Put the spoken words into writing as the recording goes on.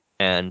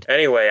and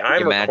Anyway,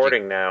 I'm magic.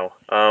 recording now.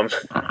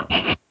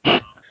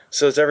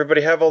 So does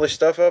everybody have all their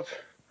stuff up?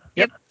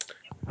 Yep.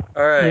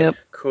 Alright, Yep.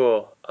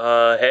 cool.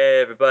 Hey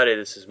everybody,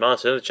 this is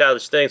Monster of the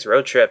Childish Things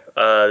Road Trip.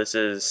 This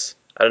is,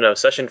 I don't know,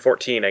 session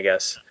 14, I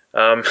guess.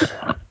 Has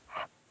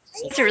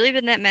there really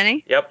been that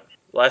many? Yep.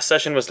 Last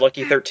session was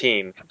Lucky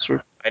 13.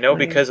 Sure. I know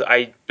because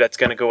that's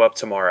gonna go up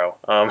tomorrow.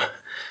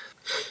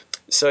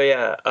 So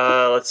yeah,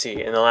 let's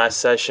see. In the last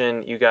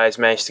session, you guys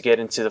managed to get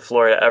into the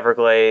Florida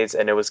Everglades,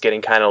 and it was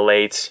getting kind of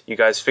late. You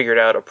guys figured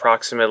out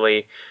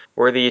approximately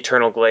where the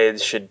Eternal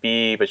Glades should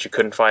be, but you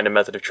couldn't find a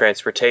method of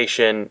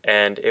transportation,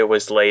 and it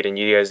was late, and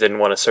you guys didn't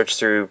want to search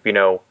through,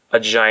 a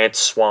giant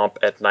swamp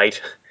at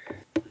night.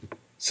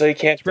 So you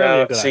camped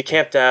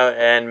out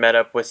and met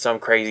up with some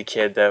crazy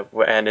kid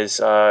and his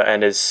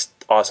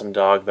awesome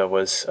dog that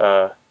was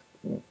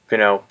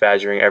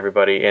badgering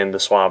everybody in the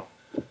swamp.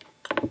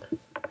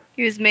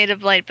 He was made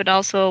of light, but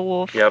also a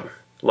wolf. Yep.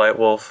 Light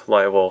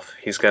Wolf.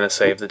 He's gonna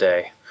save the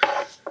day.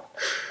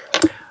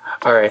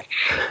 Alright.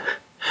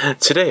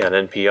 Today on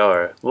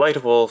NPR,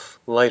 Light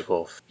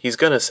Wolf. He's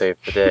gonna save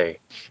the day.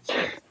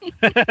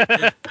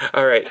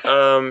 Alright,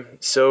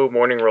 so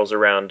morning rolls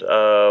around.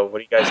 What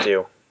do you guys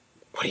do?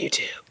 What do you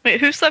do?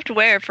 Wait, who slept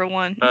where, for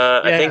one?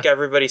 I think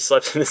everybody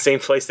slept in the same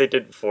place they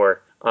did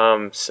before.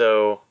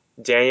 So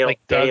Daniel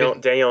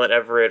and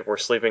Everett were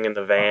sleeping in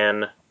the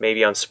van,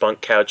 maybe on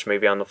Spunk Couch,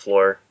 maybe on the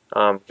floor.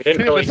 We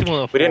didn't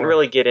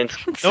really get into.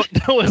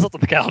 No one slept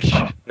on the couch.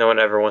 No one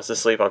ever wants to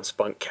sleep on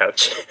Spunk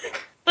Couch.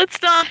 Let's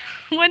not.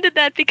 When did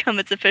that become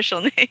its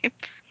official name?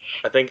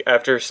 I think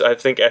after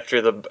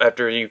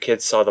you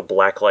kids saw the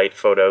blacklight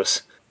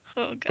photos.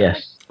 Oh god.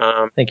 Yes.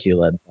 Thank you,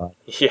 Ledbot.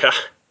 Yeah.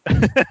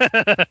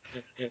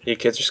 You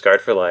kids are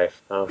scarred for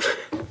life.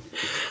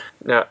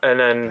 Now and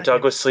then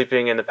Doug was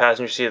sleeping in the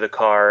passenger seat of the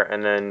car,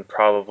 and then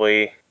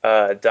probably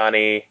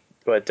Donnie,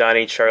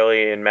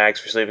 Charlie, and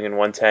Max were sleeping in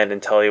one tent,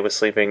 and Tully was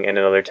sleeping in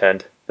another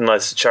tent.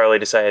 Unless Charlie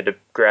decided to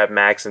grab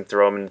Max and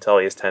throw him into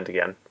Tully's tent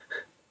again.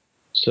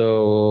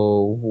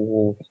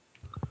 So,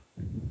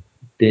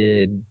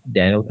 did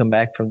Daniel come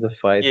back from the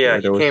fight? Yeah,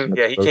 he came.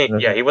 Yeah, he came.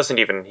 Yeah, he wasn't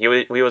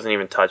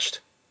even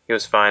touched. He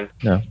was fine.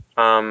 No.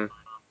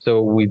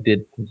 So we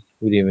didn't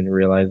even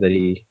realize that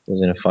he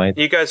was in a fight.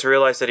 You guys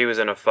realized that he was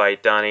in a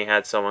fight. Donnie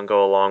had someone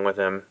go along with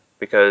him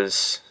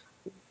because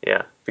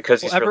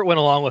Everett went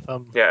along with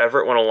him. Yeah,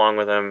 Everett went along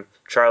with him.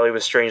 Charlie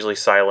was strangely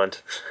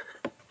silent.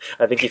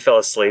 I think he fell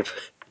asleep.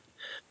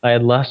 I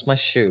had lost my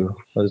shoe.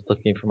 I was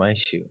looking for my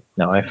shoe.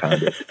 Now I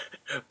found it.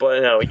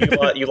 But no,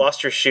 you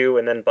lost your shoe,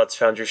 and then Butts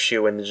found your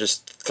shoe and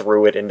just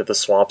threw it into the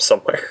swamp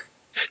somewhere.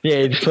 Yeah,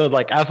 it just felt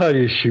like, I found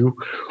your shoe.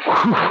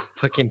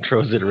 Fucking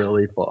throws it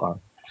really far.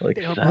 Like,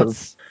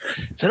 Butts.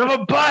 Son of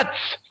a Butts!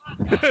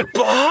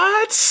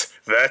 Butts!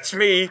 That's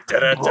me.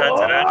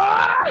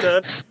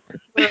 Da-da-da-da-da.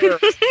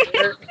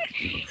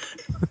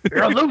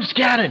 You're a loose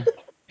cannon!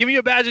 Give me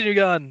your badge and your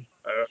gun.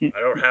 I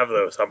don't have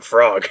those. I'm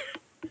Frog.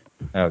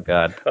 Oh,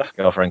 God.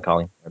 Girlfriend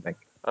calling.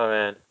 Oh,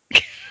 man.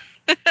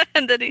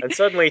 And then And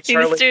suddenly he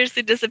Charlie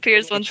mysteriously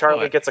disappears once more.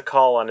 Charlie gets a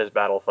call on his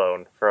battle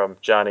phone from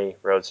Johnny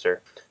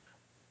Roadster.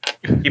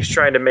 Keeps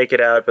trying to make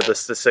it out, but the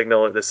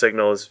signal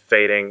is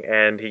fading,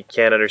 and he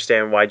can't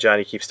understand why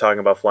Johnny keeps talking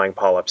about flying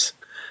polyps.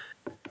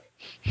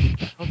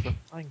 What's the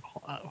flying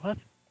what?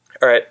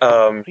 All right. What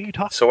are you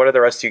talking? So what are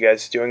the rest of you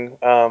guys doing?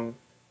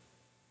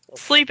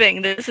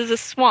 Sleeping. This is a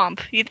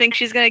swamp. You think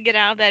she's gonna get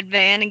out of that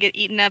van and get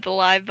eaten up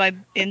alive by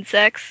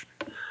insects?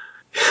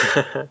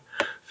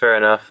 Fair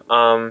enough.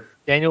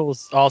 Daniel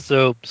was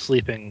also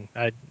sleeping.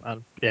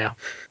 Yeah.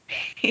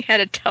 He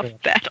had a tough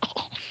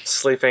battle.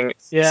 Sleeping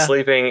Yeah.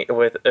 Sleeping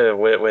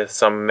with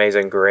some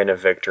amazing grin of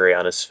victory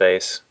on his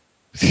face.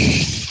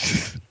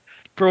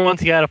 For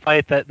once, he had a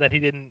fight that he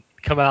didn't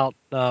come out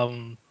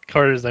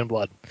covered in his own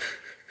blood.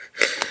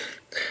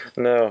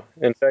 No,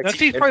 in fact,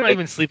 Actually, he's probably not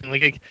even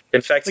sleeping.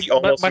 In fact, he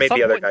almost made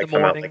the other guy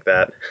come out like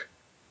that.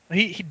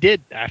 He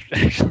did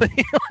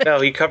actually. No,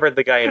 he covered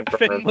the guy in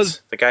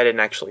burns. The guy didn't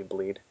actually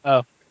bleed.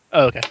 Oh,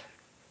 okay.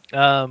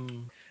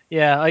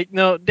 Yeah,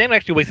 Dan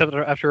actually wakes up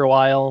after a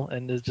while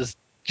and is just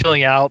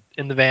chilling out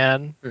in the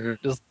van,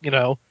 just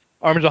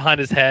arms behind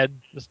his head,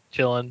 just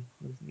chilling.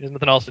 There's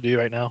nothing else to do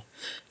right now.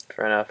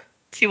 Fair enough.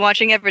 Is he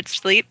watching Everett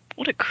sleep?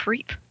 What a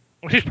creep.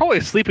 Well, he's probably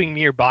sleeping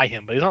nearby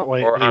him, but he's not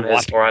really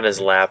watching. Or on his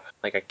lap,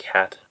 like a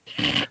cat.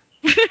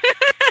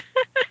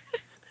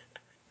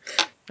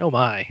 Oh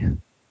my!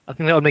 I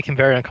think that would make him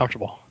very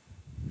uncomfortable.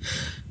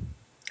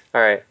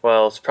 All right.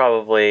 Well, it's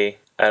probably,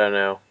 I don't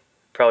know,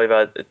 probably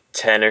about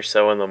 10 or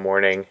so in the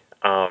morning.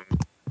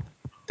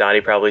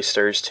 Donnie probably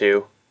stirs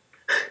too.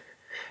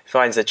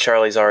 Finds that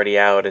Charlie's already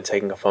out and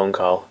taking a phone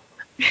call.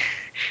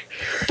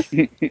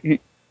 And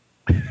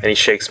he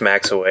shakes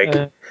Max awake.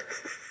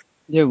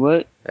 Yeah,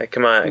 what?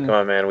 Come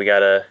on, man. We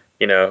gotta,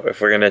 if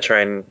we're gonna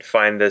try and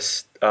find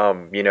this,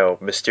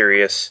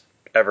 mysterious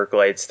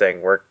Everglades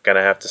thing, we're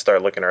gonna have to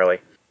start looking early.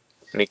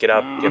 Get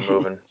up, get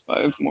moving.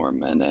 5 more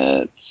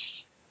minutes.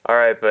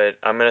 Alright, but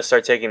I'm gonna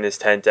start taking this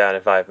tent down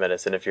in 5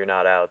 minutes, and if you're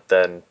not out,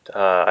 then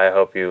I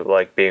hope you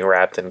like being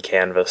wrapped in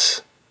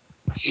canvas.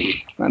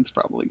 That's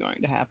probably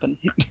going to happen.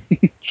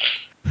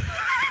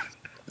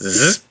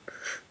 Zzz.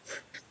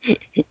 All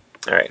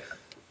right.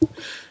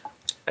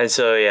 And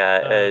so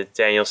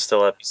Daniel's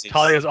still up.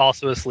 Talia's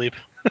also asleep.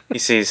 He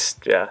sees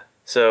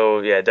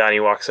So Donnie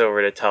walks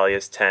over to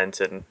Talia's tent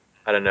and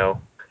I don't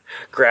know,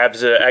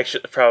 grabs it.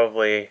 Actually,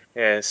 probably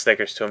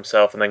snickers to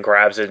himself and then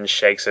grabs it and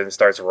shakes it and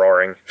starts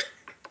roaring.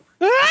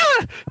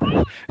 Ah!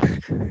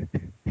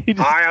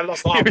 I am the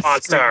swamp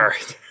monster.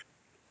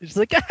 He's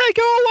like, go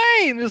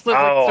away! And just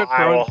start I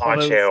throwing will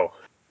haunt photos.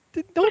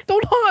 you.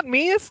 Don't haunt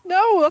me. That's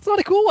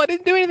not cool. I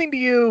didn't do anything to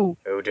you.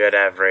 You did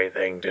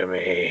everything to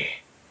me.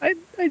 I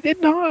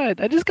did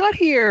not. I just got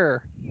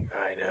here.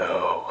 I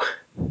know.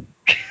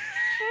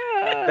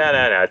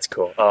 No, it's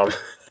cool.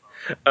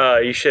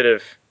 You should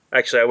have.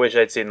 Actually, I wish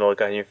I'd seen the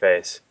look on your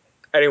face.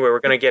 Anyway, we're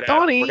gonna get out.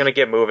 Donnie, We're gonna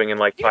get moving in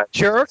like 5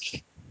 jerk.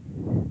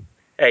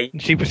 Hey,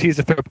 And she proceeds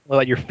to throw a pillow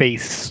at your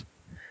face.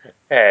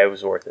 it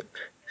was worth it.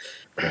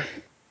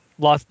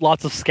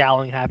 Lots of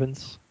scowling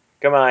happens.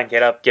 Come on,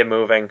 get up, get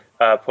moving.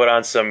 Put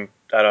on some.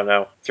 I don't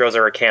know. Throws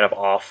her a can of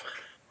off.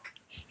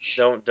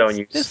 Don't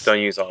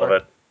use all of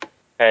it,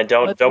 and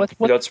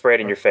don't spray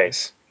it in your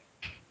face.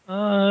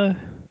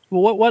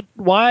 What?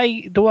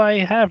 Why do I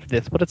have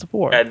this? What is it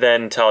for? And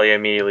then Talia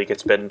immediately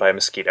gets bitten by a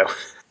mosquito.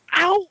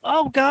 Ow!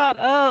 Oh God!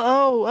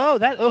 Oh!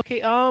 That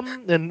okay?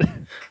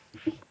 And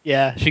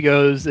yeah, she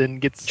goes and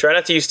gets. Try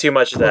not to use too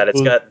much of that.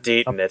 It's got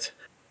DEET in it.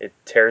 It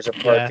tears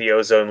apart the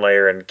ozone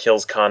layer and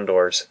kills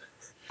condors.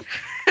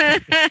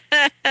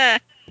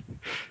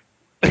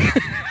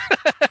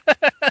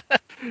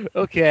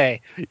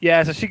 Okay,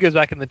 yeah. So she goes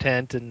back in the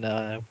tent and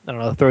I don't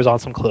know, throws on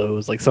some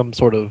clothes, like some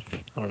sort of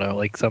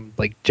some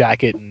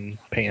jacket and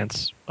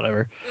pants,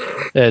 whatever,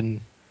 and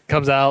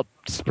comes out,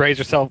 sprays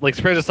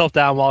herself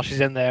down while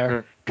she's in there.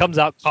 Mm. Comes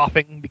out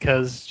coughing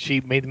because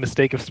she made the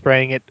mistake of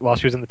spraying it while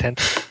she was in the tent.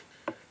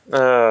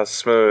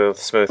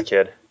 Smooth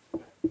kid.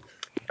 All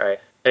right,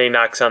 and he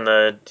knocks on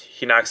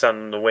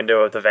the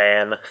window of the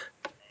van,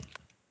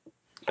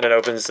 and it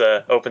opens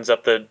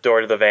up the door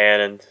to the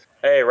van and.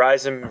 Hey,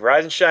 rise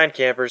and shine,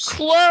 campers.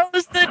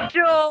 Close the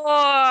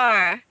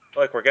door!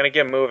 Look, we're gonna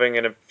get moving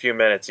in a few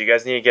minutes. You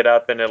guys need to get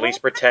up and at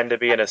least pretend to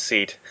be in a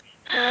seat.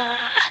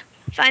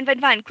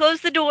 Fine.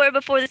 Close the door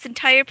before this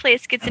entire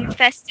place gets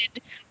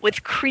infested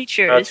with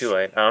creatures. Oh, too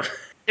late.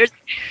 There's...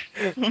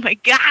 Oh my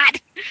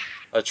god!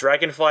 A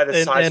dragonfly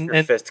the size of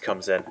your fist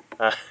comes in.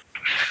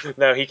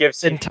 No, he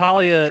gives. And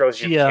Talia, throws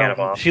you a can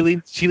of off. she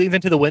leans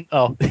into the window.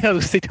 Oh, I was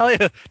gonna say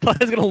Talia's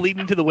gonna lean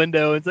into the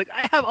window. And it's like,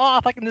 I have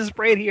off. I can just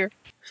spray it here.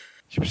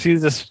 She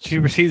proceeds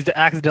to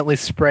accidentally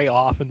spray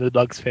off into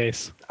Doug's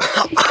face.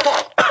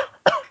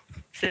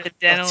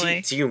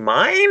 Accidentally. Do you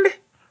mind?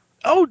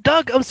 Oh,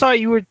 Doug, I'm sorry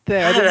you were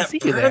there. I didn't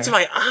see you there. Into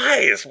my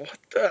eyes. What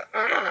the?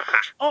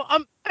 Oh,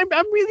 I'm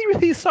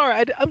really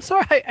sorry. I'm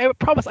sorry. I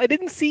promise I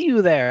didn't see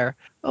you there.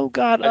 Oh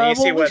God. And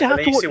you see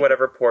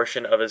whatever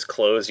portion of his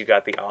clothes you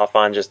got the off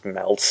on just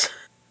melts.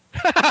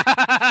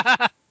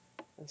 Oh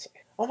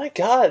my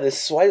God!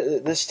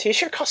 This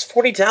T-shirt costs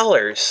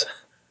 $40.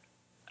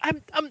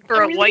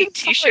 For a white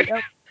T-shirt.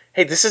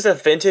 Hey, this is a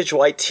vintage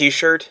white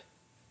T-shirt.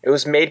 It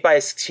was made by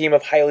a team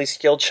of highly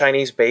skilled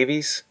Chinese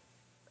babies.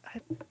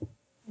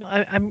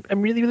 I'm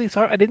really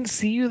sorry. I didn't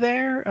see you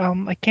there.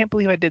 I can't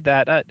believe I did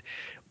that.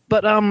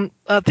 But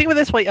think of it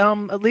this way.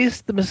 At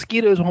least the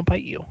mosquitoes won't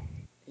bite you.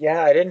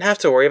 Yeah, I didn't have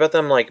to worry about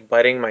them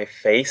biting my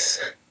face.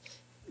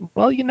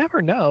 Well, you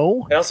never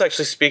know. And also,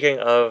 actually, speaking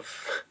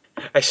of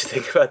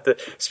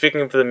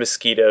the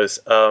mosquitoes.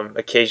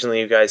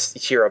 Occasionally, you guys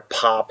hear a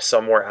pop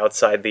somewhere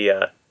outside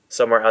the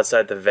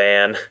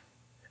van,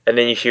 and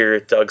then you hear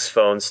Doug's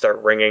phone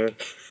start ringing.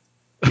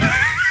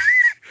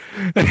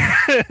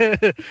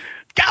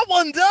 Got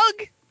one,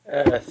 Doug.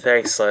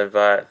 Thanks,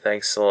 Livebot.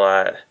 Thanks a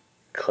lot.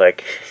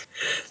 Click.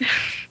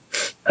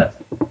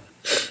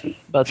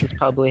 Butts is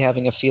probably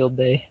having a field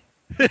day.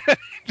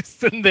 Just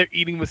sitting there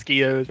eating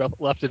mosquitoes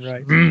left and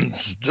right.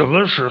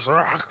 Delicious.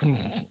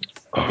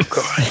 Oh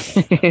god.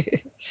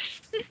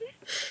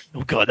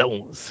 Oh god, that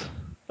was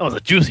a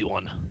juicy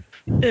one.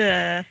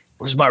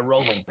 Where's my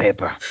rolling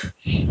paper?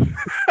 He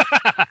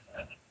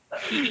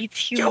eats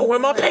human. Yo, where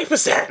my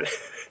papers at?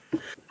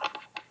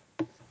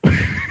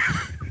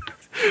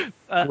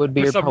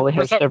 Woodbeard probably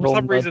has several. For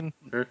some reason.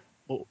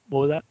 What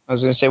was that? I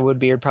was going to say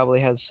Woodbeard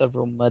probably has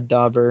several mud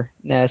dauber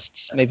nests.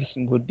 Maybe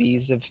some wood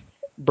bees have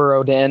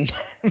burrowed in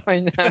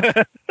right now.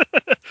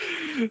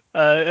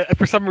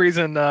 For some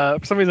reason,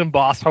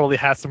 Boss probably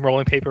has some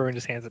rolling paper and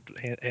just hands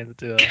it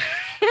to.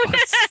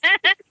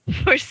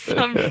 For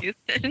some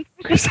reason.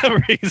 For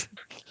some reason.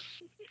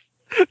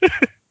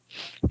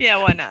 Yeah,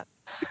 why not?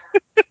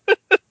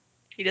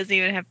 He doesn't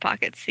even have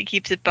pockets. He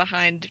keeps it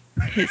behind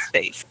his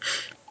face.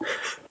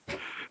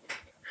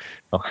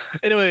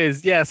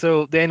 Anyways, yeah.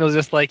 So Daniel's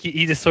just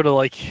he just sort of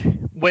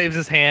waves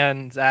his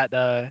hands at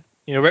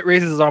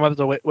raises his arm up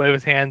to wave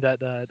his hand at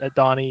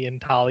Donnie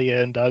and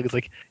Talia and Doug. Is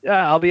like,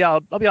 yeah, I'll be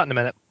out in a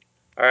minute.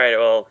 All right.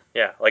 Well,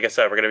 yeah. Like I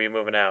said, we're gonna be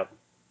moving out.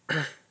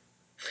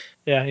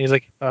 Yeah. He's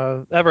like,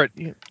 Everett,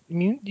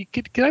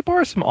 can I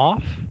borrow some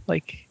off?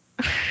 Like,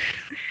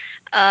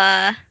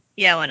 Yeah,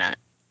 why not?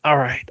 All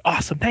right,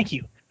 awesome, thank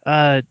you.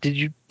 Did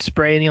you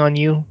spray any on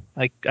you?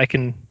 I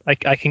can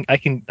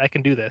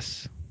do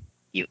this.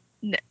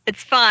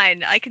 It's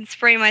fine. I can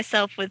spray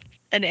myself with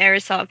an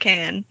aerosol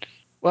can.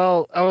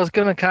 Well, I was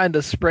gonna kind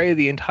of spray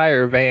the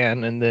entire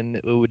van, and then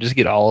it would just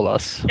get all of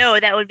us. No,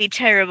 that would be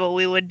terrible.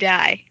 We would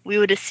die. We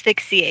would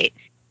asphyxiate.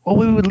 Well,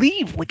 we would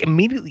leave like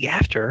immediately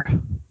after.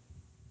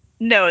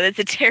 No, that's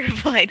a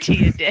terrible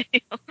idea,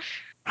 Daniel.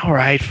 All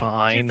right, She's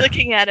fine.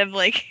 looking at him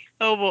like,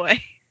 oh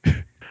boy.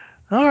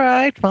 All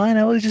right, fine.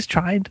 I was just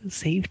trying to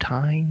save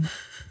time.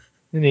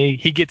 And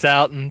he gets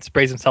out and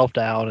sprays himself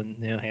down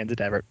and hands it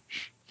to Everett.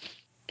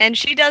 And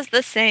she does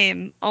the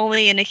same,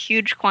 only in a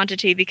huge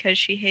quantity because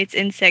she hates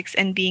insects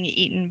and being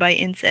eaten by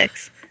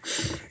insects.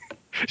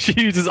 She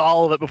uses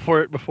all of it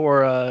before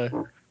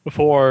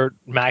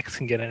Max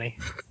can get any.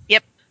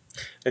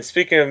 And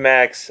speaking of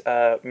Max,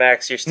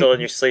 Max, you're still in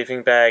your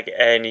sleeping bag,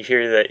 and you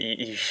hear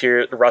you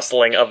hear the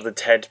rustling of the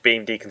tent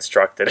being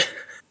deconstructed.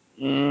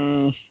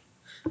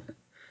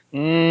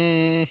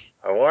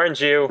 I warned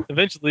you.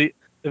 Eventually,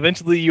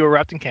 you are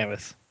wrapped in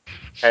canvas.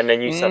 And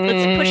then you suffer.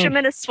 Let's push him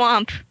in a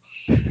swamp.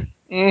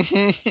 Yeah,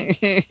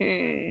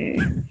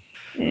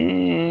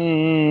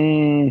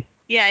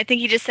 I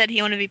think he just said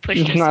he wanted to be pushed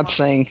in a He's not swamp.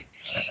 saying.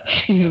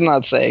 He's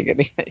not saying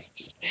anything.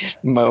 Just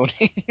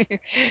moaning.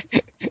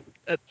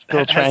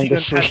 Still trying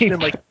to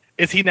sleep.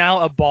 Is he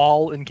now a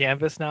ball in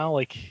canvas now?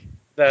 Like,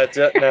 No,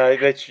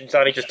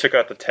 Donnie just took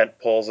out the tent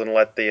poles and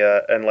let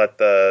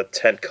the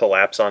tent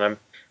collapse on him.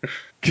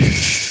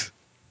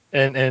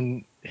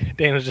 and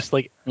Dana's just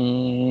like,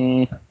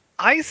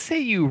 I say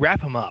you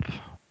wrap him up.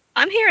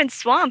 I'm hearing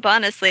swamp,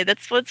 honestly.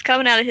 That's what's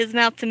coming out of his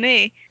mouth to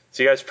me.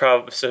 So you guys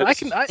probably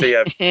Max, you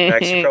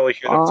probably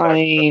hear them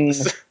talking about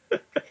this.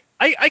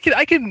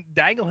 I can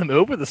dangle him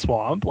over the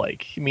swamp.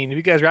 Like, I mean, if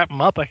you guys wrap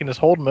him up, I can just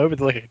hold him over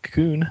like a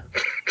cocoon.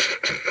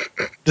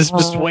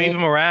 just wave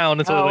him around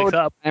until he wakes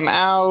up. I'm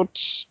out.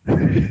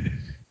 I'm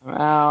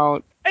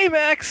out. Hey,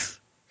 Max.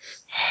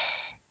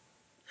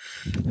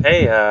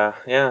 Hey, yeah.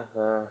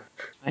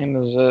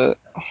 You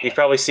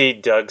probably see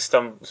Doug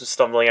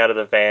stumbling out of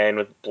the van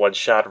with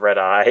bloodshot red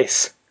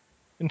eyes.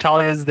 And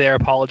Talia's there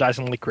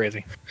apologizing like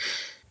crazy.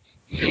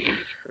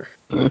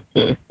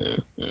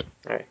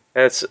 Alright.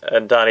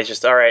 And Donnie's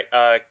just, alright,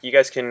 you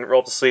guys can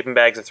roll the sleeping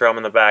bags and throw them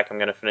in the back. I'm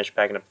going to finish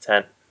packing up the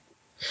tent.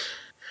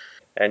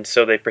 And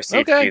so they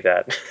proceed to do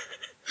that.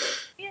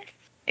 Yes.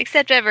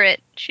 Except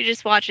Everett. She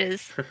just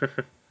watches.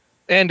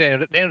 And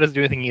Dana doesn't do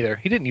anything either.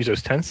 He didn't use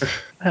those tents.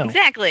 Hell.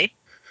 Exactly.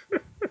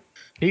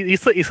 He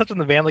slept in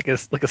the van like a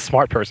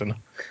smart person.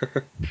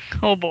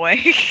 Oh boy.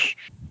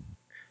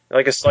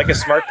 Like a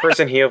smart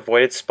person, he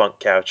avoided Spunk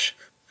Couch.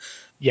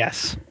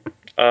 Yes.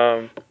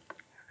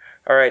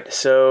 Alright,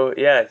 so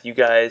yeah, you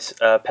guys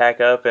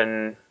pack up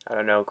and, I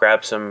don't know,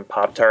 grab some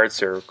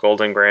Pop-Tarts or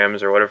Golden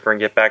Grams or whatever and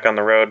get back on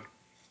the road.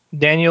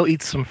 Daniel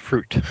eats some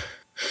fruit.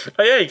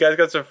 Oh yeah, you guys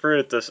got some fruit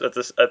at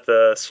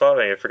the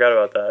swabbing. I forgot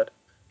about that.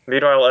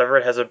 Meanwhile,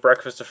 Everett has a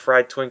breakfast of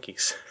fried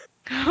Twinkies.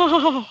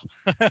 Oh.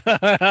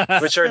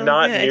 Which are So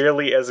not good.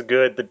 nearly as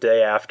good the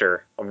day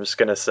after, I'm just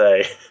gonna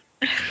say.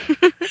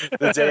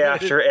 The day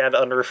after and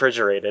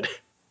unrefrigerated.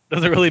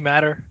 Does it really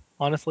matter,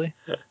 honestly?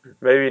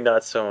 Maybe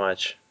not so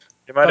much.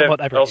 It might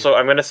have. Also,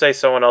 I'm gonna say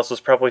someone else was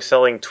probably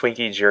selling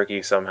Twinkie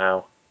jerky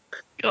somehow.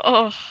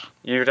 Oh.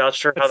 You're not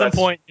sure how At some that's.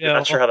 point, You're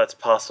not sure how that's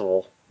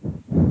possible.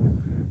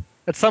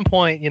 At some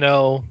point,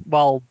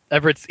 while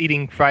Everett's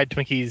eating fried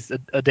Twinkies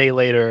a day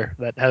later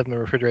that haven't been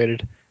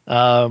refrigerated,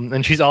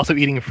 and she's also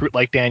eating fruit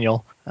like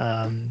Daniel,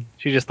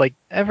 she's just like,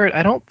 Everett,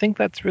 I don't think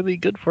that's really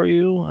good for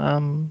you.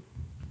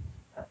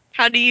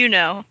 How do you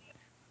know?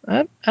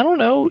 I don't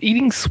know.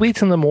 Eating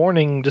sweets in the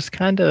morning just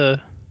kind of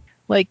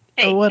like,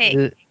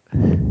 Hey.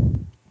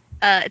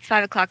 It's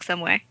 5 o'clock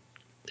somewhere.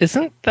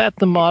 Isn't that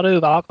the motto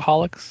of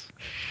alcoholics?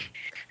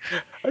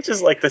 I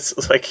just like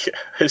this. Like,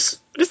 what does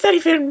that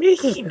even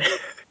mean?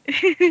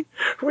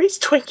 Who eats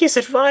Twinkies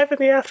at 5 in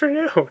the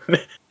afternoon?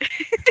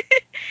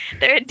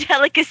 They're a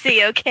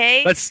delicacy,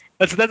 okay? That's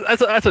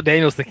what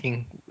Daniel's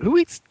thinking. Who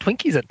eats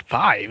Twinkies at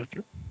 5?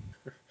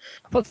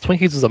 I thought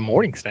Twinkies was a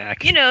morning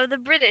snack. You know, the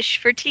British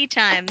for tea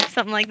time,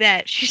 something like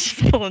that. She's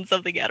just pulling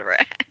something out of her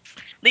ass.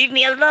 Leave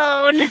me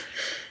alone.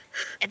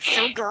 It's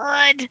so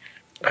good.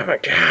 Oh my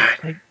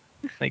god.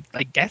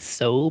 I guess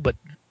so, but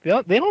they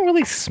don't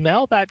really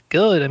smell that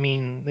good. I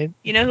mean,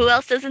 You know who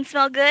else doesn't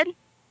smell good?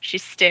 She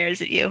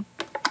stares at you.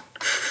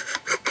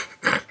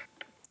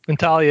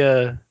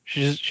 Natalia,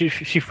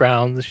 she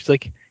frowns and she's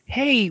like,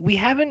 "Hey, we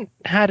haven't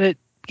had a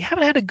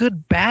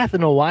good bath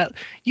in a while.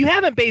 You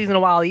haven't bathed in a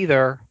while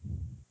either."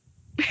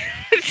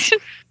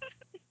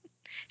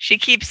 She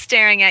keeps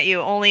staring at you,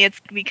 only it's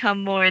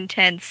become more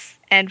intense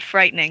and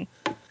frightening.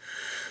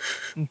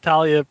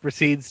 Natalia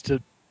proceeds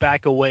to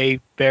back away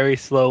very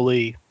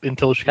slowly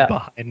until she's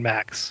behind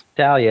Max.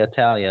 Talia,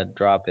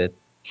 drop it.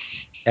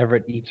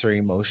 Everett eats her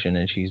emotion,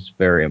 and she's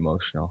very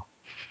emotional.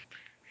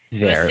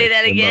 Very say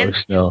that again?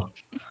 emotional.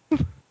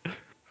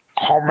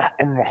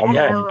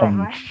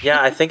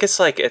 Yeah, I think it's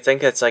like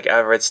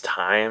Everett's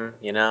time,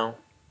 you know?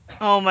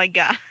 Oh my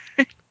god.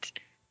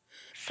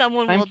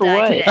 Someone Time will for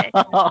die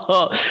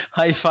what? today.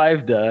 High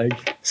five, Doug.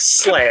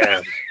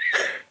 Slam.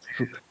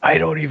 I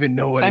don't even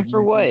know what Time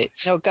for what?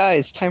 No,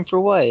 guys, time for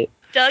what?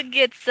 Doug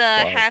gets a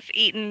Wow.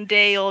 half-eaten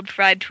day-old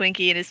fried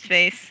Twinkie in his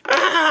face.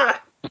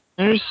 Ah!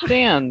 I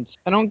understand.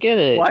 I don't get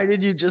it. Why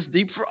did you just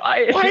deep fry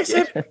it? Why is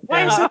it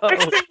mixed in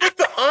with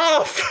the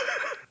off?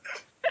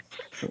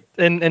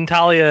 And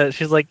Talia,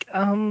 she's like,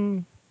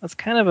 that's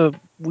kind of a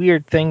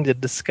weird thing to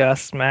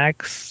discuss,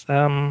 Max.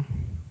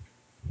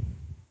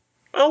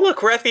 Oh,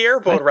 look, we're at the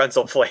airboat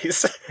rental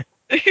place.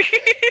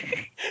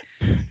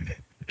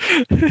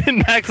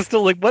 And Max is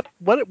still like, what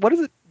is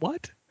it?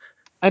 What?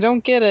 I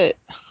don't get it.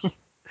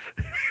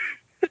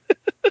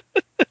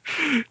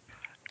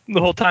 The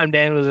whole time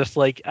Dan was just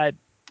like, I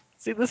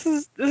see. This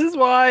is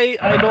why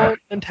I don't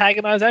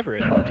antagonize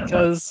Everett,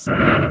 because even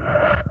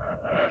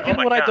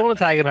my when I God. don't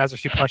antagonize her,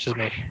 she punches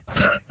me.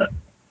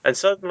 And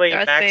suddenly,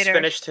 Darth Max Vader.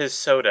 finished his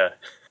soda.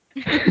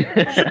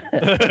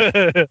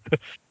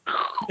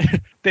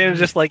 Dan was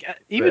just like,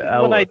 even I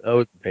when I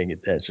wasn't paying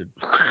attention.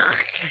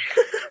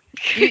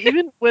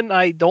 even when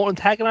I don't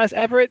antagonize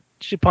Everett,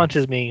 she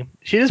punches me.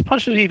 She just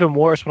punches me even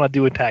worse when I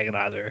do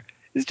antagonize her.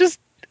 It's just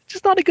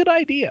not a good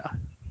idea.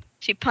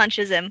 She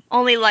punches him,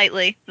 only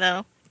lightly,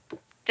 though.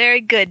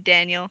 Very good,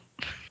 Daniel.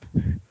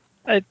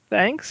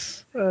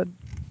 Thanks. I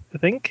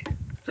think.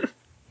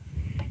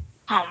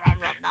 Nom,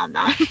 nom, nom,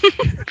 nom.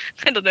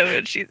 I don't know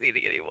what she's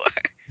eating anymore.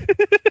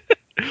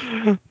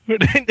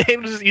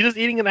 Dan was just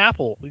eating an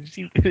apple. He's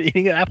just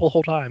eating an apple the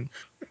whole time.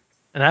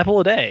 An apple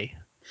a day.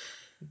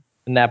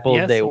 An apple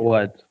Yes, a day, so-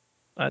 what?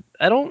 I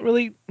don't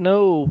really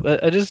know.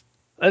 I just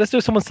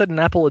knew someone said an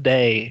apple a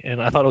day,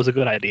 and I thought it was a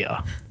good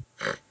idea.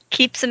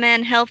 Keeps a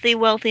man healthy,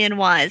 wealthy, and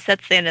wise.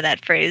 That's the end of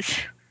that phrase.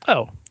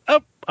 Oh,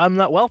 I'm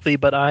not wealthy,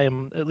 but I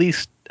am at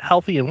least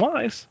healthy and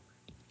wise.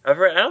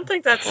 Everett, I don't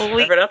think that's Well,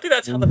 Everett, I don't think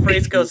that's how the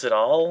phrase goes at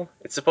all.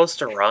 It's supposed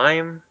to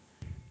rhyme.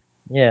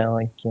 Yeah,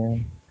 like,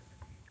 I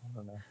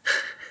don't know.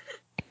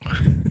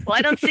 Well,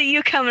 I don't see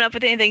you coming up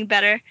with anything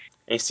better. And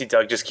you see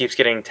Doug just keeps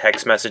getting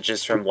text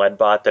messages from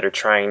Leadbot that are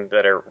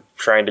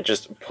trying to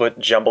just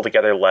jumble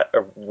together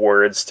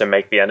words to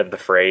make the end of the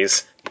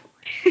phrase.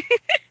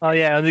 Oh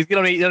yeah, these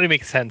don't even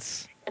make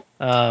sense.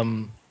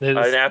 An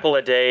apple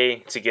a day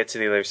to get to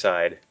the other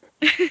side.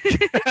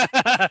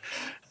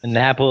 An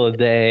apple a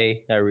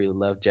day. I really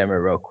love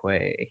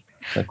Jamiroquai.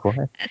 Like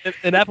what?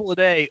 an apple a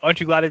day. Aren't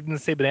you glad I didn't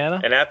say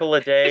banana? An apple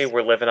a day,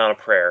 we're living on a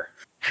prayer.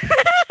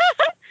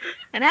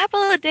 An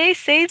apple a day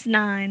saves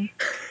 9.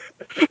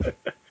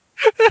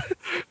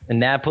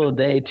 An apple a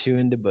day, 2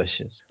 in the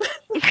bushes.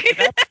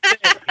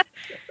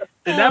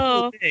 An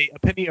apple a day, a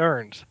penny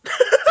earned.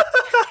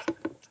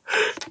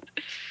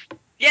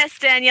 Yes,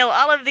 Daniel,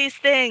 all of these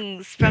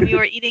things from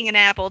your eating an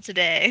apple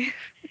today.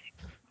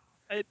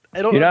 I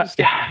don't You're not.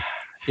 understand.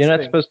 You're not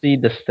thing. supposed to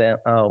eat the stem.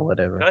 Oh,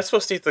 whatever. You're not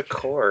supposed to eat the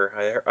core.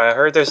 I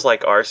heard there's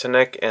like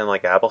arsenic and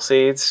like apple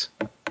seeds.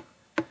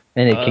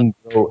 And it can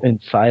go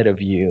inside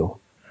of you.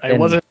 I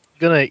wasn't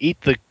gonna eat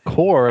the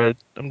core.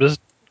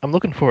 I'm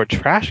looking for a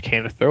trash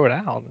can to throw it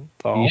out.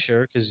 That's Are all. you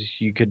sure? Because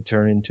you could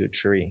turn into a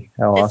tree.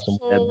 How This awesome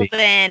would that whole be?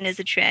 van is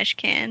a trash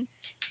can.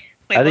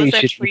 Wait, I what think was you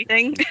that should- tree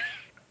thing?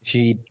 If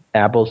you eat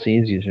apple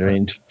seeds, you turn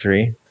into a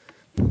tree.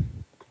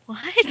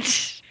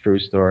 What? True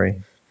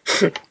story.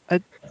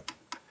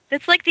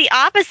 That's like the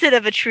opposite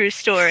of a true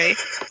story.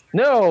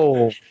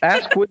 No!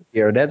 Ask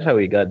Woodbeer. That's how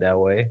he got that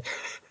way. He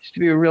used to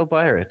be a real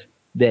pirate.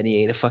 Then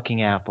he ate a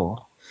fucking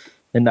apple.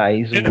 And now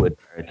he's a wood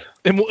pirate.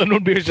 And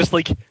one beer's just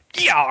like,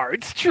 yeah,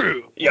 it's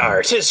true. Yeah,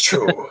 it is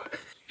true.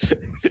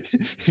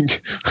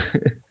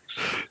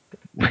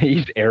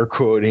 He's air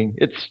quoting.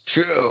 It's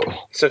true.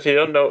 So if you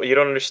don't know, you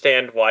don't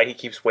understand why he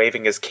keeps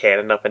waving his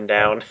cannon up and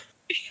down.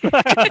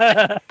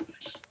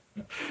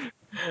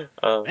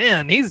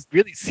 Man, he's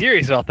really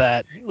serious about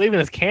that. He's leaving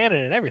his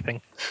cannon and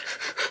everything.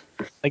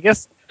 I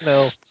guess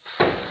you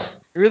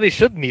really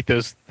shouldn't eat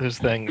those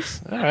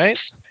things. All right.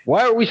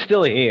 Why are we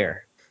still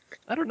here?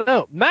 I don't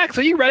know. Max,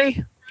 are you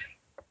ready?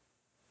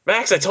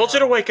 Max, I told you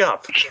to wake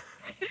up.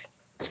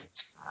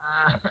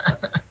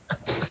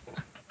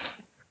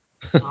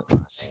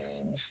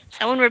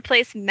 Someone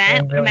replace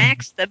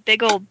Max, the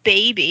big old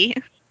baby.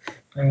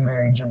 Being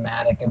very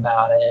dramatic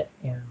about it,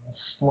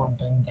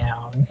 slumping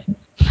down,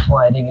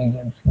 sliding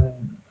against the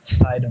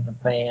side of the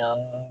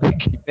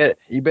van.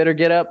 You better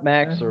get up,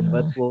 Max, or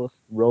Butts will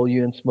roll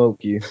you and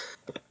smoke you.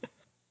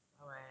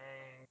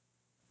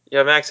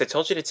 Yeah, Max, I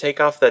told you to take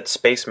off that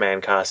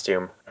spaceman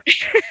costume.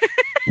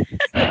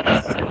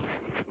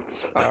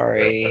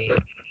 Sorry.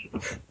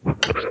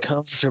 It's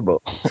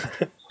comfortable.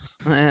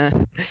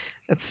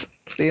 That's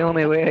the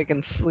only way I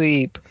can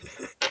sleep.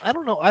 I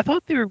don't know. I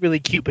thought they were really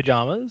cute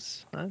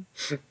pajamas. I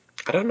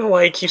don't know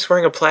why he keeps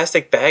wearing a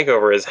plastic bag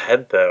over his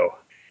head, though.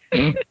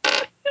 It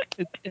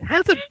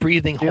has a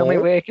breathing The hole. only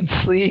way I can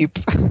sleep.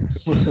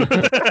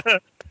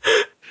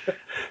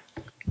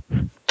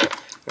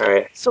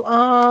 Alright. So,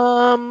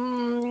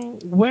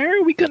 where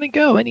are we gonna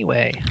go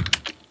anyway?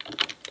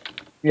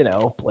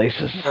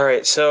 Places.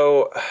 Alright,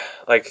 so,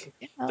 like,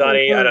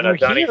 Donnie, I don't know, we're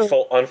Donnie here.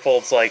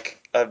 unfolds,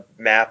 like, a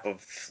map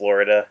of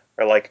Florida,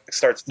 or like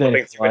starts Then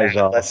flipping it through an flies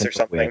off atlas or into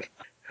something, wind.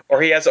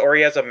 or he has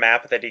a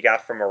map that he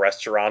got from a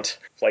restaurant,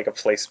 like a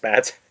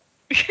placemat,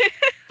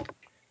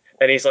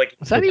 and he's like,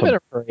 Is that With even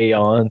some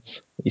crayons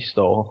he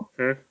stole.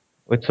 Hmm?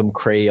 With some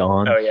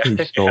crayons oh yeah,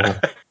 he stole.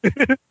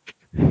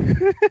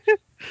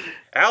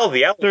 Al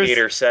the There's-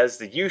 alligator says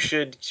that you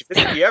should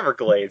visit the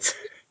Everglades,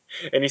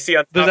 and you see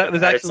on There's top a- of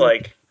there's that, it's actually-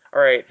 like,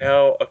 all right,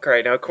 now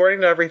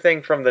according to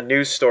everything from the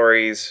news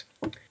stories,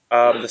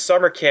 the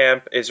summer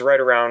camp is right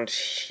around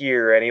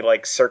here, and he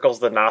like circles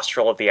the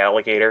nostril of the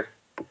alligator.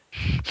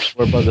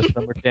 What about the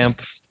summer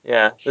camp?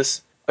 Yeah,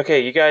 this.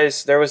 Okay, you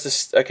guys, there was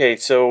this. Okay,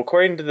 so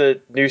according to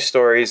the news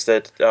stories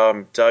that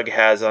Doug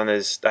has on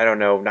his, I don't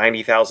know,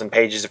 90,000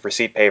 pages of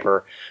receipt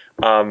paper,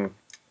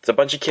 a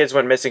bunch of kids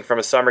went missing from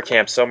a summer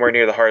camp somewhere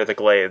near the heart of the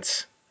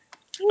Glades.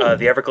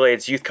 The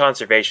Everglades Youth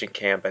Conservation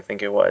Camp, I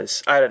think it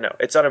was. I don't know.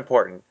 It's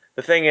unimportant.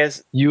 The thing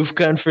is, Youth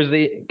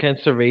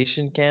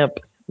conservation camp?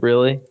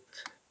 Really?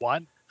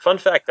 What? fun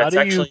fact, How that's do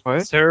actually. you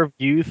conserve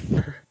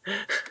youth?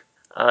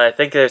 I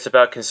think it's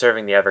about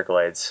conserving the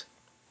Everglades.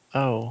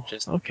 Oh,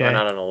 Just okay. going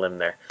out on a limb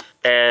there.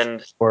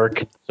 And Or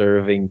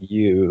conserving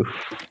youth?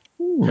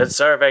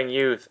 conserving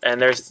youth, and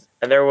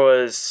there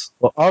was.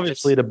 Well,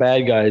 obviously the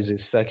bad guys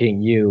is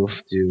sucking youth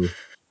to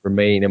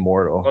remain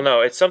immortal. Well,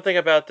 no, it's something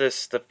about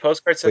this. The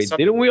postcard says Wait,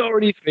 something. didn't we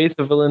already face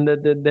a villain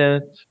that did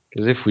that?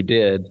 Because if we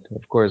did,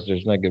 of course,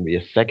 there's not going to be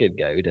a second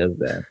guy who does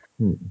that.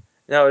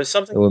 No, it was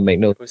something. It would make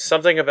no. It was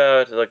something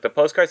about like the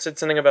postcard said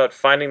something about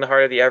finding the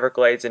heart of the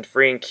Everglades and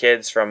freeing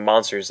kids from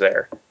monsters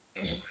there.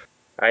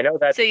 I know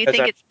that. So you because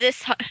think I'm- it's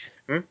this?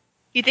 Hmm?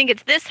 You think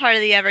it's this heart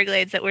of the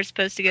Everglades that we're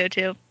supposed to go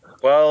to?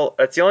 Well,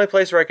 that's the only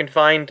place where I can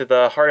find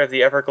the heart of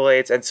the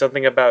Everglades and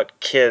something about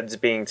kids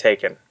being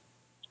taken.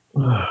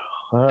 All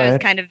I was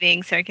right. kind of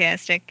being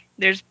sarcastic.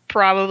 There's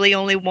probably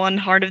only one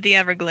heart of the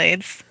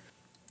Everglades.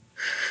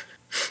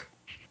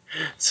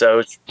 So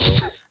it's.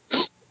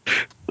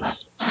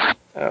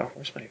 Oh,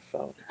 where's my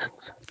phone?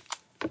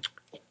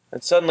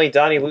 And suddenly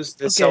Donnie loses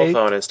his cell Okay.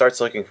 phone and starts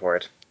looking for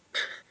it.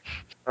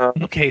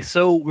 Okay,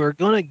 so we're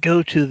gonna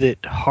go to the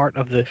heart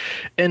of the,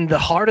 and the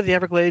heart of the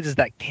Everglades is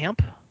that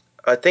camp.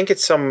 I think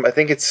it's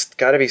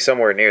got to be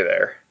somewhere near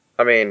there.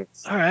 I mean,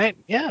 All right,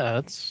 yeah,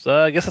 that's.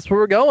 I guess that's where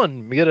we're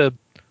going. We gotta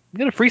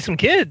free some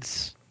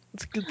kids.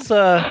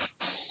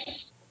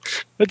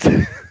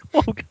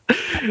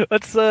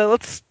 Let's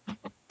let's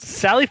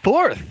sally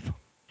forth.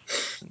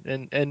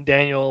 And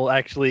Daniel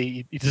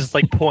actually he just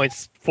like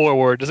points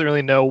forward, doesn't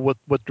really know what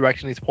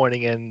direction he's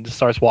pointing in, just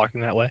starts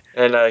walking that way.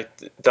 and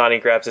Donnie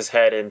grabs his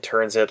head and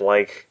turns it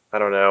like I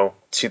don't know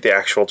to the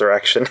actual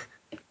direction.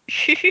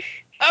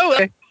 Oh,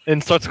 okay.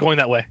 And starts going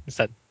that way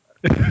instead.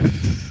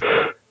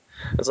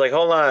 It's like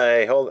hold on,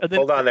 And then-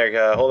 hold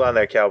on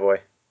there, cowboy.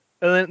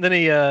 And then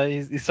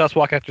he starts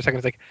walking after a second.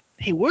 He's like,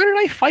 "Hey, where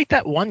did I fight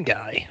that one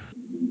guy?"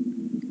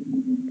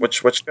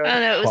 Which Oh guy?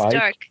 no, it was Five?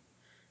 dark.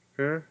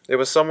 It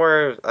was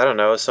somewhere I don't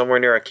know, somewhere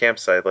near a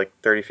campsite, like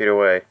 30 feet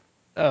away.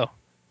 Oh,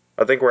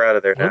 I think we're out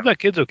of there I hope now. that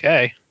kid's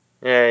okay.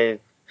 Yeah,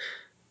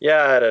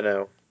 I don't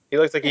know. He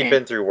looks like he'd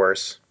been through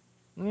worse.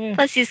 Yeah.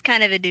 Plus, he's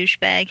kind of a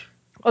douchebag.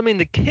 I mean,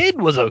 the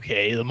kid was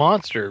okay. The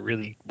monster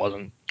really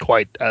wasn't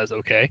quite as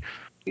okay.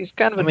 He's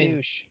kind of I a mean-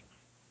 douche.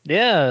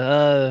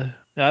 Yeah,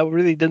 I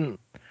really didn't.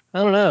 I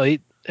don't know.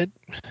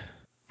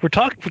 We're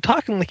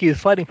talking like he was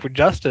fighting for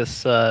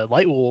justice.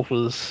 Lightwolf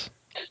was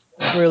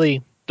not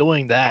really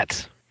doing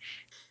that.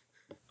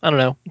 I don't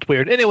know. It's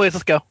weird. Anyways,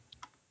 let's go.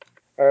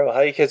 All right, well,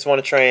 how you kids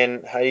want to try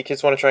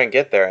and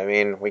get there? I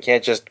mean, we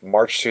can't just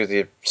march through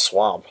the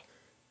swamp.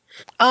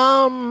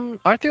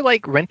 Aren't there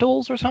like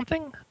rentals or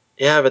something?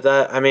 Yeah, but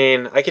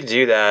I could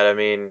do that. I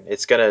mean,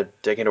 it's gonna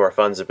dig into our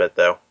funds a bit,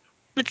 though.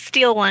 Let's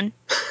steal one.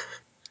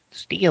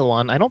 Steal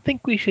one. I don't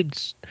think we should.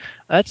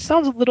 That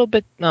sounds a little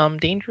bit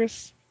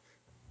dangerous.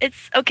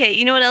 It's okay.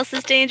 You know what else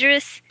is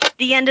dangerous?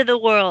 The end of the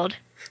world.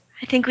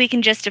 I think we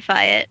can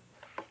justify it.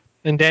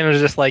 And Daniel's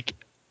just like,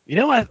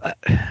 I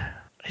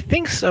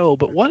think so,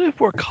 but what if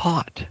we're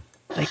caught?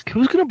 Like,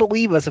 who's gonna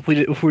believe us if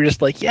we're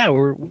just like, yeah,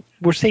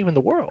 we're saving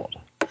the world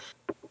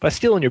by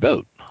stealing your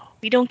boat?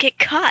 We don't get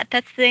caught.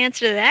 That's the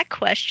answer to that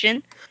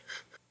question.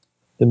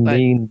 The But-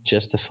 mean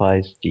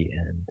justifies the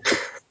end.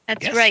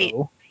 That's Guess right.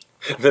 so.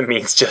 The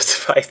means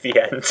justifies the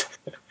end.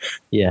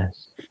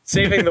 Yes.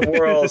 Saving the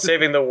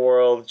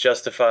world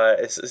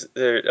justifies.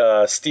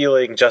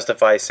 Stealing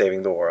justifies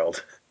saving the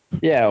world.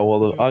 Yeah,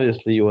 well,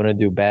 obviously you want to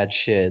do bad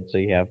shit, so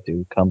you have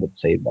to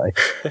compensate by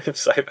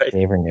Side by-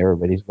 saving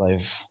everybody's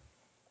life.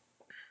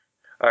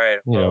 All right.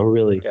 You know,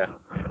 really. Yeah.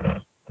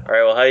 All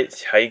right. Well,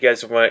 how you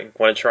guys want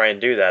to try and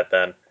do that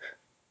then?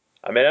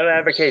 I mean, I don't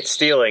advocate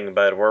stealing,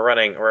 but we're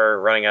running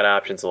out of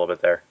options a little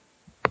bit there.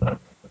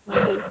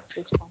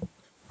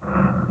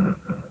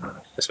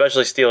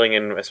 Especially stealing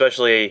and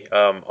especially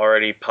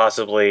already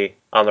possibly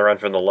on the run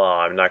from the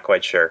law. I'm not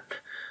quite sure.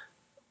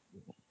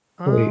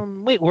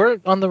 Wait, we're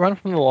on the run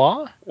from the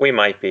law? We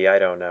might be. I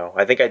don't know.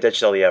 I think I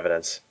ditched all the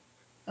evidence.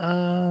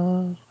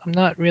 I'm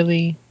not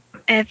really.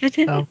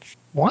 Evidence. Oh.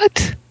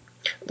 What?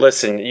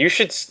 Listen, you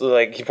should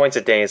he points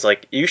at Danny. He's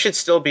like, you should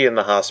still be in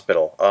the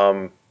hospital.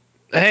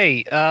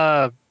 Hey,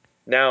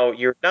 Now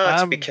you're not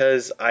I'm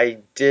because I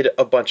did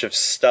a bunch of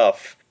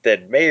stuff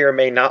that may or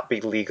may not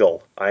be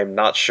legal. I'm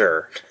not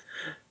sure.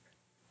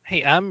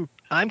 hey, I'm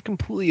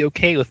completely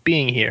okay with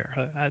being here.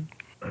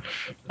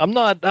 I'm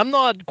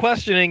not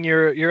questioning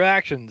your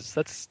actions.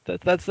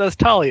 That's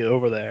Talia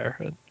over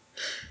there.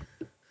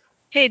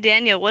 Hey,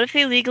 Daniel, what if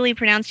they legally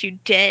pronounced you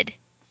dead?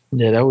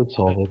 Yeah, that would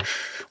solve it.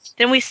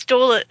 Then we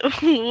stole it.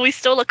 We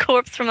stole a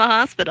corpse from the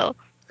hospital.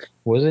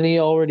 Wasn't he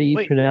already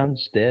Wait.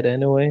 pronounced dead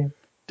anyway?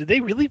 Did they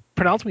really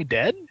pronounce me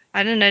dead?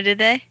 I don't know, did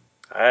they?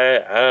 I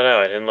don't know.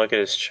 I didn't look at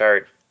his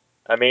chart.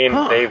 I mean,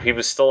 Huh. he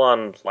was still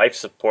on life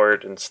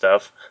support and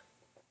stuff.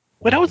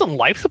 Wait, I was on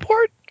life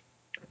support?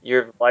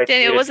 Your life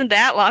Daniel, it needed, wasn't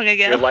that long your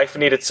ago. life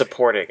needed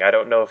supporting. I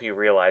don't know if you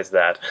realize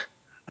that.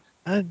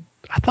 I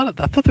thought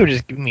they were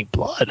just giving me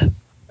blood.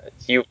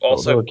 You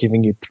Also also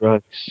giving you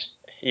drugs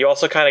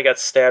kind of got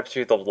stabbed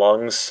through the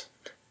lungs,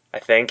 I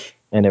think.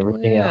 and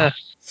everything Yeah.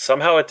 else.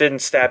 Somehow it didn't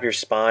stab your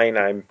spine.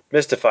 I'm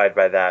mystified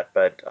by that,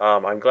 but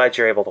I'm glad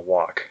you're able to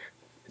walk.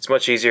 It's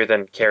much easier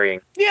than carrying.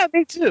 Yeah,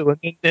 me too.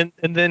 And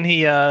then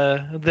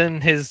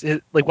then his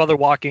like while they're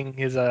walking,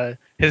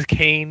 his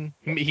cane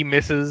he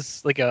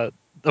misses like a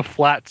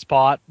flat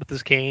spot with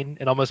his cane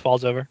and almost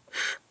falls over.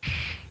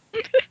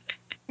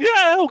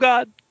 Yeah. Oh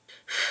God.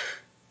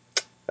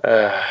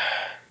 Uh,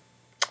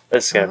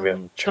 this is gonna be a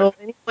trip. So,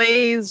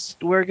 anyways,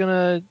 we're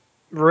gonna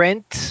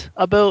rent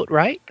a boat,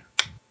 right?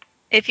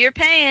 If you're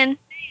paying,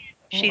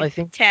 she Well, I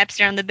think taps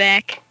her on the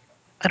back.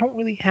 I don't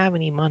really have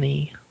any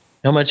money.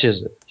 How much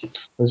is it?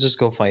 Let's just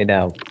go find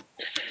out.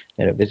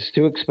 And if it's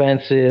too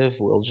expensive,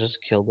 we'll just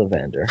kill the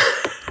vendor.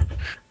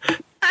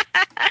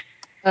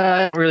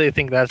 I don't really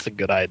think that's a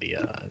good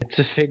idea. It's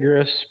a figure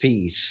of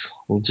speech.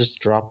 We'll just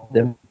drop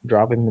him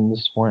in the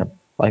swamp,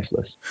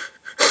 lifeless.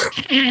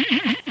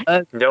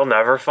 You'll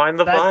never find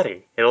the That-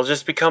 body. It'll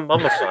just become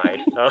mummified.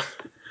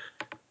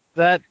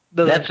 That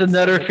doesn't. That's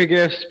another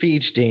figure of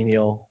speech,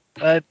 Daniel.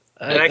 And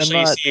actually,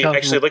 you see,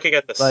 actually looking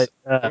at this, But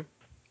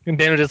and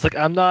Daniel just like,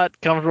 I'm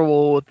not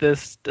comfortable with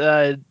this.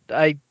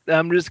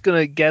 I'm just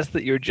gonna guess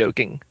that you're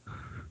joking.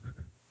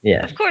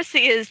 Yes, Of course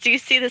he is. Do you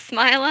see the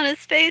smile on his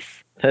face?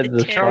 that's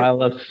the terror.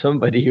 smile of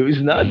somebody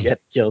who's not gonna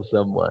kill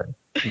someone.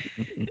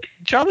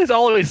 Charlie's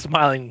always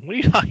smiling. What are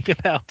you talking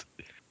about?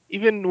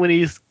 Even when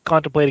he's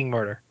contemplating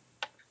murder.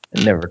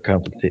 I never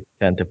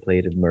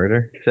contemplated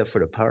murder, except for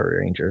the Power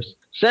Rangers.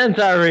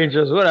 Centaur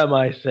Rangers, what am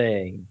I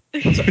saying?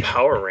 it's a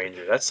Power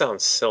Ranger. That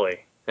sounds silly.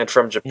 And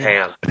from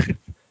Japan.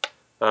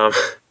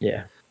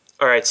 Yeah.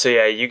 All right, so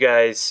yeah, you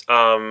guys.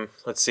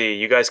 Let's see.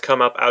 You guys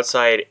come up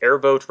outside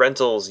Airboat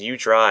Rentals. You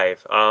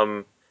drive.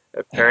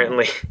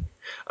 Apparently,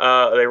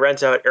 they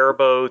rent out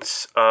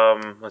airboats.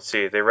 Let's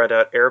see. They rent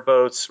out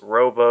airboats,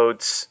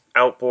 rowboats,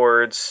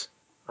 outboards,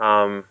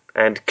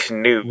 and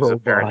canoes. Robots.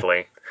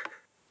 Apparently.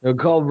 They're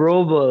called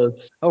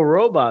robots. Oh,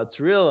 robots,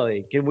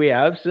 really? Can we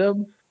have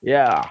some?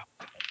 Yeah.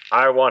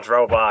 I want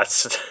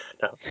robots.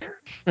 No.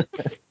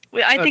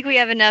 I think we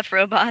have enough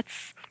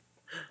robots.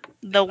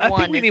 The I think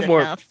one we is need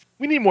more. enough.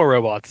 We need more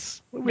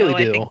robots. We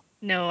really do.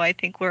 I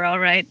think we're all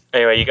right.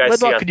 Anyway, you guys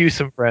see Redlock on, could use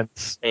some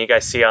friends. and you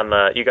guys see on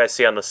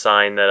the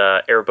sign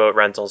that airboat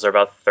rentals are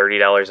about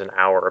 $30 an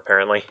hour.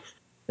 Apparently.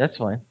 That's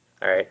fine.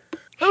 All right.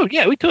 Oh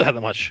yeah, we could have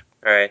that much.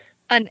 All right.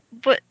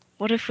 But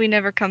what if we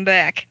never come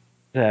back?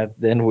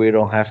 Then we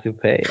don't have to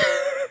pay.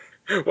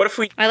 What if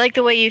we? I like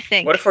the way you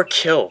think. What if we're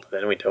killed?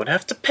 Then we don't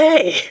have to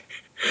pay.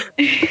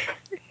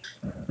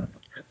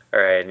 All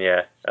right.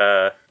 Yeah.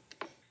 The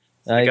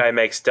guy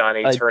makes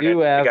Donnie I turn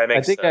do in. have. The guy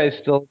makes. I think I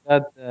still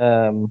got.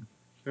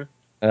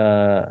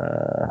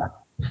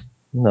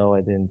 No,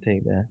 I didn't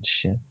take that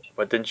shit.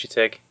 What didn't you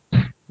take?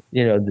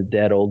 You know, the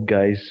dead old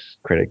guy's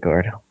credit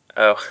card.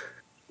 Oh.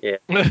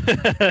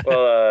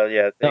 Well,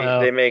 yeah.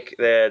 Uh-oh. They make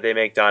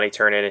Donnie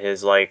turn in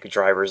his like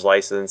driver's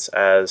license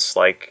as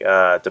like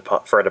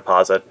for a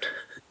deposit.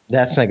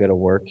 That's not gonna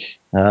work.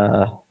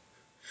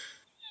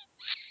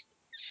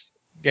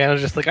 Yeah, I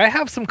was just like, I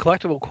have some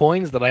collectible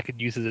coins that I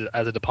could use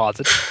as a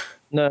deposit.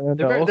 No.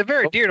 They're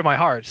very dear to my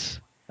heart.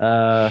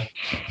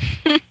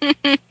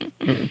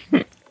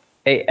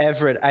 Hey,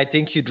 Everett, I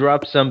think you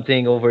dropped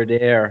something over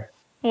there.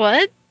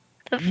 What?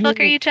 The fuck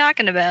are you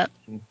talking about?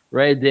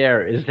 Right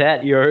there. Is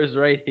that yours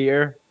right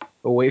here?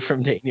 Away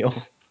from Daniel.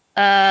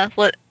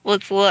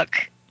 Let's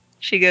look.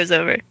 She goes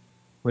over.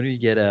 When do you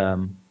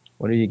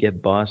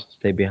get boss to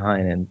stay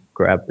behind and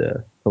grab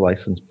the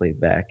license plate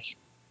back?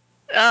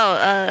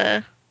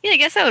 Oh, yeah, I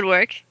guess that would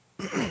work.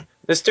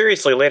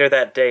 Mysteriously, later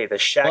that day, the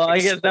shack. Well, I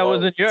guess that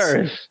wasn't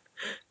yours.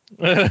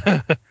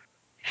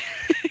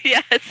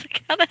 Yeah, it's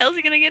like, how the hell's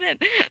he gonna get in?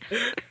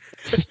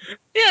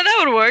 Yeah,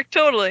 that would work,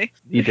 totally.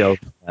 Details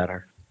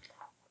matter.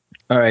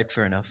 All right,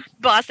 fair enough.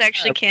 Boss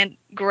actually can't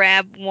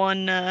grab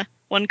one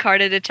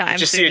card at a time. You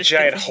just so see he a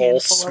giant gets hole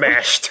handful of them.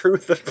 smash through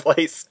the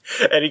place,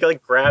 and he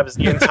like grabs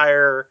the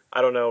entire.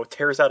 I don't know,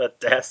 tears out a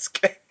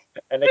desk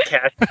and a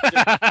cash.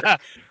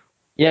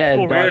 Yeah,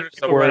 Cool, Doc, weird-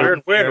 Some Cool, weird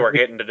right. wind we're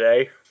getting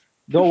today.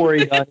 Don't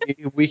worry, Donnie.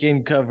 We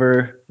can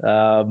cover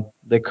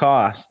the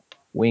cost.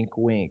 Wink,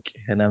 wink.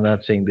 And I'm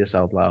not saying this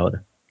out loud.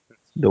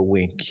 The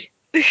wink.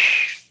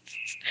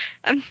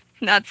 I'm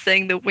not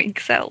saying the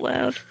winks out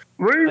loud.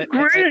 Wink,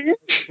 wink.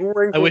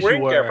 Wink, I wish you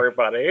wink, were.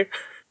 everybody.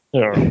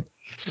 The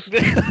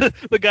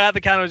guy at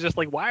the counter was just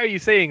like, "Why are you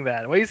saying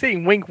that? Why are you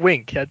saying wink,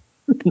 wink?" Oh,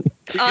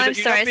 I'm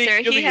sorry,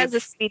 sir. He has a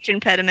speech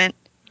impediment.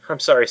 I'm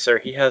sorry, sir.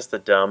 He has the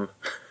dumb.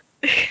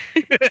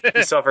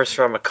 He suffers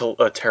from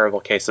a terrible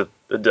case of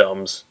the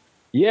dumbs.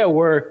 Yeah,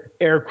 where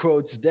air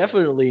quotes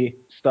definitely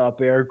stop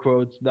air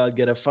quotes not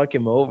gonna fuck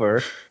him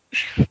over.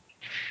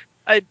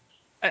 Are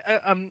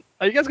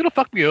you guys gonna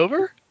fuck me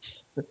over?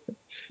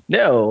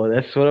 No,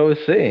 that's what I was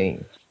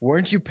saying.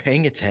 Weren't you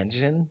paying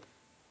attention?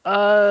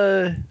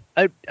 I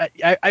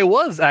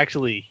was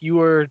actually. You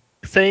were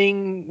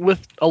saying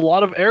with a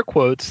lot of air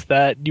quotes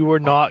that you were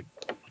not,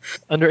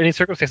 under any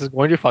circumstances,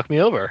 going to fuck me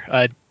over.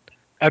 I'd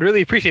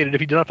really appreciate it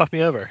if you did not fuck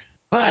me over.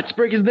 Let's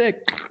break his neck.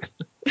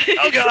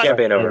 Oh God!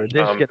 Campaign over.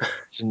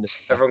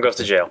 Everyone goes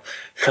to jail.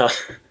 No.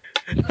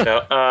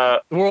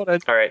 The world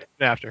ends All right.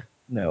 after.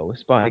 No,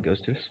 spy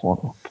goes to the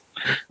swamp.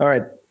 All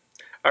right.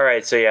 All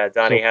right. So yeah,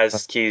 Donnie So-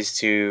 has keys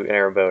to an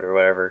airboat or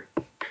whatever,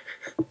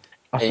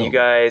 Awesome. and you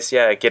guys,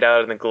 get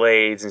out in the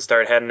glades and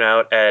start heading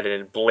out at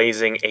a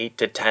blazing 8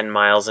 to 10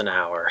 miles an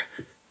hour.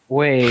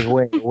 Wait.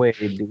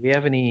 Do we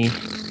have any?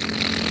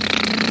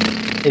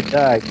 Hey,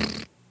 Doug.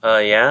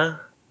 Yeah.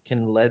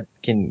 Can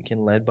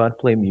Leadbot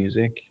play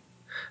music?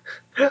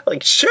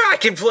 Like, sure, I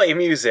can play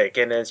music,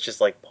 and it's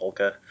just like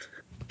polka.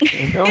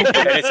 No. And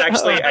it's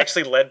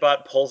actually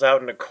Leadbot pulls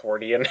out an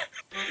accordion.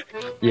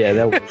 Yeah,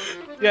 that was.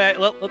 Yeah,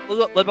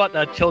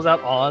 Leadbot chills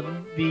out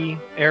on the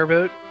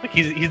airboat. Like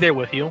he's there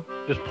with you,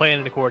 just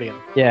playing an accordion.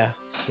 Yeah.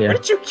 Where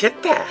did you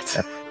get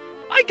that?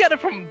 I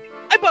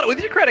bought it with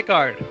your credit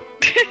card.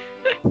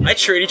 I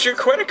traded your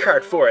credit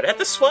card for it at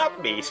the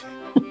swap meet.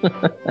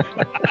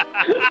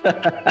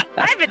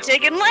 I've been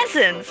taking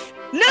lessons.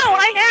 No,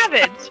 I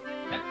haven't.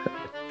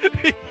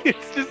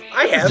 It's just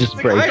I have. Just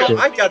break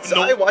it.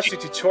 I watched a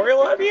tutorial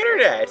on the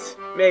internet.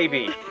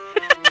 Maybe.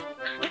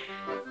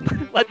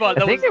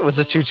 Leadbot. I think it was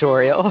a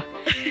tutorial.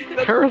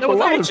 There was a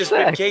lot It's of just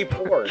been sex. gay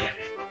porn.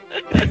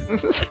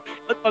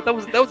 Leadbot, that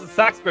was a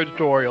saxophone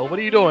tutorial. What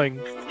are you doing?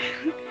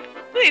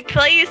 Let me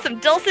play you some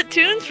dulcet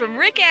tunes from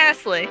Rick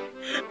Astley.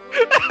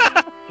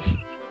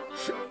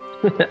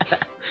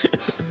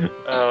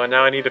 Oh, and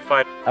now I need to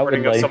find a I would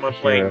recording of like someone to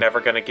hear playing a Never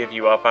Gonna Give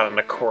You Up on an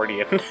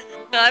accordion.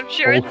 I'm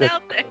sure it's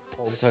out there.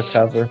 polka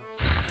cover.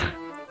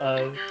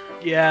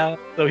 Yeah.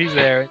 So he's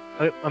there.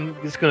 I'm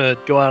just gonna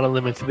go out on a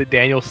limb and say that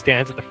Daniel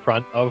stands at the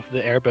front of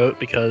the airboat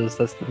because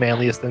that's the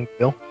manliest thing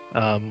to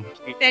do.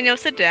 Daniel,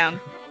 sit down.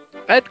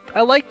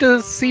 I like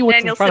to see what's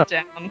Daniel, in front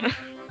sit of. down.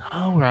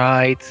 All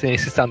right. And he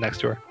sits down next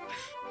to her.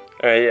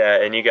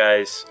 Yeah, and you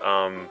guys,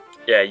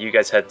 you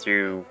guys head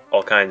through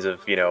all kinds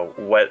of,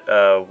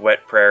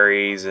 wet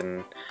prairies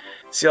and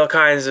see all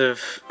kinds of,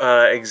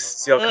 Ugh,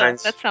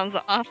 that sounds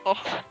awful.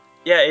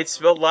 Yeah, it's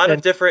a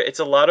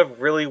lot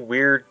of really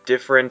weird,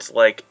 different,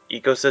 like,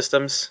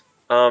 ecosystems.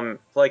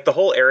 Like, the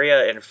whole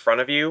area in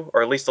front of you,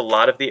 or at least a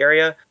lot of the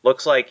area,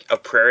 looks like a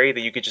prairie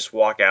that you could just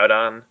walk out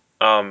on.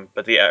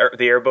 But the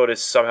airboat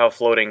is somehow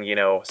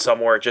floating,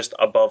 somewhere just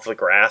above the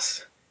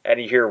grass. And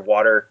you hear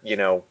water,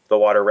 the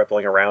water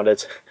rippling around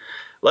it.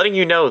 Letting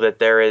you know that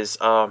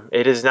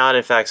it is not,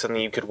 in fact, something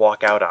you could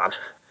walk out on.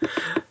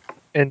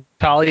 And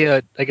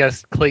Talia, I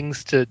guess,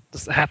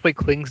 halfway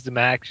clings to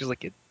Max. She's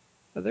like,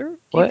 "Are there? Do you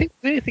What? think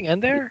there's anything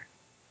in there?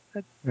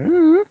 I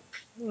Mhm.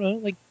 don't know,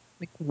 like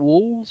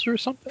wolves or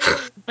something?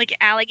 Like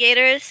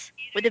alligators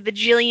with a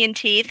bajillion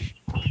teeth.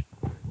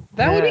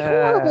 That would be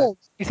horrible.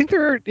 You think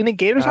there are any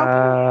gators out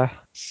there?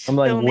 I'm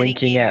like So many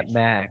winking at gators.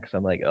 Max.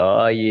 I'm like,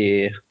 oh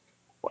yeah,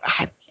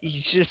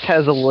 He just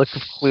has a look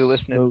of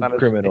cluelessness Smooth on his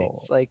criminal.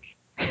 face. Like,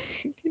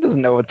 he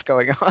doesn't know what's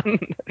going on.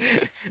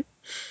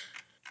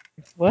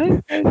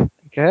 What? I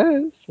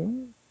guess.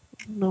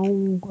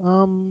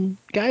 No.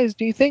 Guys,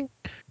 do you think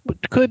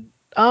could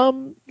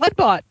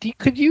Leadbot?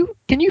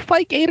 Can you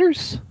fight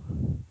gators?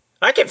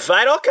 I can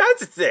fight all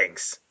kinds of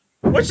things.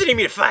 What do you need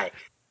me to fight?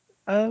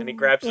 And he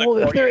grabs an Well,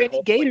 if there are accordion and any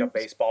holds like a gators,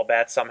 baseball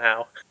bat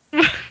somehow.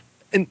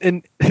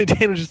 and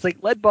Daniel's just like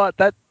Leadbot,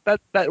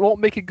 that won't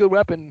make a good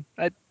weapon.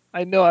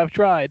 I know I've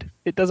tried.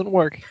 It doesn't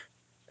work.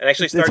 And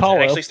actually It's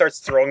hollow. starts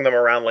throwing them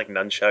around like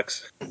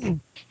nunchucks.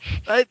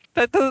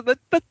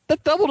 That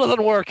double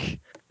doesn't work.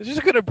 It's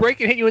just gonna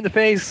break and hit you in the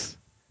face.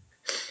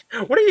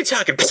 What are you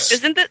talking about?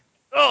 Isn't it?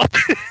 Oh,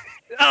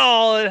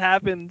 oh, it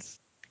happens.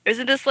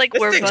 Isn't this like This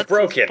where thing's Butts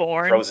broken. was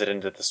born Throws it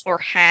into the or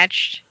swamp.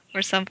 hatched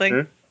or something?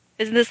 Hmm?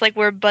 Isn't this like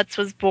where Butts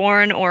was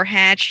born or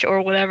hatched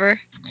or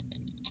whatever?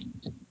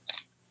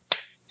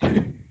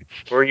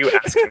 Who are you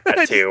asking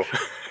that to?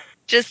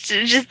 Just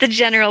the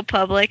general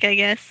public, I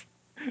guess.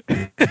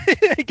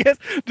 I guess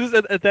just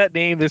at that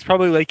name, there's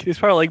probably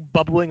like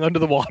bubbling under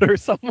the water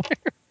somewhere.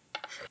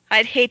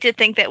 I'd hate to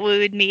think that we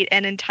would meet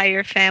an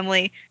entire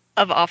family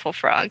of awful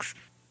frogs.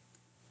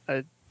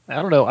 I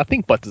don't know. I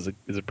think Butts is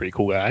a pretty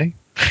cool guy.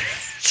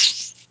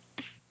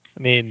 I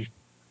mean,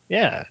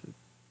 yeah,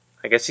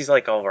 I guess he's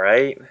like all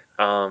right.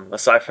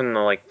 Aside from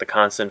the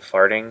constant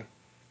farting,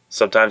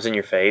 sometimes in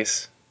your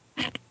face.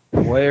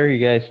 What are you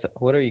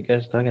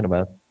guys talking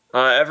about?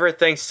 Everett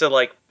thinks to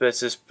like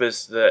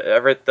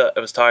Everett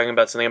was talking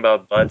about something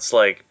about butts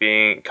like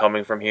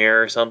coming from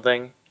here or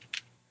something.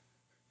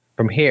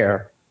 From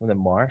here, from the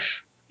marsh?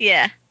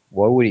 Yeah.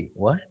 What would he?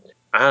 What?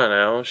 I don't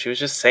know. She was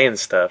just saying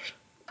stuff.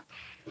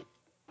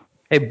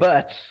 Hey,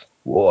 Butts.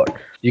 What?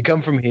 You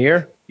come from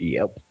here?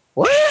 Yep.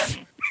 What?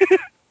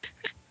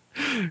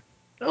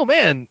 Oh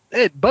man,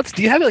 hey, Butts,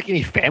 do you have like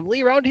any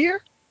family around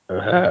here?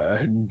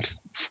 Of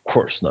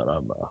course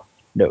not.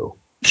 No.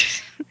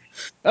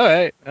 All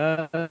right.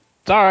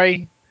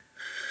 Sorry.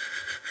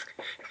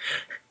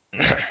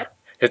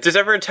 If there's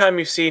ever a time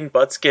you've seen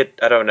Butts get,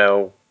 I don't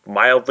know,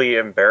 mildly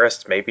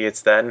embarrassed, maybe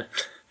it's then.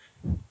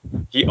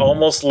 He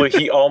almost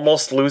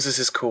loses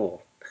his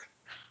cool.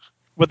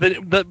 But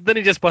then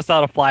he just busts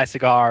out a fly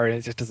cigar, and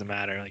it just doesn't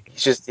matter. Like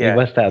He's just He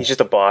must have he's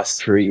just a boss.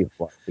 3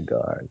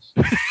 cigars.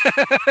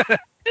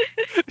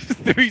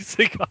 3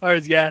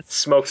 cigars, yes.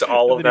 Smokes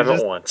all of And then them he at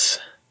just- once.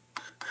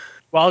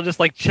 While just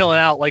like chilling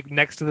out, like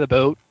next to the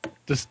boat,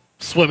 just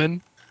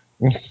swimming.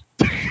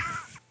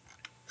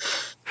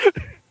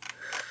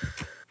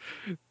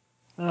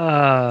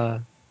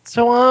 So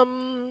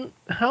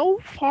how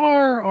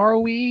far are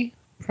we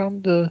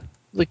from the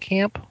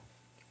camp?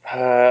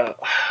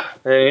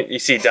 You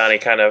see Donnie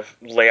kind of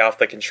lay off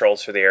the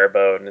controls for the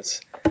airboat, and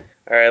it's all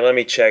right. Let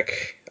me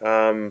check.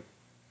 And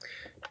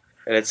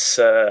it's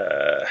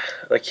the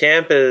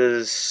camp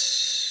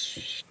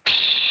is.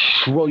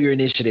 Roll your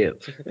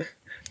initiative.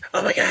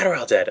 Oh my god, we're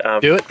all dead.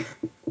 Do it.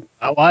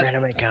 What?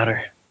 Random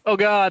encounter. Oh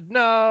God,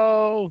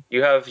 no!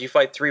 You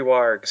fight 3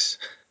 wargs.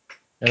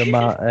 And a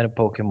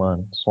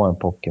Pokemon. Swamp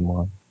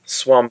Pokemon.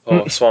 Swamp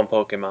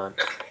Pokemon.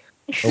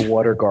 A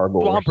water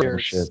gargoyle or some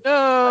Swampers. shit.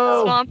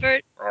 No.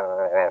 Swampert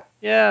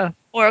Yeah.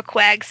 or a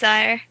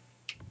Quagsire.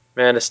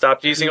 Man, to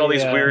stop using all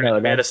these Yeah. weird. No,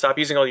 Man, to stop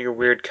using all your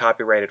weird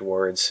copyrighted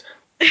words.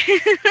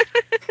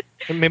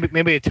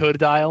 Maybe a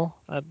Totodile.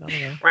 I don't know.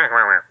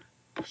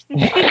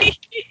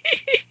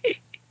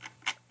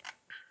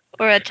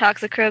 Or a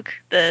Toxicroak,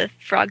 the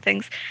frog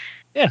things.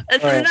 Yeah.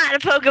 This Alright. is not a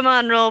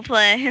Pokemon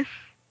roleplay.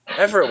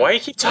 Everett, why do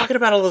you keep talking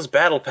about all those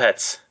battle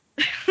pets?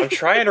 I'm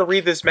trying to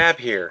read this map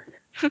here.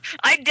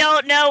 I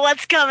don't know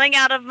what's coming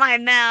out of my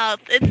mouth.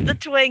 It's the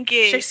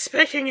Twinkie. She's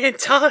speaking in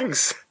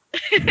tongues.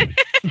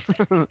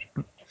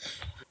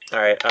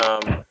 Alright,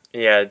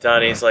 yeah,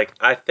 Donnie's like,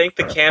 I think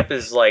the camp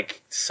is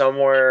like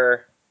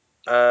somewhere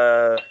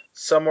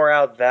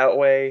out that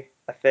way,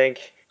 I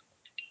think.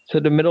 To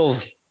the middle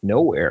of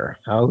nowhere.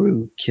 How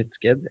do kids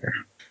get there?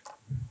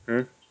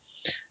 Hmm?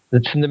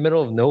 It's in the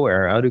middle of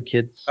nowhere. How do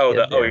kids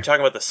get there? You're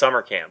talking about the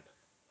summer camp.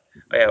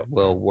 Oh, yeah.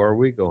 Well, where are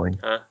we going?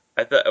 Huh?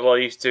 I thought. Well,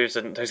 there's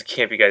a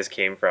camp you guys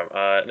came from.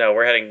 No,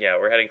 we're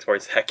heading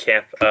towards that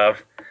camp.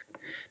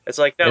 It's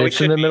like no, we It's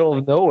should. in the middle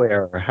of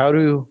nowhere. How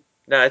do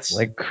No, it's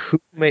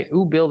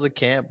who builds a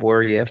camp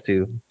where you have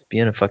to be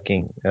in a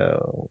fucking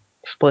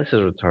this place is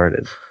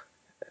retarded.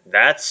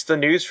 that's the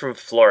news from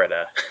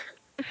Florida.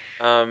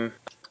 All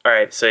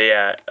right, so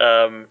yeah.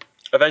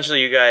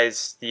 Eventually, you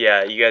guys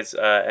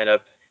end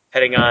up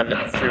heading on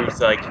through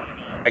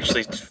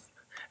actually,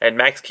 and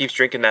Max keeps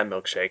drinking that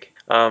milkshake.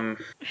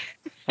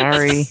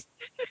 Sorry.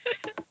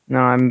 No,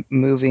 I'm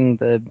moving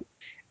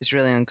It's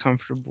really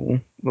uncomfortable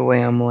the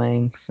way I'm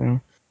laying, so.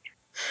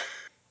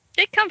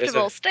 Get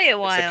comfortable. Stay a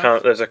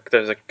while. There's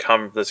a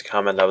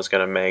comment I was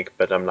gonna make,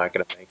 but I'm not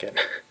gonna make it.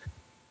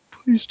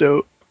 Please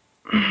don't.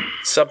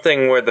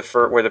 Something where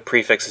the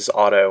prefix is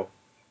auto.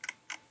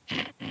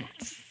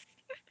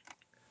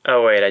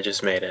 Oh wait, I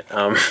just made it.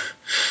 All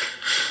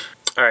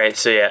right,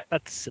 so yeah.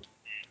 That's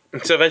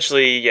So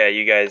eventually, yeah,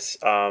 you guys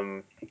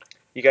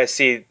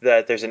see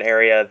that there's an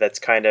area that's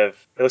kind of.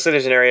 It looks like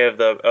there's an area of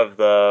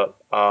the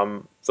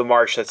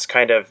marsh that's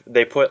kind of.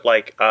 They put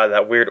like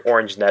that weird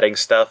orange netting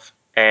stuff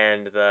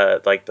and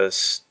the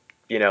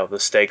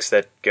stakes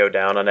that go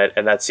down on it,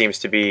 and that seems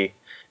to be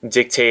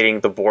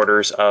dictating the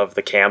borders of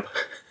the camp,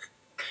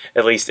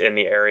 at least in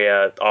the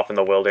area off in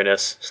the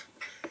wilderness.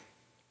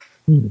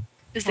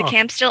 Is the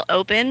camp still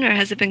open, or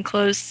has it been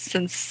closed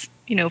since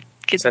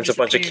kids? Since a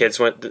bunch of kids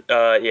went,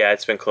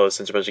 it's been closed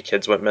since a bunch of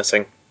kids went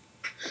missing.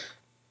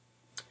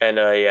 And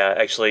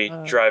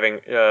driving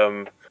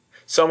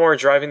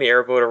the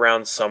airboat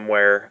around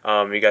somewhere.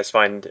 You guys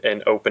find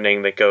an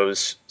opening that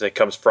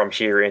comes from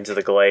here into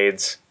the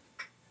glades,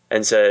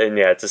 it's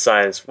a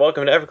sign. It's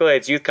 "Welcome to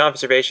Everglades Youth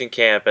Conservation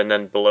Camp," and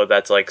then below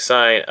that's like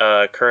sign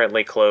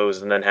currently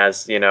closed, and then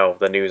has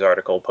the news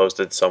article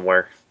posted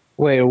somewhere.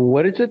 Wait,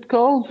 what is it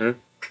called?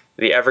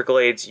 The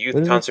Everglades What Youth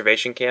is it?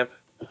 Conservation Camp.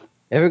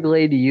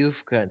 Everglade Youth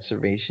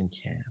Conservation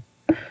Camp.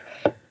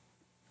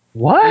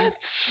 What?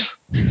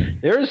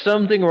 There's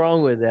something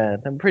wrong with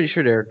that. I'm pretty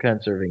sure they're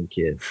conserving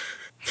kids.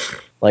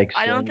 Like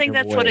I don't storing think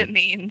them that's what away it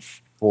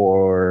means.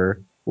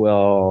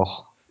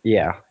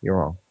 Yeah, you're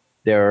wrong.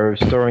 They're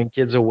storing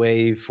kids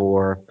away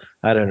for,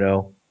 I don't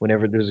know,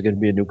 whenever there's going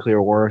to be a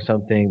nuclear war or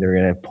something, they're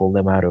going to pull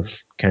them out of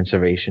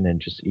conservation and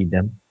just eat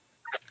them.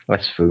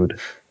 That's food.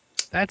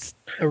 That's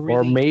a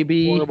really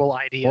maybe horrible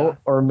idea.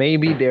 or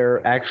maybe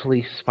they're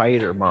actually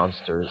spider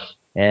monsters,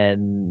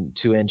 and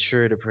to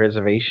ensure the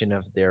preservation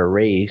of their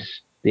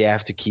race, they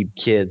have to keep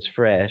kids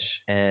fresh.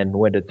 And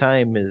when the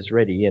time is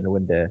ready, and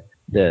when the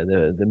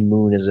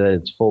moon is at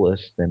its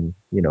fullest, and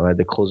at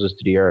the closest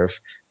to the Earth,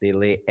 they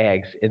lay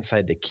eggs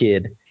inside the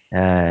kid,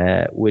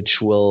 which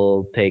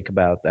will take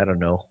about, I don't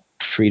know,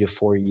 3 to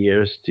 4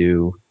 years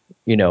to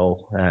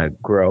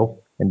grow,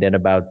 and then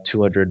about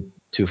 200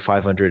 to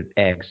 500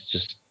 eggs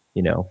just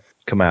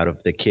come out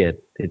of the kid.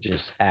 They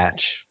just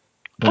hatch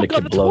when Oh the god,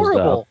 kid that's blows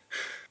horrible. up.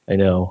 I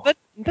know. That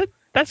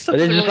stuff But it's doesn't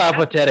just really happen.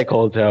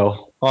 hypothetical,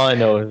 though. All I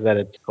know is that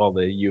it's called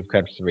a youth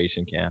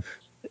conservation camp.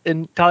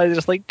 And Talia's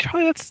just like,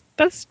 Charlie,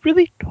 that's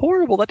really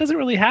horrible. That doesn't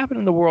really happen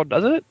in the world,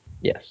 does it?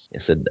 Yes,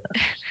 it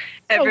does.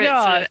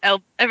 God.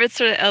 Everett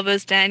sort of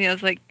elbows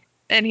Daniel's like,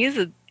 and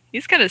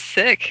he's kind of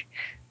sick.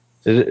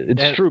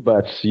 It's And- true,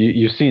 Butts.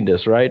 You've seen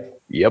this, right?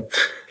 Yep.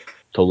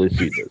 Totally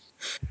seen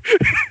this.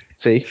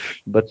 See?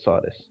 Butts saw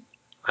this.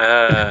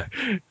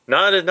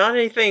 Not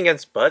anything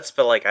against Butts,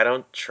 but like I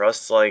don't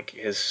trust like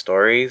his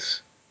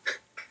stories.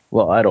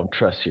 Well, I don't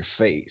trust your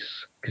face,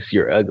 because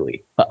you're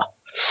ugly. And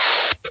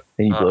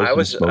he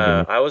blows some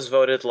smoke in I was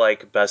voted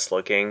like best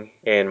looking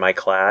in my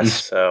class,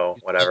 He's- so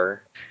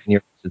whatever.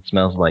 your face. It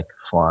smells like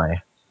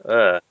fly.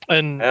 And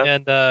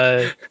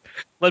Yeah.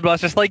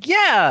 Leadbot's just like,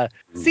 yeah.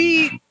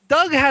 See,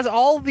 Doug has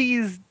all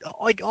these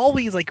like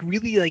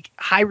really like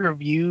high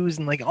reviews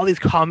and like all these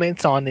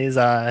comments on his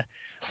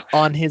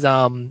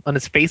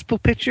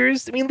Facebook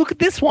pictures. I mean, look at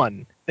this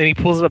one. Then he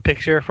pulls up a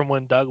picture from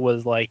when Doug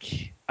was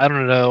like, I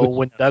don't know,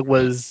 when Doug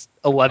was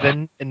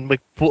 11 and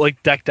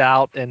like decked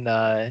out in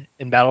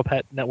Battle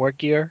Pet Network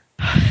gear.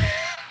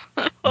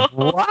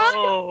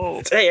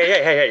 What?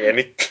 Hey, and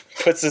he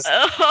puts his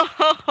hand.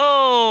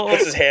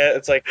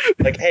 It's like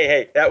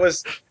hey, that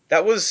was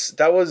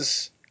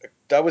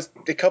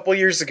a couple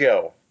years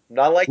ago.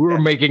 Not like We were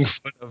that. making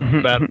fun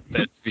of Battle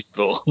Pet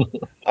people.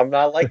 I'm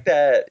not like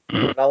that.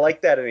 I'm not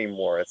like that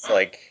anymore. It's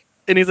like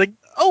And he's like,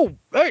 "Oh,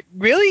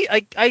 really?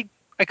 I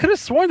could have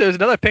sworn there was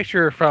another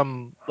picture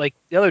from like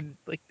the other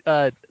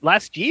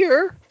last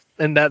year."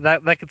 And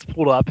that gets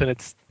pulled up, and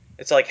it's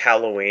like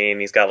Halloween.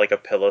 He's got like a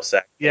pillow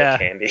sack full Yeah. of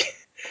candy.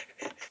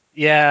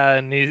 yeah,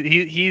 and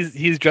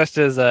he's dressed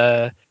as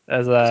a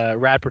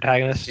rad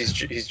protagonist.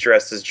 He's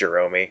dressed as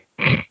Jerome,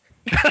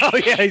 Oh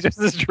yeah, he's dressed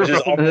as which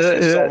is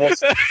Jerome.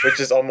 which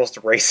is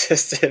almost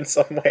racist in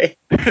some way.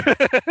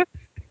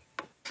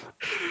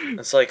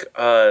 It's like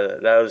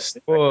that was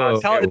Whoa.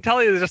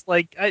 Talia is just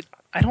like,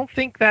 I don't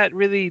think that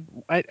really.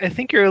 I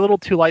think you're a little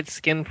too light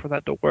skinned for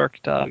that to work,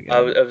 Doug.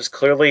 it was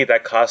clearly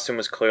that costume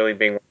was clearly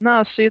being.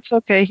 No, see, it's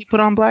okay. He put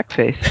on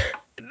blackface.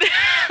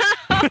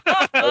 I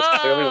was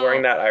clearly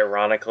wearing that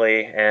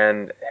ironically,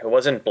 and it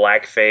wasn't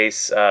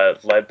blackface.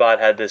 Leadbot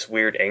had this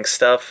weird ink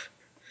stuff.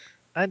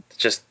 I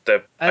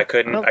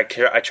couldn't. I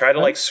tried to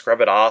like scrub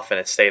it off, and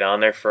it stayed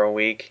on there for a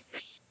week.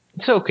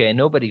 It's okay.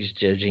 Nobody's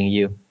judging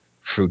you.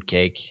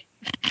 Fruitcake.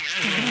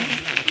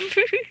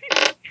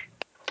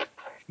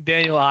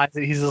 Daniel eyes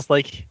it. He's just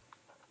like,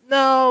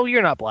 no,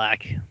 you're not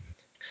black.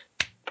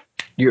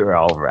 You're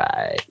all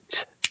right.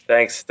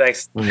 Thanks.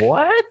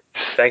 What?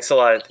 Thanks a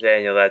lot,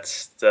 Daniel.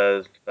 That's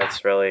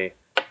really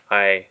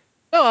high.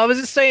 No, I was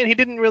just saying he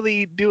didn't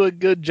really do a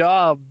good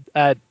job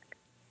at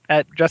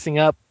dressing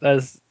up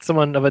as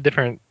someone of a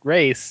different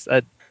race.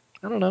 I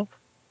don't know.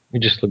 You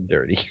just look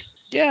dirty.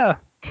 Yeah.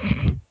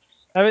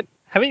 Haven't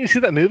you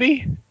seen that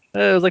movie?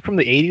 It was like from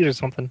the 80s or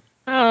something.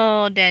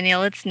 Oh,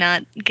 Daniel, let's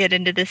not get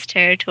into this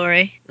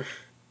territory.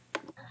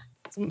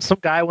 Some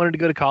guy wanted to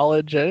go to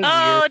college. It was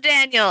Oh, weird.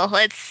 Daniel,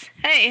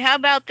 hey, how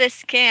about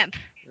this camp?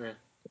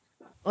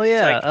 Oh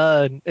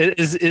yeah.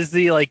 Is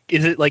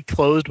it like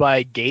closed by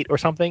a gate or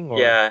something? Or...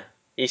 Yeah,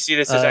 you see,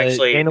 this is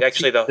actually Daniel,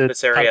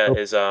 this area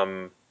is Are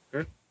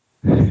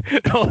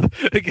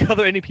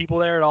there any people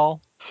there at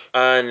all?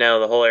 no,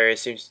 the whole area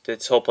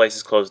this whole place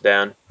is closed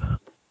down.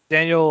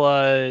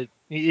 Daniel,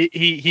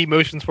 he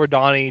motions for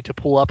Donnie to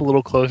pull up a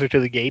little closer to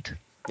the gate.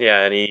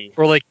 Yeah, and he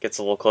Or like gets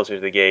a little closer to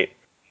the gate.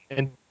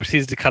 and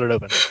proceeds to cut it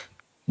open.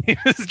 He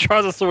just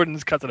draws a sword and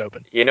just cuts it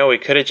open. You know, we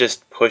could have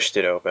just pushed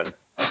it open.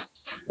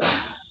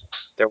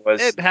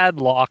 It had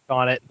lock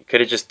on it. You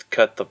could have just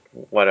cut the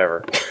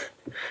whatever.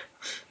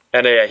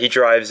 And yeah, he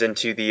drives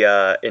into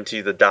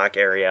the dock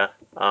area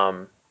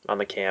on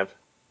the camp.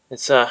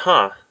 It's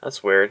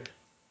that's weird.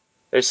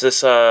 There's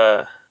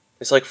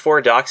like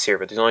 4 docks here,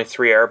 but there's only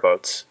 3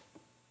 airboats.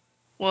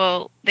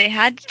 Well, they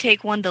had to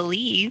take one to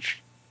leave.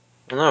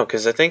 Well, no,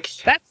 because I think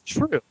That's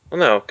true. well,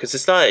 no, because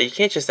it's not. You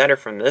can't just enter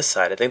from this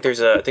side. I think there's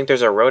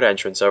a road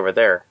entrance over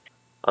there,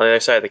 on the other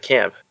side of the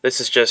camp. This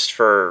is just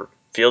for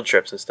field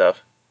trips and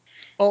stuff.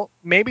 Well,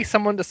 maybe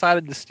someone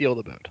decided to steal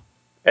the boat.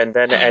 And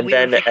then We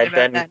were thinking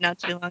about that not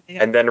too long ago.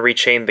 and then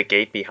rechain the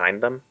gate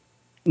behind them.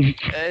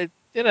 I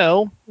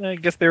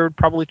guess they were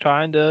probably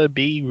trying to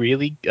be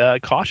really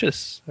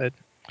cautious.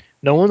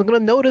 No one's going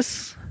to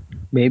notice.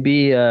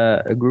 Maybe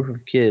a group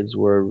of kids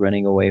were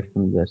running away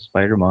from the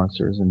spider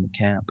monsters in the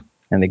camp.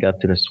 and they got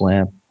to the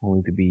swamp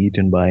only to be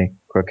eaten by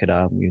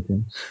crocodile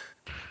mutants.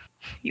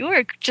 You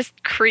are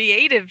just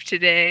creative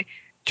today.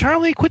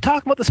 Charlie, quit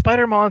talking about the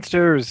spider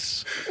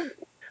monsters.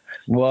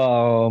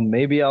 Well,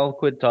 maybe I'll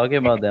quit talking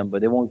about them,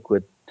 but they won't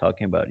quit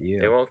talking about you.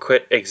 They won't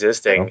quit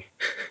existing.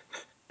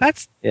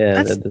 That's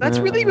Yeah, that's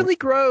really, really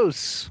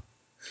gross.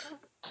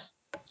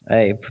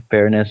 Hey,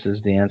 preparedness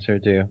is the answer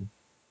to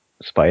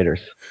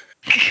spiders.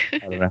 I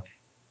don't know.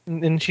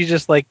 And she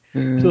just like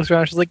looks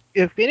around. She's like,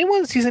 if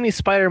anyone sees any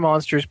spider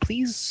monsters,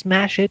 please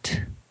smash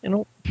it. I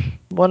don't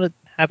want to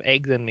have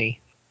eggs in me.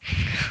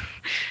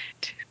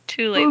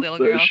 Too late, little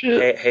girl.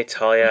 Hey,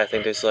 Talia, I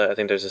think there's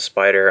a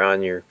spider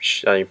on your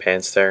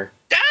pants there.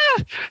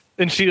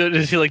 And she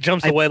like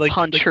jumps I away like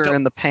punch like, her don't-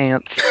 in the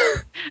pants.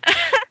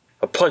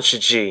 A punch of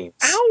jeans.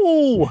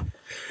 Ow!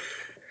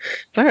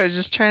 Sorry, I was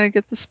just trying to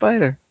get the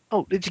spider.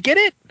 Oh, did you get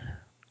it?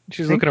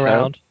 She's Think looking so.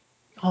 around.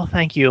 Oh,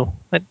 thank you.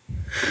 That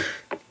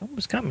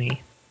almost got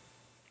me.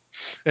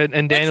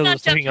 And Daniel's not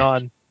just looking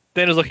on.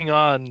 Daniel's looking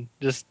on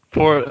just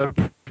for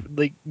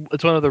like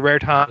it's one of the rare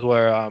times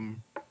where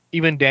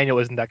even Daniel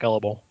isn't that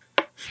gullible.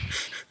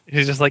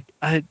 He's just like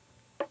I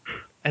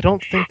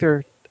don't think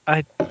they're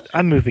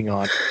I'm moving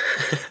on.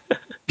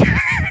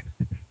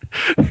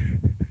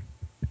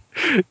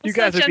 You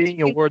guys are being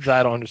in words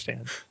I don't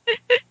understand.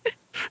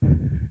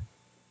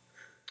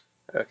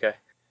 Okay.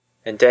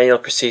 And Daniel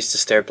proceeds to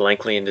stare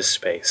blankly into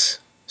space.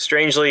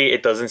 Strangely,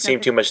 it doesn't seem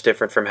too much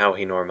different from how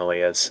he normally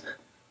is.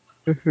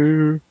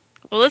 Well,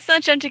 let's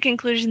not jump to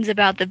conclusions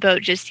about the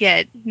boat just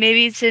yet.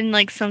 Maybe it's in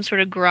like some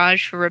sort of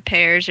garage for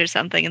repairs or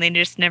something, and they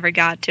just never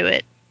got to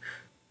it.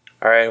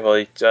 All right.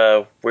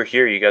 Well, we're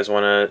here. You guys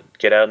want to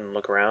get out and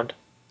look around?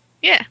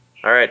 Yeah.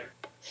 All right.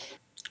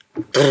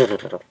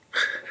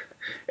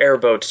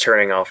 Airboat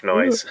turning off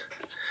noise.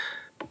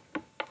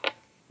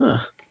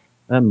 Huh.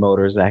 That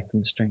motor's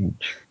acting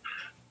strange.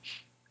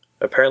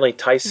 Apparently,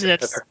 Does Tyson.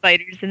 it have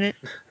spiders in it?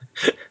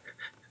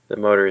 The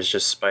motor is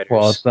just spiders.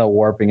 Well, it's not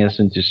warping us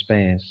into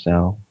space,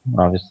 so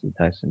obviously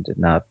Tyson did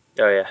not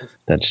Oh yeah.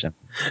 touch them.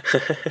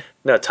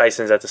 No,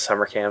 Tyson's at the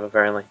summer camp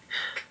apparently.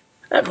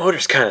 That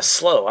motor's kind of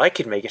slow. I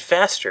could make it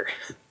faster.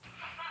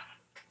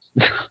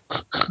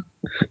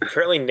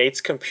 Apparently,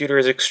 Nate's computer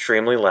is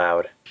extremely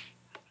loud.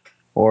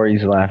 Or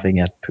he's laughing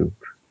at poop.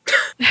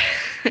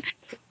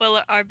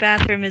 Well, our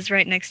bathroom is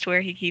right next to where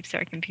he keeps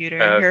our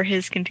computer, Oh, or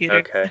his computer.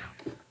 Okay.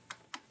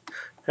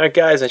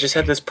 Guys, I just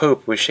had this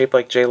poop. It was shaped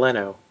like Jay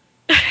Leno.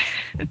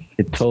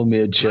 It told me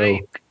a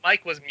joke.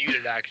 Mike was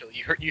muted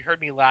actually. You heard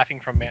me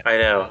laughing from I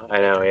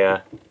know,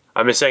 yeah.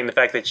 I'm just saying the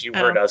fact that you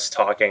heard us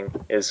talking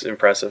is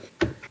impressive.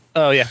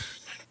 Oh yeah.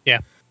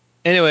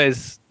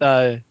 Anyways,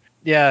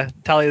 yeah,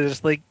 Talia's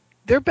just like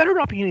there better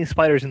not be any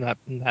spiders in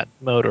that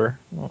motor.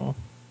 Oh.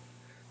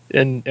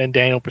 And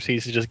Daniel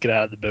proceeds to just get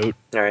out of the boat.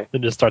 All right.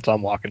 And just starts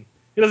on walking.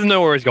 He doesn't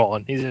know where he's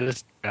going. He's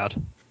just out.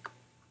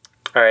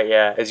 All right,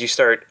 yeah. As you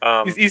start,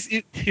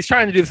 He's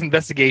trying to do this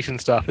investigation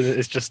stuff, and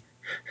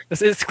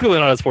it's clearly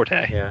not his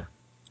forte. yeah,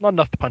 Not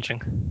enough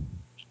punching.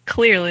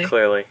 Clearly.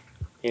 clearly,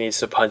 he needs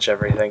to punch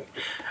everything.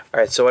 All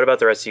right. So what about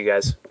the rest of you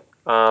guys?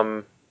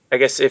 I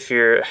guess if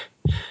you're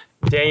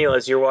Daniel,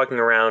 as you're walking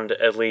around,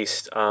 at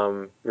least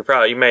you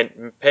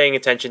might paying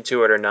attention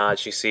to it or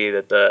not. You see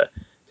that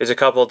there's a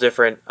couple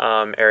different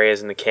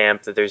areas in the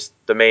camp. That there's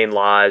the main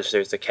lodge,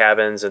 there's the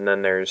cabins, and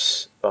then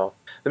there's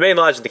the main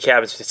lodge and the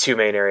cabins are the two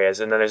main areas,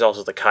 and then there's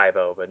also the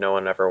Kaibo, but no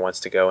one ever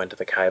wants to go into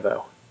the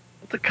Kaibo.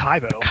 What's a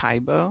Kaibo?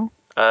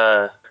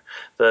 Kaibo?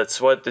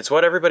 It's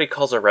what everybody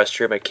calls a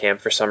restroom at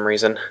camp for some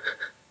reason.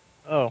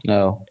 Oh.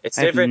 No. It's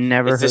I've different.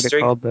 never heard it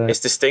called that. It's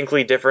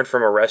distinctly different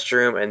from a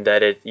restroom in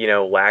that it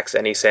lacks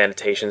any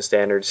sanitation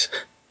standards.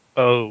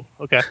 Oh,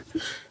 okay.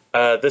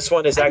 This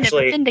one is I've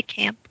actually. never been to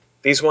camp.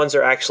 These ones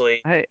are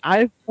actually.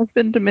 I've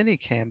been to many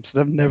camps,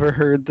 but I've never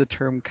heard the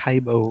term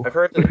Kaibo. I've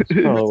heard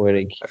the. Oh, where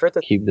they I've heard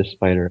the. keep the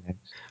spider eggs.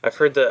 I've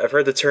heard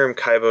the term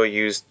Kaibo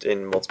used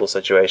in multiple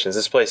situations.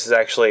 This place is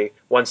actually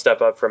one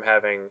step up from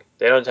having.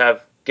 They don't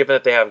have. Given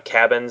that they have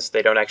cabins,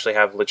 they don't actually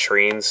have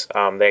latrines.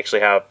 They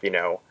actually have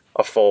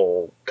a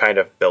full kind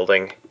of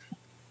building.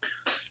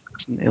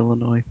 It's an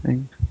Illinois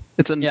thing.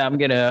 Yeah, I'm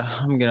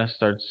gonna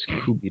start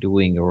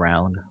Scooby-Dooing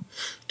around.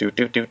 Do.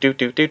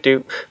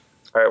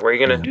 All right, where are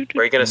you gonna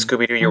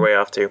Scooby Doo your way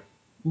off to?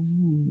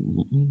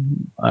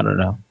 I don't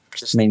know.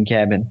 Just Main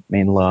cabin,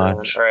 main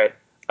lodge. all right.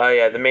 Oh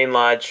yeah, the main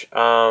lodge.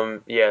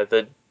 Yeah,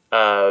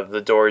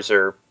 the doors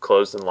are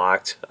closed and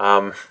locked.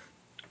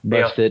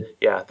 Busted.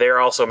 Yeah, they are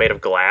also made of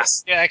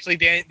glass. Yeah, actually,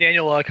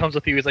 Daniel comes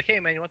with you. He's like, "Hey,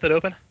 man, you want that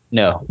open?"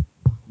 No.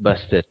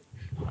 Busted.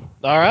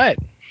 All right.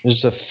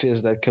 There's a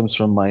fizz that comes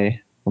from my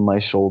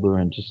shoulder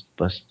and just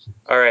busts.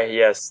 All right.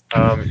 Yes.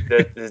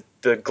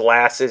 The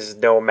glass is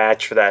no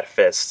match for that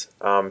fist.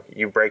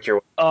 You break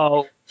your.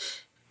 Oh.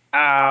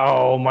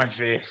 Ow, my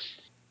fist.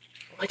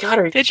 Oh my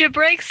God! Did you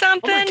break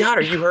something? Oh my God!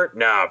 Are you hurt?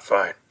 No, I'm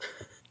fine.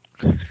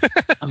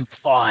 I'm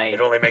fine.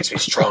 It only makes me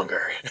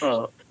stronger.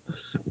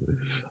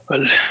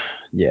 But,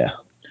 yeah.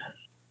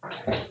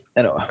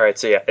 Anyway. All right.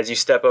 So yeah, as you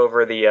step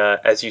over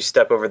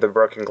the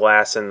broken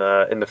glass in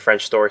the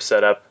French door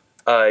setup,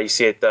 You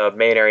see at the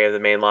main area of the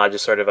main lodge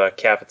is sort of a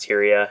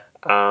cafeteria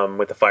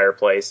with a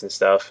fireplace and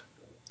stuff.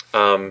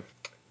 And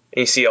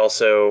you see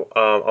also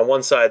on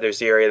one side there's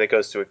the area that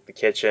goes to the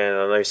kitchen, and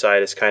on the other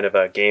side is kind of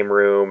a game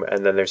room,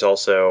 and then there's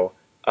also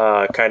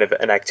kind of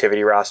an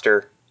activity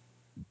roster.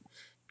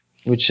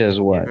 Which says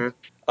what? Mhm.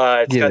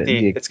 Yeah,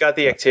 It's got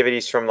the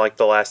activities from like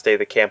the last day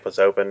the camp was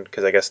open,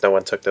 because I guess no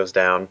one took those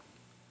down.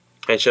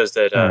 And it shows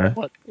that Alright.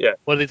 What? Yeah.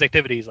 What are these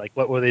activities like?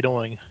 What were they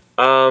doing?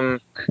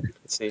 Let's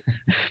see.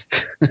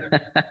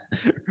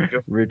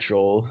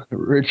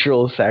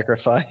 ritual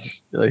sacrifice.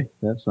 Like,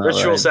 that's not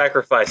Ritual right.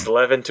 sacrifice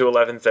 11 to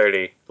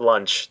 11:30.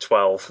 Lunch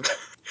 12.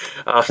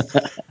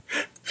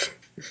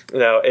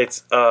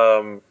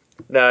 um,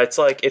 no, it's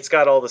like it's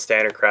got all the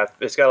standard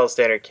craft. It's got all the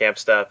standard camp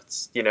stuff.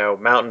 It's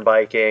mountain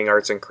biking,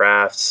 arts and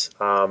crafts,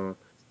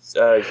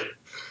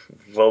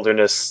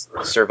 wilderness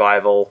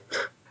survival.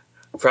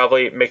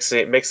 Probably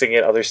mixing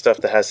in other stuff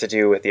that has to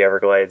do with the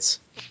Everglades.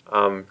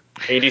 And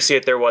you do see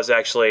that there was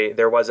actually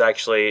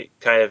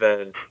kind of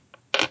an,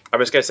 I'm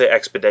just gonna say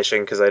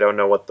expedition because I don't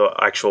know what the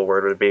actual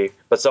word would be,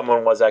 but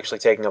someone was actually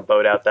taking a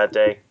boat out that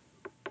day.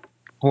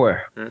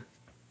 Where?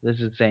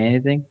 Does it say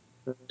anything?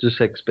 Just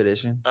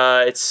expedition?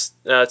 It's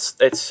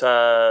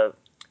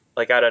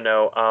like, I don't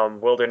know,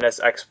 wilderness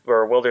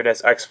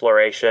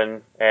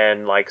exploration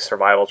and like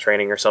survival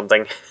training or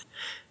something.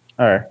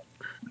 Alright.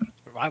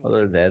 Survival.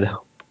 Other than that.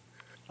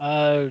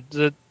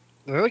 They're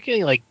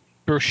looking like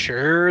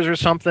brochures or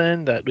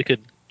something that we could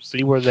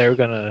see where they're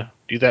gonna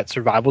do that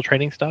survival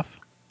training stuff.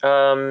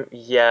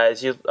 Yeah,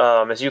 as you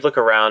look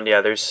around,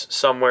 yeah, there's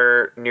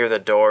somewhere near the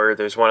door.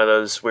 There's one of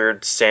those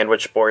weird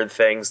sandwich board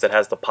things that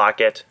has the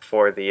pocket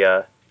for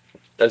the.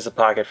 There's the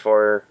pocket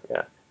for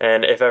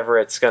And if ever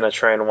it's gonna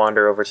try and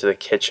wander over to the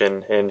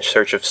kitchen in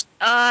search of.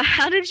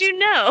 How did you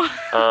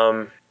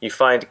know? You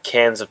find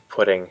cans of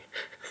pudding.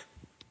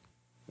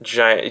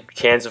 Giant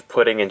cans of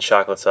pudding and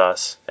chocolate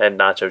sauce and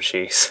nacho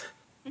cheese.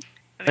 I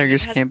mean,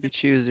 Beggars can't be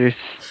choosers.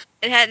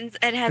 It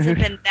hasn't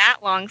been that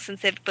long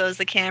since they've closed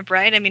the camp,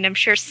 right? I mean, I'm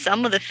sure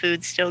some of the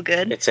food's still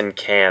good. It's in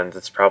cans.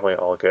 It's probably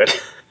all good.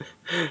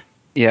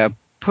 Yeah,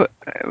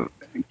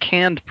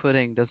 canned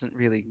pudding doesn't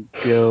really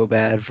go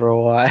bad for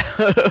a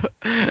while.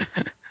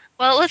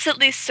 Well, let's at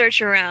least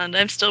search around.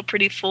 I'm still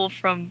pretty full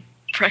from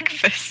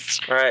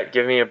breakfast. All right,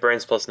 give me a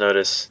brains plus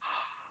notice.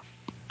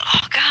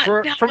 Oh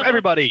God! No. From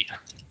everybody.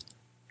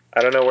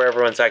 I don't know where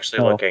everyone's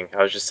actually looking.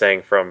 I was just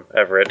saying from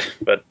Everett,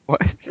 but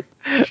What?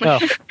 Oh,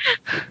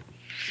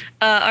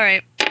 All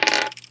right.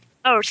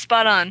 Oh,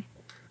 spot on.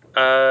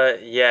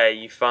 yeah,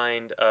 you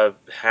find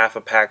half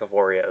a pack of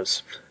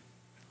Oreos.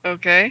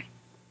 Okay.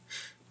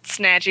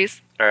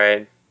 Snatchies. All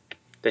right,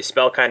 they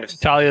smell kind of.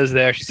 Talia's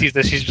there. She sees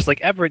this. She's just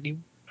like, Everett,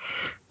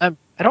 I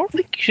don't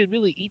think you should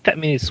really eat that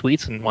many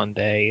sweets in one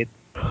day.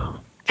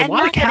 It's a I'm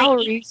lot of not gonna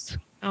calories.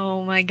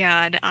 Oh my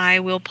God! I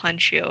will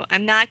punch you.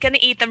 I'm not gonna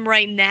eat them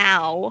right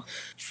now.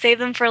 Save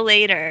them for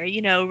later. You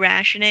know,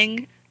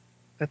 rationing.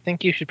 I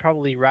think you should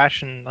probably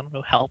ration, I don't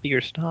know,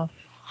 healthier stuff.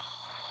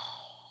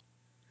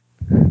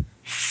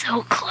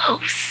 So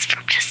close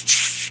from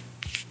just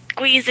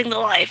squeezing the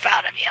life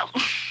out of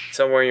you.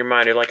 Somewhere in your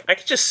mind, you're like, I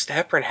could just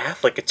snap her in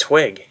half like a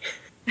twig.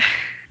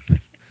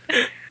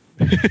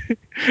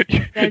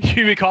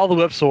 You recall the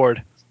whip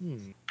sword.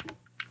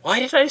 Why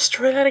did I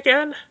destroy that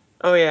again?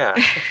 Oh yeah.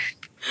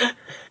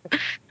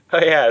 Oh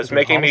yeah, it was Is it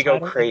making me go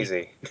homicidal?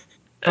 crazy.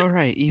 All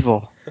right,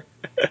 evil.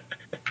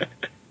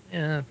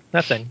 Yeah,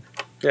 nothing.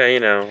 Yeah, a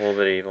little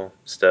bit of evil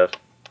stuff.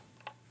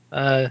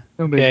 No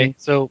Okay, biggie.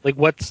 so like,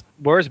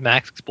 where's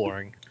Max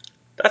exploring?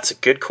 That's a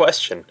good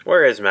question.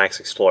 Where is Max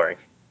exploring?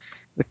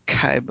 The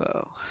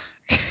Kaibo.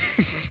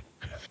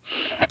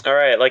 All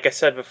right, like I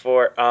said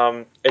before,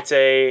 it's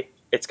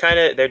kind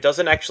of there's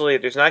not actually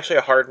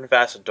a hard and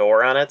fast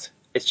door on it.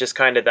 It's just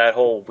kind of that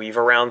whole weave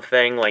around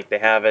thing, like they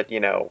have it,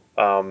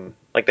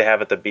 like they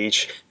have at the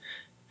beach,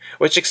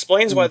 which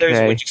explains why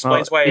Okay,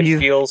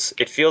 well,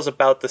 it feels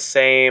about the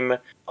same,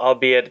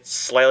 albeit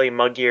slightly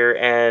muggier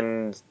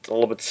and a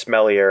little bit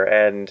smellier,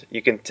 and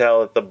you can tell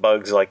that the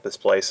bugs like this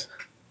place.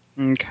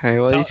 Okay,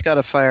 well, he's got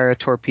to fire a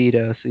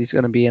torpedo, so he's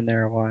going to be in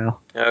there a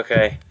while.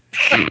 Okay.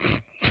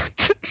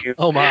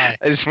 Oh my!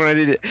 I just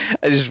wanted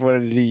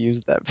to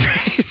use that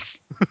phrase.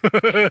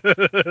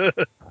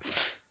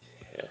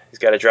 He's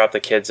got to drop the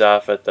kids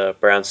off at the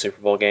Brown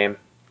Super Bowl game.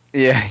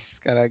 Yeah, he's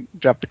got to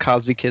drop the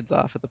Cosby kids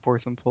off at the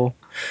Porcelain Pool.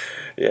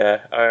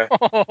 Yeah. All right.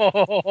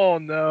 Oh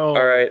no!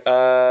 All right.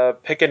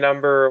 Pick a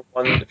number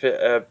one.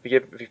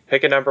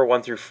 Pick a number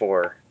 1 through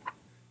 4.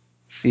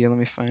 See, let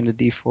me find a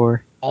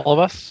D4. All of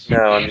us? No,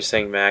 I'm just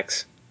saying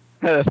max.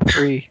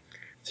 3.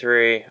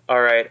 3.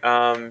 All right.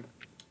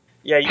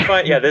 Yeah, you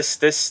find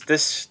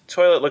this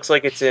toilet looks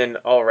like it's in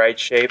all right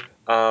shape.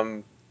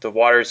 The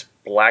water's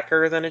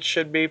blacker than it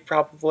should be,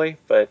 probably,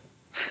 but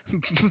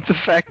The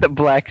fact that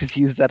black is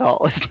used at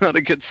all is not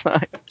a good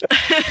sign.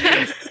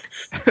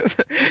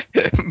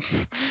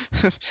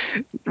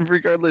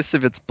 Regardless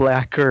if it's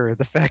blacker,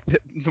 the fact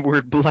that the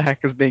word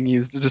black is being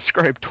used to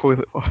describe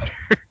toilet water.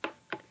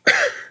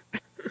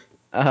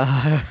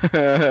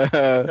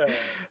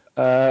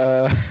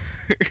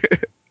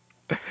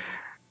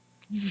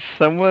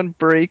 Someone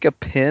break a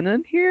pin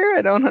in here?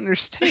 I don't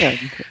understand.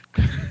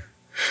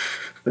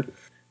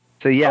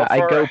 So yeah, How I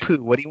far- go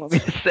poo. What do you want me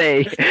to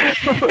say?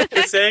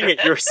 You're saying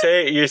it. You're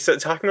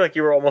talking like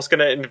you were almost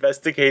gonna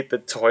investigate the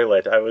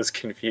toilet. I was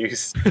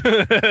confused.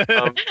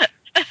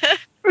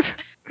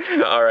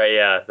 All right,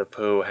 yeah, the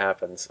poo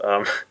happens.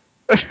 oh,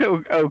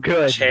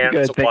 good.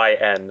 Chance Good.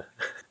 YN.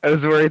 I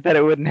was worried that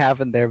it wouldn't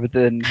happen there, but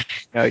then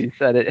you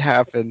said it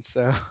happened,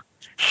 so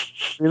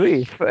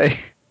relief. The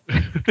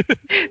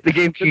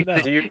game Good to know.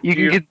 cheats. You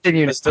can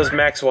continue. Does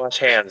Max wash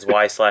hands?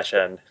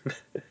 Y/N.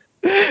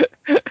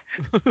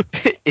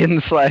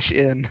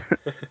 In/in.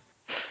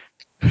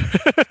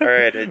 All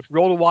right.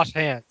 Roll to wash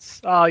hands.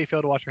 Oh, you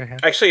failed to wash your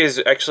hands. Actually,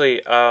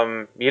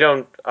 you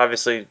don't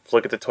obviously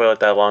look at the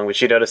toilet that long,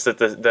 but you notice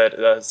that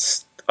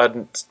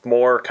a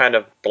more kind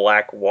of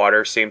black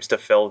water seems to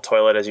fill the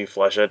toilet as you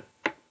flush it.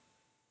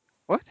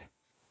 What?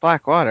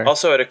 Black water.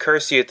 Also, it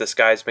occurs to you that the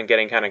sky's been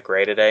getting kind of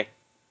gray today.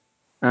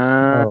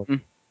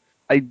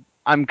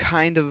 I'm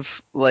kind of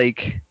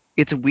like,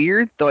 it's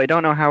weird, though I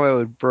don't know how I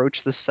would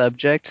broach the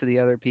subject to the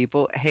other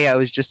people. Hey, I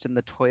was just in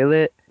the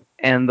toilet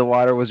and the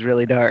water was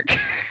really dark.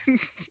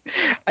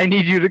 I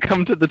need you to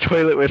come to the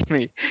toilet with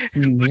me.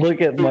 Look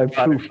at my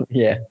poop.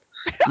 Yeah.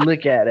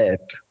 Look at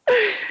it.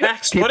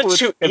 Max, People what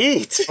did you would-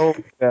 eat? Oh,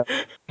 yeah.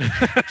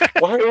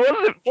 Why, It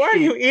wasn't why are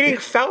me. you eating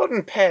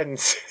fountain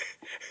pens?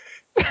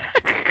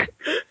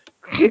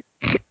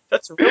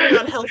 That's really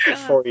unhealthy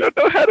for I you. don't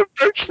know how to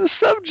broach the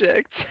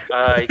subject.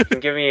 You can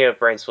give me a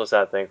brain split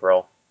out think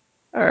roll.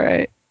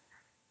 Alright.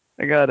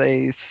 I got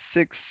a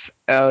 6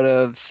 out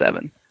of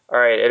 7. All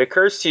right, it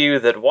occurs to you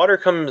that water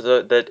comes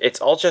that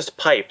it's all just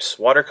pipes.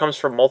 Water comes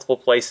from multiple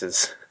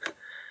places,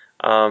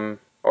 or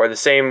the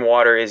same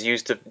water is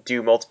used to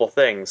do multiple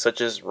things, such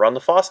as run the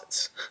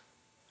faucets.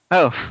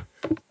 Oh.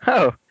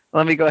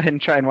 Let me go ahead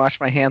and try and wash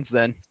my hands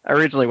then. I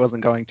originally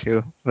wasn't going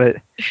to, but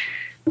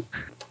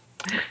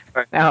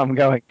now I'm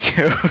going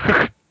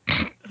to.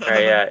 All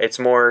right, yeah, it's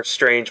more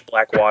strange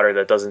black water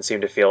that doesn't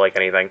seem to feel like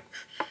anything.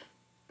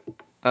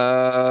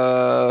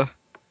 I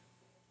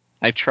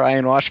try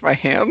and wash my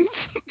hands.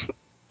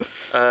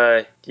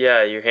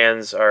 Yeah, your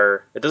hands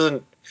are. It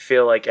doesn't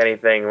feel like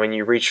anything when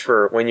you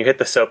hit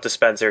the soap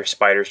dispenser.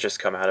 Spiders just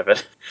come out of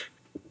it.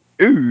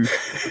 Ooh.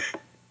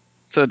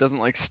 So it doesn't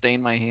like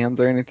stain my hands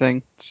or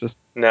anything. It's just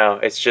No,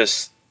 it's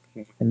just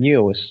I knew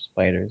it was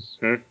spiders.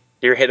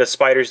 the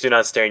spiders do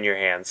not stain your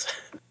hands.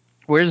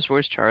 where's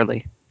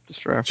Charlie?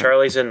 Just for reference.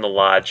 Charlie's in the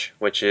lodge,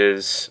 which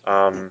is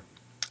I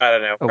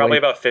don't know, probably wait.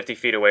 about 50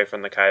 feet away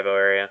from the Kaibo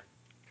area.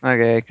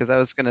 Okay, because I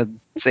was gonna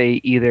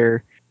say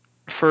either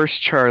first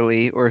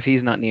Charlie or if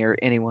he's not near,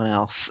 anyone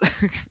else.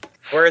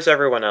 Where is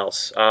everyone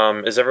else?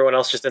 Is everyone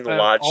else just in the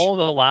lodge? All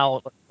the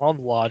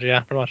lodge, yeah,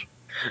 pretty much.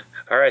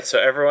 All right, so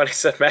everyone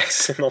except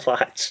Max is in the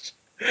lodge.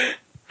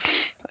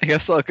 I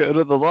guess I'll go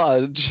to the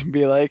lodge and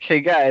be like,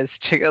 "Hey guys,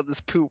 check out this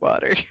poo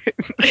water."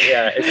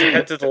 Yeah, as you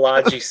head to the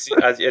lodge, you see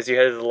as you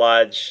head to the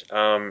lodge,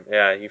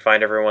 yeah, you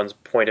find everyone's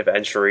point of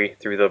entry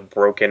through the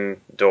broken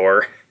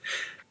door.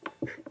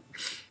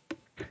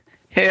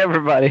 Hey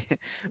everybody,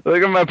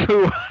 look at my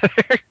poo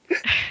water.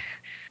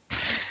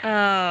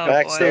 Oh,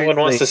 Max, boy. no one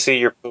wants to see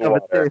your poo No,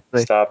 but water.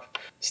 seriously.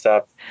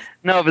 Stop.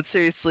 No, but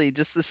seriously,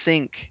 just the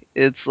sink.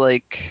 It's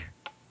like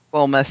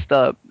all messed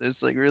up.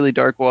 There's like really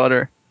dark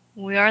water.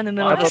 We are in the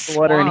middle How of a about the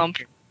water in swamp.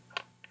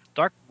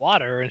 Dark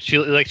water, and she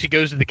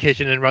goes to the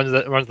kitchen and runs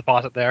the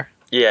faucet there.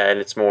 Yeah, and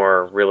it's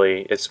more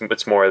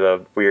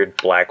the weird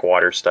black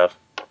water stuff.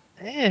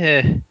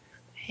 Hey,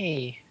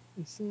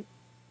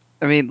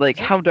 I mean, like,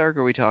 how dark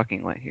are we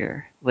talking like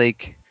here?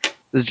 Like,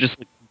 is it just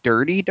like,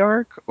 dirty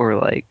dark or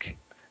like?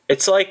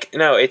 It's like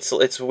no, it's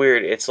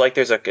weird. It's like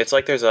there's like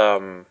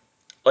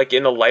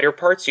in the lighter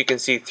parts you can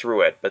see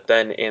through it, but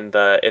then in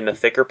the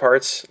thicker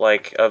parts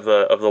like of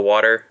the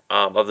water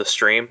of the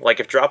stream, like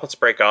if droplets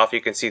break off,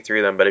 you can see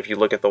through them. But if you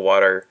look at the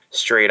water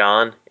straight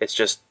on, it's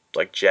just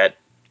like jet.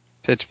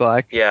 Pitch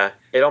black. Yeah,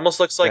 it almost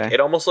looks like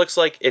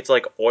Okay. it's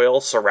like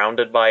oil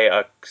surrounded by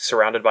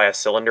a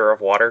cylinder of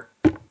water.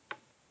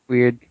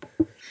 Weird.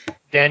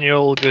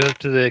 Daniel goes up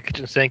to the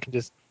kitchen sink and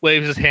just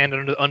waves his hand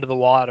under the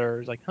water.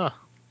 He's like, "Huh,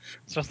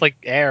 it's just like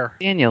air."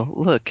 Daniel,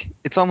 look,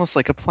 it's almost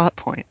like a plot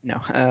point. No.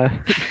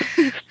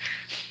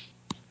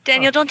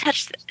 Daniel, don't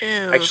touch the...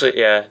 Ew. Actually,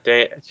 yeah,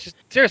 It's just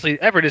seriously,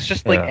 Everett. It's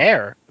just like Yeah.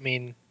 air. I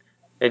mean,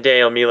 and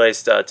Daniel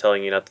Miele's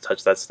telling you not to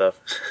touch that stuff.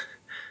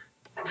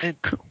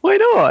 Why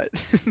not?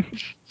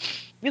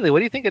 really, what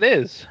do you think it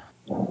is?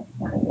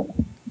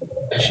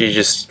 She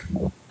just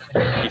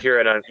you hear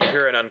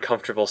an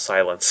uncomfortable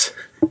silence.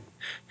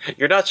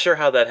 You're not sure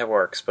how that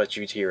works, but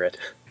you hear it.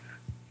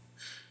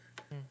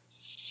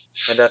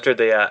 And after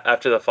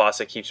the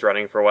faucet keeps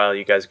running for a while,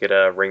 you guys get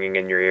a ringing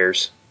in your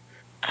ears.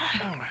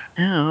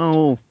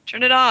 Ow.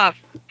 Turn it off.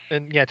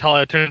 And yeah,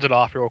 Talia turns it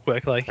off real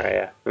quick. Like, Oh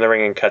yeah, and the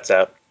ringing cuts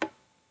out.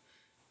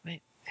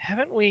 wait,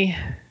 haven't we?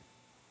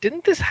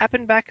 Didn't this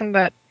happen back in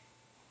that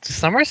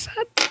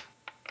Somerset?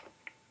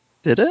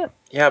 Did it?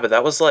 Yeah, but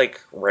that was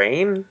like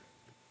rain.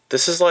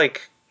 This is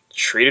like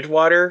treated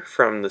water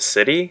from the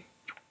city.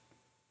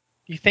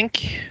 You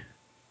think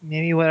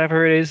maybe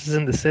whatever it is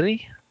in the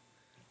city?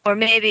 Or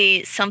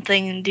maybe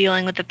something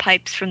dealing with the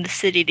pipes from the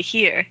city to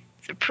here.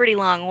 It's a pretty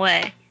long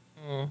way.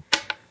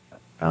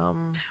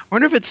 I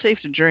wonder if it's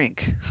safe to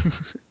drink.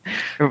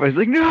 Everybody's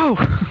like, no!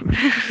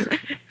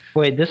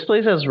 Wait, this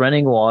place has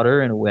running water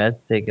and we have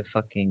to take a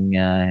fucking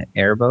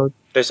airboat?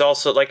 There's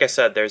also, like I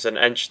said, there's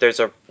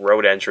a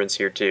road entrance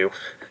here too.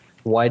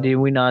 Why did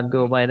we not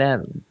go by that?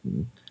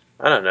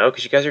 I don't know,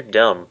 because you guys are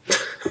dumb.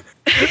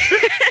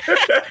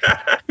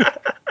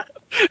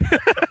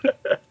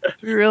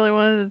 We really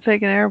wanted to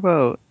take an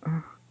airboat.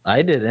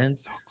 I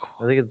didn't.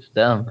 I think it's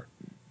dumb.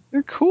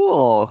 They're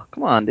cool.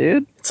 Come on,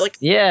 dude. It's like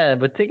Yeah,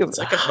 but think of it's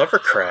like a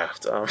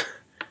hovercraft.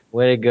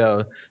 Way to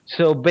go.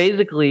 So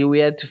basically, we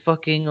had to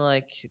fucking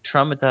like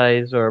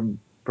traumatize or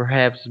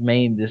perhaps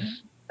maim this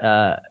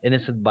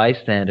innocent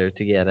bystander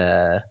to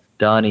get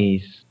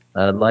Donnie's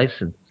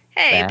license.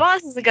 Hey, Back.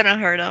 boss isn't gonna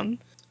hurt him.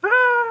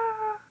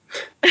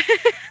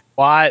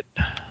 What?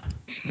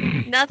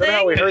 Nothing?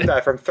 Somehow we heard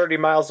that from 30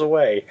 miles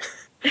away.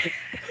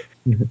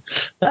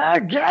 I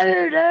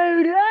gotta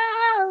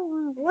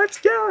know. What's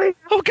going?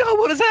 Oh God,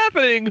 what is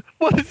happening?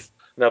 What is?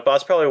 No,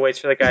 boss probably waits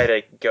for the guy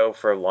to go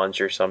for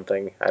lunch or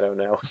something. I don't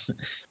know.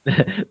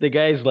 The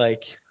guy's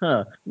like,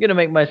 I'm gonna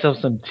make myself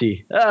some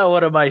tea. Oh,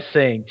 what am I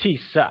saying? Tea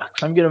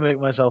sucks. I'm gonna make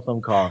myself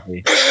some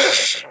coffee.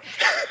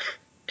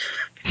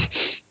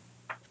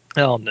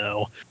 Oh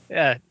no.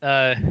 Yeah.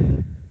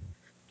 And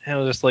I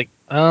was just like,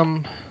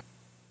 I'm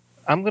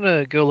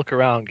gonna go look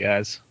around,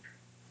 guys.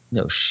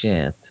 No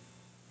shit.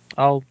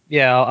 I'll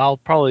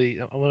probably.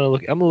 I'm gonna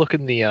look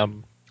in the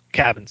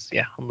cabins.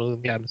 Yeah, I'm gonna look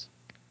in the cabins.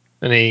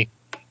 And he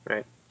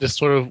just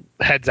sort of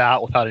heads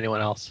out without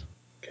anyone else.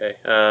 Okay.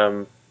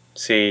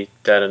 See,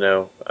 I don't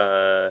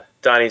know.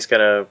 Donnie's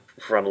gonna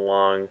run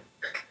along.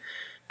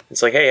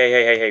 It's like,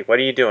 hey, what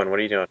are you doing? What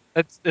are you doing?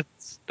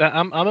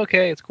 I'm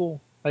okay. It's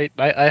cool. I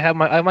have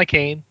my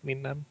cane. I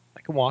mean, I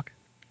can walk.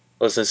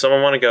 Listen,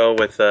 someone want to go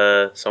with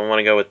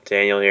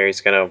Daniel here.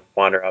 He's gonna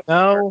wander up.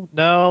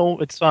 No,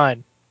 it's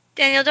fine.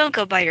 Daniel, don't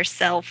go by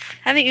yourself.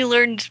 Haven't you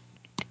learned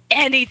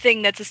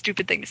anything that's a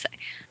stupid thing to say?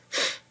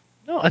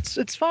 No,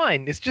 it's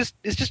fine. It's just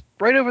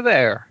right over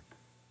there.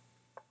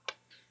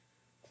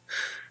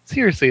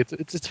 Seriously,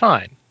 it's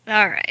fine.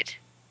 All right.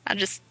 I'll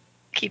just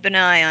keep an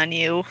eye on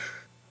you.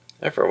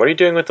 Effort, what are you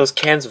doing with those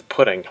cans of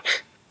pudding?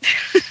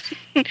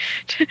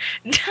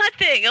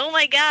 Nothing. Oh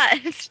my god.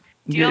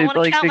 Do you Yeah, not want to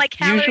like count the my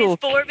calories usual-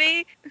 for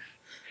me?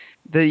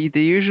 The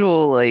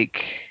usual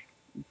like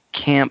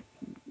camp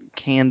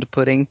canned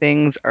pudding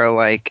things are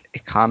like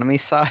economy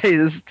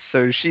sized,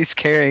 so she's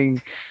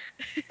carrying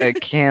a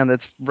can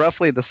that's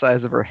roughly the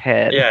size of her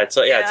head. Yeah, it's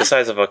the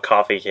size of a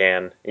coffee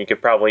can. You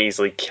could probably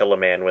easily kill a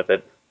man with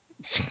it.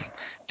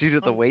 Due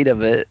to the weight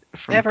of it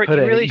from Everett,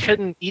 pudding. you really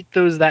shouldn't eat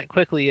those that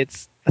quickly. I'm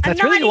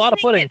That's not really a lot of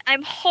eating pudding. it.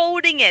 I'm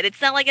holding it.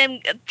 It's not like I'm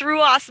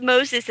through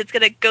osmosis. It's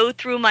gonna go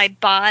through my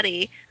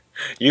body.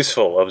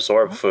 Useful,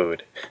 absorb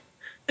food.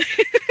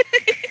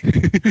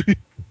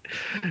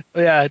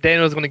 Yeah,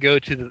 Daniel's going to go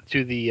to the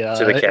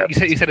cabins.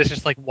 You said it's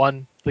just like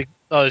one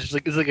it's just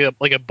like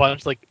a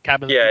bunch like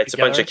cabins. Yeah, it's a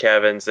bunch of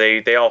cabins.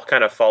 They all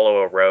kind of follow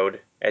a road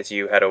as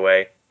you head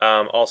away.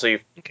 Also you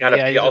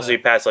you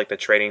pass like the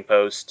trading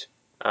post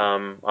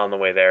on the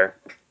way there.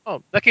 Oh,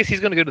 in that case,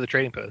 he's going to go to the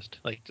trading post,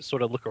 like just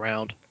sort of look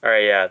around. All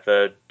right,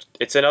 yeah.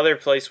 It's another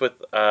place with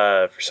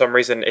for some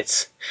reason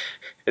it's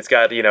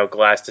got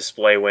glass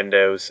display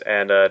windows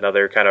and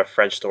another kind of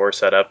French door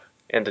setup,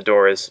 and the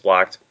door is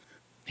locked.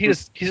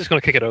 He's just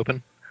going to kick it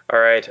open. All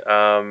right.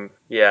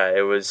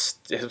 It's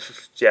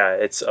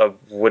a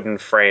wooden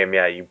frame.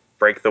 Yeah, you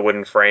break the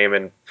wooden frame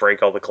and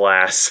break all the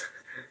glass.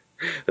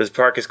 This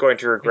park is going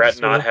to regret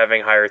not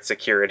having hired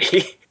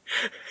security.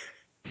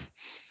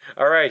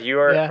 All right, you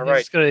are. Yeah, all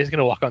right. He's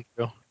gonna walk on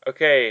through.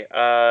 Okay.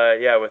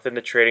 Within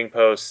the trading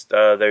post,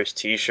 there's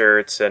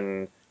T-shirts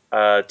and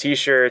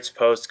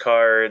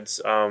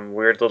postcards,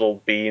 weird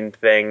little bean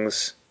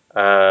things,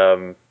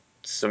 some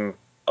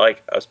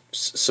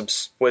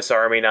Swiss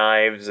Army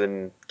knives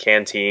and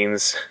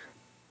canteens.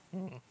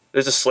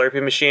 There's a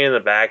Slurpee machine in the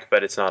back,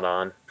 but it's not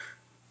on.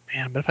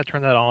 Man, but if I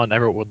turn that on,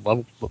 Everett would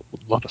love a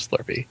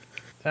Slurpee.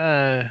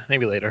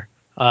 Maybe later.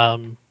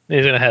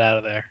 He's gonna head out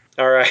of there.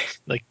 All right.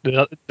 Like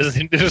there doesn't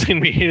seem to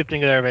be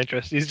anything there of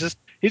interest. He's just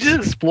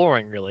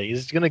exploring. Really,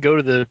 he's gonna go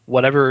to the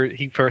whatever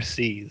he first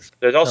sees.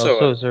 There's also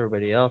so is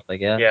everybody else, I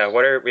guess. Yeah.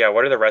 What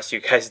are the rest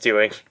of you guys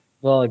doing?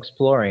 Well,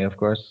 exploring, of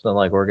course. So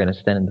like we're gonna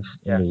stand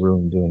in the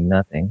room doing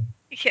nothing.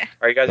 Yeah.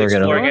 Are you guys We're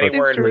gonna exploring look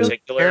anywhere in I really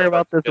particular? care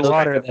about this Just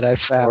water kind of- that I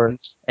found.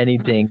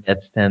 Anything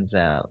that stands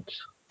out.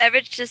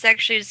 Everett's just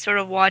actually sort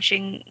of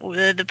watching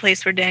the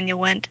place where Daniel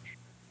went.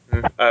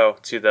 Oh,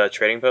 to the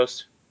trading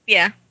post?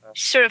 Yeah.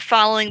 Sort of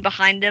following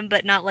behind him,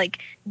 but not like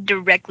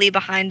directly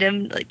behind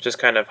him. Like Just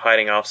kind of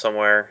hiding off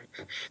somewhere.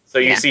 So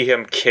you Yeah. see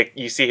him kick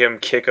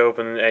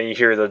open, and you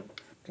hear the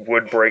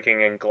wood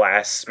breaking and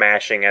glass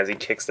smashing as he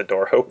kicks the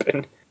door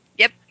open.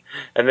 Yep.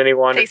 And then he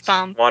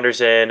Facepalm.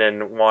 wanders in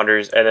and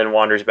then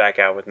wanders back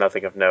out with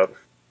nothing of note.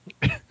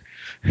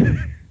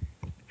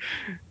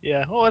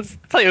 Yeah, well, that's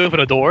how you open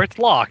a door. It's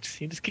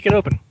locked. You just kick it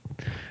open.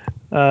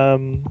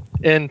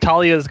 And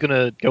Talia's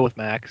gonna go with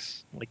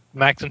Max. Like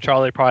Max and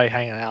Charlie are probably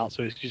hanging out,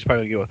 so she's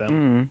probably gonna go with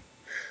them.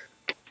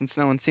 Since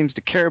no one seems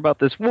to care about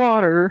this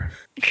water.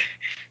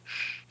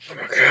 Oh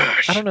my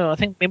gosh. I don't know. I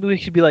think maybe we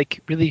should be like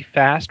really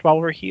fast while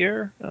we're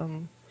here.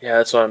 Yeah,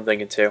 that's what I'm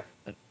thinking too.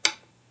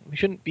 We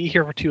shouldn't be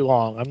here for too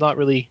long. I'm not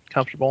really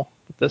comfortable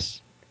with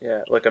this.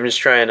 Yeah, look, I'm just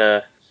trying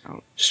to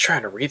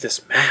read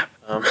this map.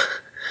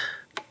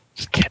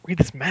 Just can't read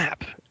this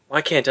map.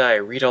 Why can't I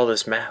read all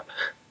this map?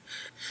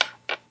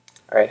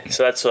 All right,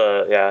 so that's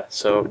yeah.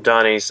 So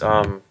Donnie's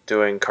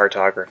doing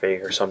cartography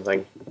or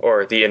something,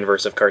 or the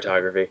inverse of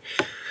cartography.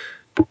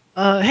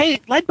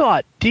 Hey,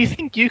 Leadbot, do you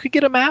think you could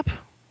get a map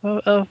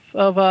of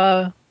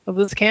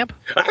this camp?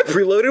 I'm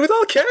preloaded with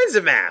all kinds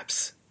of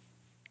maps.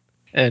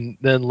 And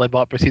then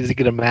Leadbot proceeds to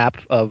get a map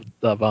of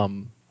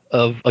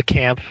a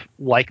camp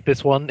like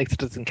this one,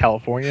 except it's in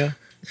California.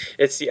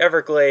 It's the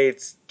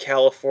Everglades,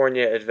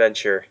 California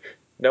adventure.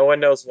 No one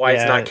knows why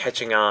it's Yeah. not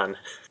catching on.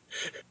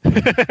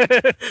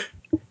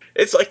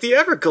 It's like the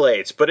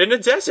Everglades, but in a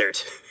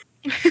desert.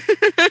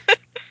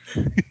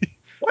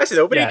 Why is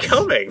nobody Yes.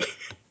 coming?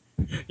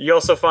 He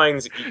also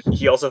finds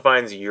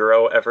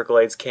Euro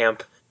Everglades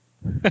camp,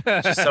 which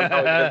is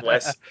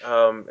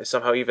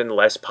somehow even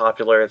less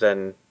popular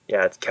than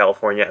it's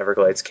California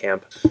Everglades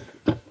camp.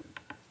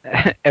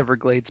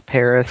 Everglades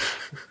Paris.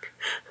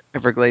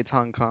 Everglades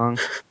Hong Kong.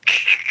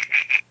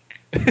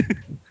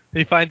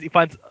 He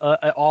finds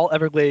all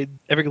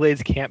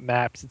Everglades camp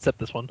maps except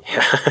this one.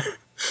 Yeah.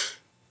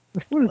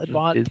 What is this,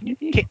 Leadbot, Disney?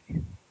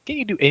 can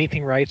you do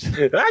anything right?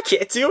 I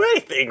can't do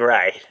anything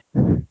right.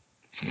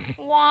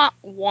 Wah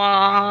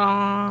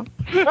wah.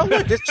 Oh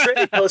look, this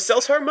trading post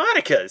sells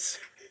harmonicas.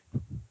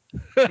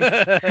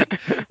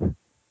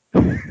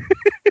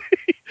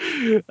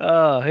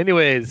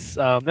 Anyways,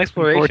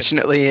 exploration.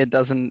 Unfortunately, it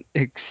doesn't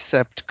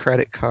accept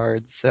credit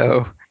cards,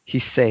 so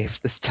he's safe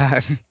this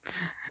time.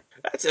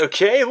 That's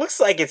okay. It looks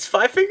like it's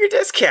 5-figure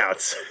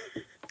discounts.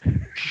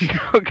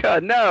 Oh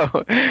God, no!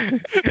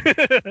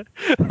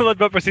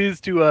 Leadbot proceeds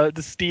to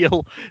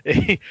steal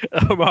a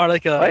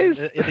harmonica, Why is-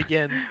 and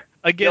again,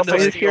 He also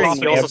is steals hearing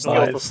the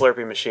amplified.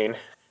 Slurpee machine.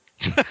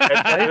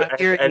 Why is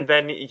hearing- and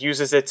then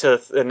uses it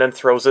and then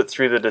throws it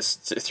through the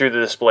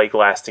display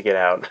glass to get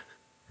out.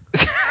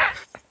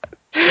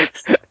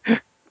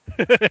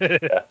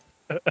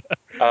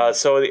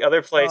 So the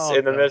other place Oh,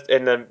 in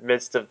the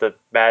midst of the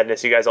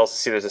madness, you guys also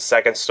see there's a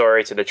second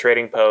story to the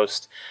trading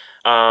post.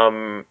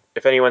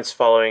 If anyone's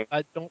following,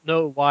 I don't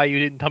know why you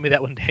didn't tell me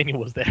that when Daniel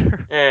was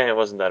there. it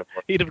wasn't that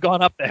important. He'd have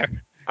gone up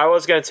there. I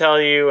was gonna tell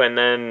you, and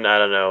then I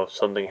don't know,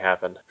 something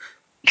happened.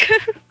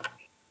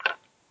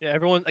 Yeah,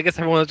 I guess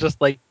everyone's just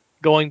like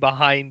going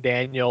behind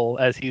Daniel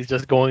as he's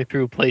just going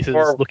through places,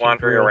 Or looking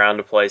wandering through. around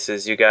to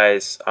places. You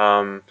guys,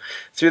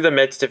 through the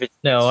midst of it.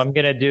 No, I'm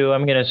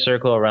gonna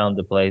circle around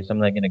the place. I'm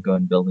not gonna go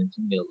in buildings.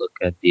 I'm gonna look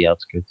at the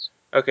outskirts.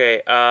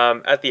 Okay,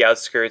 at the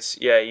outskirts,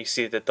 you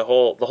see that the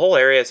whole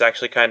area is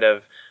actually kind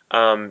of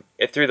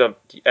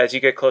as you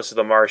get close to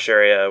the marsh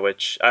area,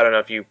 which I don't know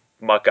if you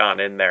muck on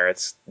in there.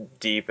 It's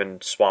deep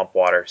and swamp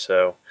water,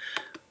 so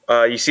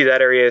you see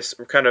that area is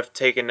kind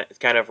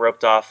of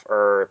roped off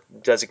or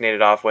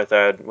designated off with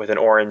an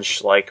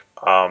orange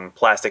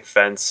plastic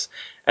fence,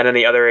 and then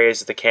the other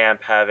areas of the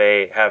camp have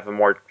a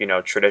more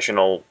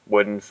traditional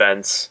wooden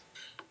fence.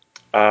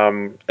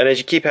 And as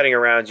you keep heading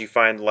around, you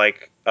find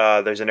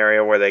there's an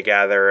area where they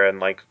gather and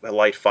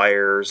light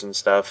fires and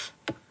stuff,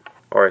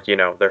 or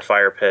their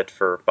fire pit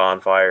for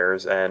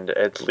bonfires, and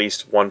at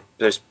least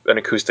there's an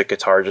acoustic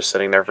guitar just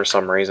sitting there for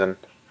some reason,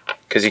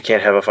 because you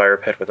can't have a fire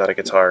pit without a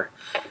guitar.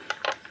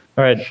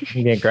 All right,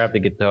 I'm gonna grab the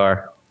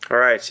guitar. All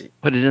right,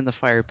 Put it in the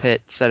fire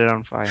pit. Set it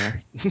on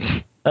fire.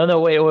 Oh no,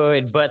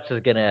 wait! Butts is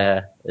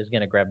gonna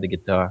grab the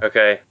guitar.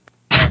 okay.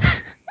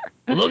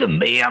 Look at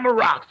me, I'm a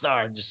rock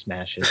star. And just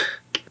smash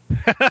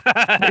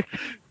it.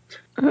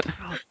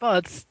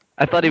 But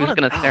I thought he was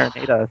going to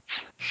serenade us.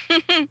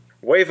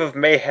 Wave of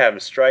mayhem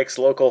strikes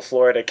local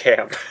Florida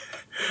camp.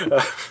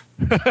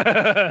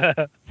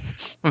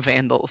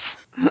 Vandals.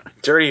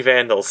 Dirty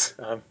vandals.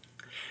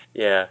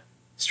 Yeah.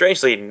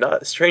 Strangely,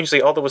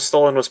 all that was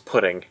stolen was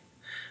pudding.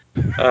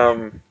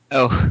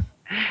 Oh,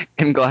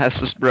 and glass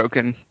was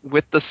broken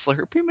with the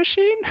Slurpee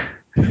machine?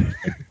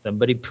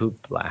 Somebody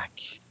pooped black.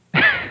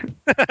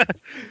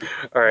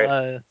 All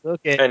right.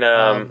 Okay.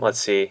 And let's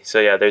see. So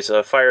yeah, there's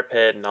a fire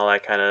pit and all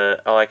that kind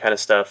of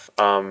stuff.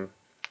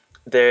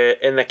 There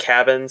in the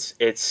cabins,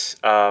 it's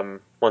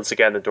once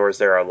again the doors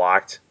there are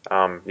locked.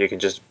 You can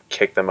just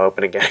kick them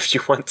open again if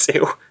you want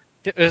to.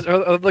 Are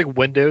there like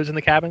windows in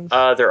the cabins?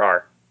 There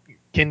are.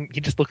 Can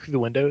you just look through the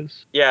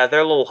windows? Yeah,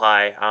 they're a little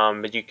high.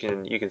 But you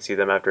can see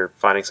them after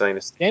finding something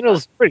to.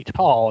 Daniel's pretty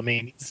tall. I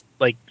mean, he's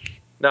like.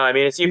 No, I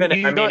mean it's even.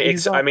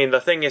 He's not- I mean the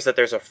thing is that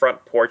there's a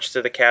front porch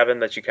to the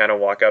cabin that you kind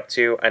of walk up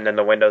to, and then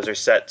the windows are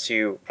set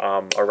to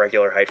a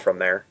regular height from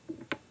there.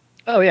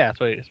 Oh yeah, that's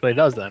what he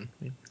does then.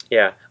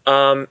 Yeah.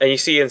 And you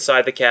see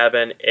inside the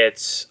cabin,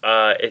 it's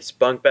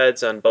bunk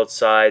beds on both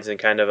sides and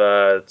kind of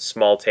a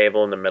small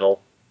table in the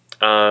middle.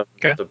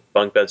 Okay. The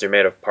bunk beds are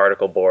made of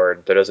particle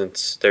board. There's a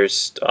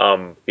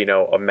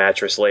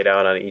mattress laid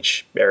out on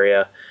each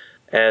area,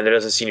 and there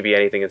doesn't seem to be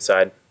anything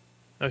inside.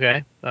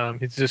 Okay.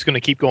 He's just going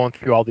to keep going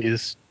through all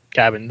these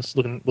cabins,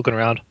 looking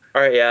around.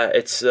 All right, yeah,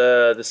 it's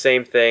the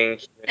same thing.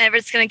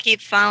 Everett's gonna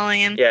keep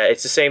following him. Yeah,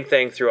 it's the same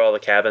thing through all the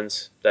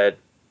cabins.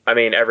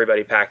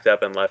 Everybody packed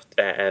up and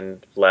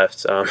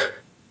left.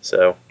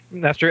 So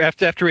After he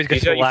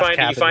gets to the last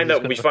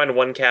cabin, we find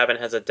one cabin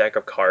has a deck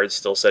of cards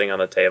still sitting on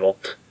the table.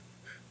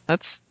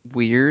 That's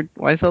weird.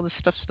 Why is all this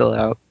stuff still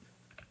out?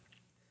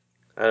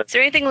 Is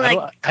there anything like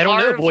I don't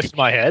know. carved? Voice in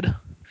my head.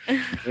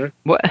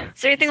 What?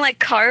 Is there anything like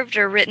carved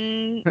or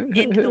written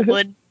into the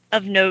wood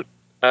of note?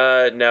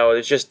 No,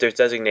 there's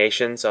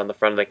designations on the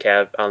front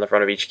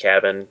of each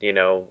cabin.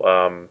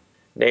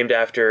 Named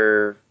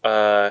after.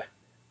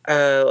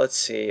 Let's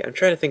see. I'm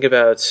trying to think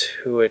about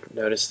who would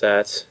notice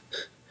that.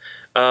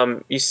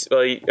 You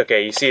see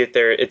it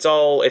there. It's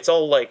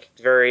all like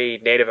very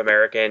Native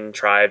American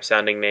tribe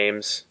sounding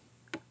names.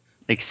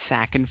 Like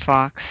Sack and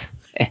Fox?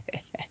 I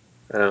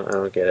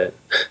don't get it.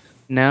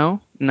 No,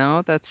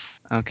 that's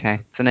okay.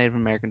 It's a Native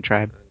American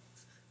tribe.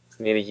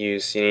 You need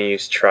to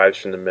use tribes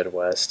from the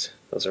Midwest.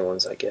 Those are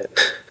ones I get.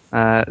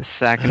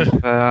 Sack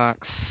and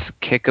Fox,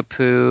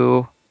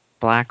 Kickapoo,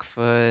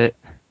 Blackfoot.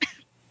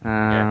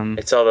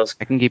 It's all those.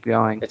 I can keep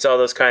going. It's all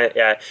those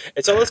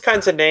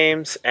kinds of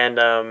names,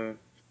 and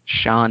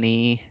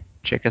Shawnee,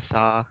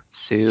 Chickasaw,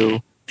 Sioux,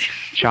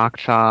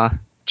 Choctaw,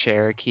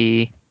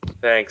 Cherokee.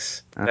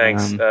 Thanks.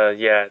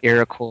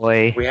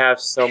 Iroquois. We have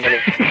so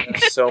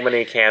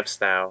many camps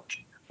now.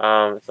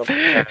 The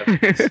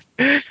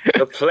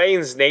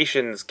Plains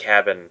Nations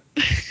cabin.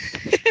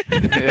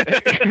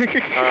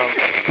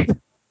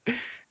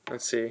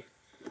 Let's see.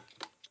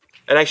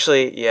 And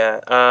actually,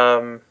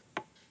 and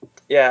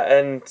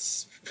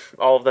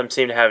all of them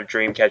seem to have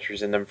dream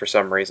catchers in them for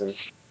some reason.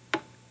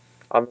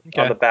 On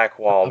the back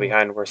wall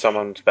behind where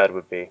someone's bed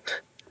would be.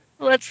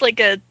 Well, that's like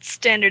a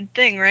standard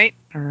thing, right?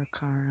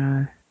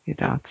 Arikara,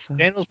 Hidatsa.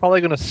 Daniel's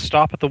probably going to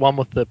stop at the one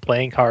with the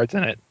playing cards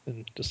in it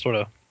and just sort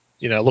of,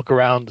 look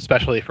around,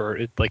 especially for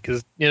it,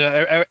 because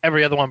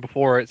every other one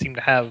before it seemed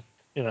to have,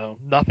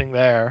 nothing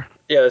there.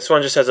 Yeah, this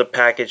one just has a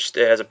package.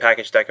 It has a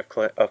package deck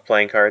of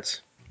playing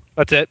cards.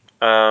 That's it.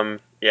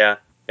 Yeah,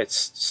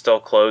 it's still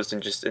closed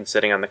and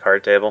sitting on the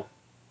card table.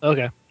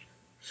 Okay.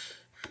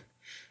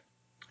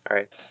 All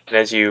right,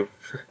 and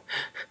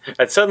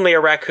and suddenly a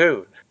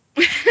raccoon.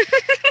 I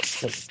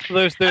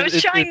was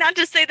trying not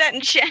to say that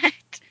in chat.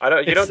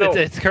 You don't know.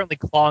 It's currently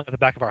clawing at the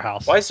back of our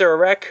house. Why is there a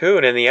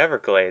raccoon in the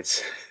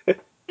Everglades?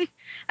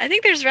 I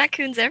think there's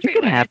raccoons It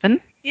everywhere. could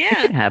happen. Yeah.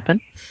 It could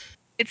happen.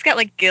 It's got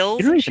like gills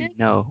You don't and even shit.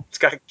 know. It's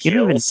got gills. You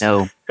don't even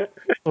know.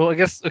 Well, I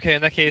guess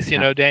in that case,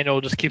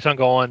 Daniel just keeps on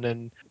going,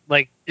 and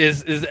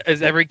is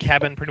every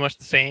cabin pretty much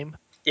the same?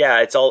 Yeah,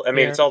 it's all.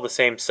 It's all the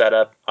same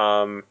setup.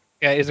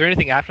 Yeah, is there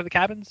anything after the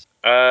cabins?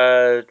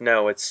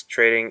 No, it's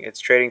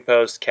trading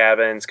post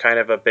cabins, kind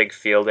of a big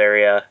field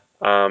area.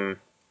 I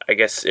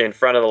guess in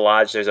front of the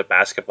lodge there's a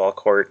basketball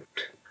court.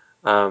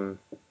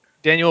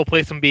 Daniel will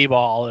play some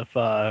b-ball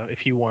if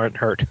he weren't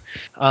hurt.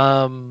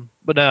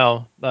 But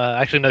no,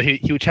 actually no,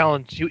 he would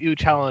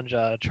challenge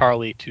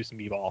Charlie to some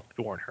b-ball if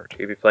he weren't hurt.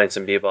 He'd be playing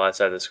some b-ball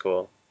outside the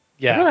school.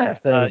 Yeah,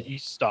 you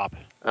stop.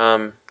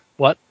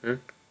 What?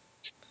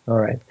 All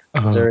right.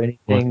 Is there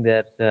anything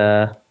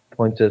that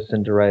points us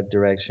in the right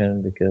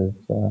direction? Because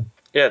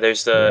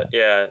there's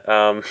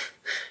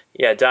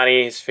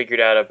Donnie has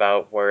figured out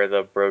about where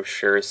the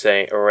brochure is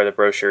saying,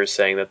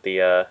 that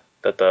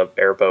the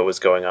airboat was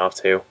going off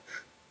to.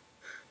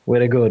 Way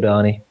to go,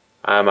 Donnie.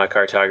 My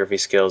cartography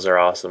skills are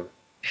awesome.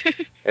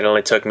 It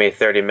only took me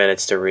 30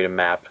 minutes to read a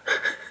map.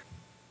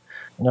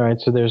 All right,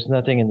 so there's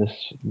nothing in this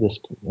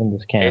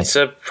camp. It's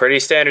a pretty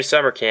standard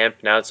summer camp.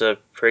 Now it's a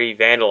pretty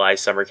vandalized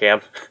summer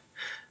camp.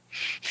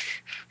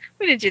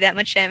 We didn't do that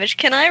much damage.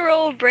 Can I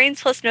roll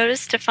brains plus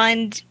notice to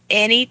find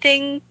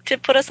anything to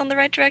put us on the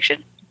right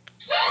direction?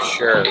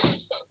 Sure.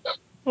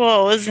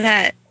 Whoa, what was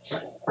that?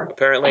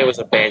 Apparently it was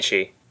a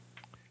banshee.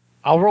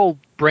 I'll roll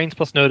brains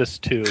plus notice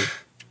too,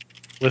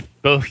 with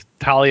both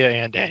Talia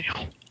and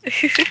Daniel.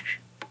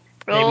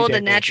 Rolled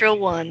a natural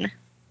 1.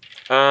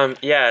 One of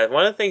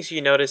the things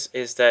you notice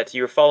is that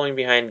you were following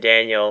behind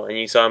Daniel, and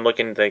you saw him look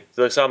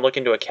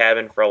into a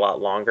cabin for a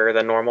lot longer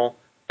than normal.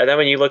 And then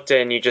when you looked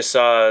in, you just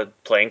saw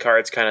playing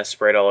cards kind of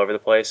spread all over the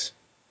place.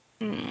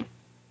 Or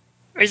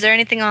is there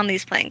anything on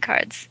these playing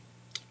cards?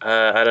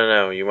 I don't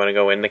know. You want to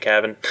go in the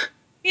cabin?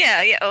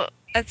 Yeah. Oh,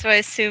 that's what I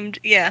assumed.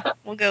 Yeah,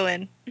 we'll go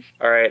in.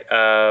 All right.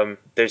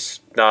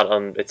 There's not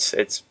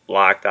it's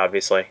locked,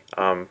 obviously.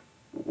 Are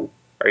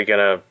you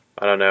gonna,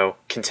 I don't know,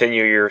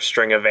 continue your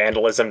string of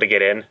vandalism to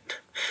get in?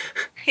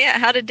 Yeah.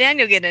 How did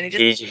Daniel get in?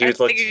 He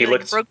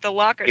broke the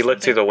lock or something. He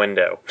looked through the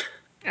window.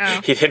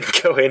 Oh. He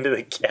didn't go into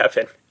the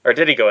cabin. Or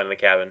did he go into the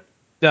cabin?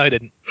 No, I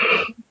didn't.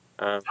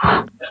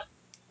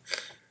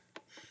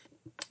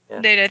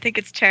 Nate, I think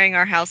it's tearing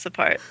our house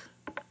apart.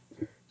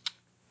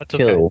 That's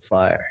okay. Kill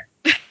fire.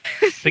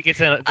 If it gets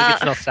in,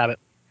 I'll stab it.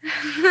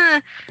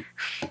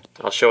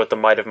 I'll show it the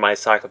might of my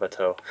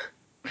Sakabato.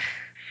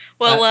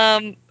 Well,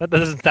 That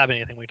doesn't stab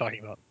anything we're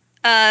talking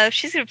about.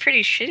 she's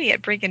pretty shitty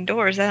at breaking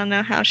doors. I don't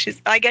know how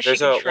she's. I guess she There's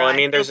can a try.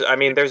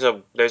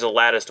 well, there's a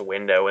latticed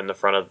window in the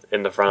front of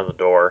the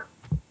door.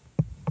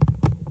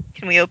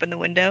 Can we open the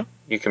window?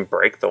 You can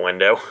break the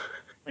window.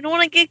 We don't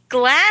want to get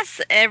glass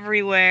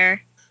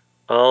everywhere.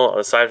 Well,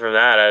 aside from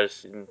that,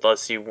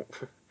 unless you want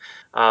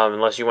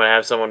to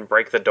have someone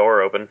break the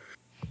door open.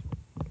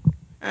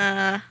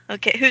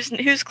 Okay.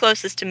 Who's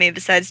closest to me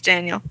besides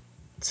Daniel?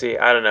 See,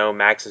 I don't know.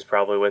 Max is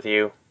probably with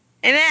you.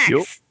 Hey, Max.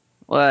 Yup.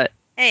 What?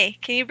 Hey,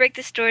 can you break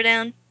this door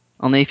down?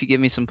 Only if you give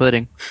me some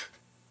pudding.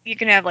 You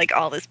can have like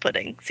all this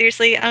pudding.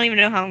 Seriously, I don't even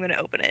know how I'm going to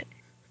open it.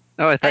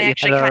 Oh, I thought I you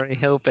actually had it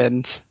already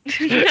opened.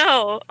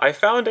 No. I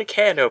found a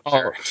can Oh,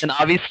 opener. and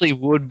obviously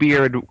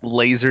Woodbeard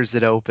lasers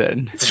it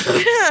open.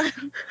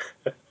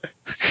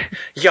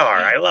 Yar,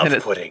 I love And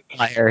it's pudding.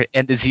 fire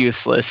and is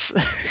useless.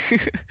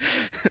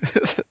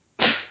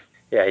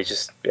 Yeah, he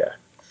just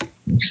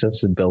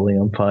Sets the building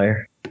on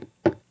fire.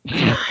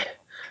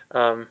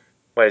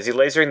 Wait, is he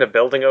lasering the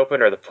building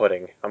open or the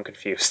pudding? I'm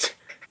confused.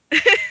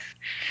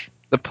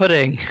 The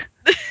pudding.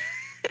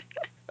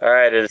 All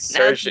right, it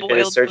Now it's is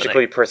boiled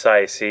surgically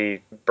precise. He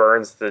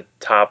burns the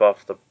top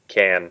off the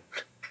can.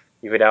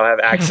 You now have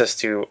access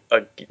to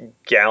a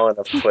gallon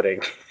of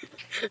pudding.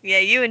 Yeah,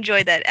 you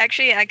enjoyed that.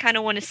 Actually, I kind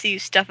of want to see you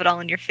stuff it all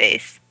in your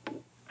face.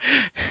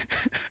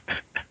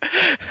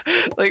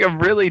 Like, I'm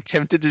really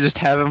tempted to just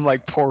have him,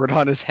 like, pour it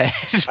on his head.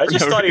 I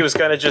just thought he was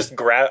gonna just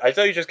grab. I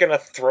thought he was just gonna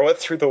throw it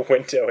through the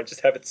window and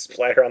just have it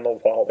splatter on the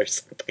wall or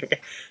something.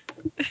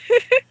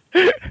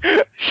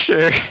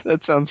 Sure,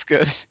 that sounds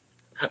good.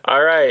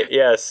 All right,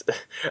 yes.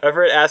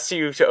 Everett asks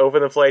you to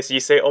open the place. You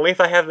say only if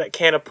I have that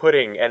can of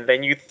pudding, and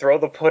then you throw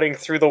the pudding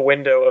through the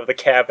window of the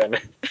cabin.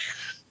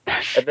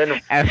 And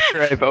then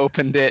After I've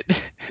opened it.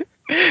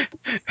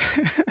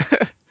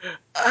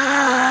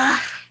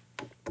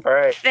 all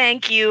right,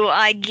 Thank you,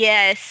 I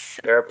guess.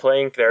 they're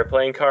playing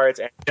cards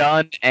and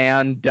Done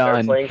and they're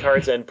done. playing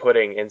cards and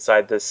pudding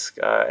inside this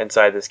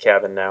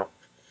cabin now.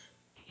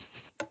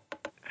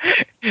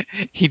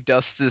 He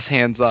dusts his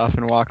hands off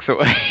and walks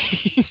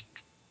away.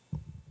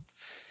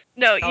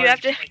 No, you have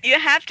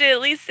to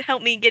at least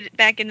help me get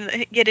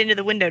into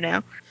the window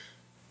now.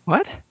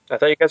 What? I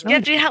thought you guys. You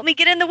have to help me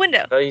get in the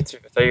window. I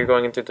thought you were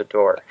going in through the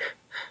door.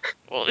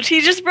 Well,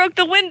 he just broke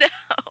the window.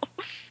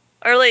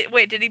 Or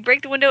wait, did he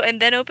break the window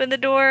and then open the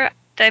door?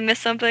 Did I miss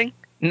something?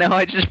 No,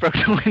 I just broke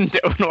the window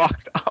and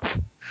walked off.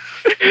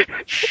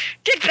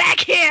 Get back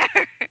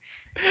here!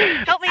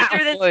 Help me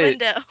through this Wait.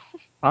 window.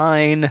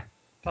 Fine.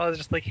 I was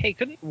just like, hey,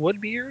 couldn't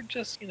Woodbeard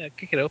just,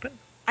 kick it open?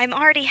 I'm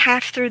already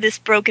half through this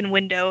broken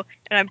window,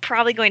 and I'm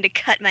probably going to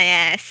cut my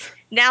ass.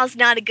 Now's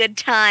not a good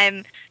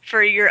time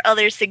for your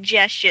other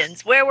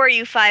suggestions. Where were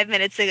you 5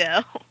 minutes ago?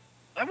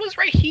 I was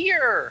right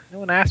here. No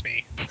one asked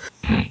me.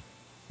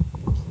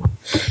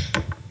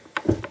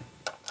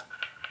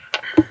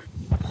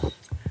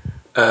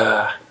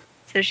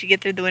 So she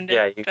get through the window?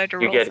 Yeah, Do I have to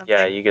you roll get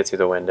something? you get through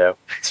the window.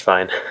 It's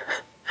fine.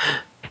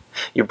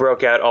 You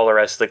broke out all the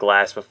rest of the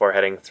glass before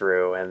heading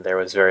through, and there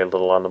was very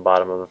little on the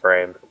bottom of the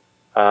frame.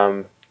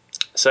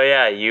 So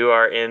yeah, you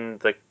are in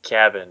the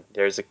cabin.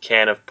 There's a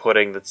can of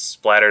pudding that's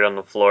splattered on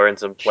the floor, and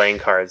some playing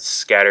cards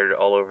scattered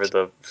all over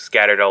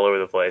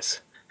the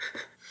place.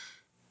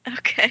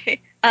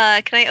 Okay.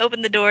 Can I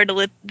open the door to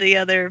let the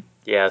other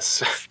Yes,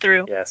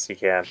 through? yes, you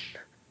can.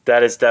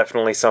 That is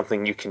definitely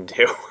something you can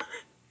do.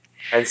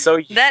 And so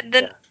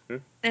It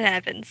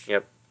happens.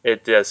 Yep,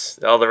 it does.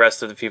 All the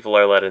rest of the people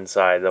are let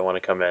inside that want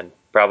to come in.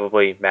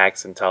 Probably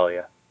Max and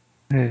Talia.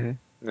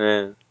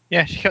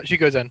 Yeah, she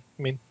goes in.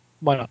 I mean,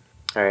 why not?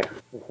 All right.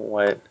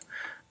 What?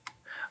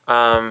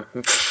 All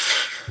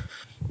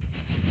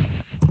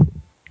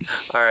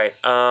right.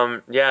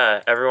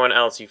 Yeah. Everyone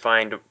else, you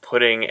find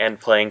pudding and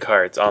playing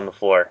cards on the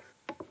floor.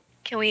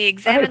 Can we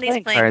examine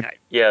these playing cards?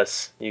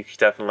 Yes, you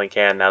definitely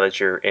can. Now that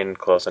you're in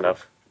close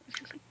enough.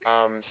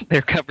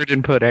 They're covered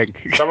in pudding.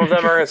 Some of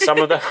them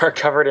are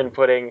covered in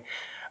pudding.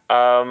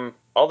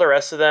 All the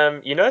rest of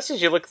them, you notice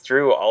as you look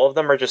through, all of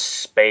them are just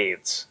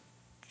spades.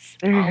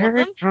 All of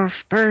them?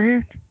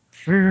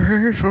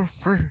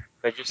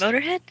 They just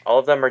Motorhead? all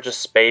of them are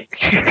just spade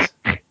cards.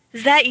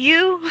 Is that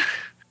you?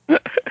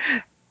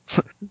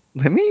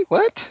 Lemmy?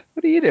 What?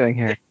 What are you doing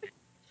here?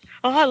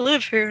 Oh, I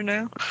live here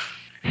now.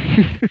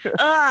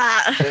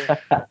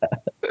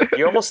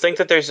 You almost think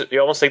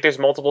there's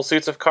multiple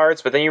suits of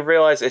cards, but then you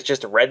realize it's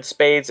just red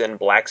spades and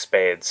black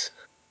spades.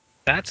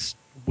 That's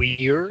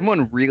weird.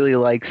 Someone really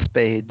likes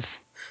spades.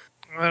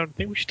 I don't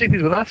think we should take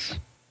these with us.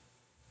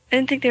 I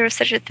didn't think there was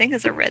such a thing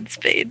as a red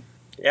spade.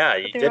 Yeah,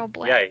 But you they're did. all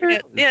black. Yeah,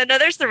 Yeah, no,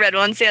 there's the red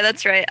ones. Yeah,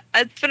 that's right.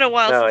 It's been a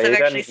while No, since I've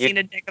you actually didn't- seen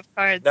a deck of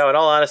cards. No, in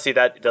all honesty,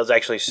 that does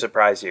actually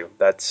surprise you.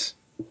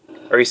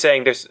 Are you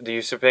saying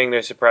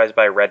they're surprised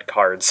by red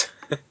cards?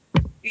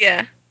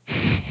 Yeah.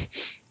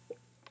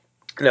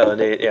 No,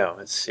 there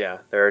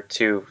are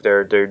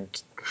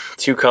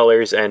two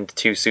colors and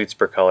two suits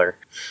per color.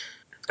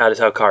 That is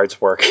how cards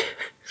work.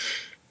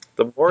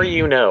 The more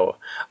you know.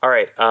 All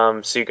right,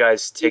 so you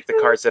guys take the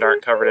cards that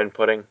aren't covered in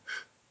pudding.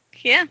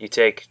 Yeah. You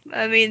take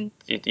I mean,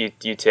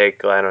 you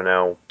take, I don't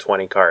know,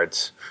 20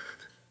 cards.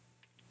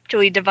 do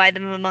we divide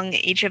them among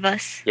each of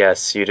us?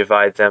 Yes, you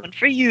divide them. One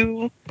for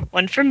you,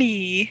 one for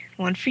me,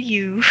 one for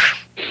you.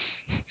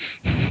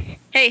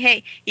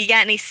 Hey, you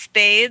got any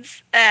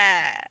spades?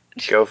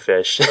 Go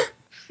fish.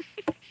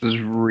 This is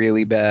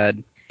really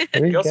bad. What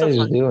are you You also guys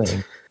find-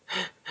 doing?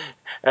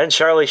 And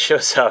Charlie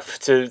shows up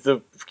to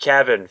the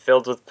cabin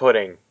filled with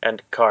pudding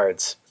and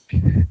cards.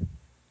 The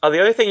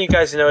other thing you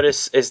guys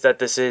notice is that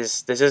this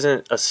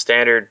isn't a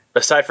standard.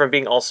 Aside from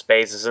being all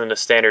spades, this isn't a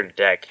standard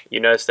deck. You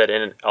notice that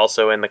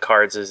also in the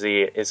cards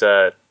there's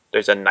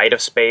a knight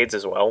of spades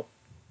as well.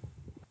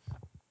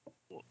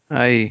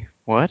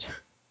 What?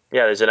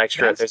 Yeah, there's an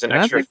extra. Yes, There's an I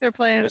don't extra. think they're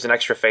playing. There's an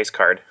extra face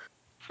card.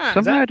 Huh.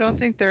 Somehow I don't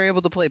think they're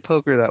able to play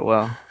poker that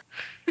well.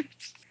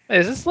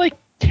 Is this like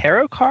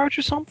tarot cards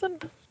or something?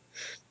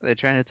 Are they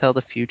trying to tell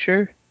the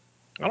future?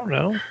 I don't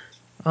know.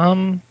 I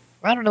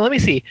don't know. Let me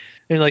see.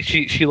 And like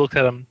she looked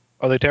at them.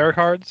 Are they tarot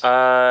cards?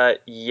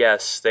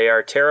 Yes, they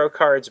are tarot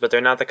cards, but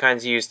they're not the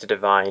kinds you use to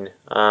divine.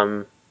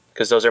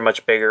 Because those are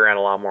much bigger and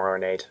a lot more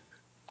ornate.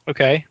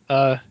 Okay.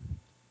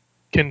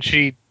 Can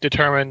she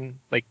determine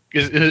like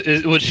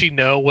would she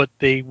know what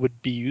they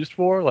would be used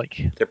for?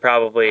 Like,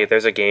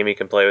 There's a game you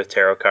can play with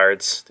tarot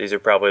cards. These are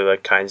probably the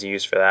kinds you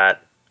use for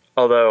that.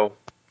 Although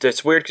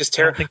it's weird because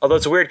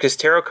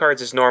tarot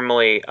cards is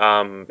normally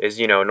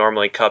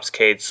normally cups,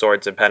 cades,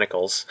 swords, and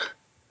pentacles.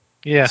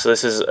 yeah, So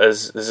this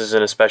is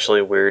an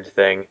especially weird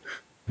thing.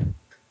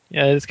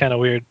 yeah, it's kind of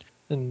weird.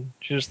 And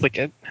she's just like,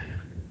 I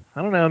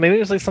don't know. Maybe it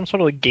was like some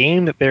sort of a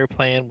game that they were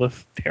playing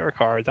with tarot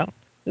cards.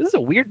 This is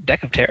a weird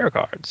deck of tarot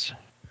cards.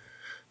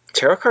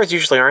 Tarot cards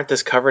usually aren't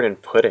this covered in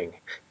pudding.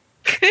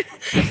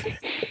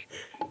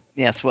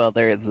 Yes, well,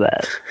 there is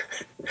that.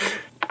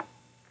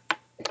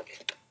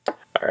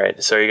 All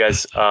right, so you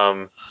guys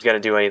gonna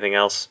do anything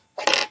else?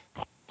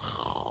 Yeah,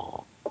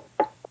 I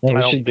we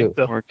don't should think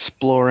go. so. Or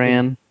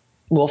exploring.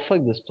 Well,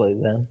 fuck this play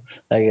then.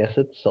 I guess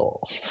it's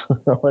solved.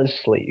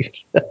 Let's leave.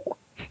 There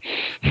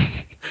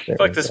Fuck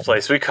we this go.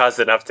 place. We caused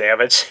enough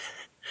damage.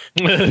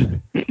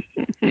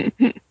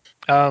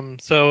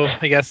 So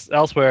I guess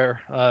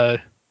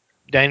elsewhere,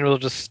 Daniel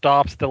just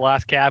stops at the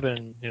last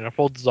cabin,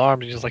 folds his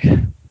arms, and he's just like,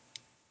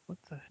 what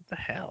the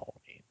hell?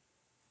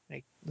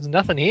 Like, there's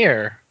nothing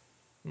here.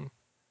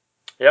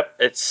 Yep,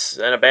 it's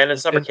an abandoned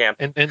summer camp.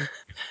 And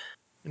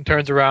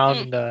turns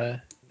around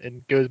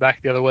and goes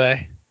back the other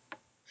way.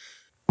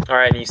 All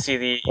right, and you see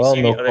the Well,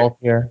 no other. cult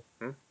here.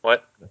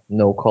 What?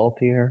 No cult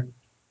here.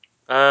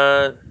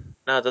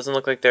 No, it doesn't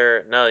look like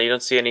they're. No, you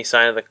don't see any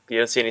sign of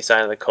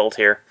the cult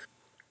here.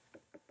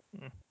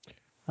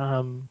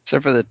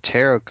 Except for the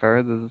tarot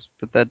cards,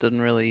 but that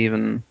doesn't really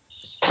even...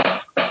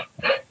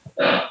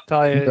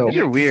 Talia, No. These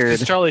are weird.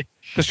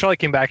 Because Charlie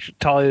came back,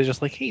 Talia was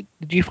just like, hey,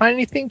 did you find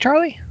anything,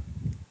 Charlie?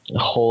 A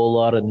whole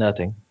lot of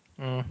nothing.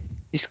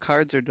 These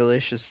cards are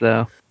delicious,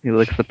 though. He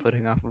licks the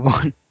pudding off of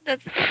one.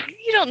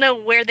 You don't know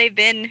where they've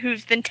been,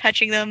 who's been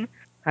touching them.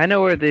 I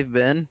know where they've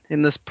been.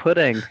 In this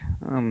pudding.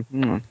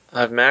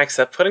 Max,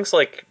 that pudding's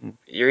like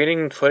you're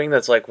eating pudding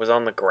that's like was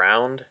on the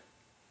ground.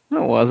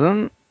 No, it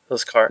wasn't.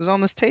 Those It cards. was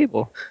on this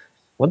table.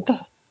 What the?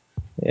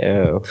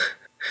 Ew.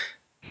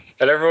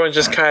 And everyone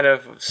just kind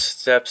of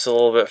steps a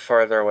little bit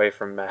farther away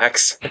from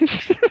Max.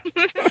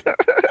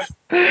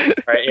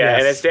 Right, yeah,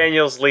 and Yes. as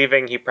Daniel's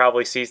leaving, he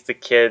probably sees the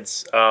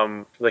kids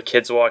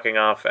walking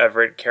off,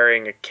 Everett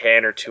carrying a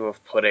can or two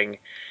of pudding.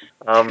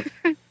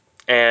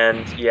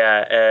 And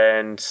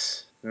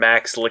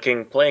Max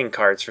licking playing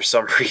cards for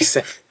some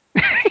reason.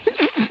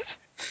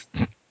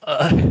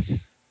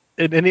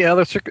 In any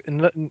other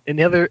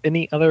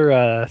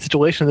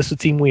situation, this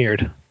would seem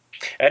weird.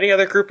 Any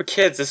other group of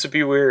kids, this would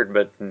be weird,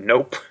 but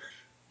nope.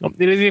 Nope,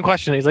 he didn't even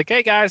question it. He's like,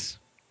 hey, guys,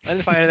 I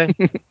didn't find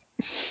anything.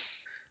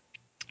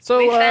 So,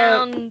 We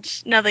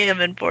found nothing of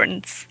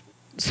importance.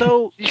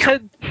 So you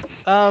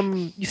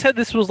said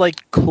this was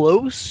like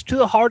close to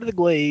the heart of the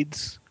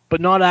Glades, but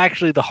not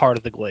actually the heart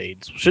of the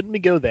Glades. Shouldn't we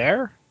go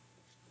there?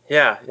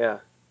 Yeah.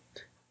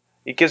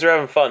 You kids are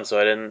having fun, so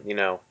I didn't,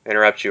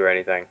 interrupt you or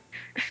anything.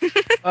 We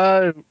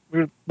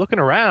were looking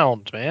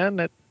around, man.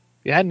 If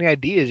you had any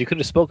ideas, you could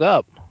have spoke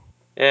up.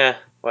 Yeah,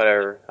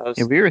 whatever.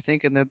 Yeah, we were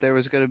thinking that there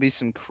was going to be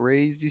some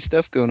crazy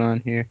stuff going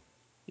on here.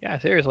 Yeah,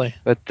 seriously.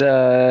 But,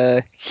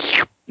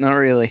 not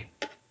really.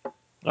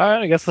 All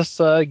right, I guess let's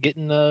get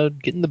in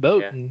the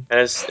boat. Yeah. And And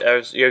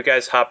as you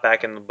guys hop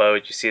back in the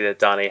boat, you see that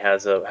Donnie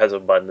has a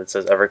button that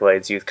says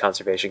Everglades Youth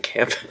Conservation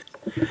Camp.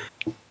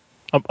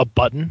 a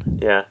button.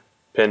 Yeah,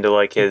 pinned to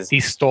like his. He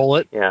stole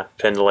it. Yeah,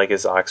 pinned to like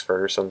his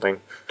Oxford or something.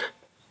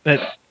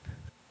 That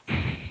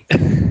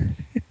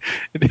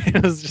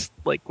it was just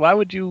like, why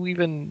would you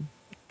even?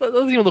 That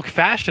doesn't even look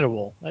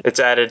fashionable. It's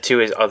added to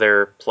his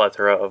other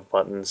plethora of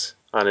buttons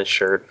on his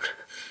shirt.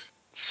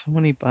 So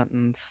many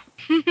buttons.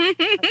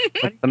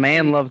 But the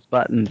man loves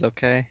buttons,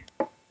 okay?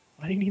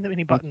 Why do you need that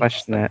many Don't buttons?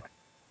 question that.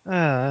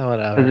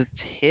 Whatever. Because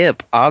it's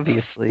hip,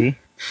 obviously.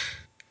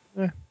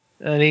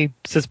 And he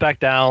sits back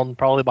down,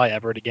 probably by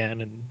Everett again,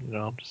 and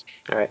just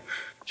All right.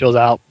 chills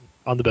out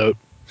on the boat.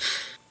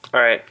 All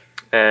right.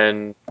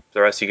 and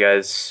the rest of you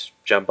guys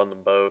jump on the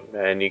boat,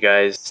 and you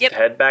guys Yep.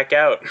 head back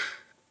out.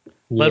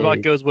 Leadbot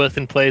Yay. goes with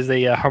and plays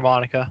the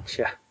harmonica.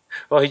 Yeah.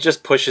 Well, he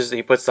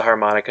puts the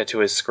harmonica to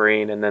his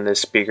screen, and then his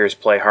speakers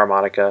play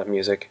harmonica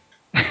music.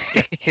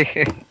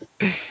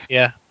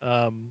 Yeah.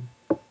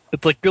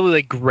 It's like really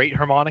like great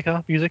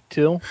harmonica music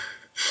too.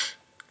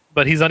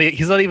 But he's not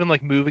even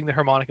like moving the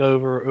harmonica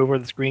over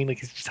the screen. Like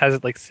he just has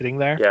it like sitting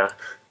there. Yeah.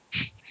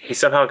 He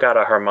somehow got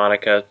a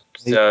harmonica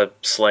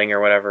sling or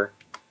whatever.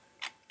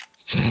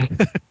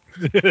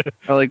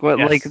 Or like what,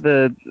 Yes. like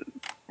the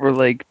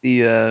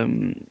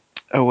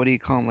oh, what do you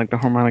call them? Like the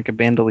harmonica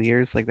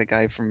bandoliers, like the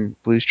guy from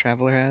Blues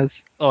Traveler has.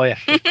 Oh yeah.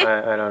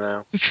 I don't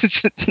know.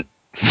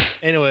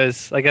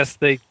 Anyways, I guess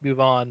they move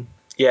on.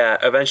 Yeah,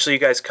 eventually you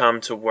guys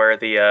come to where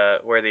the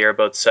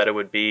airboat said it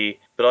would be,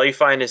 but all you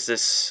find is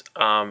this.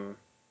 Well,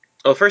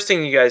 the first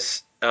thing you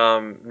guys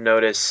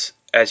notice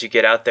as you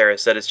get out there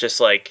is that it's just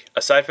like,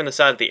 aside from the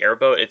sound of the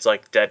airboat, it's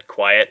like dead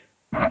quiet.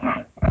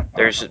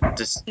 There's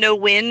just No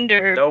wind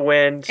or no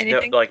wind,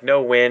 anything?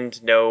 no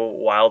wind, no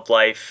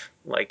wildlife,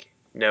 like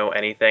no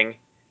anything.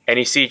 And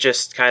you see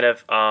just kind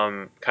of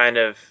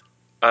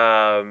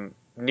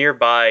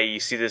nearby, you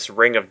see this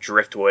ring of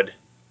driftwood.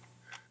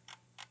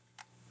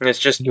 And it's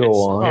just Go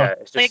on. yeah,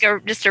 it's just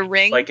just a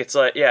ring.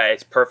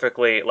 it's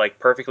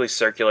perfectly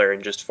circular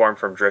and just formed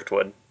from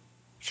driftwood.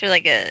 Is there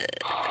like a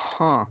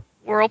Huh.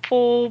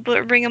 whirlpool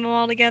but bring them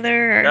all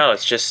together? Or? No,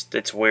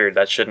 it's weird.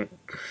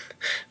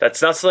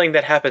 That's not something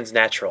that happens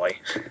naturally.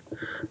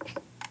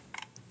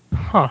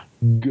 Huh.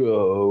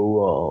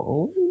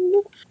 Go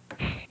on.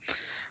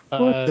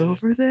 What's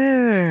over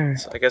there?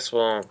 So I guess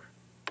we'll.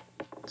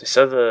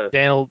 So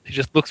Daniel he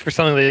just looks for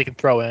something that he can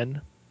throw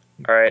in.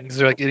 all right,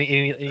 He's like,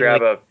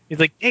 grab a. he's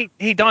like, hey,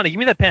 Donnie, give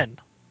me that pen.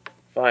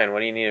 Fine. What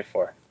do you need it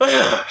for?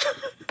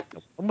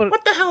 I'm gonna,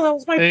 What the hell? That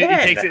was my and pen.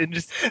 he takes it and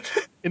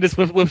just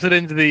whips it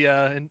into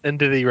the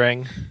into the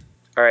ring.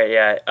 All right,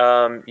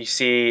 yeah. You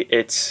see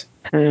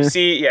you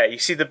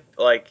see the,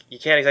 like, you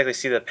can't exactly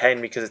see the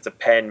pen because it's a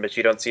pen, but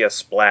you don't see a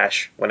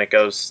splash when it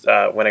goes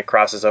when it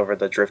crosses over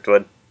the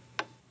driftwood.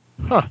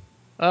 Huh.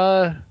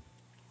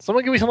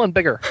 Someone give me someone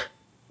bigger.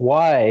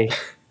 Why?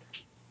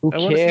 Who I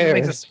want to see if it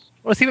cares?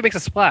 makes a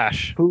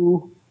splash.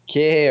 Who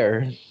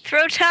cares?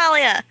 Throw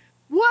Talia.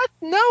 What?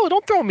 No,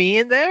 don't throw me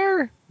in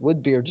there.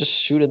 Woodbeer, just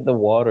shoot in the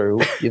water.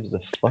 Who gives a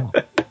fuck?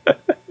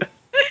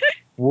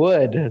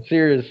 Wood,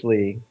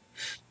 seriously.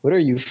 What are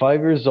you, 5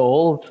 years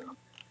old?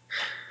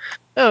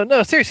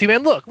 No, seriously,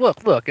 man.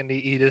 Look, and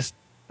he just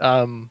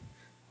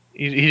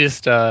he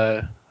just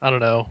I don't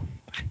know.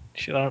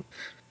 Shit, I don't.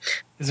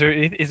 Is there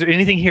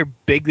anything here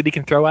big that he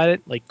can throw at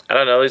it? Like, I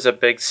don't know. There's a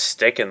big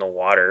stick in the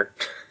water.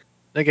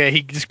 okay,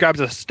 he just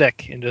grabs a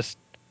stick and just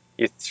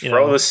You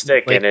throw the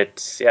stick, like- and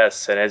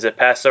and as it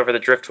passes over the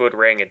driftwood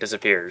ring, it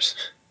disappears.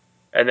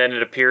 And then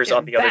it appears Yeah,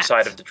 on the other that.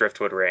 side of the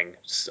driftwood ring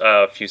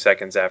a few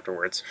seconds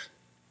afterwards.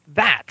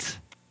 that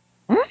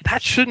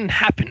shouldn't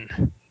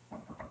happen.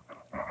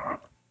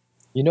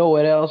 You know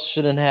what else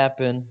shouldn't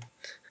happen?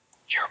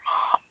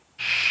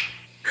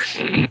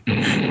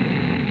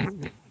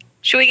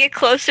 Should we get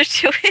closer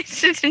to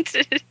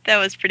it? That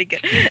was pretty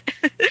good.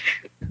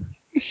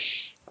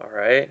 All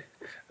right.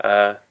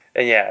 And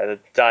yeah,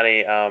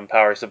 Donnie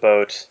powers the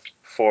boat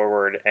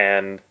forward,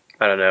 and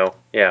I don't know.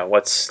 Yeah,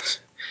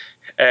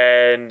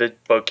 and the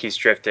boat keeps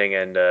drifting,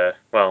 and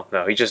well,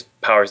 no, he just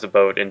powers the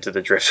boat into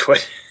the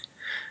driftwood.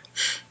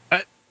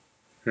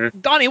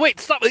 Donnie, wait,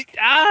 stop!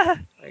 Ah!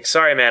 Like,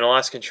 sorry, man, I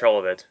lost control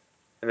of it.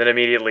 And then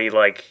immediately,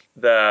 like,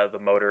 the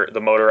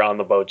motor on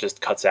the boat just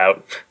cuts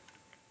out.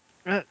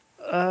 And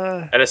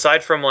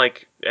aside from,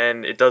 like,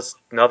 and it does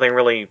nothing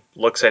really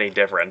looks any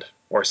different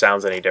or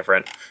sounds any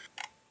different.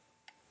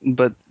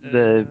 But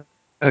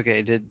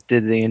okay, did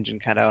the engine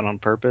cut out on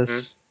purpose?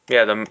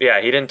 Mhm.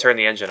 Yeah, he didn't turn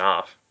the engine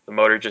off. The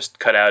motor just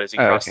cut out as he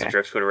crossed the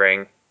driftwood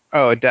ring.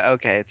 Oh,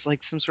 okay. It's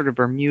like some sort of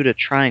Bermuda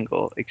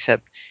Triangle,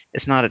 except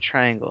it's not a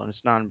triangle and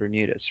it's not in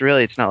Bermuda. So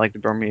really, it's not like the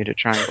Bermuda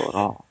Triangle at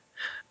all.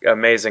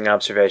 Amazing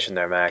observation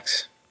there,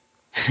 Max.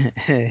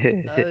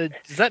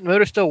 Does that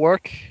motor still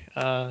work?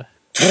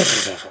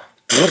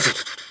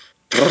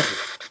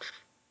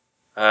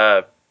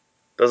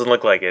 Doesn't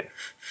look like it.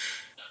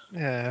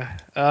 Yeah.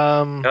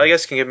 I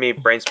guess you can give me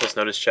brains plus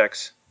notice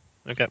checks.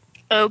 Okay.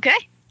 Okay.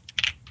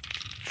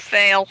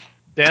 Fail.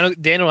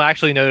 Daniel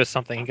actually noticed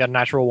something. He got a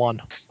natural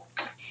 1.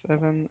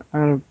 7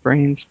 out of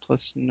brains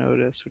plus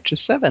notice, which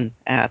is 7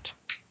 at.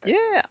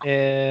 Yeah.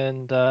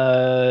 And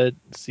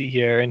let's see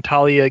here. And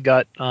Talia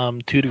got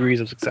 2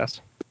 degrees of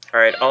success. All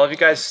right, all of you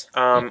guys,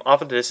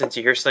 off in the distance,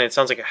 you hear something that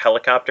sounds like a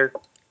helicopter,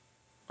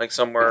 like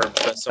somewhere,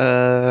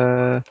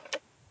 and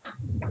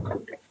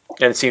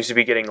it seems to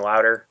be getting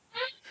louder.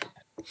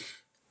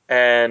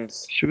 And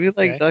Should we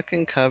Okay. duck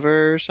and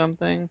cover or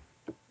something?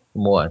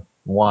 What?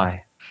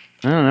 Why?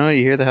 I don't know.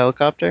 You hear the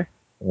helicopter?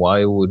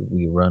 Why would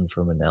we run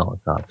from an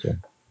helicopter?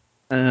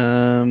 I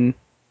don't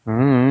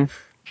know.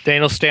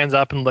 Daniel stands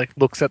up and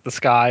looks at the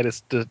sky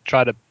to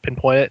try to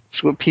pinpoint it.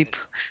 It's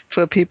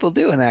what people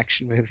do in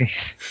action movies.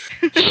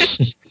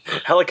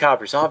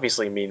 Helicopters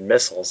obviously mean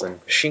missiles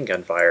and machine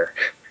gun fire.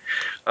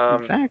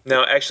 Exactly.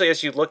 No, actually,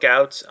 as you look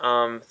out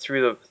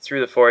through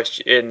the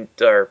forest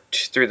or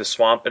through the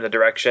swamp in the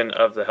direction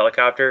of the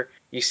helicopter,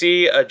 you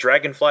see a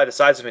dragonfly the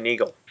size of an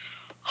eagle.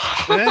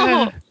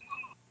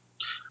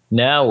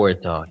 Now we're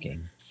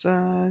talking.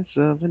 Size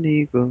of an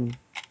eagle.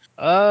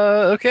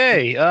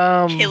 Okay.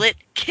 Kill it!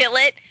 Kill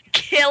it!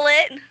 Kill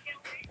it!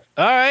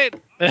 All right.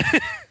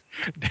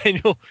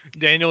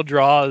 Daniel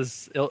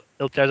draws Il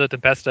Terzo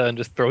Tempesta and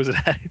just throws it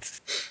at it.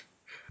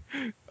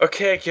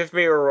 Okay, give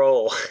me a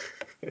roll.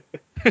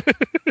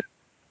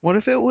 What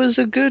if it was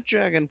a good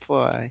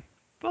dragonfly?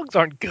 Bugs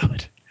aren't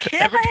good. Kill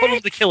Never told him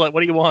it! to kill it.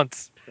 What do you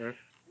want?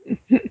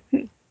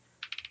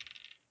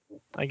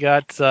 I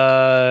got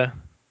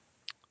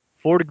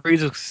 4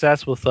 degrees of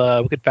success with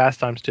wicked fast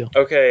times 2.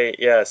 Okay,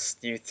 yes,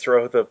 you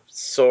throw the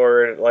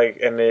sword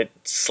and it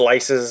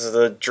slices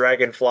the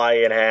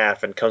dragonfly in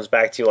half and comes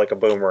back to you like a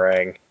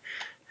boomerang.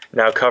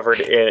 Now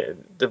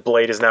the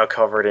blade is now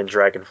covered in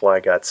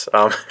dragonfly guts.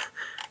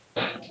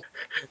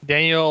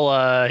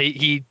 Daniel,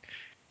 he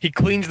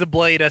cleans the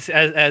blade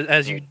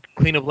as you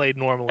clean a blade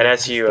normally. And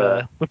as you,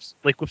 whips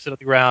it at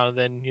the ground, and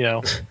then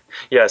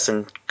yes,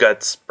 and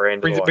guts spray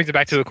into the water. brings it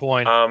back to a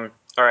coin.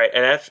 All right,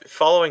 and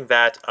following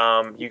that,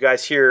 you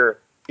guys hear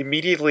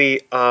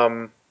immediately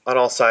on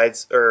all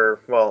sides,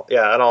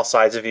 on all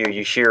sides of you,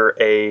 you hear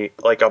a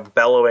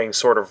bellowing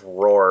sort of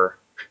roar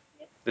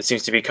that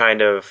seems to be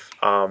kind of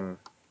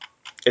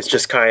it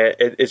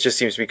just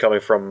seems to be coming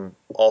from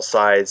all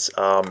sides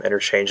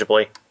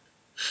interchangeably.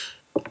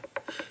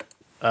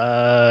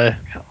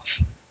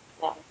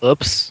 Oops.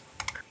 What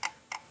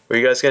are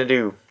you guys gonna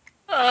do?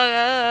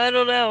 I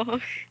don't know.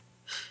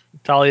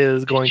 Talia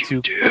is going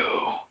to.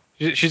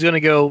 She's going to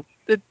go.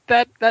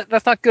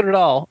 That's not good at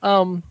all.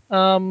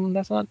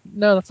 That's not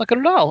good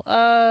at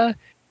all.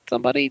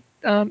 Somebody,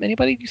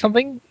 anybody do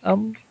something.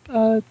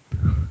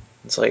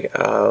 It's I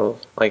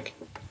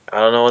don't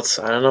know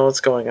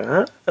what's going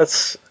on.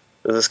 This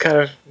is kind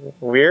of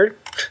weird.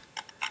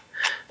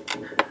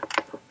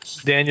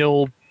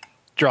 Daniel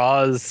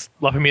draws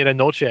La Famiglia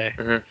Noce.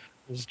 Mhm.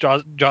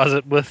 Just draws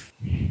it with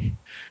the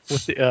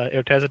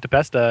Erteza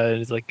Tempesta, and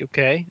he's like,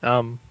 okay,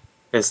 And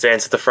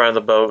stands at the front of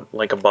the boat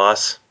like a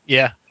boss.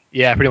 yeah,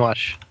 pretty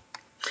much.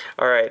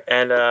 All right,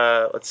 and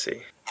let's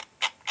see.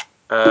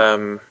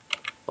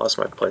 Lost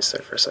my place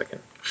there for a second.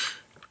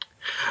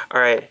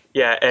 All right,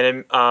 yeah,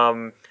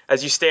 and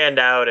as you stand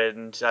out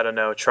and I don't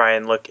know, try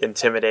and look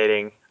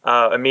intimidating.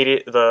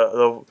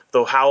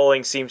 The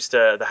howling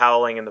the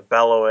howling and the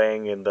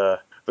bellowing and the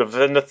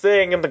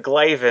thing and the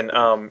glaven,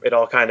 it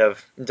all kind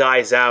of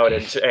dies out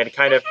and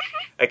kind of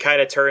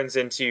turns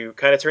into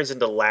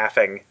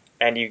laughing,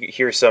 and you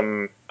hear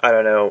some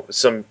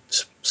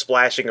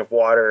splashing of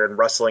water and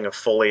rustling of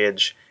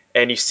foliage,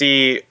 and you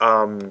see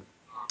coming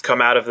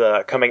out of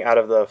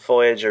the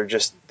foliage are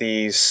just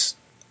these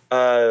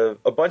a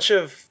bunch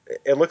of,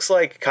 it looks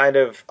like kind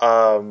of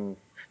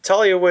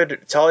Talia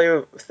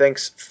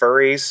thinks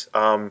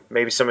furries.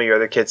 Maybe some of your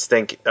other kids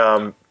think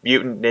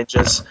mutant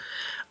ninjas.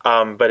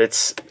 But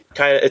it's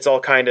all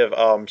kind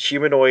of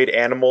humanoid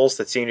animals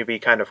that seem to be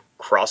kind of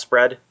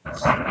crossbred.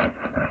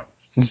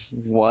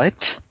 What?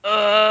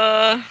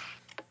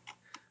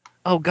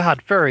 Oh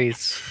God,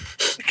 furries.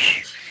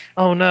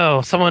 Oh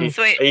no, someone.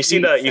 So wait, And you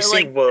see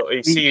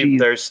Species.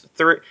 there's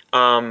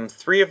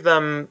three of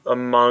them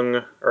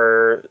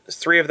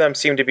three of them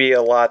seem to be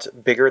a lot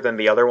bigger than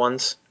the other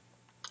ones.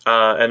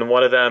 And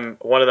one of them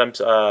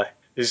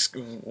is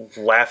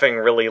laughing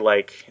really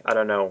I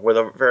don't know, with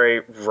a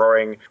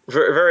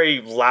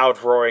very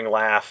loud roaring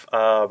laugh.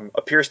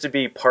 Appears to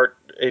be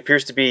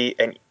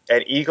an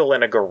eagle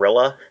and a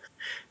gorilla.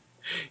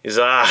 He's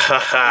ha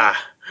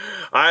ha.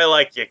 I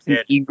like you,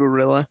 kid.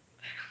 E-gorilla.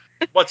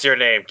 What's your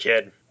name,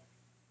 kid?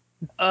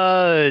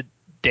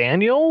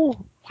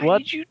 Daniel. why What?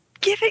 did you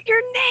give it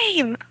your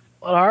name?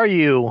 What are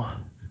you?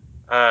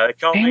 They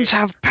call me. Names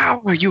have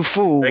power, you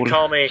fool. They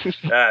call me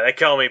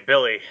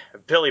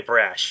Billy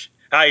Brash.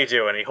 How you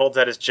doing? He holds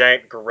out his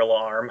giant gorilla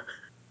arm.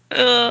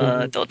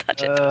 Don't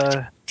touch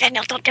it.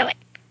 Daniel, don't do it.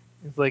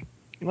 He's like,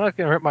 you're not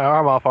gonna rip my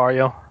arm off, are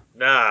you?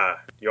 Nah,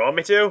 you want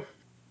me to?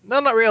 No,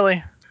 not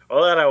really.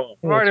 Well, then I won't.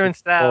 I've already been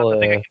stabbed. call I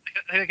think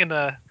I can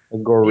a deal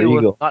with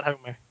gorigo. not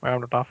having my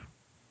arm ripped off.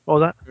 What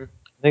was that? I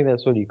think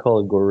that's what you call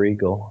a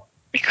gorigo.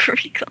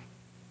 Rico.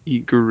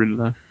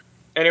 E-gorilla.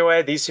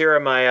 Anyway, these here are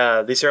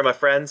my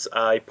friends.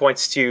 He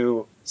points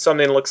to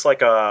something that looks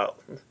like a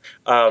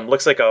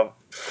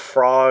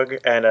frog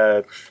and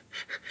it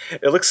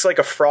looks like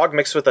a frog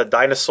mixed with a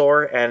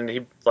dinosaur, and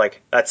he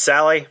that's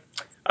Sally.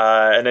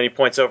 And then he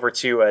points over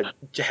to a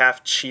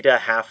half cheetah,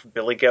 half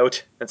billy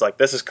goat. It's like,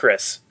 this is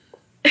Chris.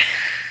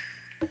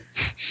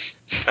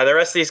 And the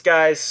rest of these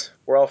guys,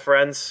 we're all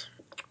friends.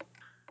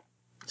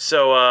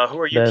 So, who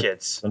are you That's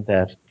kids?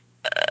 fantastic.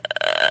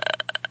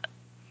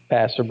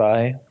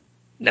 Passerby.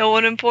 No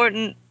one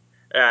important.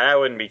 Yeah, that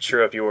wouldn't be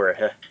true if you were.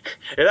 If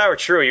that were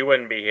true, you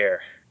wouldn't be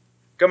here.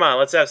 Come on,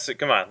 let's have some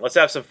fun. What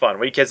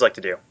do you kids like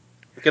to do?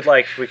 We could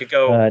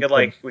go.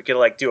 We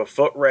could do a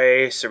foot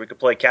race, or we could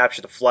play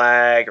capture the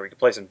flag, or we could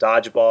play some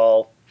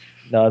dodgeball.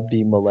 Not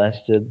be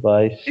molested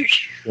by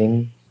things.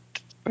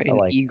 Right, I an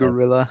like that.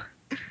 e-gorilla.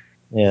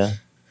 Yeah,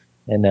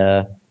 and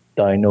a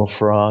dino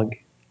frog.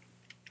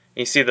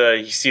 You see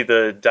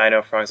the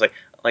dino frogs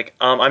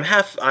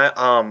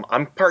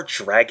I'm part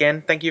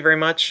dragon. Thank you very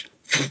much.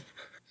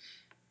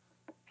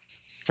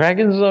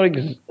 Dragons don't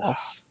exist.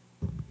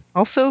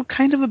 Also,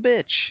 kind of a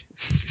bitch.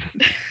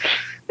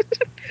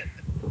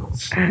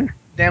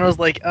 Daniel's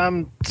like,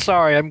 I'm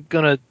sorry, I'm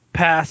gonna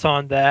pass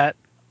on that.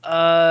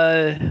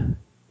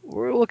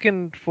 We're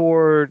looking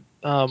for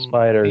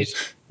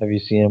Spiders. Have you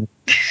seen them?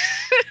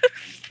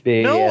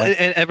 Big No, ass.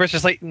 and Everett's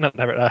just like, no,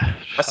 never.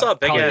 I saw a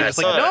big Talia ass.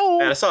 just like, no.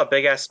 Man, I saw a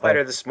big ass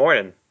spider this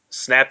morning.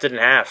 Snapped it in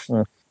half.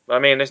 Hmm. I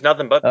mean, there's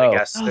nothing but big Oh.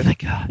 ass. Oh, thank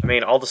God. I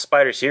mean, all the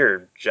spiders here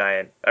are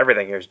giant.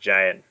 Everything here is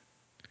giant.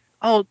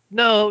 Oh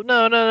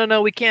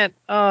no, we can't.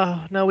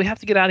 No, we have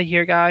to get out of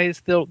here,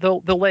 guys. They'll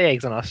lay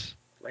eggs on us.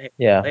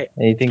 Yeah. Wait.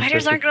 Anything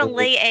Spiders aren't going to specific-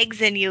 lay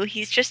eggs in you.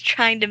 He's just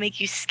trying to make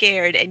you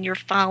scared, and you're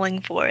falling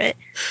for it.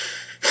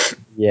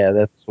 Yeah,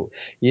 that's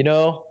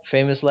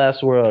famous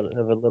last word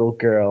of a little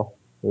girl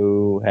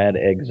who had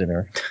eggs in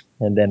her,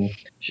 and then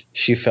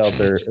she felt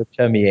her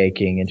tummy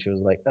aching, and she was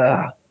like,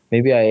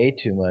 maybe I ate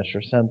too much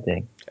or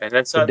something. And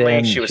then But suddenly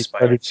then she was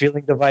started spiders.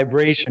 feeling the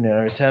vibration in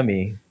her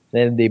tummy.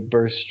 Then they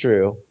burst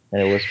through,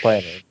 and it was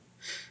spiders.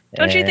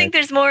 Don't you And- think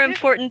there's more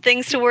important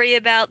things to worry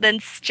about than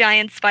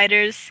giant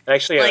spiders?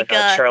 Actually,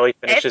 Charlie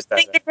finishes that,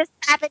 Everything that just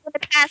happened in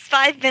the past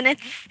 5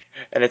 minutes.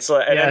 and it's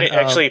like, Yeah,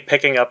 actually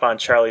picking up on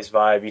Charlie's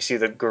vibe. You see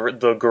the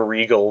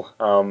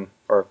Goreagle,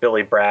 or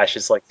Billy Brash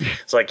is like,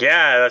 it's like,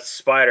 yeah, that's a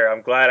spider.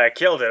 I'm glad I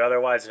killed it.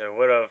 Otherwise, it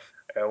would have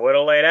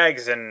laid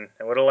eggs in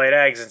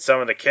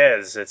some of the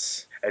kids.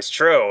 It's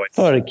true. It's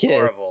Oh, the kids?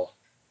 horrible.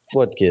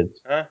 What kids?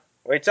 Huh?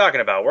 What are you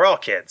talking about? We're all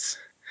kids.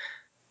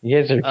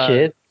 You guys are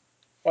kids?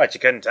 What,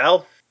 you couldn't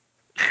tell?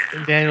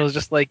 And Daniel's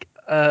just like,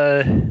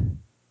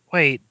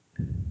 wait,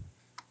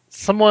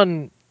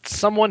 someone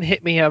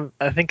hit me.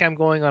 I think I'm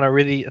going on a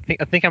really.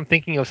 I think I'm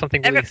thinking of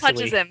something really Everett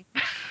punches silly. him.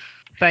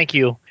 Thank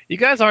you. You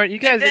guys aren't. You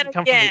guys And then didn't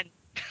come again.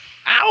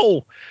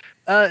 from.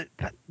 Ow!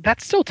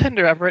 That's still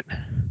tender, Everett.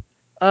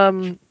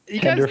 You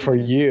Tender guys, for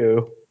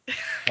you.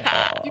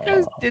 you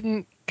guys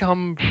didn't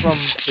come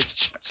from the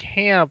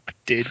camp,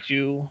 did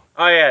you?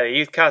 Oh yeah, the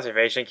youth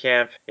conservation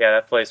camp. Yeah,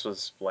 that place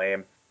was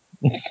lame.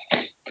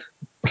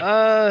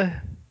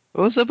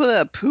 What's up with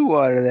that poo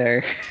water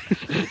there?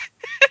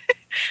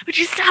 Would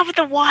you stop with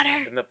the water?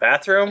 In the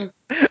bathroom?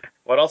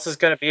 What else is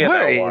gonna be in that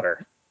Right.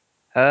 water?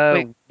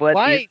 Wait, What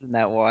why- is in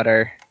that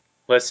water?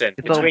 Listen,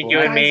 It's all between you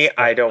and me, black.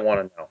 I don't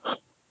want to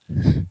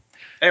know.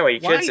 Anyway,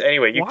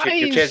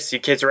 you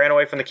kids ran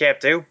away from the camp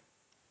too?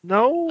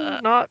 No,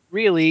 not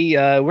really.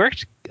 We're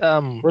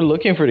We're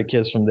looking for the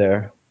kids from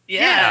there.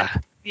 Yeah.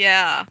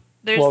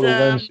 There's Well, the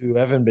ones who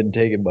haven't been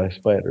taken by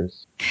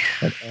spiders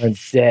and aren't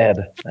dead.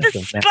 the That's a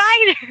mess.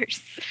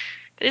 spiders.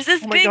 There's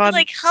this Oh my big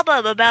God.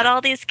 hubbub about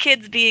all these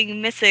kids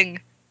being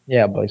missing.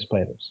 Yeah, by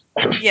spiders.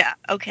 Yeah,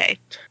 okay.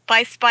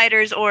 By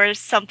spiders or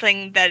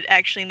something that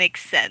actually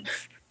makes sense.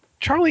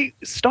 Charlie,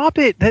 stop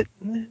it! That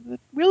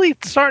really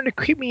starting to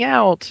creep me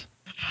out.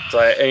 So,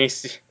 and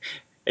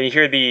you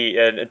hear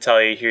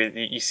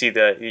you see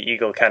the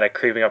eagle kind of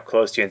creeping up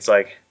close to you, and it's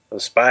like,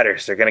 those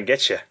spiders, they're gonna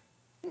get you.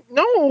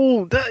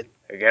 No,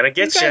 They're gonna you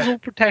get guys you. will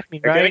protect me,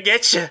 They're gonna right?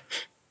 get you.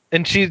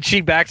 And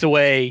she backs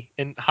away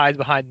and hides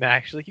behind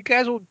Max. She's like, you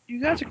guys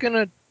are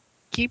gonna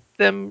keep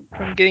them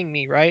from getting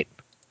me, right?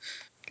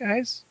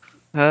 Guys?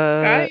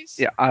 Guys?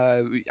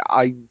 Yeah,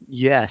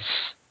 yes.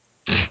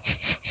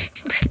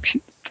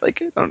 Like,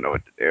 I don't know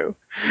what to do.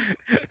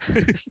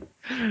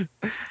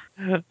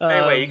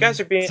 Anyway, you guys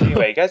are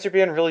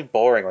being really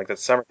boring, like that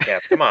summer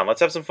camp. Come on, let's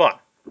have some fun.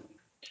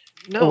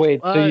 No, Oh,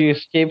 wait, so you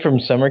escaped from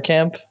summer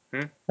camp?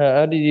 Hmm?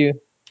 How did you...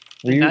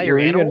 Were you, Now you're were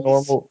you a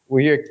animals? normal...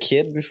 Were you a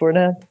kid before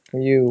that? Were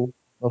you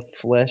of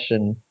flesh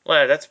and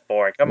Well, that's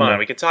boring. Come on, Yeah.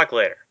 we can talk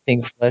later.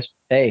 pink flesh?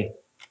 Hey,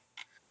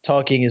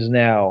 talking is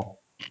now.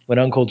 When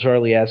Uncle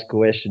Charlie asks a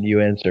question,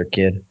 you answer,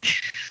 kid.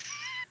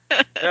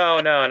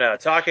 No.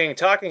 Talking.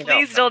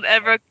 Please no. don't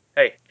ever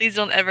Hey, please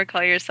don't ever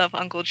call yourself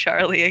Uncle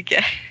Charlie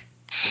again.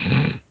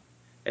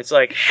 it's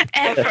like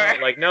Ever.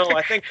 I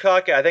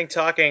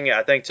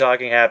think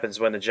talking happens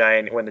when the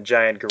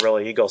giant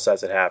gorilla eagle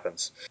says it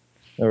happens.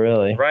 Oh,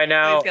 really? Right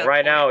now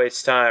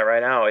it's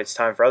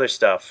time for other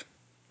stuff.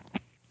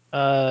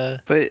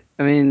 But,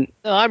 I mean,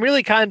 no, I'm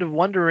really kind of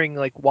wondering,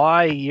 like,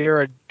 why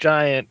you're a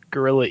giant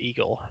gorilla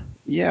eagle.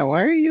 yeah,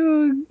 why are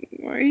you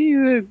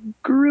a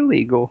gorilla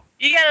eagle?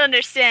 You gotta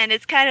understand,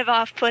 it's kind of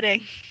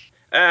off-putting.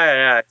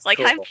 It's Like,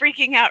 cool. I'm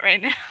freaking out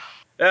right now.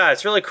 Yeah,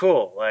 it's really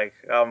cool. Like,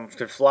 can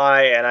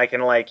fly and I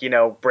can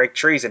break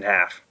trees in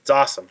half. It's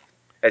awesome.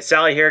 And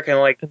Sally here can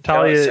And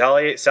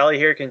Talia- Sally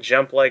here can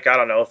jump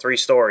 3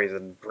 stories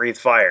and breathe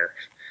fire.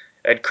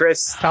 And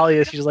Chris,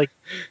 Talia, she's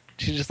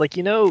just like,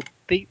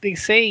 they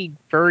say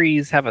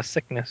furries have a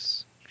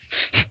sickness.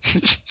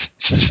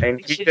 And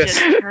We he should just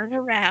just turn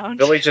around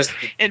Billy just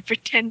and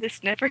pretend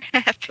this never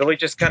happened. Billy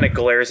just kind of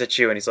glares at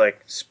you, and he's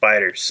like,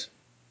 "Spiders."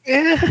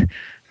 Yeah.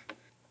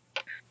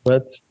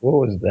 What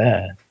was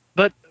that?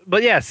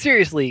 But yeah,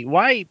 seriously,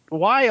 why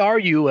are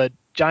you a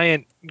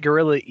giant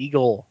gorilla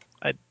eagle?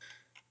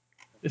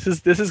 This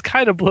is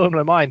kind of blowing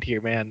my mind here,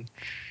 man.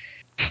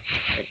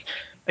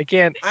 I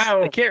can't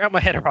wrap my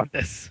head around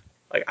this.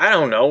 I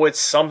don't know. It's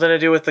something to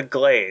do with the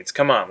glades.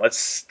 Come on,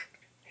 let's.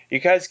 You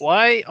guys.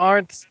 Why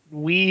aren't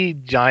we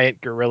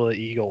giant gorilla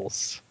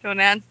eagles? Don't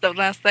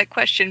ask that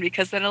question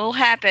because then it'll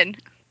happen.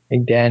 Hey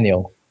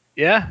Daniel,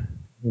 Yeah.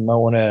 you might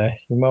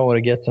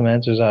wanna get some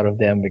answers out of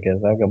them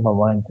because I've got my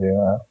mind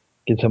to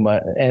get some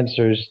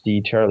answers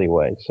the Charlie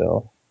way.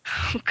 So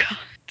Oh God.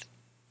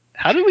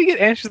 How did we get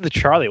answers the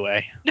Charlie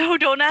way? No,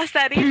 don't ask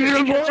that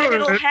either because then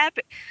it'll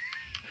happen.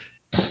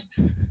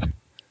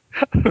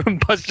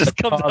 Buzz just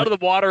comes out of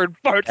the water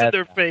and farts in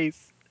their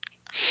face.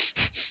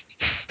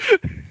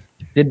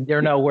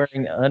 they're not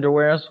wearing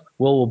underwears.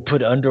 Well, we'll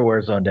put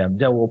underwears on them.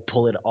 Then we'll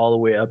pull it all the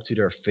way up to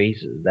their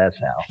faces. That's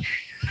how.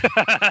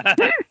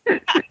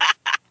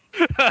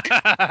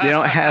 They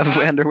don't have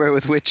underwear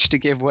with which to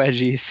give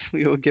wedgies.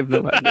 We will give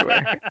them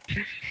underwear.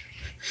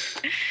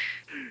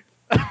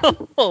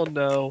 Oh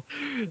no.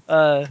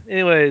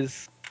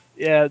 Anyways,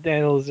 yeah,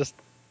 Daniel is just.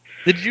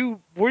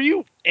 Were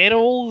you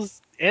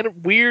animals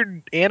and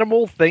weird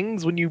animal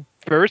things when you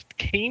first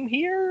came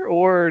here,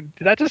 or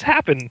did that just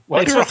happen?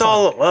 What's with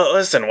all? Well,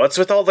 listen. What's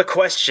with all the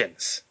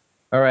questions?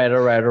 All right.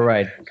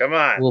 Come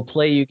on. We'll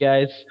play you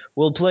guys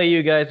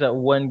at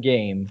one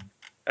game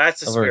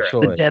That's the of our spirit.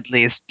 The choice.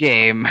 deadliest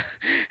game.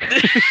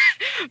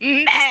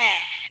 Man.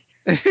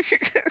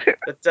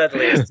 The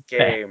deadliest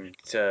game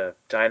to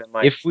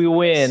dynamite. If we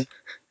win,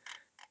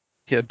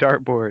 Yeah,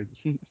 dartboard.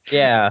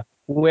 yeah,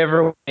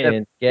 whoever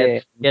wins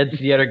gets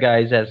the other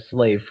guys as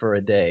slave for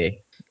a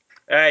day.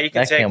 You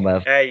can That take. came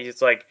up.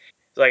 It's like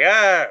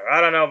I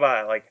don't know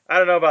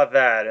about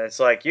that. And it's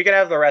like you can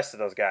have the rest of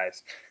those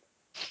guys.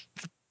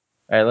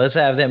 All right, let's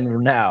have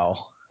them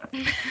now.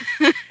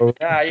 Or we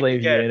Nah, can you slave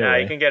can get you it. Nah,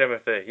 anyway. you can get him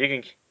if they. You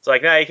can. It's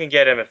like you can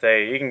get him if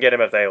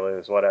they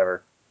lose.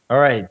 Whatever. All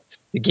right,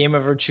 the game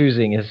of our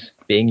choosing is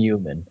being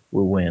human.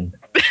 We win.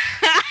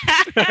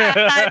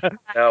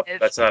 Nope,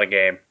 that's not a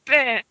game.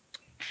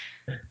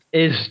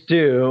 Is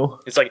Stu.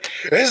 It's like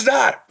it's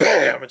not.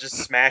 Bam! It just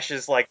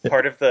smashes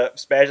part of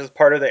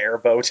the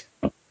airboat.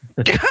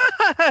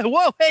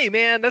 Whoa, hey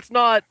man, that's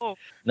not.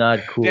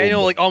 Not cool.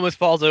 Daniel almost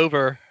falls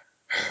over.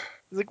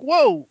 He's like,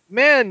 "Whoa,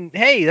 man,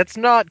 hey, that's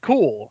not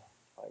cool.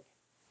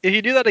 If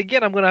you do that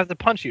again, I'm gonna have to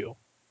punch you."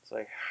 It's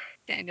like,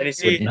 Daniel,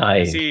 and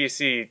night. you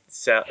see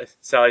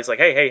Sally's like,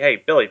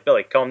 hey, Billy,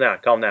 calm down.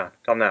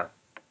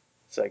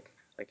 It's like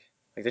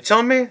they're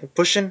telling me, they're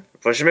pushing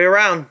me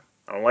around.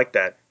 I don't like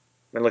that.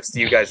 And looks to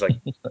you guys like,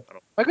 Am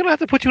I gonna have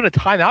to put you in a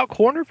timeout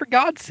corner for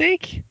God's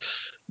sake?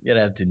 You're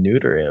gonna have to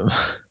neuter him.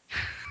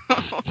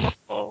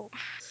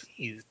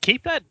 Jeez,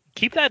 keep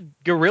that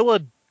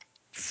gorilla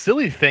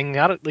silly thing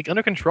out of,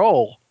 under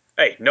control.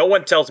 hey, no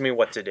one tells me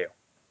what to do.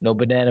 No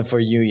banana for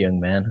you, young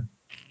man.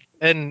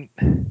 And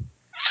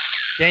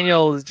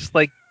Daniel is just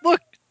like,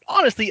 look,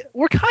 honestly,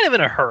 we're kind of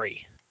in a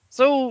hurry.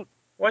 So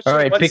All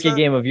right, pick a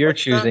game of your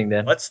choosing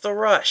then. What's the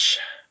rush?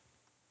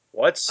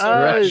 What's the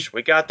Uh, rush?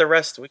 We got the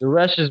rest. The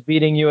rush is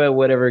beating you at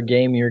whatever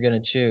game you're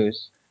gonna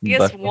choose. I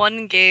guess But-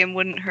 one game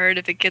wouldn't hurt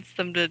if it gets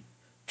them to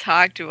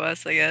talk to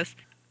us, I guess.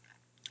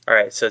 All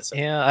right, so it's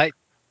yeah, I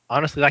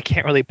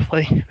can't really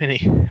play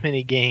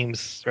many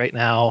games right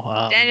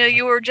now. Daniel,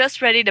 you were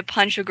just ready to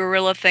punch a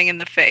gorilla thing in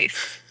the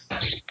face.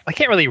 I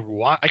can't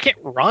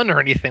run or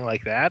anything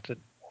like that.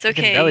 It's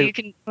okay. barely- You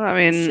can I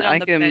mean, sit on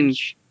the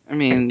bench.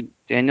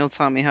 Daniel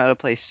taught me how to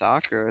play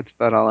soccer. That's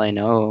about all I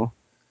know.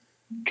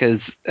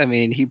 Because,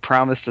 he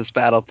promised us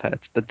battle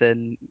pets, but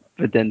then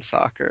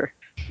soccer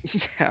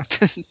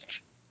happened.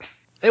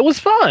 It was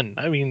fun.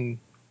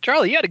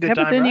 Charlie, you had a good Yeah,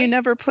 time, but then right? you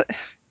never play.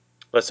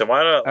 listen.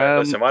 Why not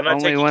only one- why not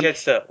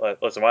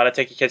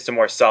take you kids to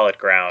more solid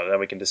ground, and then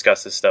we can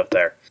discuss this stuff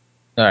there.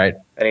 All right.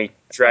 And he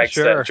drags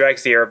Sure.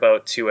 drags the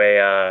airboat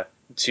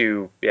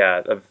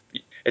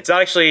it's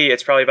not actually,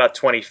 it's probably about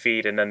 20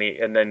 feet, and then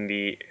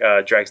the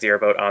drags the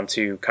airboat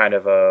onto kind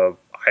of a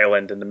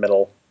island in the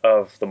middle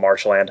of the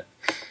marshland.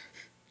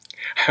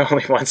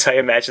 Only once I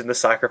imagined the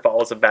soccer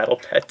ball as a battle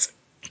pet.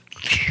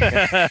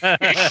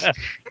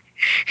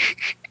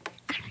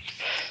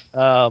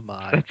 Oh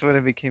my. That's when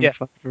it became Yeah.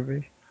 fun for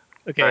me.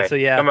 Okay, All right, so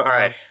yeah. all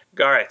right.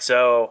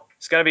 So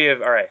it's gonna be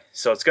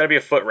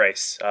a foot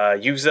race.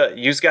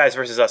 Use guys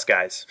versus us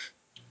guys.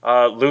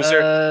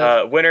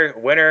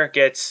 Winner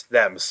gets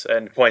thems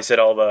and points at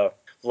all the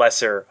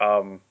lesser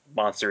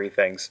monstery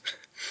things.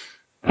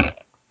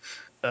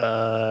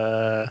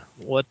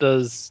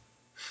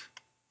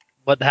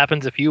 What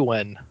happens if you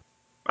win?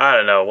 I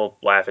don't know. We'll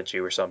laugh at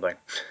you or something.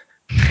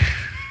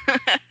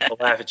 We'll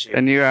laugh at you.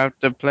 And you have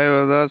to play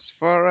with us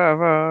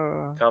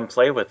forever. Come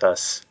play with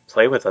us.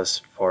 Play with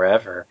us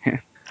forever.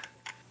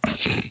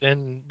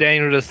 And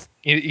Daniel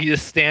he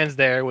just stands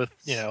there with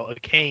a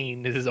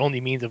cane as his only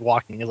means of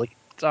walking. He's like,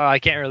 I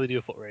can't really do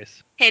a foot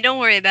race. Hey, don't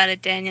worry about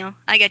it, Daniel.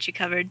 I got you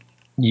covered.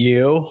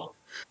 You?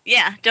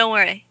 Yeah, don't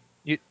worry.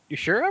 You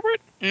sure,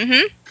 Everett?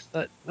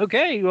 Mm-hmm.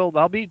 Okay, well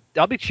I'll be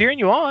cheering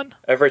you on.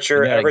 Everett,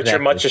 you're Yeah, Everett, you're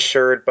exactly. much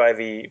assured by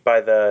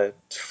the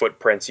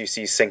footprints you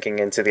see sinking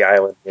into the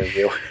island near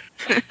you.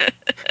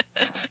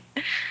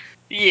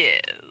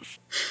 Yes.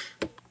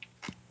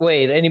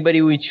 Wait,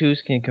 anybody we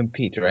choose can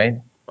compete, right?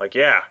 Like,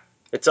 yeah,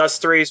 it's us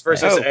threes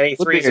versus Oh, any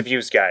threes Woodbeard. of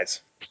you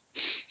guys.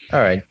 All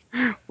right.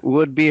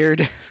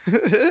 Woodbeard. Can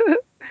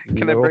I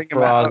Little bring him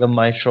frog out? on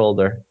my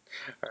shoulder.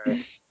 All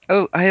right.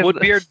 Oh, I have.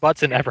 Woodbeard,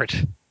 Butts, and Everett.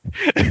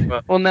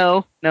 Well,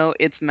 no,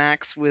 it's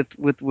Max with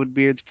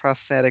Woodbeard's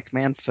prosthetic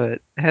man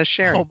foot. It has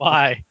Sharon. Oh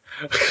my.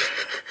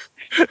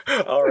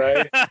 All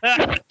right.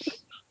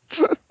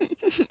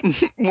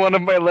 One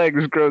of my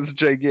legs grows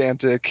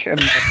gigantic,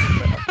 and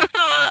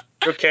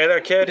You okay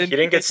there, kid? You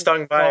didn't get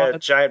stung by a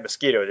God. giant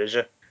mosquito, did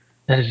you?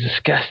 That is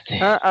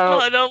disgusting. uh-oh.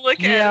 Oh, don't look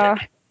Yeah,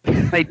 at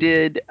it. I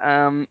did.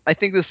 I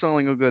think the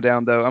swelling will go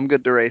down though. I'm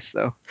good to race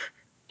though.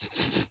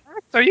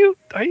 Are you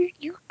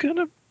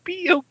gonna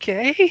be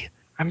okay?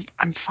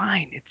 I'm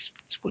fine.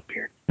 It's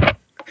Woodbeard.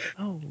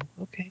 Oh,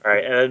 okay. All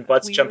right, and then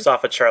Butts Weird. jumps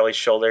off of Charlie's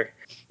shoulder.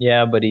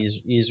 Yeah, but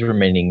he's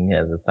remaining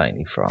as a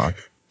tiny frog.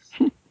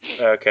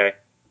 Okay.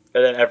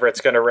 And then Everett's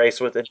gonna race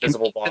with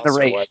Invisible In Boss the or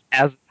race what?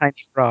 as a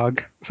tiny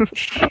frog.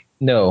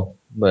 No,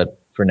 but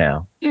for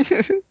now.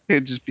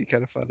 It'd just be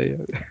kind of funny.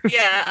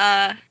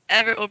 Yeah,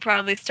 Everett will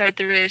probably start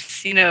the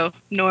race,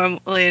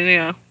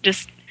 normally,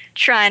 just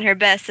trying her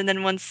best, and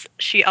then once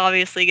she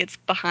obviously gets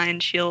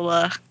behind,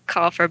 she'll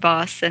call for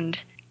boss and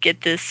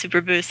get this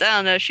super boost. I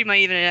don't know, she might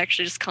even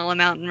actually just call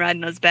him out and ride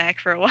on his back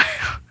for a while.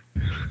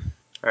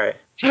 All right.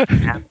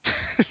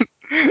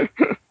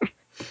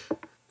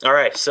 All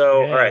right.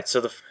 So Yeah. all right.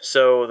 So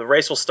the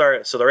race will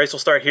start. So the race will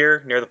start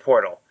here near the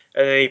portal,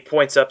 and then he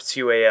points up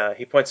to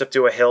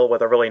a hill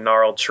with a really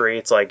gnarled tree.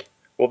 It's like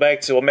we'll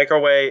make our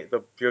way.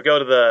 You'll go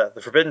to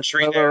the forbidden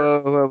tree Whoa,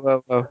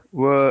 there.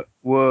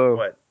 whoa.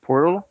 What?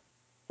 Portal?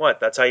 What?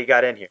 That's how you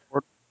got in here.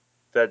 Portal?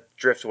 The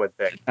driftwood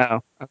thing.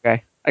 Oh,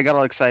 okay. I got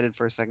all excited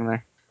for a second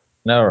there.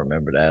 I don't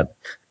remember that.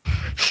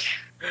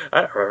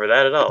 I don't remember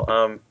that at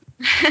all.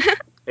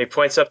 He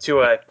points to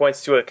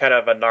a kind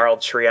of a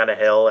gnarled tree on a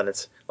hill, and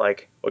it's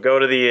like we'll go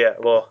to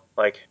we'll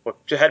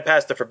head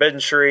past the forbidden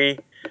tree,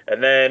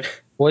 and then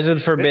Was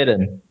it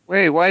forbidden?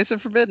 Wait, why is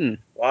it forbidden?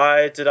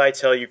 why did I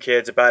tell you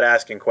kids about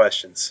asking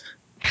questions?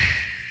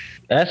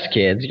 That's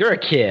kids. You're a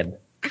kid.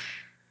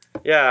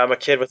 Yeah, I'm a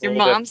kid with Your a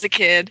little mom's a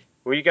kid. bit.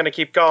 Who are you gonna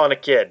keep calling a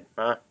kid,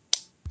 huh?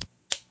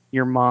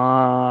 Your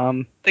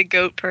mom. The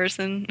goat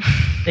person.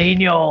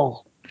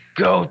 Daniel,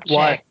 go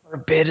What? check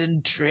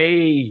forbidden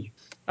tree.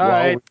 All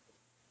right.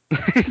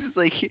 It's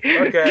like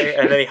Okay,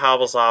 and then he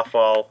hobbles off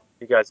while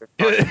you guys are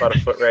talking about a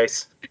foot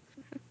race.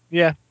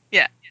 Yeah.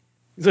 Yeah.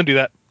 He's gonna do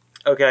that.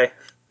 Okay.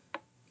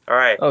 All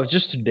right. Oh,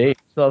 just today.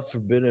 It's not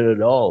forbidden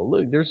at all.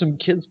 Look, there's some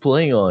kids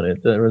playing on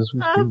it. That was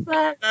Oh.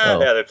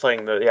 Yeah, they're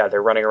playing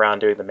they're running around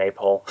doing the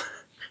maypole.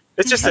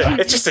 It's just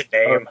a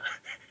name.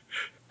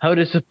 How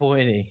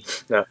disappointing.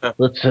 No,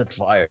 Let's set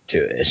fire to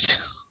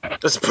it.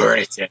 just burn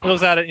it down. He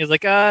looks at it and he's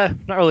like, not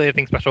really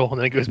anything special, and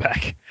then he goes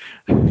back.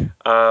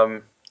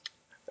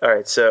 All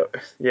right, so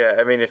yeah,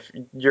 I mean, if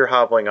you're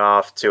hobbling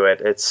off to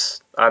it,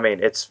 it's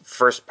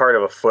first part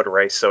of a foot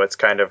race, so it's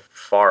kind of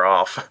far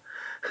off.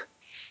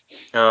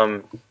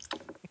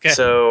 Okay.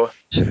 So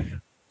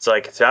it's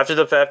like it's after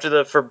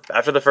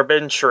the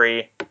forbidden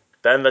tree,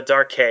 then the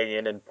dark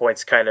canyon, and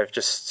points kind of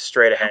just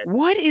straight ahead.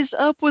 what is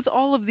up with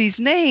all of these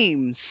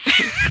names?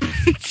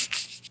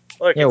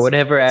 Look, Yeah,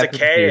 whatever it's a happens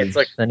canyon.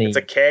 is sunny. It's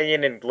a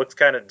canyon and looks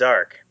kind of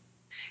dark.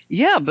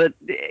 Yeah, but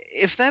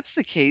if that's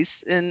the case,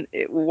 then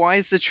why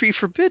is the tree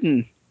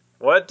forbidden?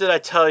 What did I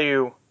tell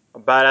you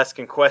about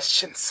asking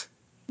questions?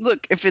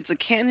 Look, if it's a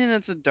canyon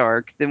that's a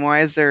dark, then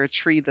why is there a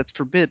tree that's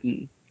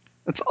forbidden?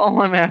 That's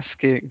all I'm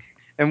asking.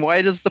 And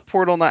why does the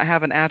portal not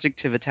have an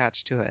adjective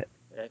attached to it?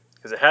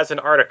 Because it has an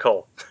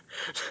article.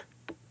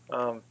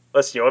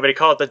 Listen, you want me to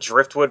call it the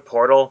Driftwood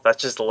Portal?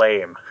 That's just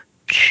lame.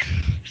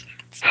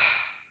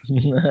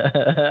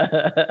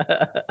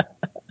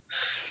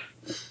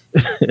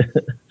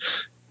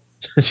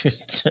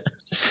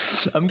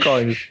 I'm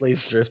calling this place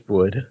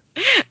Driftwood.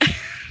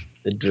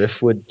 The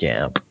Driftwood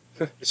Camp.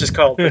 It's just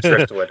called the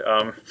Driftwood.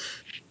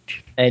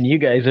 And you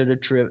guys are the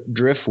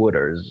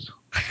Driftwooders.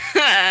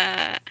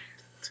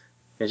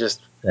 You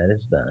just That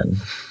is done.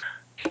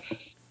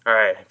 all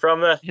right.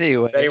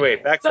 Anyway,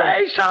 Back from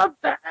Say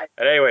something!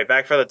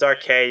 back from the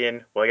Dark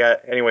Canyon.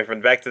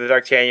 From back to the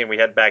Dark Canyon, we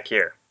head back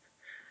here.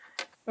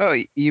 oh,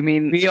 you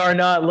mean We are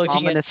not looking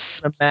ominous?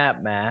 at the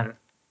map, Matt.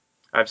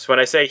 When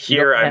I say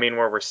here, don't I mean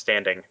where we're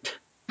standing.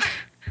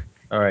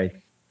 Alright.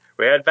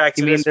 We head back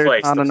to You mean this there's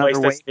place, not the place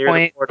another that's near the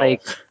waypoint, portal.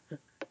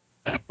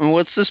 like-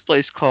 What's this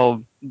place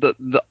called?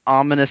 The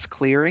ominous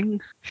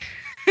clearing?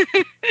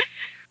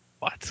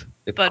 What?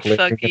 The But clearing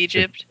fuck of the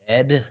Egypt.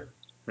 Dead.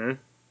 Hmm?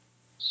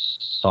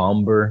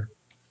 Somber.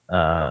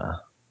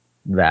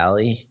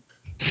 Valley.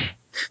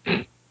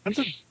 That's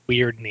a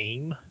weird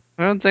name.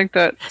 I don't think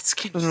that That's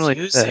doesn't really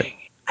fit.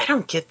 I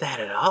don't get that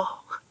at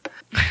all.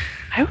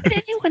 Why would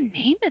anyone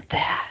name it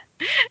that?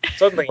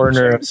 Suddenly,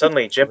 Corner-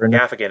 Jim corner.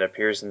 Gaffigan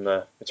appears in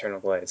the Eternal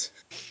Glades.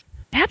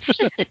 That's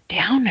just a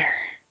downer.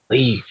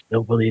 Leave.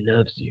 Nobody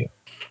loves you.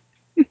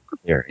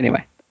 Here.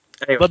 Anyway,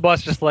 Anyway,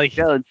 Bloodboss just like,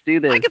 yeah, let's do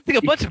this. I can think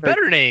of a bunch of He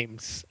better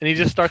names, and he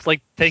just starts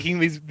like taking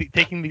these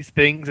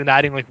things and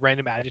adding like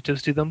random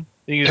adjectives to them.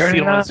 And you just Turn see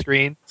it them on the up.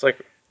 screen. it's like,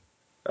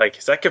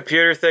 is that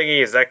computer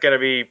thingy? Is that gonna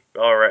be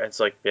all right? It's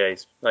like, yeah,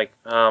 he's like,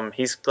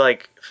 he's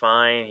like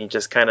fine. He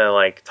just kind of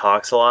like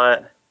talks a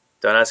lot.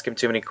 Don't ask him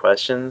too many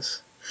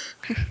questions.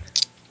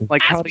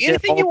 Like how Ask to me get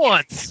anything all you the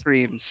want. ice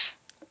creams.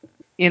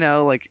 You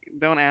know, like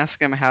don't ask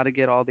him how to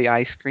get all the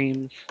ice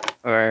creams,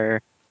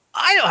 or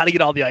I know how to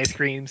get all the ice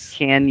creams.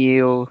 can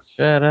you?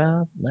 Shut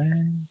up,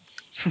 man.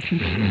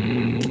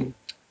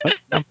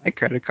 Not my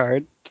credit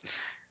card.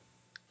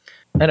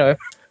 Anyway,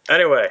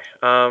 Anyway,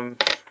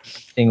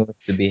 thing was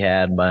to be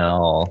had by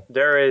all.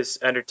 there is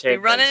You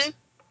entertainment running?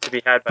 to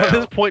be had by By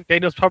this all. point,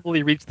 Daniel's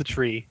probably reached the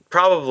tree.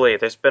 Probably,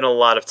 there's been a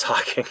lot of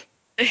talking.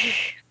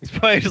 He's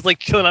probably just like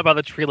chilling out by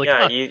the tree, like,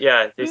 Yeah, huh,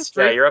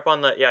 yeah, you're up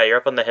on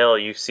the hill.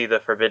 You see the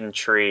forbidden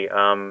tree.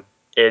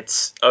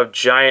 It's a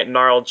giant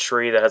gnarled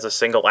tree that has a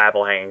single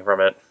apple hanging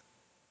from it.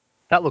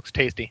 that looks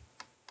tasty.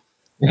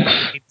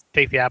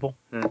 Take the apple.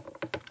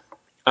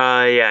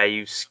 Yeah,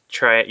 you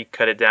try it. You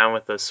cut it down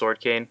with a sword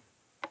cane.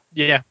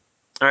 Yeah.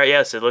 All right,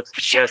 yes, it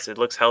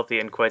looks healthy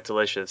and quite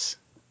delicious.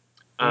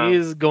 He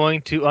is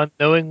going to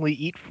unknowingly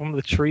eat from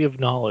the tree of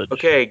knowledge.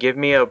 Okay, give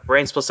me a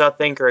brains plus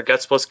outthink or a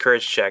guts plus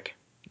courage check.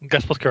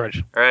 Guts plus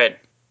courage. All right,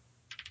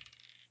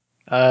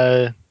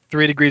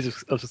 3 degrees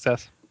of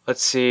success.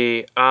 let's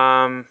see.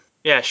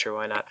 Yeah, sure,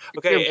 why not?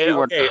 Okay, Gives you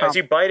a okay. As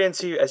you bite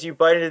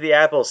into the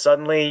apple,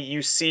 suddenly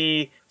you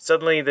see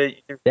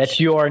That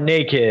you are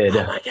naked.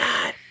 Oh my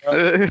god!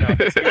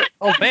 No.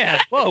 Oh man!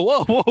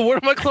 Whoa! Where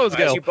did my clothes As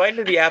go? you bite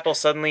into the apple,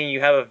 suddenly you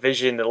have a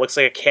vision that looks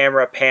like a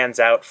camera pans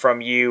out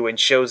from you and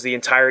shows the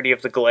entirety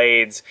of the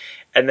glades,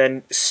 and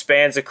then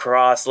spans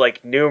across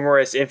like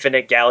numerous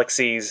infinite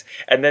galaxies,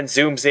 and then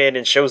zooms in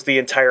and shows the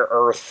entire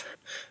Earth.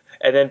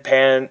 And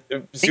then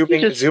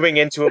zooming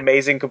into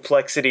amazing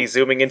complexity,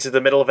 zooming into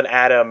the middle of an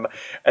atom,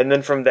 and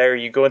then from there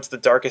you go into the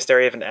darkest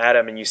area of an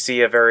atom, and you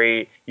see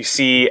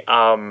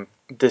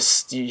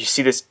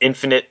this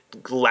infinite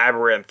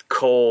labyrinth,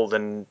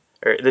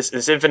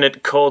 this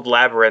infinite cold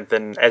labyrinth,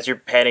 and as you're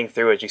panning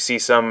through it, you see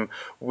some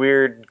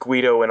weird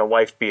Guido in a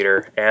wife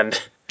beater,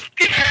 and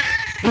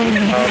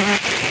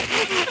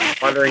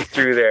wandering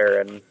through there,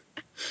 and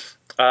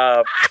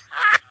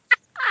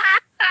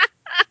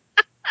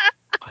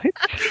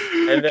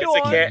and as Go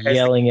on.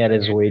 Yelling at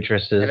his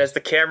waitresses. And as the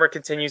camera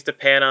continues to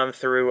pan on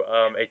through,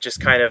 it just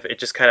kind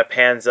of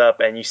pans up,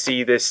 and you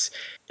see this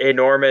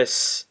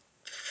enormous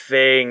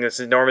thing. This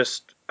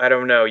enormous, I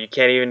don't know, you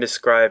can't even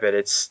describe it.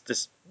 It's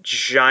this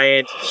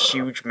giant,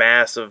 huge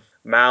mass of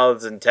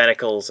mouths and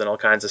tentacles and all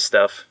kinds of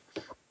stuff.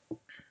 I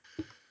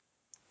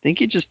think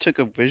you just took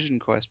a vision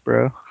quest,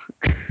 bro.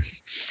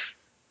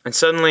 And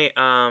suddenly,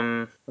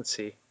 let's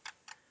see.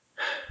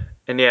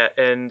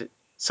 And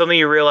suddenly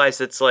you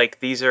realize it's like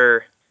these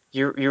are.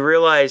 You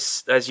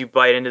realize as you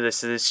bite into this,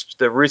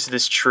 the roots of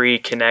this tree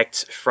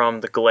connect from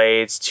the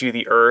glades to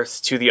the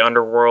earth, to the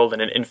underworld,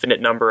 and an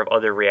infinite number of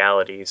other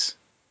realities.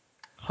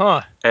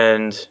 Huh.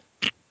 And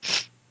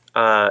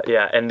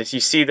and you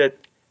see that,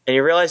 and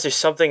you realize there's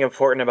something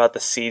important about the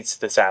seeds of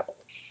this apple.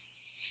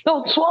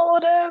 Don't swallow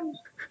them.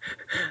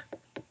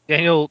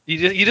 Daniel,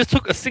 you just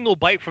took a single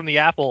bite from the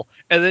apple,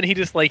 and then he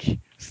just like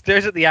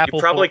stares at the apple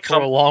for a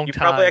long time. You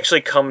probably actually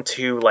come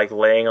to like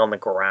laying on the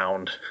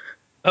ground.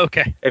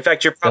 Okay. In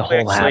fact, you're The probably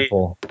whole actually.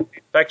 apple. In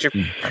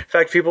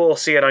fact, people will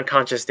see an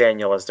unconscious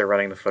Daniel as they're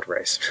running the foot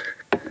race.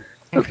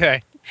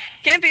 Okay.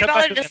 Can't be Come back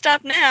bothered to to that.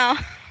 stop now.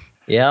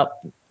 Yep.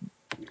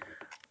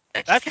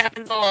 That That's- just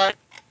happens a lot.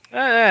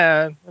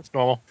 That's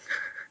normal.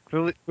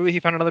 Clearly he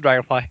found another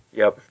dragonfly.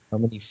 Yep, How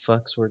many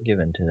fucks were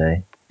given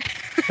today?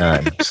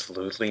 None.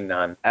 absolutely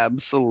none.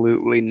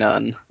 Absolutely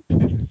none.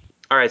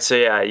 All right, so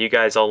yeah, you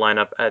guys all line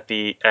up at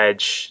the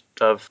edge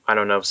of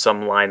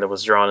some line that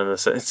was drawn in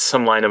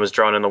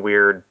the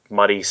weird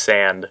muddy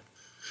sand,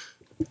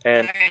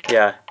 and Alright.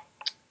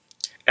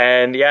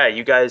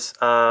 you guys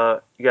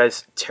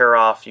tear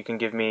off. You can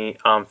give me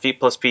feet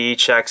plus PE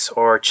checks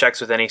or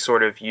checks with any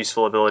sort of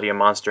useful ability a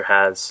monster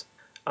has.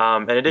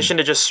 In addition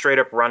to just straight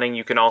up running,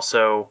 you can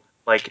also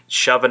like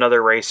shove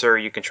another racer.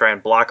 You can try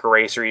and block a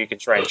racer. You can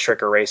try and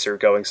trick a racer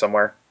going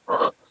somewhere.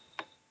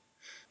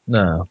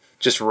 No.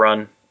 Just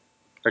run.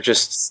 Or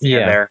just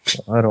stand there.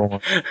 I don't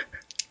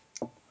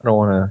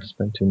want to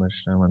spend too much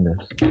time on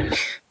this.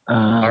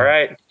 All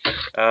right.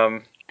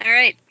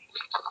 Alright.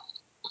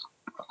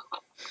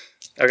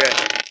 Okay.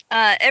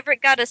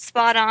 Everett got a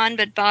spot on,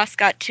 but Boss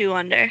got 2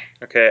 under.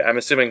 Okay. I'm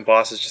assuming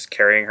Boss is just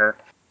carrying her.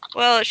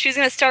 Well, she's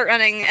gonna start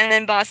running, and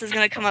then Boss is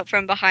gonna come up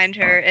from behind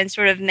her and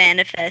sort of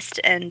manifest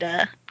and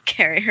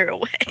carry her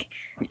away.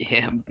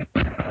 Yeah,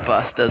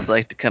 boss does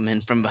like to come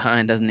in from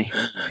behind, doesn't he?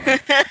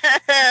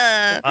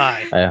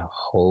 Aye. I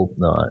hope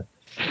not.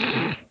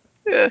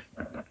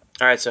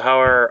 All right. So how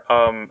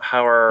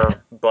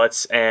are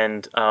Butts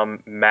and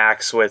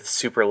Max with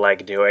super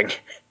leg doing?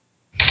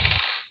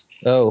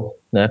 Oh,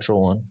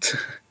 natural one.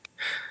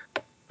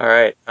 All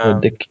right.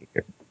 With the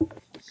kicker.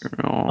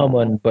 I'm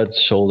on Bud's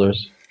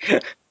shoulders.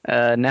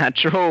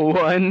 Natural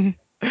one.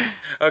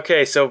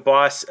 Okay. So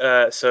boss.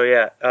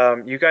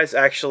 You guys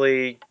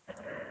actually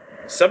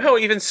somehow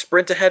even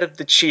sprint ahead of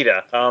the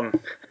cheetah.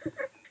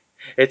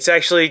 It's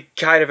actually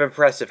kind of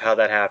impressive how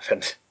that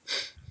happened.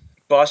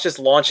 Boss just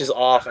launches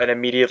off and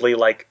immediately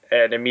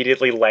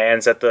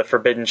lands at the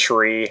forbidden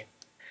tree.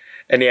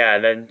 And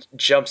then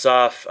jumps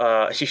off.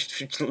 He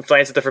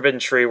lands at the forbidden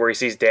tree where he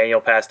sees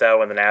Daniel passed out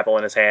with an apple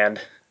in his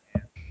hand.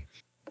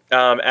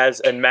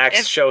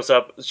 Max shows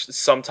up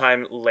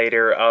sometime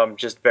later,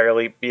 just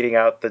barely beating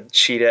out the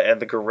cheetah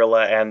and the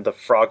gorilla and the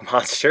frog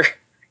monster.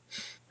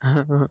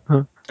 All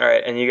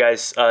right, and you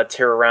guys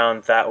tear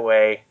around that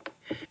way,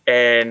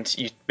 and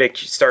you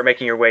start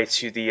making your way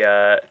to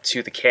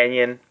the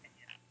canyon,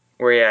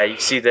 where you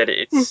see that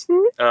it's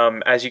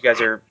as you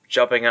guys are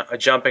jumping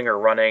or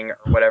running or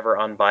whatever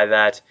on by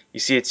that, you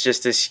see it's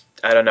just this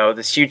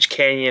this huge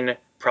canyon,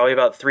 probably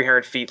about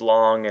 300 feet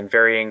long and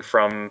varying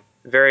from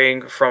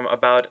a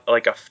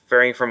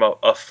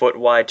foot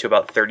wide to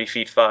about 30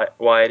 feet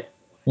wide.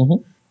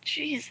 Mm-hmm.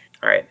 Jeez.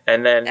 All right,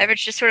 and then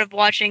Everett's just sort of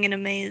watching in a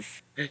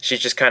maze. she's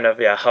just kind of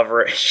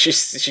hovering.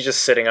 She's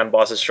just sitting on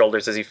Boss's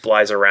shoulders as he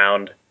flies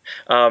around.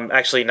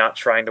 Actually, not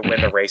trying to win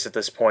the race at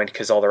this point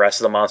because all the rest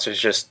of the monsters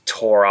just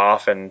tore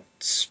off and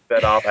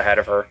sped off ahead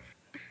of her.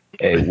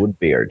 Hey,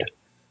 Woodbeard.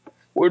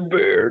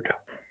 Woodbeard.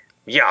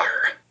 Yar,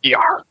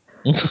 Yar.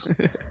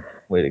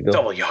 Way to go.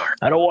 double yar.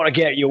 I don't want to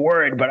get you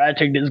worried, but I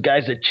think this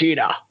guy's a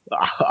cheetah.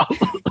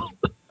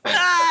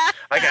 Ah!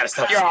 I gotta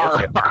stop.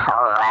 Yar.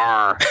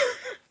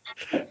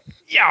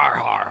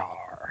 Yar.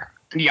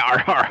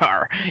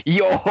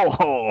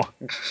 Yo.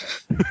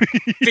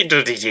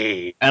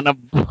 Fiddle-dee-dee. And a.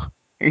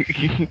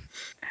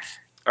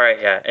 All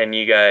right, and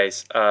you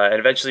guys, and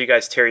eventually you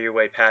guys tear your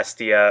way past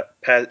the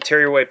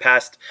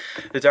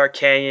dark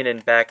canyon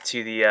and back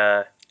to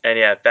the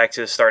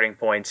starting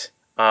point,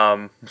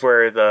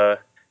 where the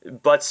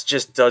Butts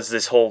just does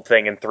this whole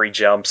thing in 3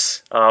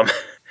 jumps.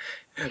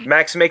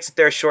 Max makes it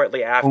there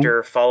shortly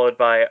after, followed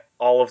by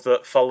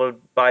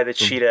the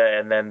cheetah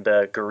and then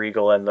the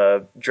Garigel and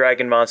the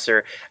dragon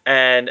monster,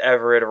 and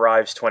Everett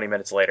arrives 20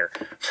 minutes later.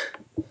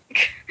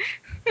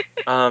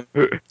 In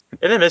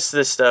the midst of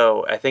this,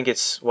 though, I think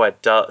it's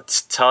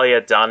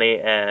Talia, Donnie,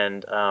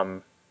 and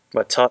Doug.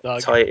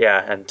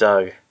 Talia, and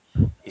Doug.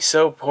 He's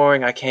so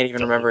boring, I can't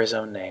even remember his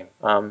own name.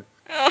 Oh.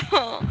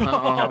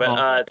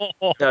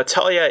 No,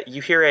 Talia,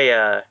 you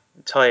hear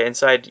Talia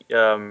inside.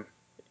 You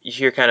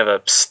hear kind of a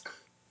psst.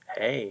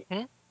 Hey,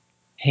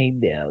 Hey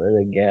there,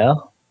 little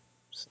girl.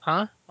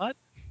 Huh? What?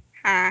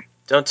 Huh.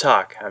 don't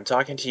talk. I'm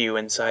talking to you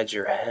inside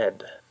your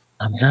head.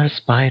 I'm not a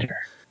spider.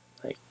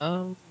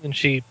 And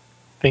she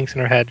thinks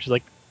in her head, she's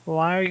like,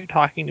 why are you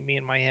talking to me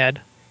in my head?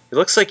 It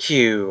looks like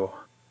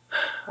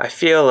I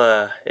feel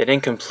an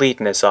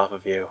incompleteness off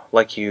of you,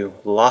 like you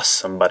lost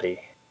somebody.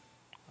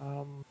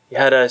 You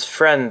had a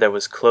friend that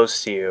was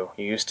close to you.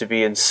 You used to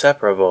be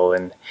inseparable,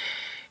 and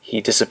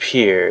he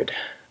disappeared.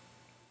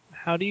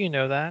 How do you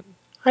know that?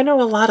 I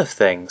know a lot of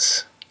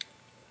things.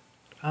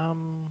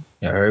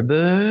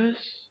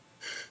 Nervous?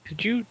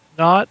 Could you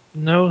not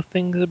know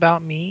things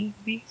about me?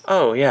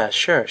 Oh, yeah,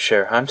 sure.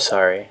 I'm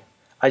sorry.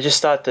 I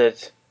just thought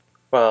that,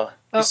 well,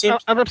 you seem...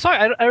 I'm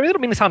sorry, I really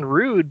don't mean to sound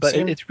rude, but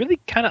it's really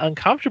kind of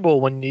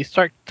uncomfortable when you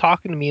start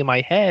talking to me in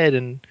my head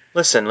and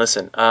Listen.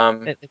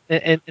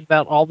 and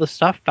about all the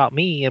stuff about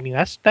me. I mean,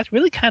 that's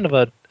really kind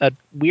of a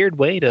weird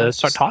way to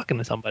start talking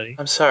to somebody.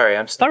 I'm sorry.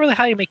 It's not really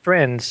how you make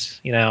friends,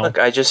 you know. Look,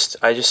 I just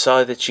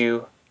saw that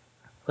you...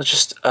 Well,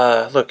 just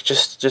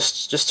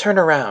turn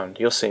around.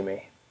 You'll see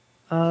me.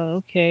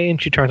 Okay,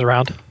 and she turns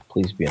around.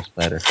 Please be a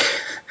spider.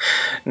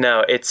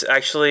 No, it's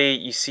actually,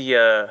 you see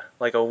a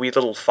wee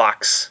little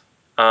fox,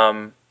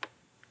 kind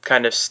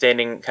of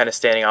standing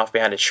off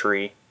behind a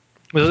tree.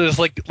 Was it just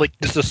like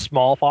just a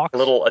small fox?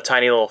 A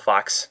tiny little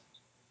fox.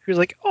 He was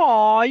like,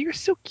 "Aw, you're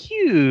so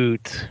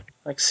cute."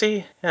 Like,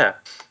 see, yeah.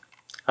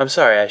 I'm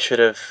sorry. I should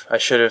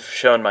have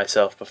shown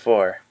myself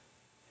before.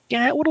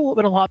 Yeah, it would have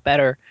been a lot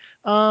better.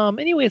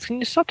 Anyways, can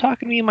you stop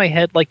talking to me in my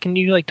head? Like, can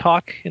you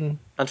talk and?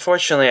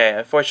 Unfortunately,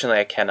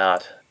 I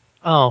cannot.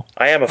 Oh.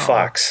 I am a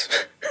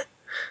fox.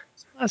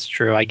 That's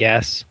true, I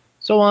guess.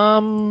 So,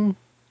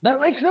 That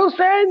makes no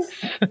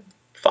sense!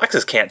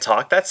 Foxes can't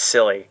talk. That's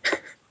silly.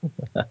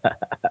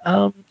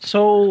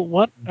 So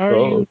what are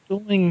you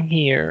doing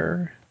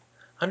here?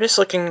 I'm just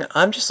looking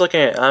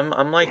at.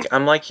 I'm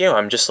like you.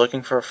 I'm just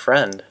looking for a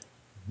friend.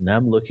 And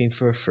I'm looking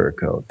for a fur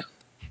coat.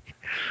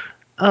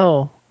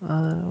 Oh,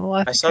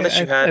 well, I saw that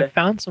you I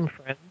found some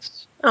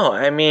friends. No,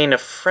 I mean a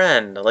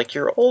friend, like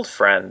your old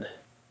friend.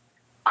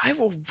 I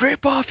will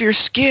rip off your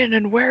skin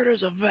and wear it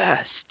as a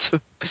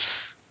vest.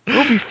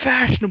 We'll be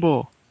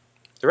fashionable.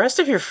 The rest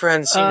of your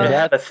friends seem to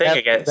have a thing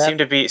against.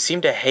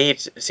 Seem to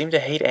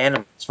hate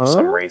animals for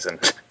some reason.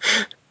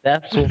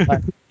 That's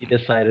why he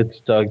decided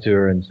to talk to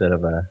her instead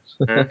of us.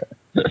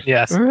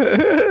 Yes.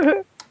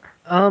 I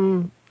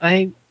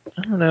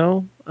don't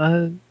know.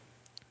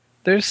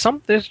 There's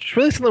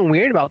really something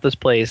weird about this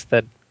place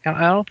that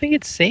I don't think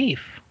it's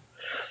safe.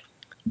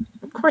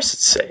 Of course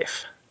it's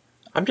safe.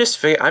 I'm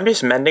just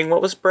mending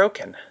what was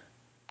broken.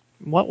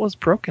 What was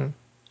broken?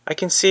 I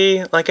can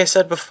see, like I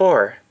said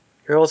before,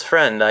 your old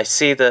friend. I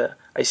see the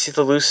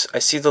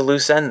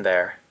loose end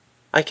there.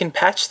 I can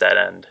patch that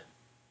end.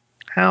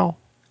 How?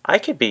 I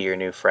could be your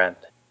new friend.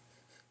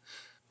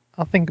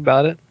 I'll think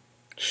about it.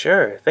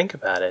 Sure, think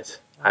about it.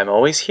 I'm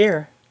always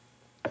here.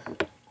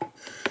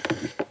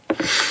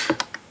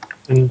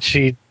 And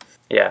she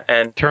Yeah,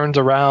 and turns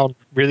around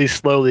really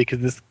slowly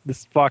because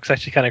this fox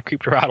actually kind of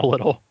creeped her out a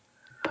little.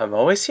 I'm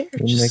always here.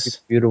 You make a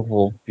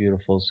beautiful,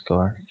 beautiful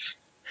scarf.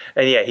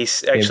 And yeah,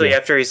 he's actually, Maybe.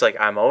 after he's like,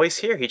 I'm always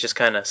here, he just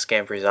kind of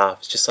scampers off.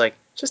 It's just like,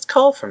 just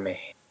call for me.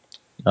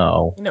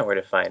 Oh, You know where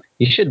to find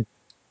me. you should.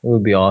 It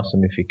would be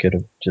awesome if you could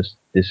have just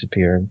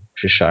disappeared,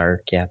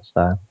 Cheshire Cat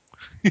style.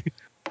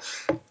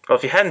 Well,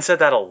 if you hadn't said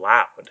that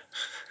aloud.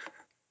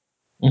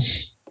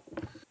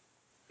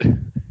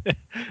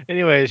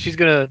 Anyway, she's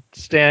gonna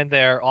stand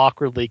there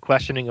awkwardly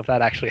questioning if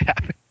that actually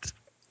happened.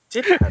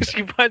 Did happen.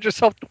 She finds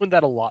herself doing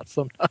that a lot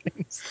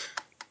sometimes.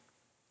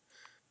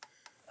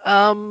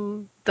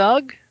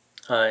 Doug,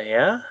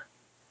 Yeah?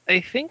 I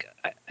think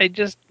I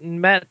just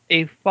met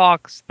a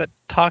fox that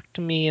talked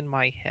to me in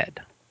my head.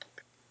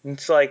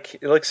 It's like,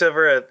 it looks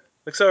over at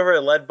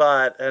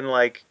Leadbot and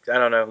like, I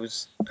don't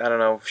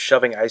know,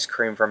 shoving ice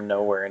cream from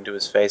nowhere into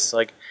his face.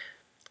 Like,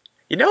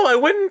 I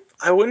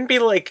wouldn't be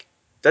like,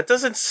 that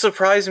doesn't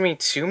surprise me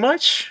too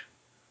much.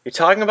 You're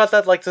talking about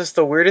that like this is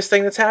the weirdest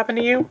thing that's happened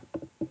to you?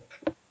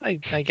 I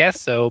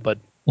guess so, but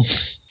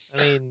I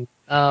mean,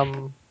 I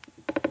don't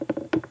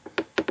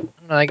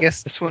know, I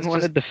guess This one it's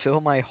wanted to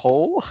fill my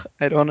hole?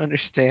 I don't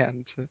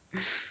understand.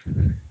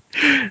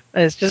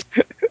 it's just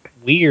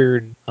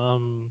weird.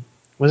 It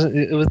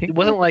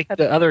wasn't like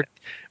it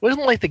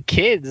wasn't like the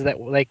kids that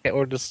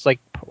were just like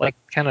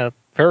kind of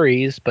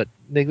furries, but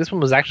like, this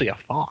one was actually a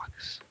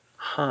fox.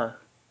 Huh.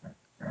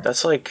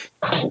 That's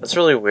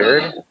really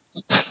weird.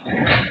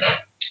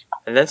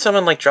 And then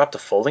someone like dropped a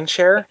folding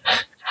chair?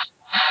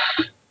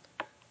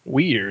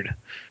 Weird.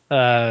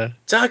 Doug,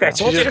 I She's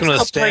told you just to gonna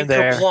stop playing stand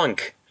there.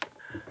 Kerplunk.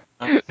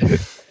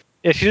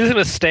 Yeah, she's just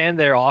gonna stand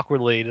there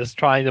awkwardly, just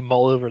trying to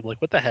mull over,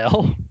 like, what the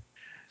hell?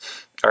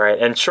 All right,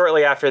 and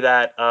shortly after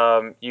that,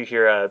 you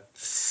hear a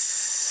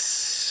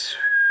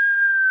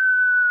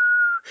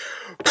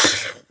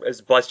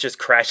as Buzz just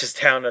crashes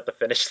down at the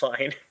finish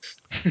line,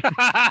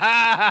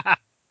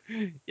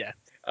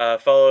 Yeah.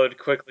 followed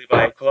quickly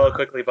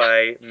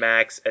by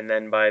Max, and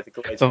then by the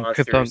Glades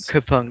monsters,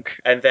 Kapunk.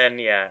 and then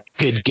yeah,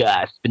 Good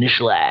guys, finish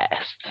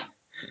last.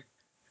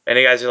 and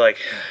you guys are like,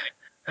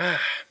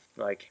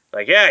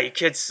 like yeah, you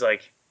kids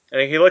like.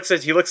 And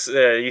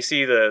you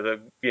see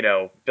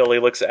Billy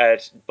looks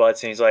at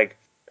Butts and he's like,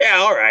 yeah,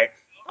 all right,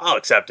 I'll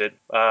accept it.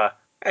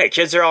 Hey,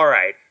 kids are all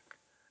right.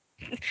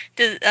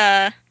 Does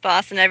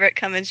Boss and Everett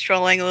come in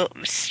stroll in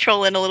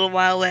a little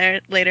while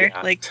later?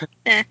 Yeah. Like,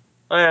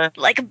 Oh, yeah.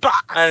 like a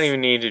boss. I don't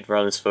even need to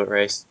run this foot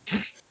race.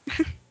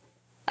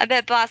 I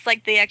bet Boss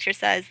liked the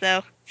exercise,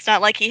 though. It's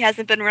not like he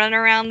hasn't been running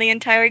around the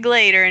entire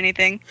glade or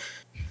anything.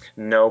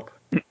 Nope.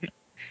 You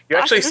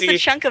Boss, actually is this see, a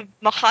chunk of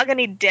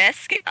mahogany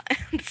desk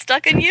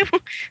stuck in you?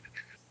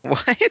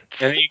 What? and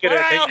then you get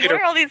Where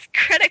are all these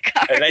credit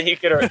cards? and then you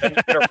get a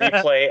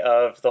replay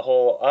of the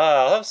whole.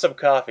 I'll have some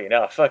coffee.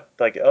 No, fuck.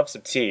 Like, I'll have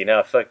some tea.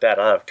 No, fuck that.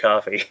 I'll have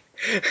coffee.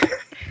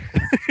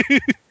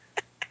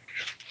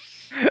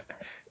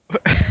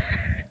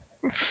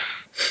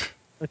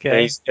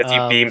 Okay. And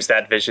he beams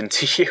that vision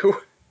to you.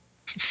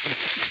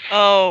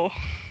 Oh,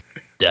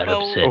 That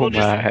well, upset Oh me.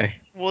 my.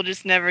 we'll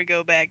just never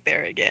go back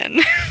there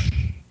again.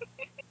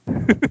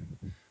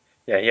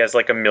 Yeah, he has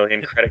like a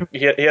million credit.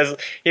 He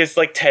has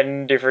like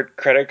 10 different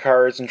credit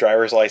cards and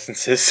driver's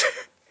licenses.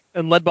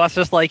 And Leadboss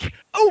just like,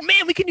 oh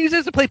man, we can use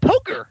this to play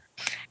poker.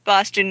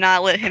 Boss, do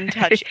not let him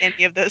touch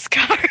any of those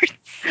cards.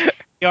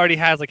 He already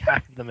has like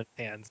half of them in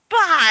his hands.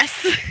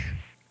 Boss!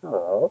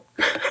 Oh.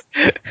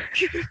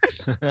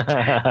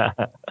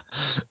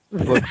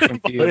 Look What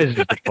confused. is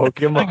this, I see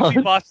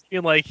Pokemon? Boss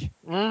being like,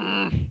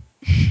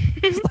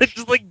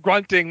 just like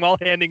grunting while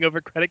handing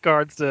over credit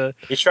cards to.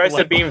 He tries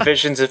to beam Leadbot.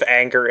 visions of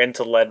anger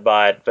into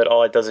Leadbot, but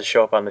all it does is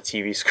show up on the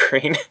TV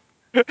screen.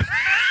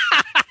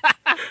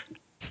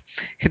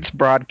 It's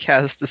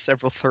broadcast to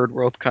several third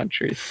world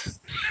countries.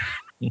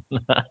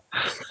 Oh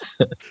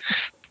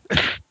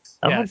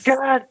Yes.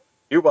 God!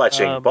 You're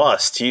watching Um,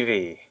 Boss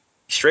TV.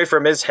 Straight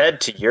from his head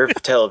to your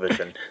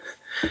television.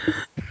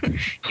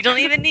 You don't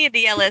even need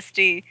the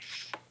LSD.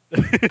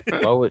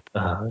 What would?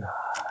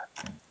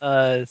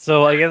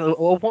 So I guess at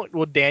what point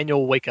will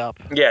Daniel wake up?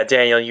 Yeah,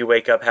 Daniel, you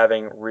wake up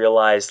having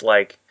realized,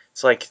 like,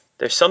 it's like,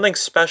 there's something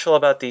special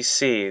about these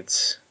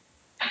seeds.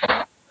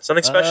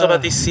 Something special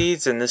about these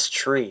seeds in this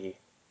tree.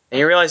 And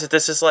you realize that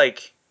this is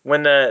like,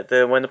 when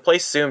the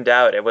place zoomed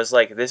out, it was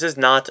like, this is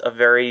not a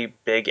very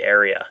big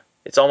area.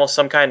 It's almost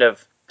some kind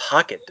of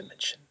pocket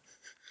dimension.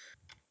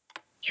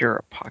 You're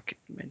a pocket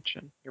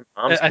dimension. Your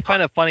mom's. I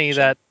find it funny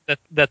that the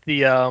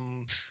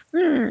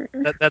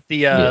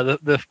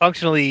the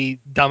functionally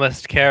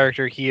dumbest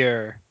character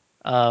here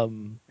now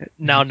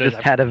knows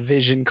Just had a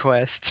vision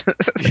quest.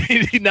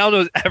 he now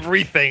knows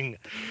everything.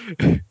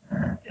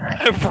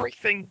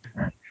 Everything.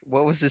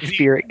 What was his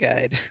spirit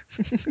guide?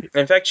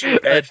 In fact,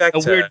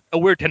 A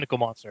weird tentacle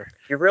monster.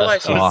 you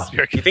realize That was That was his Aw.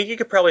 spirit you guide. think you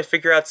could probably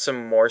figure out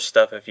some more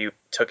stuff if you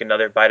took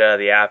another bite out of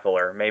the apple,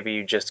 or maybe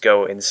you just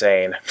go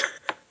insane.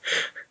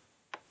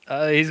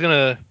 He's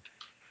gonna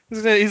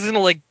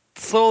like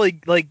slowly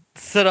like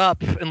sit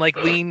up and like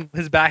lean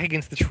his back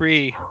against the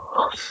tree.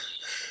 I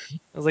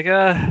was like,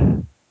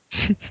 hell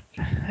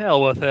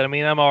with it. I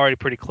mean, I'm already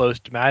pretty close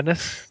to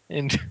madness,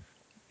 and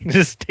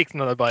just takes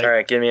another bite. All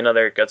right, give me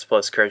another guts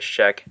plus courage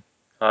check.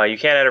 You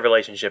can add a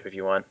relationship if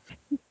you want.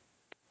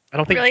 I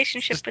don't think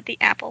Relationship with the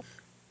apple.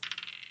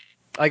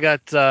 I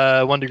got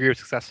 1 degree of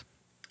success.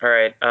 All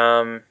right.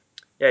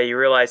 Yeah, you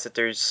realize that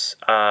there's.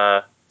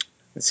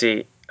 Let's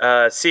see.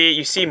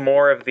 You see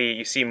more of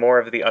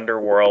the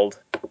underworld,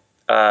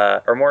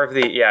 or more of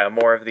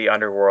the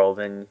underworld,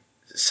 and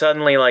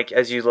suddenly, like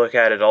as you look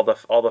at it, all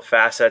the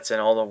facets and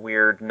all the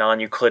weird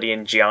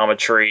non-Euclidean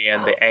geometry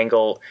and the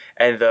angle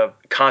and the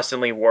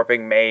constantly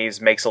warping maze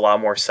makes a lot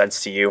more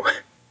sense to you.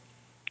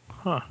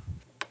 Huh.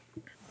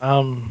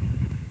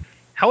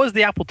 How does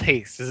the apple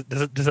taste?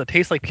 Does it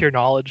taste like pure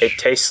knowledge? It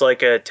tastes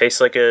like a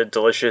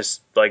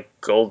delicious like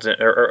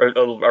golden or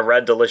a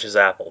red delicious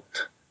apple.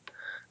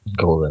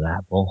 Golden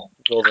apple.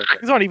 Golden.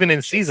 These aren't even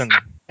in season.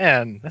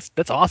 Man,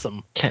 that's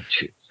awesome. Can't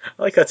choose. I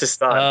like that's his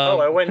thought.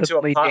 I went into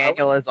Suddenly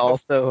Daniel is a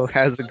also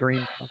has a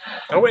green thumb.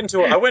 I went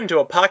into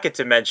a pocket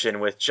dimension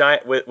with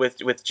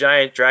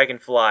giant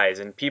dragonflies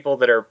and people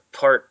that are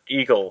part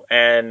eagle,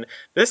 and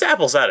this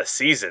apple's out of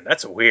season.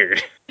 That's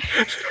weird.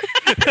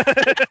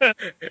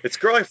 It's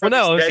growing from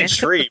Well, no, this dead it's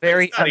tree. but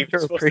Very it's not even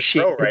supposed to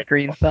grow underappreciated right.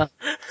 green thumb.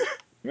 It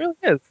really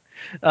is.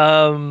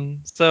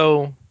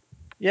 So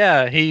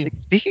yeah,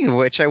 Speaking of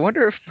which, I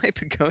wonder if my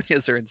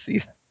begonias are in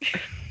season.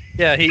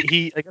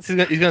 he I guess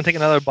he's gonna take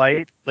another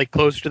bite, like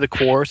closer to the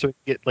core, so we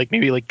can get like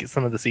maybe like get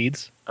some of the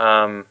seeds.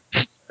 All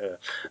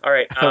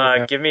right. Oh,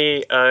 no. Give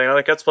me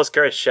another guts plus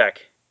courage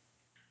check.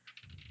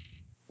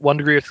 1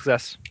 degree of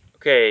success.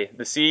 Okay,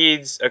 the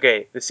seeds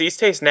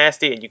taste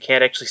nasty, and you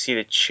can't actually see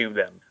to chew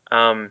them.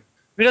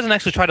 He doesn't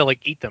actually try to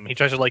like eat them. He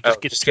tries to like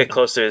just get to get them.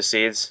 closer to the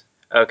seeds.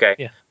 Okay.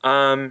 Yeah.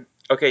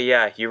 Okay.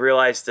 Yeah. You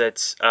realize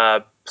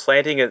that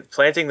planting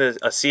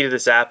a seed of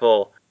this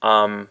apple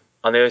on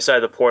the other side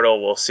of the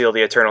portal will seal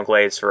the eternal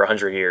glades for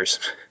 100 years.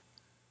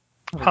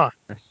 Huh.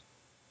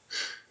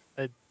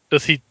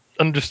 Does he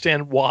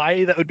understand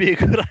why that would be a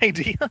good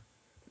idea?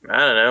 I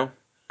don't know.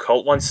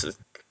 Colt wants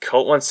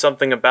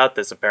something about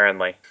this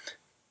apparently.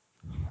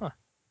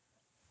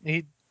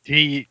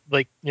 He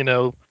like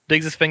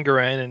digs his finger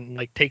in and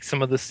like takes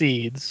some of the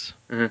seeds,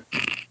 Mhm.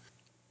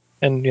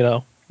 and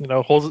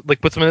holds it,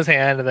 like puts them in his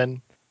hand and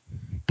then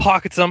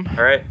pockets them.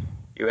 All right.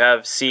 You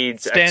have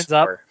seeds. Stands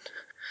up.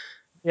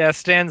 Yeah,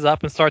 stands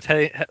up and starts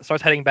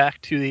heading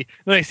back to the.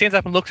 No, he stands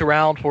up and looks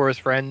around for his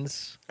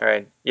friends. All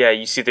right. Yeah.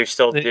 You see,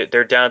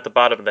 they're down at the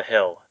bottom of the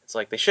hill. It's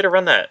like they should have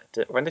run that.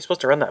 Weren't they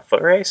supposed to run that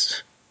foot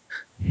race?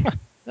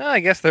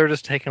 I guess they're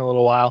just taking a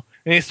little while,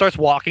 and he starts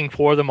walking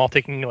for them while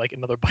taking like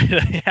another bite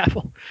of the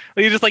apple.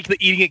 Like, he's just like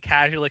eating it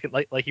casually,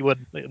 like he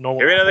would like, a normal.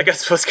 Give me another apple.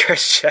 guts plus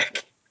courage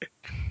check.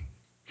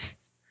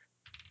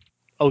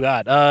 Oh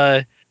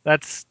God,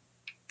 that's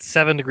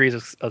 7 degrees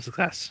of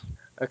success.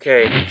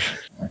 Okay.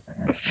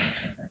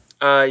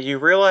 You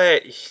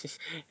realize,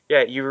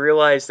 you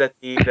realize that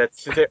the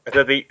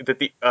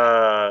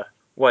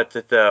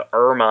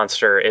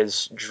monster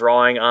is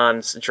drawing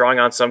on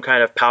some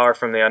kind of power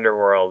from the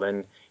underworld,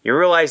 and you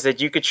realize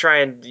that you could try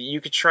and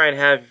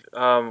have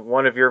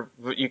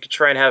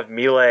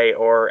Melee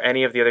or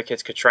any of the other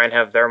kids could try and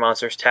have their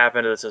monsters tap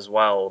into this as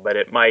well, but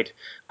it might,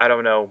 I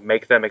don't know,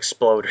 make them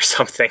explode or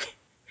something.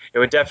 It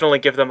would definitely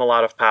give them a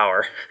lot of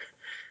power.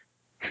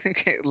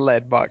 Okay,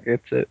 Leadbot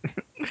gets it.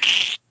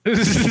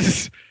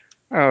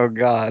 Oh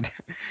God.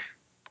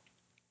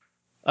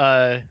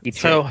 He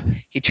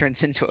turns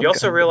into a. You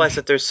also gun. realize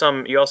that there's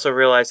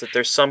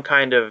some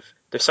kind of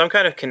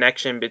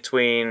connection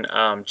between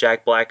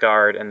Jack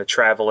Blackguard and the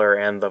Traveler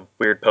and the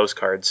weird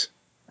postcards.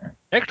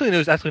 Actually,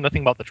 there's absolutely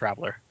nothing about the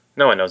Traveler.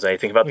 No one knows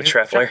anything about the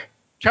Traveler.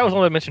 Traveler's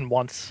only mentioned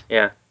once.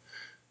 Yeah.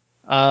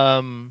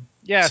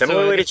 Yeah.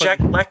 Similarly to so Jack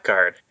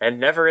Blackguard, and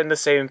never in the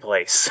same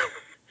place.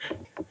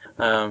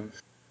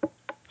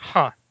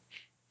 Huh.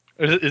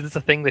 Is this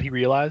a thing that he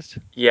realized?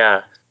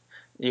 Yeah.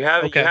 You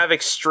have Okay.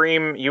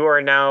 extreme. You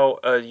are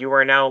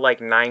now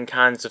like 9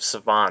 cons of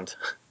savant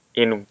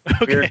in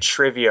Okay. weird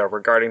trivia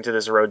regarding to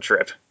this road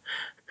trip.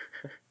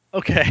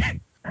 Okay.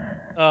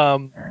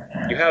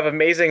 You have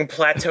amazing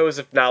plateaus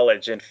of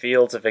knowledge and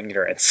fields of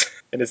ignorance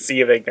in a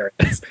sea of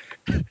ignorance.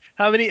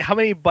 How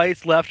many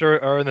bites left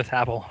are in this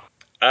apple?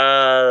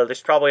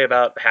 There's probably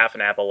about half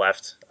an apple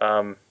left.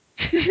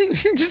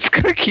 You're just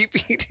gonna keep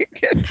eating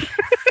it.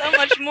 So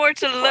much more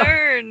to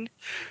learn.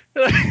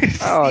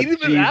 Just Oh, eat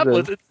this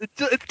apple. Jesus.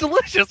 It's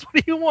delicious. What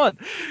do you want?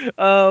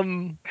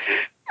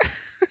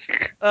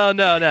 Oh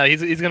no,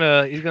 he's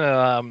gonna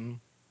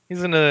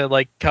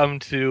like come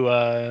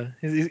to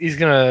he's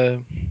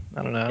gonna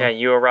I don't know. Yeah,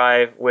 you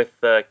arrive with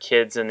the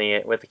kids and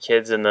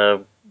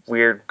the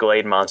weird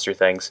glade monster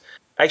things.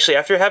 Actually,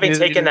 after having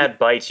taken that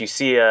bite, you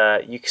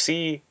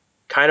see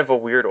kind of a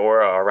weird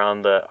aura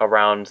around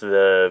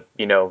the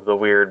the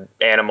weird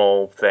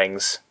animal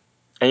things,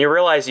 and you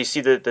realize you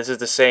see that this is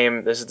the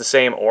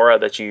same aura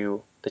that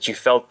you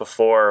felt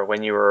before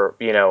when you were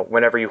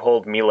whenever you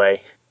hold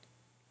melee.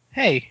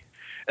 Hey,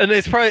 and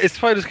it's probably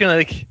just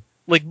gonna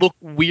like look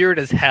weird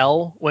as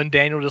hell when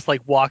Daniel just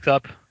like walks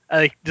up,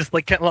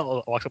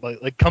 well, walks up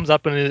like comes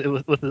up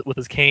and with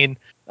his cane,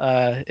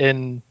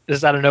 and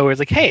just out of nowhere, he's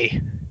like,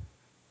 "Hey,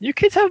 you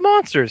kids have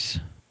monsters."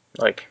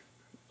 Like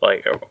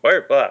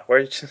where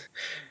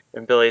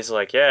and Billy's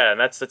like, yeah, and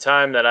that's the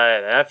time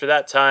after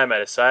that time I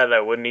decided I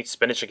wouldn't eat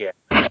spinach again.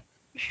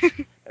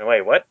 And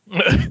wait, what?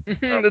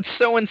 That's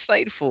so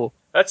insightful.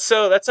 That's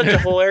such a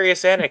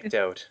hilarious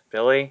anecdote,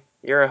 Billy.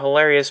 You're a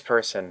hilarious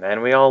person,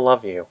 and we all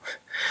love you.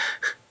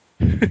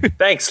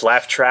 Thanks,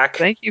 laugh track.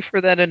 Thank you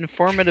for that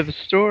informative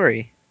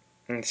story.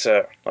 And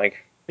so,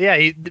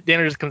 Yeah,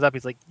 Daniel just comes up.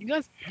 He's like,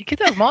 you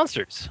kids have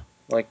monsters."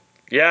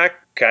 yeah,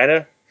 kind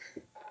of.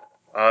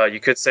 You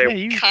could say,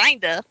 Yeah,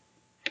 Kinda.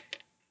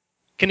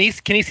 can he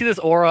see this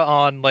aura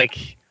on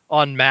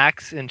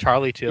Max and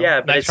Charlie too? yeah,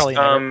 but Max, it's, Charlie,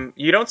 and Everett?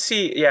 you don't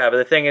see, yeah, but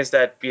the thing is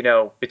that,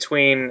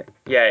 between,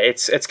 yeah,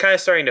 it's kind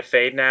of starting to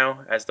fade now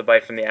as the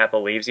bite from the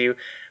apple leaves you,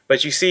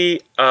 but you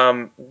see,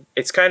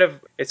 it's kind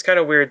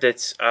of weird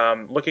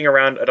that, looking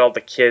around at all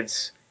the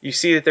kids, you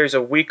see that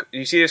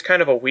there's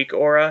kind of a weak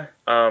aura,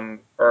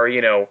 or,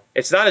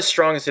 it's not as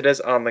strong as it is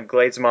on the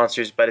Glades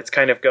monsters, but it's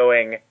kind of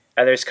going,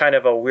 and there's kind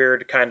of a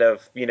weird kind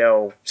of,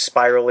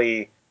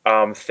 spirally,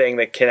 thing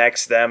that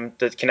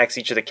connects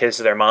each of the kids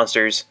to their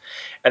monsters.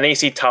 And then you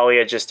see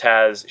Talia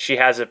she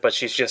has it, but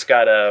she's just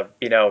got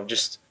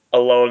just a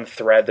lone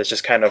thread that's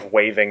just kind of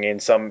waving in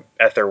some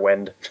ether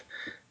wind.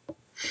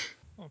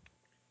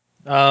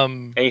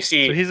 And you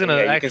see, So he's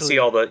gonna you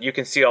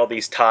can see all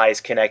these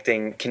ties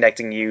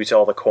connecting you to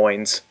all the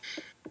coins.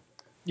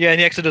 Yeah, and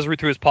he actually does read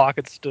through his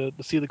pockets to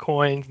see the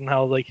coins and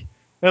how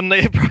and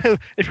it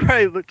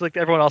probably looked like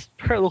everyone else.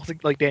 Probably looks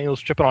like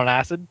Daniel's tripping on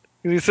acid.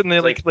 He's sitting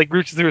there like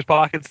reaches through his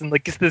pockets and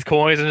gets his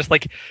coins and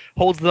just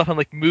holds them up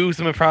and moves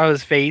them in front of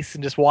his face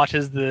and just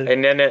watches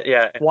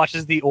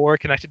watches the ore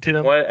connected to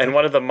them.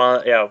 One of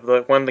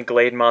the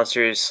Glade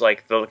monsters,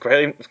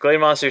 the Glade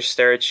monsters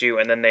stare at you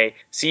and then they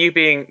see you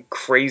being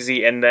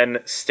crazy and then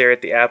stare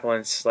at the apple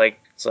and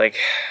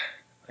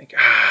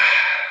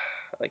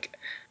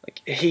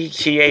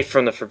he ate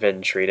from the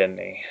forbidden tree, didn't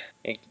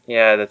he?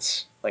 Yeah,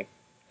 that's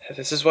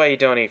this is why you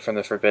don't eat from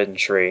the forbidden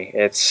tree.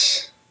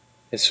 It's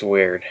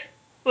weird.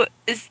 What,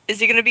 is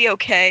he gonna be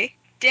okay?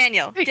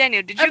 Daniel, Hey, did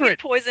you Everett. get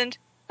poisoned?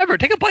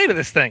 Everett, take a bite of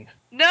this thing.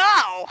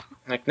 No!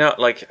 No,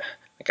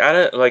 I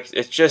don't,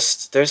 it's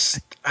just,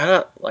 I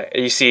don't,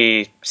 you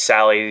see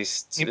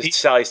Sally's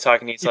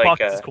talking, he's He like,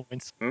 pockets his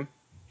coins.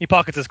 He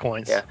pockets his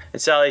coins. yeah,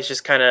 and Sally's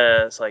just kind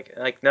of,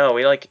 no,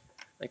 we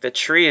the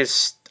tree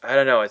is, I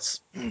don't know, it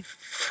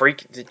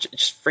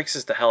just freaks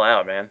us the hell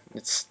out, man.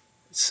 It's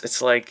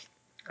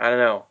I don't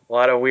know, a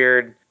lot of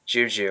weird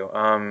juju.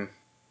 I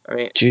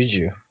mean,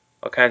 Juju.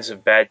 all kinds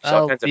of bad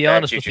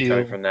juju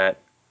coming from that.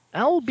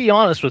 I'll be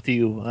honest with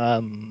you.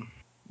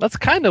 That's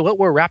kind of what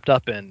we're wrapped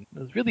up in.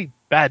 It's really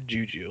bad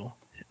juju.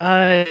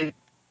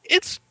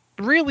 It's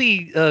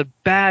really a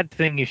bad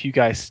thing if you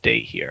guys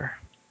stay here.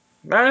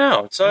 I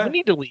don't know. We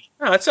need to leave.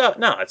 No, it's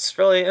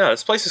really, no,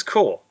 this place is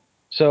cool.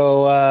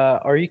 So,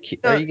 are you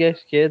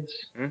guys kids?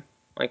 Are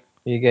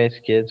you guys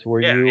kids?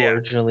 Were you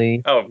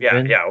originally? Oh yeah,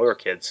 humans? yeah, we were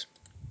kids.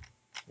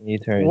 You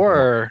turned.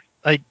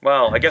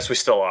 Well, I guess we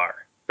still are,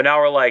 but now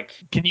we're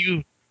Can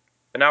you?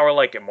 But now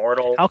we're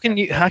immortal. How can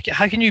you? How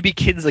can you be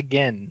kids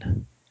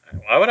again?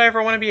 Why would I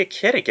ever want to be a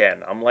kid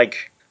again? I'm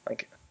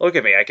look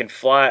at me. I can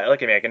fly.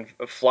 Look at me. I can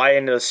fly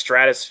into the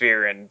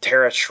stratosphere and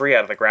tear a tree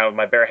out of the ground with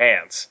my bare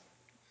hands.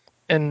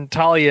 And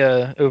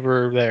Talia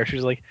over there,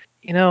 she's like,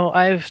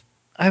 I've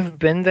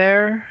been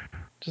there,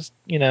 just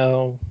in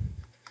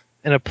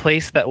a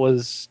place that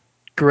was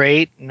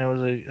great, and it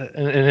was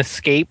an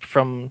escape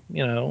from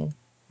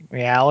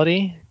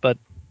reality, but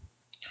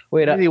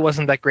Wait, it really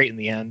wasn't that great in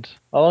the end.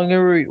 how long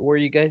were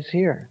you guys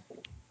here?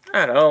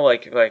 I don't know.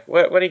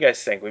 What do you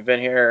guys think? We've been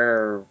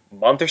here a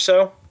month or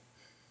so.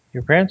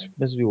 Your parents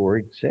must be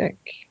worried sick.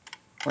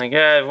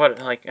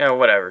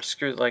 Whatever.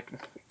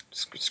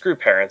 Screw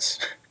parents.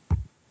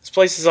 This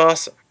place is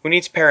awesome. Who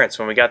needs parents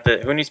when we got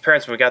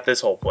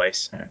this whole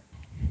place?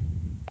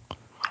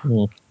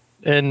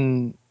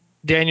 And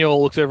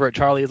Daniel looks over at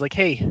Charlie. He's like,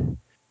 "Hey,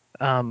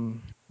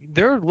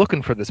 they're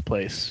looking for this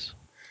place.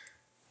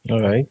 All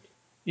right.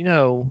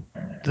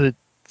 The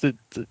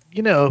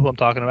you know who I'm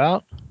talking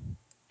about?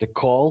 The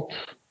cult.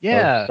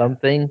 Yeah. Or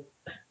something.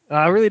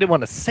 I really didn't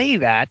want to say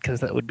that because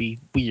that would be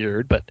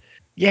weird, but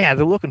yeah,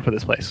 they're looking for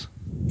this place."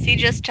 Is he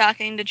just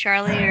talking to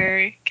Charlie,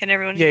 or can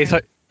everyone Yeah, hear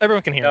him?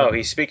 Everyone can hear No, him.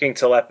 he's speaking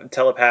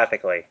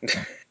telepathically.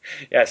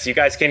 Yes, you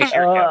guys can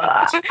hear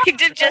him. He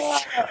did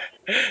just.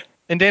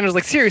 And Daniel's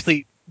like,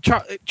 seriously,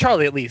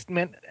 Charlie, at least,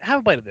 man, have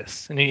a bite of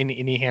this. And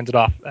he hands it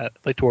off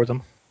towards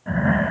him.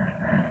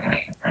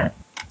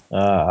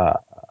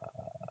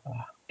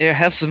 Yeah,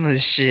 have some of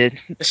this shit.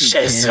 This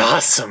shit is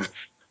awesome.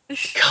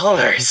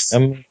 Colors.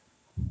 I'm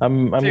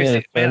gonna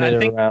Seriously, turn man, I it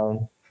think-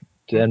 around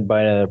and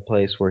buy another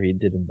place where he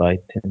did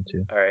invite him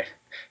to. All right.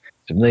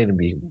 It's going to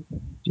be,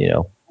 I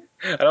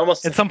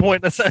almost. At some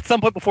point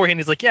beforehand,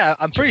 he's like, yeah,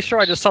 I'm pretty sure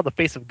I just saw the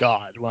face of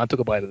God when I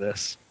took a bite of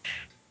this.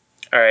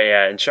 All right,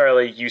 yeah, and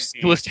Charlie, you see.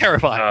 It was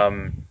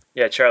terrifying.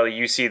 Yeah, Charlie,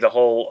 you see the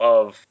whole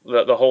of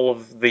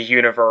the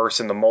universe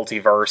and the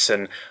multiverse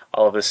and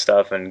all of this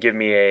stuff. And give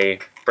me a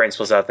brains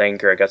plus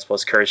outthink or I guess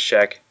plus courage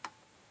check.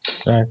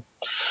 Alright.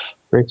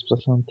 Breaks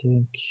plus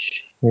something.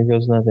 Here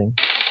goes nothing.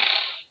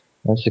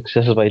 A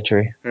success by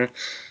tree. All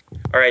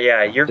right,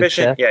 yeah, your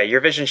vision. Success. Yeah,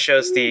 your vision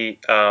shows the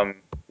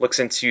looks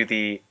into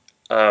the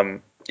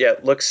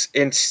goes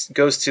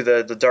to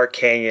the dark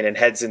canyon and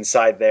heads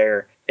inside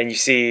there. And you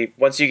see,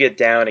 once you get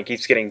down, it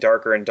keeps getting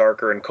darker and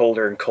darker and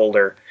colder, and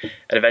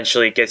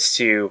eventually it gets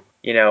to,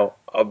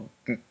 a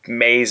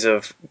maze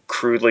of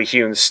crudely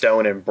hewn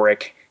stone and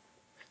brick,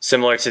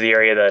 similar to the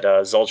area that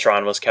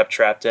Zoltron was kept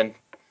trapped in.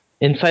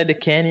 Inside the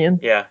canyon?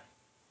 Yeah.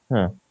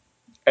 Huh.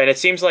 And it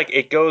seems like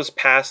it goes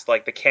past,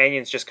 like, the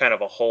canyon's just kind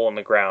of a hole in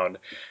the ground.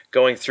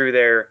 Going through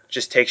there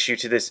just takes you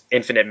to this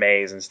infinite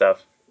maze and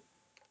stuff.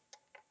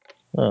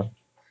 Huh.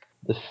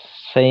 The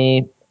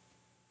same.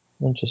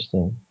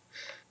 Interesting.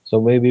 So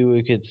maybe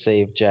we could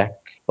save Jack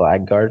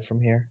Blackguard from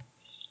here?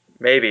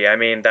 Maybe. I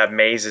mean, that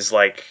maze is,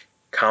 like,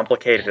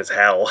 complicated as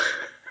hell.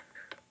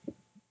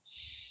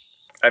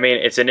 I mean,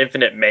 it's an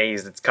infinite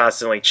maze that's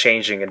constantly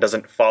changing and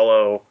doesn't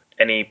follow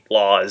any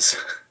laws.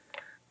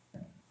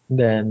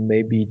 Then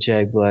maybe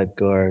Jack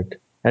Blackguard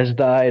has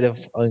died of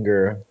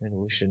hunger and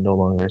we should no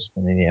longer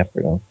spend any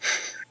effort on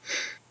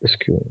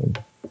rescuing him.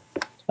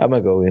 I'm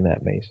gonna go in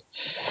that maze.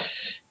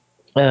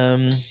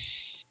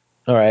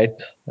 Alright.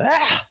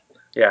 Ah!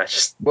 Yeah,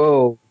 just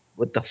Whoa.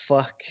 What the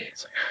fuck?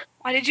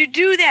 Why did you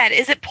do that?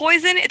 Is it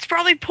poison? It's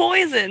probably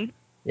poison.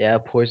 Yeah,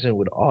 poison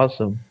would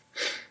awesome.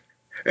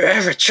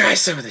 ever try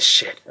some of this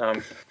shit.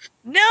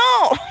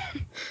 No.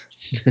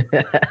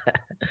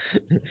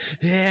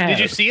 Yeah. Did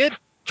you see it,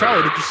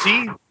 Charlie? Did you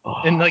see?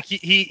 And like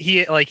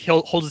he like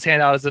he'll hold his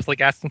hand out as if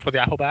like asking for the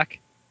apple back.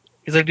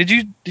 He's like, did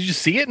you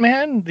see it,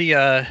 man?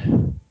 The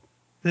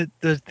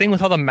thing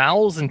with all the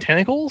mouths and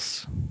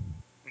tentacles.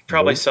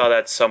 Probably Nope. saw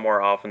that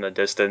somewhere off in the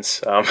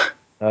distance.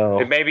 Oh,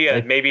 It may be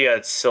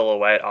a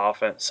silhouette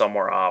off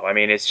somewhere off. I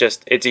mean, it's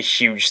a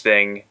huge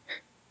thing.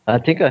 I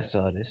think I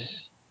saw this.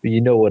 But you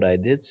know what I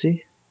did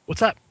see?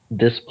 What's up?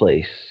 This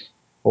place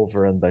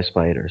overrun by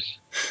spiders.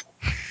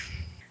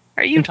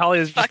 Are you And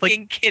Talia is just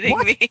fucking like, kidding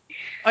what? me?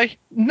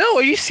 No,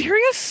 are you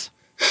serious?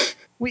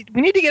 We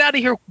need to get out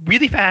of here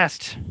really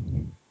fast.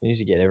 We need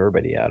to get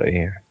everybody out of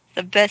here.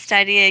 The best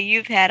idea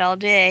you've had all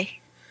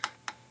day.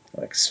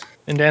 Like,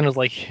 And Dan was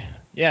like,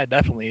 yeah,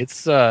 definitely.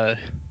 It's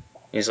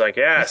he's like,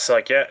 yes,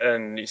 like, yeah,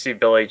 and you see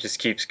Billy just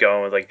keeps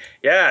going with like,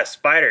 yeah,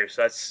 spiders.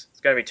 It's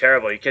gonna be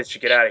terrible. You kids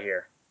should get out of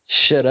here.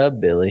 Shut up,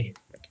 Billy.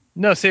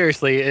 no,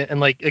 seriously. And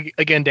like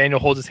again, Daniel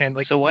holds his hand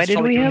like. So why does did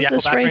Charlie we give him have the apple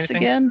this back or race anything?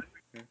 again?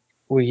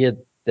 We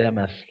get them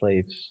as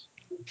slaves.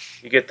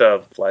 You get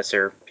the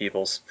lesser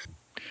peoples.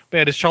 But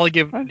yeah, does Charlie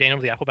give Huh? Daniel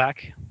the apple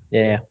back?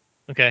 Yeah.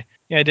 Okay.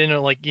 Yeah,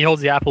 Daniel like he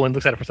holds the apple and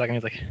looks at it for a second.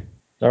 He's like,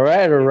 All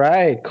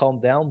right. Calm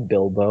down,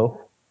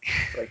 Bilbo.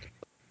 Like,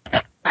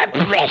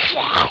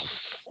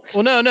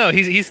 well, no.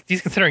 He's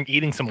considering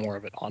eating some more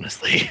of it.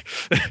 Honestly.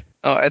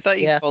 Oh, I thought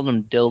you Yeah. called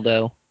him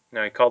Dildo.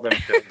 no, he called them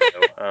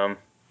dildo.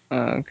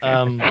 Oh,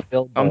 okay.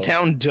 Bilbo. I'm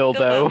down Dildo.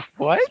 Bilbo.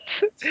 What?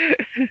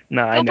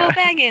 No, I Bilbo know.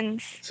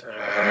 Baggins.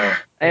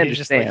 I He's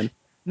just like, understand.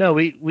 no,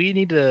 we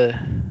need to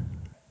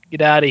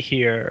get out of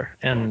here.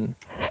 And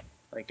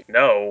like,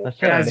 no, That's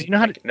guys, right. you know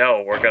how to.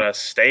 no, we're gonna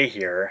stay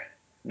here.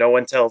 No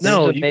one tells.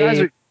 No, There's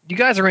a you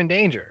guys are in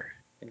danger.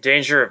 In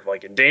danger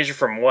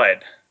from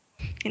what?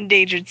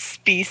 Endangered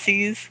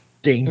species.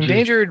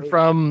 Endangered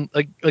from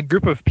a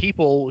group of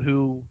people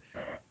who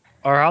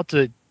are out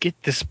to get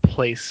this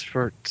place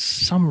for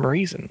some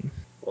reason.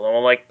 Well, no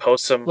one like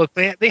post some, Look,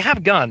 they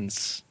have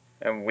guns.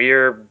 and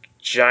we're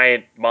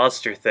giant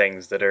monster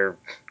things that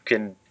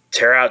can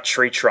tear out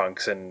tree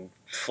trunks and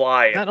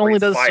fly. And That only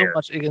breathe does fire. so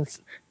much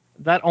against.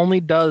 That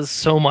only does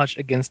so much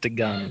against a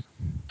gun.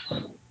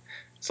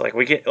 It's like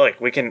we can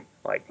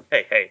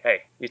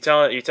hey. You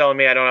telling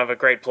me I don't have a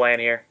great plan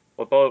here?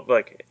 Well, both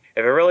like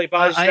if it really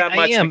bothers you that I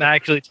much, am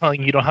actually telling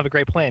you, you don't have a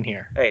great plan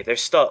here. hey,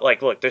 there's stuff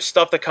like look, there's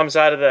stuff that comes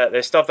out of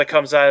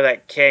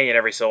that canyon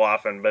every so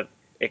often, but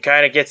it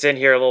kind of gets in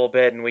here a little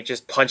bit, and we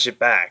just punch it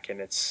back,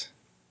 and it's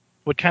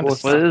What kind What of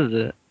stuff? is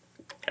it?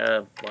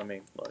 let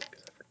me look.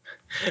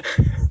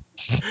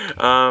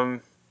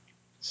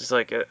 It's just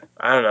like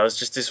I don't know. It's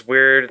just this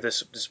weird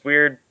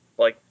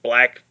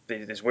like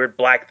these weird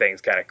black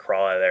things kind of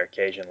crawl out of there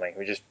occasionally.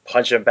 We just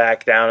punch them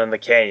back down in the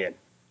canyon.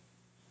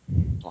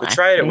 We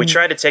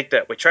tried to take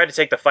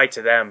the fight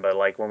to them, but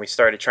like when we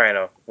started trying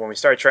to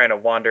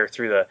wander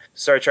through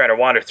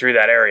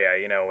that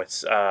area,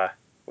 it's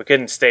we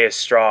couldn't stay as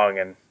strong,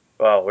 and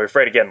well, we were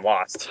afraid of getting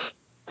lost.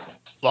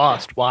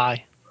 Lost?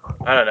 Why?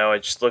 I don't know.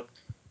 It just looked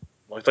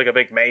like a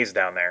big maze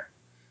down there.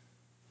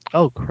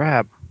 Oh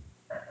crap!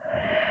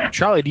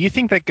 Charlie, do you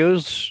think that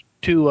goes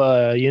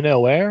to you know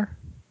where?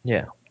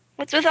 Yeah.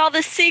 What's with all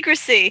this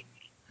secrecy?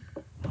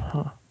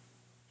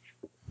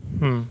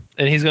 And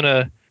he's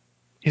gonna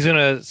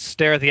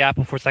stare at the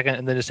apple for a second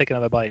and then just take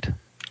another bite.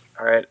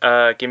 All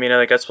right. Give me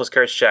another guts plus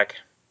courage check.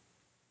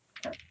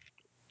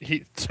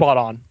 Spot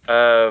on.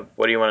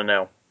 What do you want to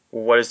know?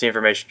 What is the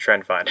information you're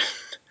trying to find?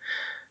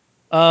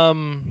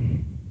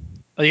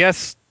 I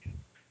guess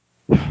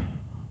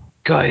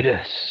Guide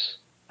us.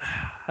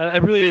 I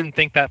really didn't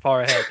think that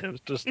far ahead. I was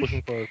just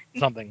looking for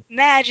something.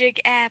 Magic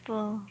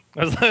apple.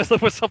 I was looking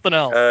for something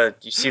else.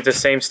 You see the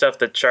same stuff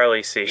that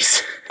Charlie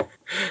sees.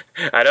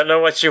 I don't know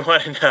what you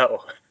want to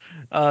know.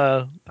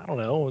 I don't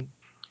know.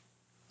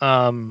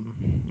 Let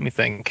me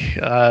think.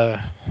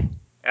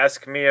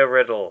 Ask me a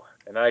riddle,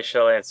 and I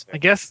shall answer. I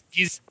guess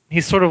he's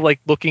sort of like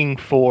looking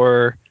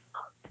for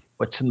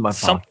What's in my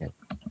Some- pocket?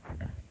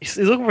 he's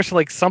looking for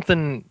like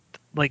something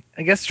like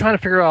I guess trying to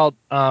figure out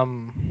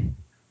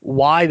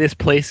why this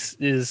place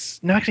is.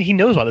 No, actually, he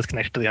knows why this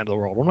connected to the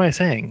underworld. What am I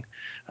saying?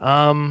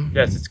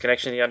 Yes, it's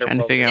connection to the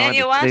underworld. figure out-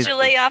 Daniel, why don't you Please.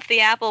 lay off the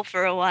apple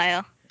for a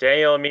while?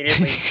 Daniel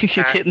immediately.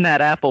 You're hitting that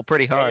apple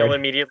pretty Daniel hard.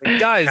 immediately.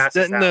 Guys,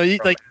 passes out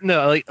from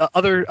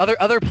it.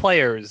 other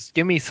players.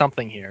 Give me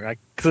something here,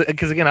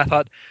 because again, I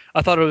thought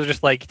it was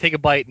just like take a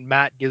bite and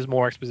Matt gives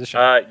more exposition.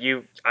 I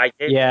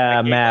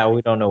Yeah, gave, Matt,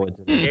 we don't know what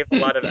to I do. gave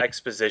a lot of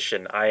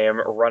exposition. I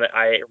ran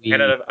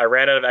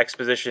out of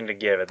exposition to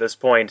give. At this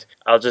point,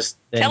 I'll just.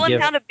 Then Tell him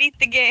give, how to beat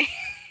the game.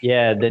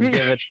 yeah, then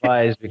give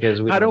advice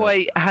because we How don't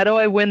do know.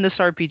 I win this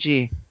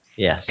RPG?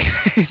 Yes.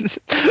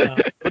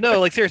 But no,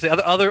 like seriously,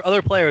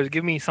 other players,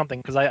 give me something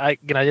because I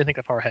didn't think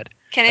that far ahead.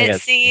 Can I it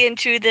guess. see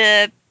into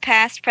the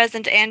past,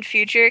 present, and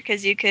future?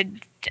 Because you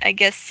could, I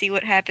guess, see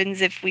what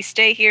happens if we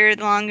stay here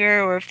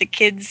longer, or if the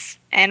kids'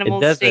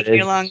 animals stay It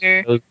here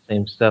longer. shows the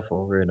same stuff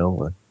over and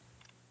over.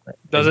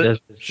 Does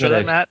it it's show not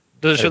that, Matt?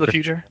 Does it show the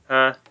future?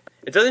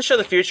 It doesn't show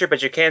the future,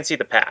 but you can see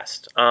the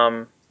past.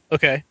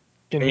 Okay.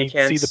 Can And he you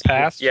can see the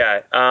past?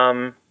 Yeah.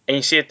 And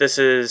you see it. This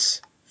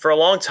is for a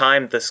long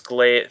time.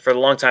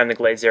 The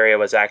Glades area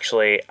was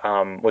actually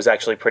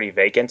pretty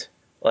vacant.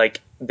 Like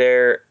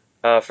for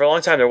a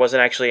long time there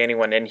wasn't actually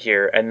anyone in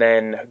here. And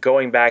then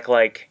going back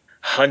like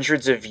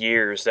hundreds of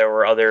years, there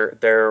were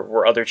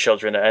other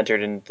children that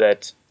entered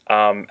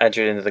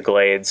into the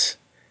Glades.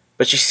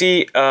 But you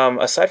see,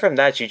 aside from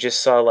that, you just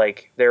saw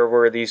like there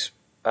were these.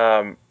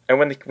 And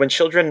when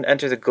children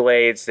enter the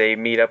Glades, they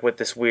meet up with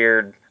this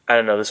weird. I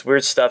don't know, this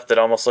weird stuff that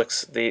almost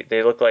looks. They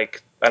look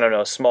like, I don't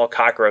know, small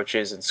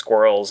cockroaches and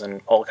squirrels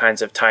and all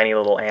kinds of tiny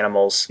little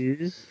animals.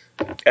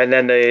 And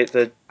then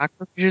the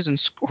Cockroaches and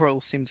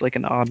squirrels seems like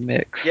an odd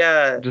mix.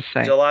 yeah, Just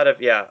there's saying. a lot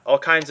of all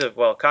kinds of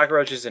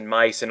cockroaches and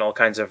mice and all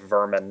kinds of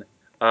vermin.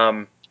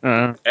 And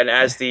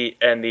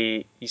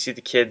you see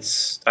the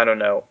kids, I don't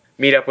know,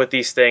 meet up with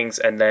these things,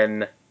 and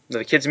then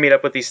the kids meet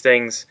up with these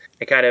things,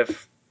 and kind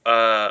of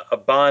a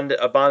bond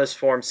is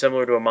formed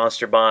similar to a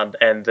monster bond,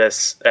 and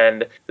this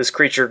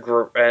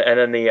creature and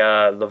then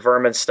the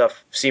vermin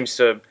stuff seems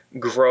to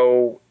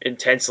grow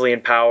intensely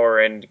in power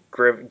and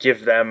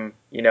give them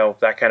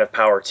that kind of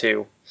power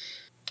too.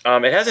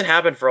 It hasn't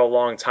happened for a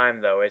long time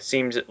though. It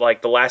seems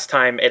like the last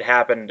time it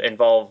happened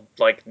involved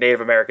like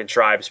Native American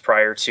tribes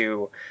prior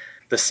to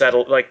the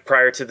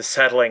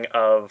settling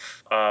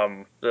of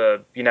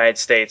the United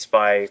States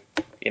by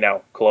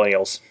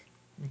colonials.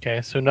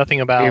 Okay, so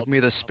nothing about. Give me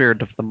the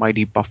spirit of the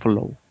mighty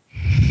buffalo.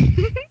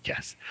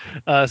 Yes.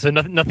 So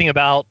nothing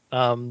about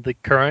the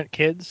current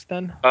kids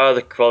then.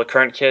 The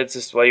current kids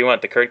is what you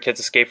want. The current kids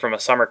escaped from a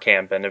summer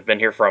camp and have been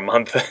here for a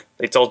month.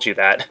 They told you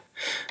that.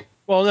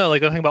 Well, no,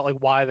 like nothing about like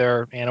why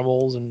they're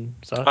animals and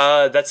such.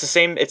 That's the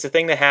same. It's a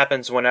thing that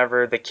happens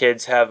whenever the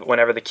kids have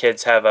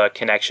a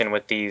connection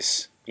with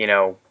these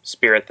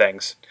spirit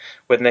things.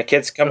 When the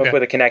kids come up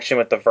with a connection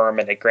with the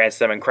vermin, it grants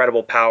them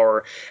incredible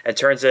power and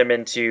turns them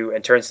into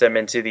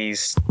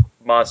these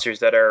monsters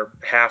that are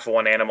half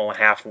one animal and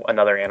half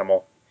another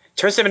animal.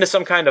 Turns them into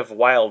some kind of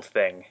wild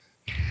thing.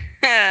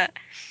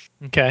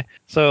 Okay,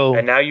 so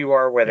And now you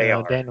are where they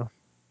are. Daniel,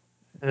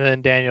 and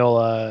then Daniel,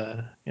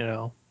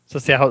 so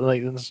see how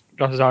like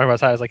drops his arm by his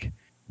side. Is like,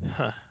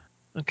 huh.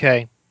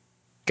 Okay,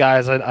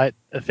 guys, I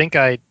think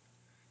I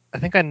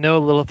know a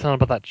little something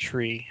about that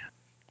tree.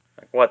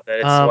 What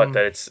that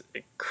it's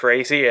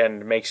crazy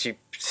and makes you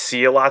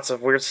see lots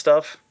of weird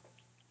stuff.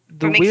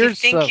 The What makes you weird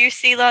think stuff. you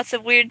see lots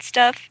of weird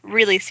stuff?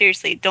 Really,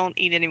 seriously, don't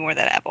eat any more of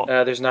that apple.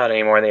 There's not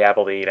any more in the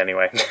apple to eat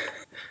anyway.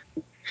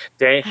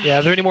 Yeah,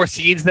 are there any more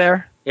seeds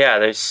there? Yeah,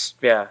 there's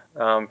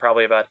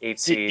probably about 8 You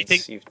seeds.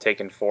 think- You've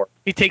taken 4.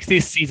 He takes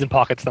these seeds and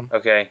pockets them.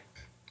 Okay,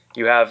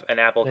 you have an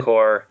apple Then-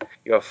 core.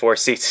 You have 4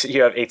 seeds.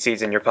 You have 8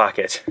 seeds in your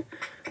pocket.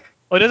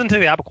 Well, he doesn't take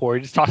the apple core.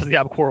 He just tosses the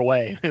apple core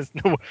away. There's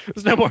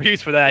no more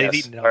use for that. Yes.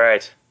 He's eaten it. All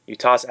right. You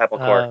toss apple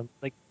core.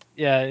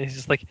 Yeah, he's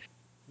just like,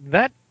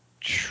 that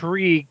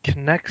tree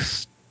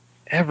connects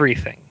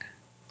everything.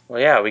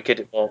 Well, yeah, we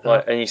could. Well,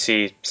 and you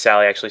see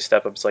Sally actually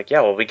step up. It's like, yeah,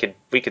 well,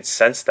 we could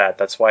sense that.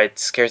 That's why it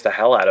scares the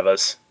hell out of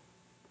us.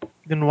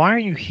 Then why are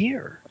you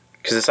here?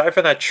 Because aside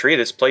from that tree,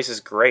 this place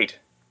is great.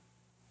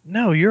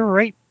 No, you're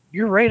right.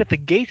 You're right at the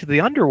gates of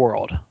the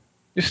underworld.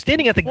 You're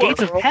standing at the gates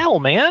of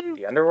hell, man.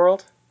 The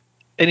underworld.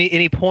 And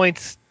he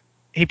points.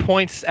 He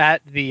points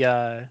at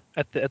the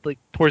like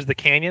towards the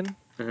canyon.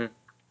 Mhm.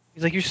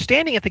 He's like, you're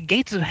standing at the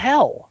gates of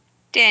hell.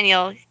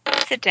 Daniel,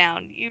 sit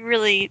down.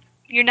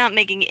 You're not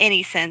making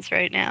any sense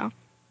right now.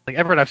 Like,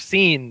 Everett, I've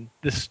seen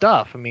this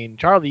stuff. I mean,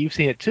 Charlie, you've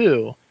seen it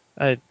too.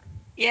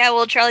 Yeah,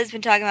 well, Charlie's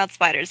been talking about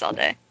spiders all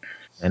day.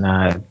 And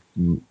I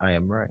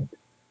am right.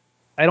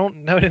 I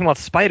don't know anything about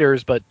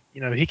spiders, but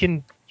he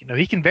can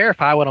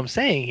verify what I'm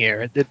saying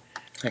here.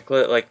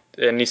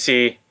 And you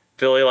see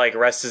Billy like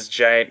rests his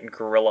giant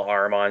gorilla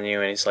arm on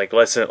you, and he's like,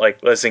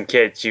 listen,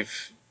 kids,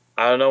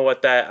 I don't know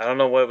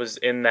what was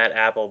in that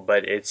apple,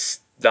 but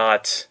it's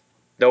not.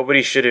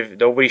 Nobody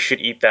should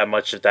eat that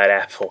much of that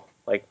apple.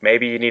 Like,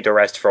 maybe you need to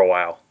rest for a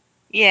while.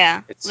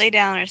 Yeah, lay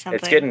down or something.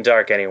 It's getting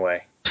dark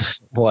anyway.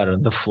 What,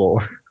 on the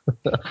floor?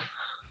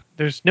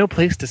 There's no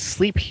place to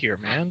sleep here,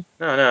 man.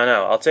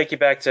 No. I'll take you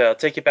back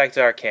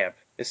to our camp.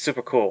 It's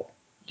super cool.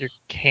 Your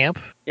camp?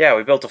 Yeah,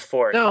 we built a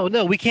fort. No,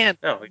 we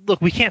can't. No,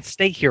 Look, we can't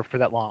stay here for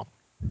that long.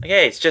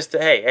 Hey, it's just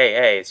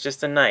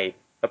a night.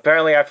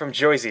 Apparently, I'm from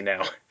Jersey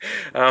now.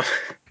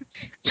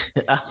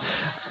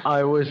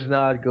 I was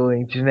not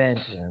going to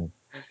mention.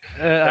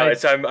 I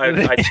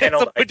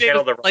channeled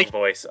the wrong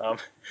voice.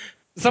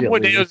 Some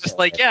point Daniel was just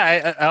like,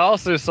 yeah, I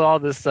also saw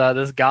this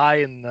guy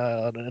in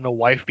a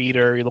wife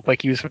beater. He looked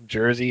like he was from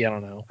Jersey. I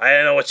don't know. I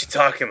don't know what you're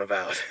talking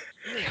about.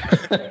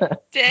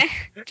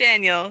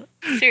 Daniel,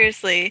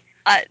 seriously,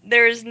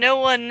 there is no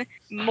one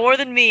more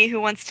than me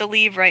who wants to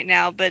leave right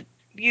now, but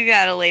you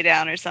gotta lay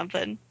down or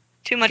something.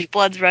 Too much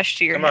blood's rushed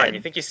to your head. Come on,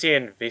 you think you're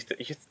seeing you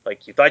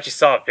thought you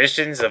saw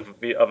visions of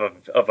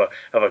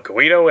a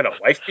Guido and a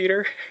wife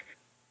beater?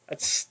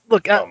 That's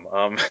look.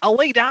 I'll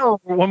lay down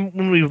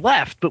when we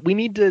left, but we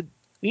need to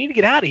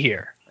get out of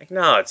here. Like,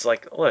 no, it's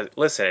like,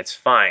 listen, it's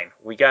fine.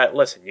 You got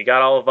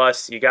all of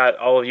us,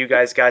 all of you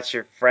guys got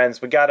your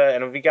friends. We got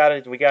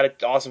an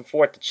awesome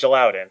fort to chill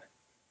out in.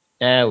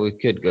 Yeah, we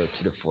could go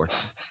to the fort.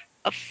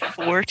 A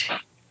fort?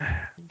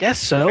 Guess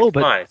so,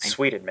 but come on, it's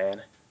Sweden,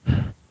 man.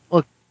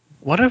 Look,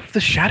 what if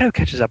the shadow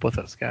catches up with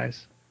us,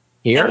 guys?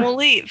 Here? Then we'll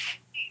leave.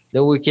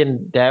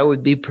 Then that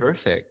would be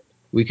perfect.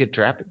 We could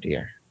trap it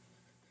here.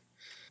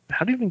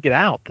 How do you even get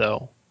out,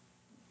 though?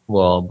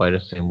 Well, by the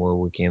same way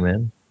we came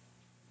in.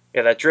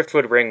 Yeah, that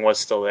driftwood ring was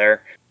still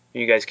there.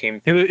 You guys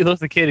came. He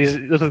looks at the kid. He's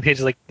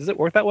like, "Does it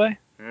work that way?"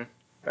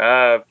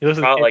 Yeah,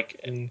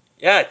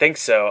 I think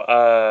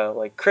so.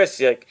 Like Chris,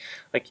 yeah,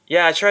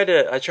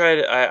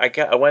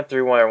 I went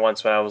through one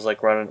once when I was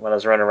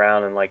running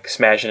around and like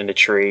smashing into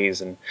trees,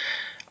 and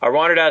I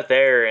wandered out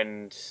there,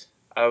 and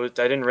I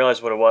didn't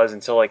realize what it was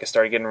until like I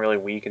started getting really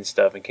weak and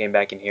stuff, and came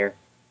back in here.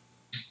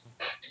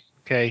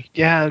 Okay.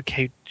 Yeah.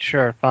 Okay.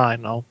 Sure.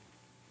 Fine. I'll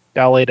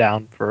lay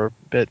down for a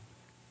bit.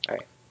 All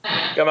right.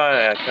 Come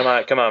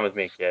on with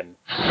me, kid.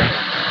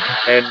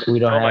 And we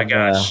don't oh my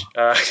gosh,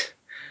 I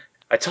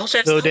told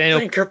you it's not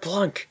Daniel,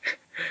 Kerplunk.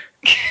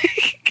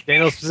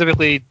 Daniel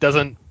specifically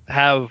doesn't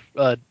have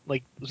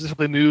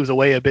specifically moves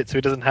away a bit, so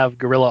he doesn't have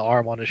gorilla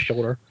arm on his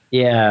shoulder.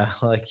 Yeah,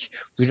 like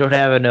we don't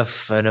have enough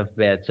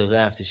beds, so we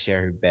have to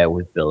share a bed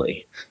with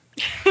Billy.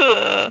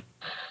 I'm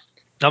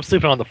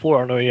sleeping on the floor. I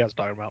don't know what you guys are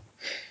talking about.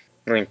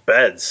 I mean,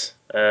 beds.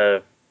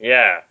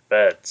 Yeah,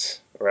 beds.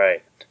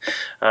 Right.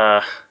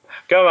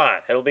 Come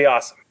on, it'll be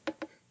awesome.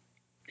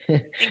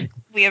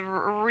 We have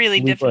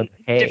really different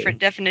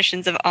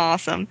definitions of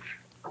awesome.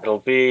 It'll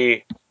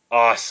be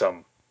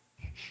awesome.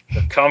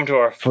 So come to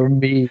our. For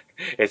me,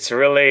 it's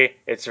really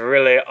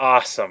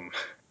awesome.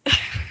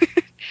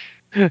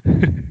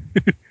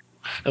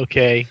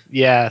 Okay,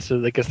 yeah.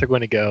 So I guess they're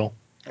going to go.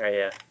 All right,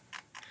 yeah.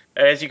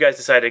 And as you guys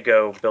decide to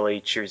go,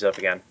 Billy cheers up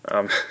again.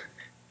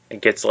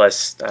 It gets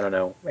less, I don't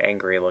know,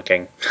 angry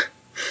looking.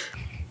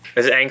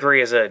 As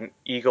angry as an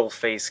eagle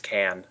face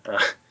can. All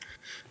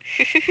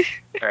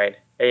right.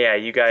 Yeah,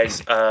 you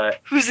guys.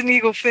 Who's an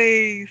eagle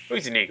face?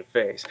 Who's an eagle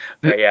face?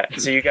 Yeah.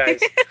 So you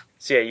guys.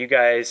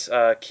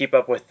 Keep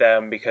up with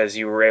them because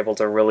you were able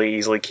to really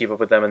easily keep up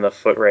with them in the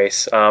foot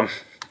race. No,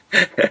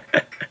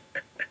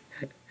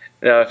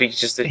 if he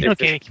just. He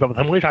can't keep up with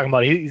him. What are you talking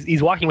about?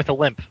 He's walking with a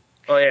limp.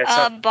 Oh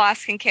yeah.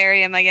 Boss can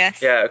carry him, I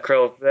guess. Yeah,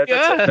 Krill.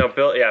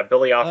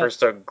 Billy offers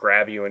to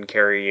grab you and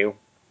carry you.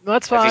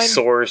 That's fine. As he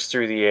soars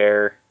through the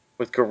air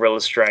with gorilla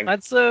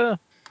strength.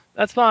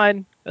 That's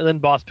fine. And then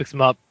Boss picks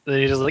him up. And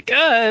he's just like,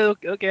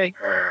 okay.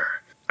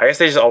 I guess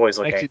they just always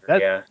look angry.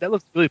 That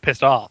looks really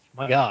pissed off.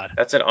 My God.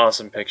 That's an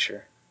awesome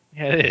picture.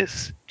 Yeah, it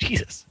is.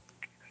 Jesus.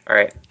 All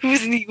right.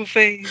 Who's an eagle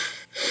face?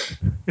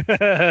 All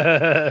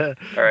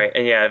right,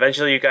 and yeah,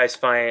 eventually you guys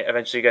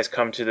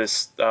come to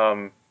this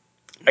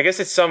I guess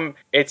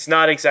it's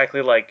not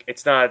exactly like,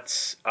 it's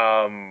not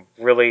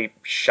really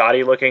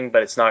shoddy looking,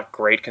 but it's not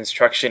great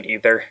construction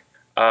either.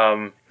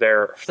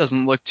 They're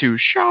Doesn't look too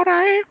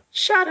shoddy.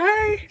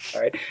 shoddy.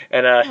 All right,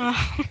 and Oh.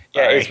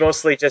 yeah, Sorry. it's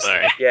mostly just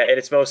Sorry. yeah, and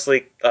it's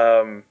mostly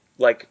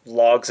like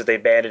logs that they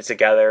banded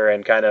together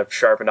and kind of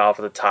sharpened off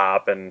at the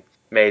top and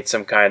made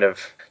some kind of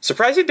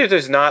surprising.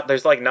 There's not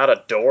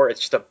a door.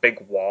 It's just a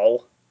big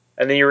wall.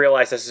 And then you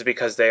realize this is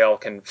because they all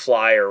can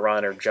fly or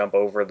run or jump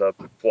over the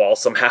wall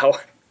somehow.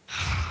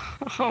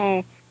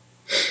 Oh.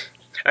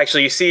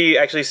 Actually, you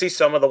see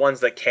some of the ones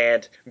that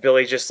can't.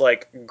 Billy just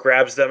like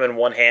grabs them in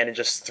one hand and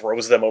just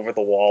throws them over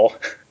the wall.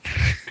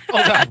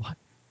 Oh god!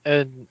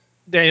 And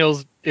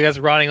Daniel's, you guys,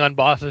 running on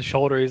Boss's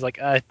shoulder. He's like,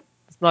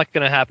 "It's not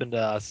gonna happen to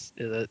us,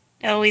 is it?"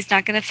 No, he's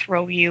not going to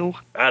throw you.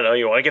 I don't know.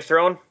 You want to get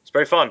thrown? It's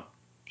very fun.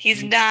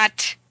 He's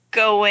not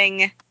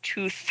going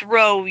to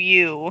throw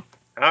you.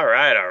 All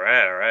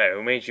right.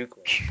 Who made you?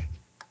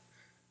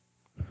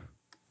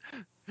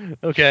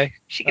 Okay.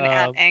 She can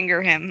out Um,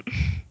 anger him.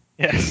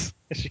 Yes,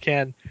 yes, you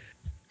can.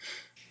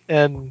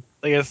 And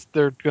I guess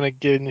they're gonna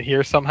get in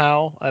here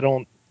somehow. I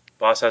don't.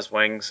 Boss has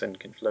wings and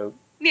can float.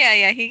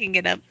 Yeah, he can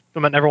get up. I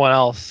mean, everyone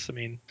else. I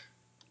mean,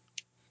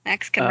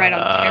 Max can ride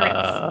on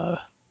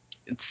parrots.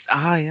 It's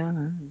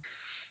yeah.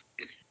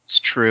 It's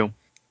true.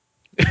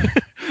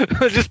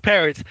 just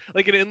parrots,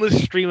 like an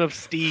endless stream of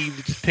Steve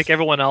to just pick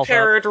everyone else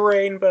Parrot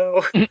rainbow.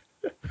 up.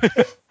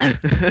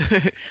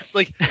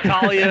 Like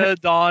Talia,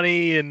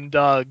 Donnie, and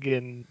Doug,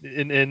 and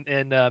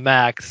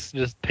Max,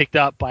 just picked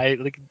up by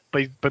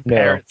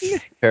parrots.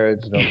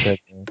 Parrots don't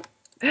pick me.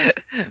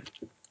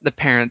 The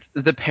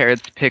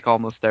parrots pick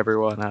almost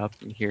everyone up.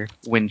 You hear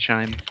wind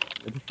chimes.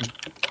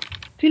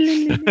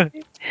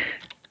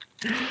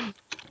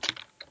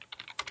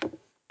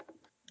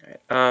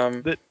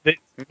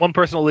 One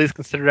person at least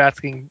considered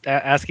asking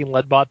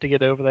Leadbot to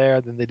get over there,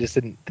 then they just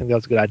didn't think that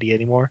was a good idea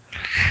anymore.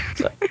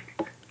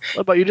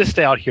 Leadbot, you just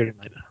stay out here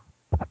tonight.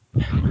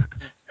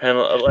 And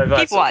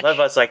Keep watch.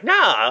 Levot's like, no,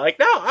 I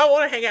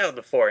want to hang out with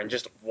the four, and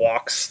just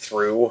walks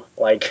through,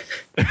 like,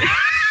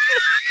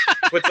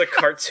 puts a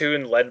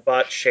cartoon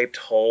Leadbot shaped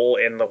hole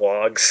in the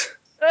logs.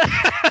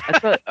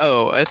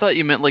 I thought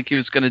you meant like he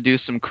was gonna do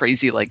some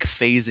crazy like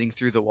phasing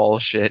through the wall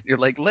shit. You're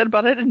like,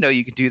 Leadbot, I didn't know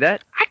you could do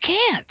that. I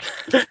can't.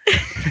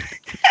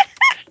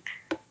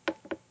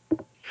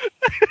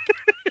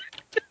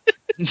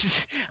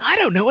 I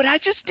don't know what I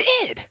just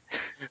did.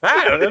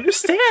 I don't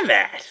understand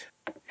that.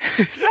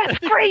 That's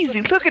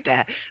crazy. Look at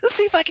that. Let's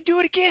see if I can do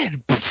it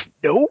again.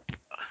 Nope.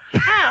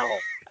 How?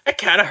 That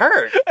kind of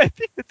hurt. I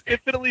think it's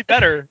infinitely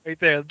better right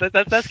there.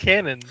 That's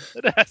canon.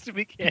 That has to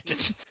be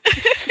canon.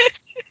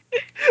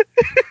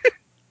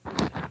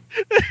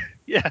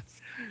 Yes.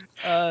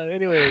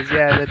 Anyways,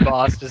 yeah, and then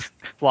Boss just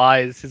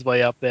flies his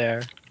way up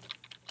there.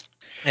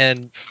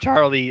 And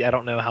Charlie, I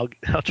don't know how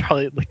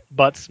Charlie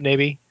butts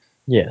maybe.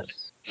 Yes.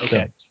 Okay.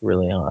 That's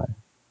really high.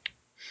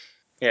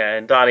 Yeah,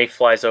 and Donnie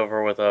flies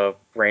over with a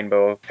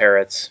rainbow of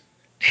parrots,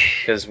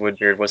 because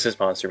Woodbeard was his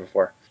monster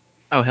before.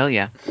 Oh hell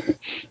yeah.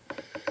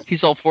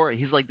 He's all for it.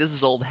 He's like, this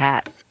is old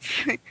hat.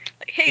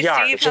 Hey,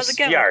 Yar, Steve, how's it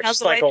going? Yar, How's just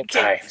the like wife old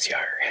and kids? times,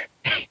 yar.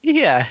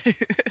 Yeah.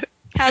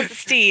 How's the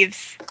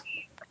Steves?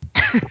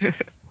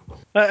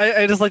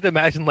 I just like to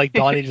imagine like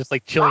Donnie just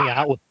like chilling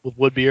out with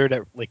Woodbeard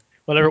at like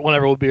whenever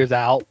Woodbeard's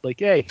out. Like,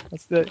 hey,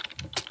 how's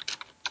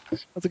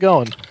it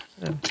going?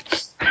 Yeah.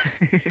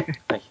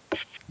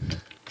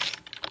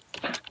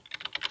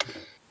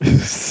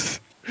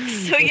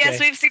 So yes,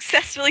 we've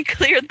successfully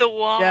cleared the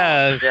wall.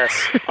 Yeah,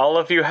 Yes, all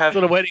of you have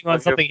sort of waiting on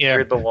something here.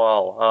 cleared the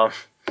wall.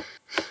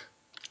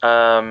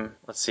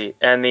 Let's see,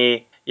 and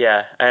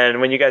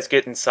when you guys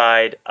get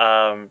inside,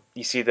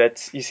 you see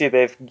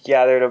they've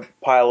gathered a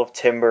pile of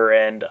timber,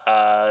 and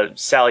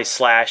Sally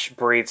Slash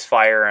breathes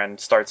fire and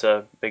starts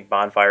a big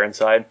bonfire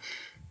inside.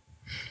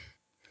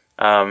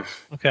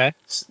 Okay.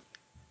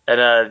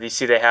 And you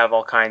see they have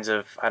all kinds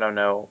of, I don't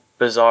know,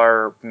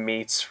 bizarre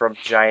meats from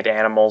giant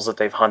animals that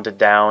they've hunted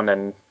down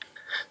and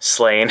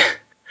slain.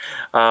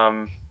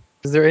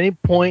 Is there any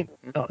place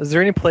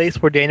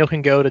where Daniel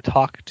can go to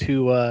talk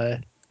to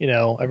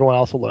everyone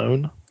else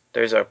alone?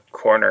 There's a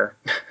corner.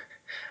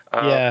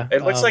 Yeah.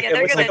 It looks like Yeah,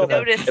 they're gonna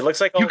notice. It looks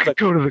like all You could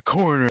go to the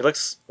corner. It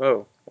looks.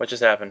 Whoa! What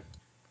just happened?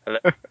 Hello?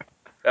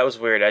 That was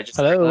weird.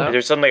 Hello?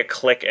 There's suddenly a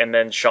click, and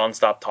then Sean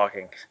stopped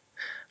talking.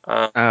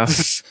 Oh, I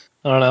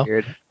don't know.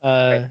 weird.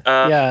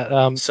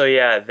 Yeah. You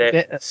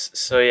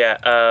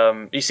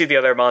see the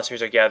other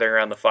monsters are gathering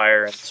around the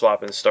fire and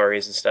swapping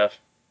stories and stuff.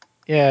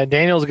 Yeah.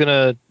 Daniel's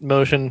gonna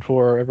motion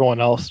for everyone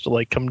else to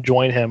like come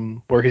join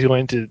him, where he's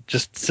going to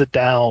just sit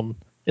down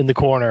in the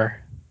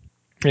corner,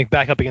 like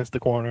back up against the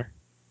corner.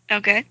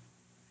 Okay.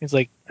 He's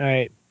like, "All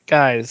right,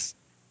 guys,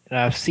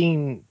 I've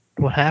seen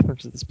what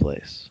happens at this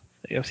place.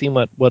 I've seen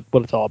what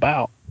it's all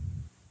about.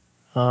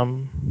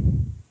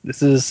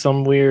 This is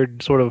some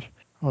weird sort of,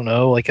 I don't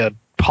know, like a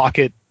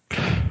pocket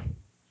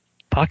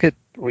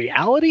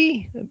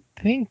reality.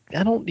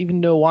 I don't even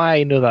know why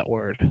I know that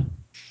word.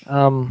 I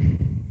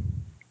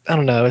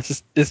don't know.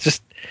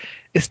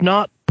 It's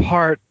not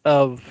part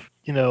of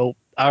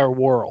our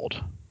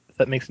world. If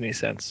that makes any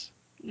sense.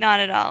 Not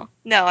at all.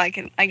 No, I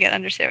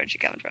understand where you're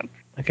coming from.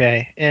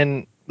 Okay,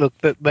 and look,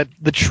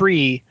 the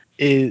tree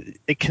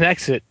it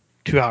connects it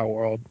to our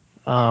world.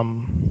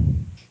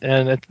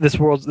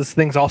 This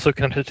thing's also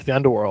connected to the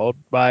underworld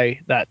by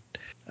that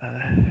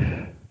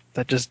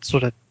just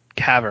sort of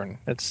cavern.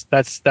 It's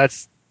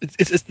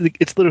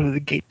literally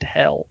the gate to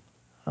hell.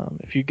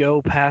 If you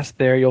go past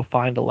there, you'll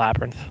find a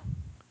labyrinth.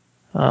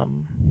 I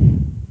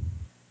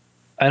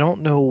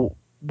don't know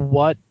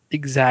what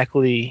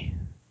exactly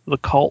the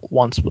cult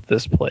wants with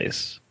this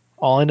place.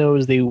 All I know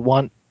is they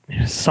want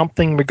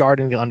something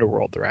regarding the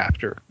underworld they're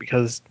after,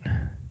 because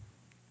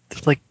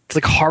it's like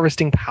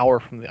harvesting power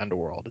from the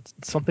underworld. It's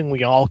something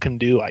we all can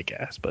do, I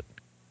guess, but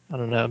I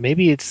don't know.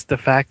 Maybe it's the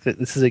fact that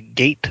this is a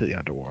gate to the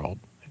underworld.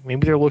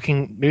 Maybe they're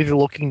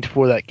looking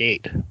for that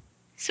gate.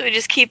 So we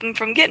just keep him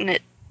from getting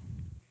it.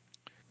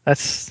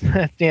 That's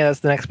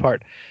that's the next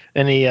part.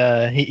 And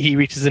he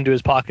reaches into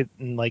his pocket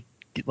and like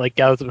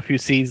gathers up a few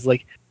seeds.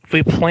 Like, if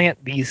we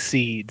plant these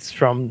seeds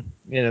from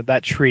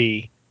that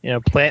tree,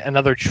 plant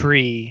another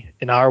tree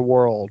in our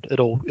world,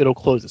 it'll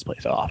close this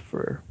place off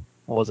for,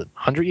 what was it,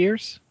 100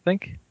 years? I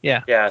think.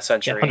 Yeah. Yeah, a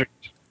century. Yeah, 100.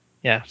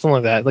 Yeah, something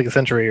like that, like a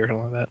century or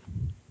something like that.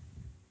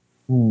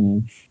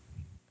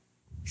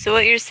 So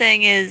what you're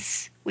saying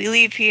is we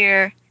leave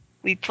here,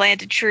 we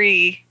plant a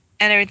tree,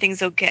 and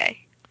everything's okay.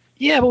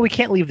 Yeah, but we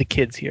can't leave the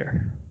kids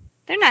here.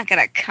 They're not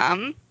gonna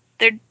come.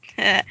 They're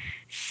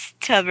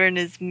stubborn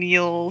as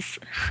mules.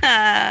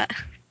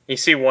 You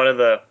see one of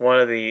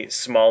the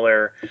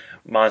smaller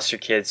monster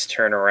kids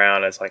turn around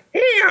and it's like,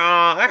 yeah,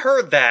 I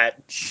heard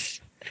that.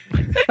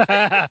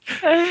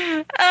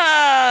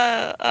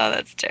 Oh,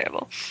 that's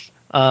terrible.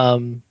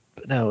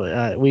 But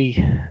no, we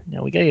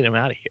gotta get them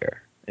out of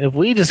here. If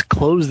we just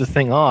close the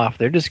thing off,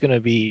 they're just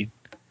gonna be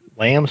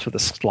lambs for the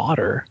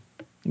slaughter.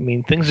 I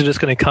mean, things are just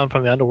gonna come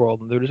from the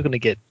underworld, and they're just gonna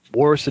get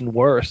worse and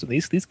worse. And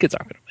these kids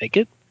aren't gonna make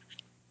it.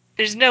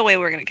 There's no way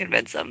we're gonna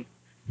convince them.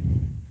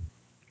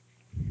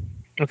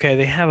 Okay,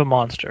 they have a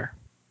monster.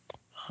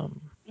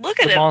 Look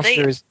at them.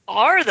 They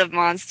are the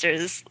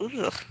monsters.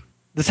 Ugh.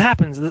 This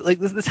happens.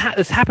 This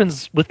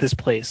happens with this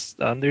place.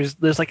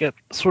 There's like a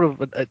sort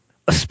of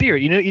a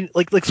spirit.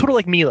 Like sort of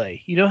like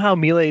Melee. You know how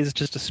Melee is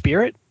just a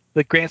spirit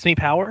that grants me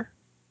power.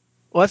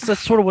 Well, that's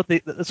sort of what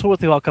they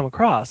all come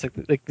across.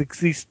 Like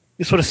these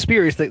sort of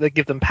spirits that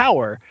give them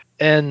power,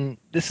 and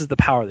this is the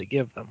power they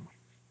give them.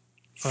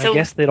 So, I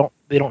guess they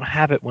don't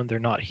have it when they're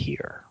not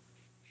here.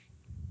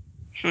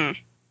 I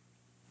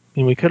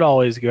mean, we could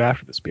always go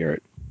after the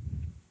spirit.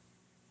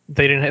 If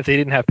they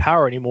didn't have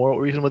power anymore, what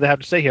reason would they have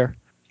to stay here?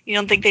 You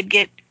don't think they'd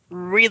get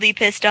really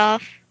pissed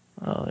off?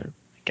 I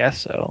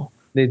guess so.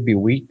 They'd be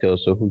weak though,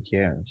 so who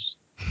cares?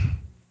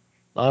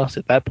 Honestly,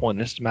 at that point,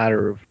 it's just a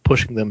matter of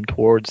pushing them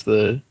towards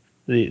the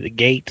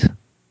gate.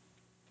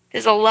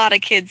 There's a lot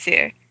of kids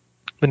here.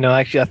 But no,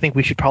 actually, I think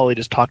we should probably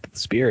just talk to the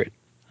spirit.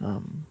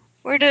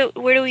 Where do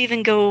we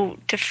even go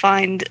to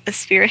find a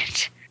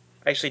spirit?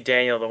 Actually,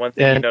 Daniel, the one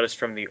thing you noticed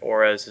from the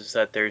auras is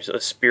that there's a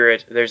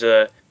spirit. There's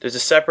a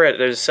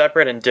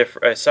separate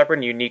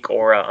and unique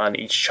aura on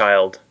each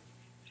child.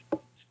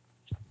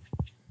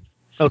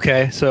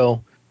 Okay,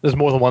 so there's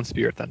more than one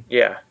spirit then.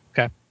 Yeah.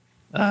 Okay.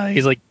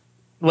 He's like,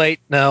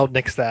 wait, no,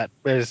 nix that.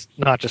 There's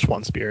not just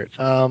one spirit.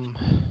 Oh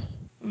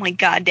my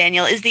God,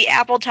 Daniel, is the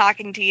apple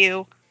talking to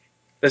you?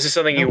 This is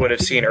something you would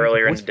have seen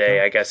earlier in the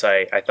day. I guess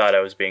I thought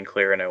I was being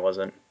clear and I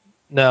wasn't.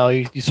 No,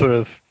 you sort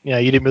of, you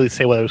didn't really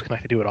say what it was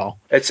connected to at all.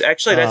 It's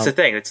actually, that's the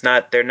thing.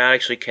 They're not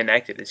actually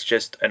connected. It's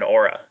just an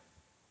aura.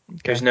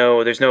 Okay. There's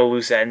no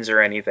loose ends or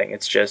anything.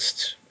 It's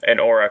just an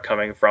aura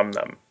coming from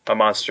them. A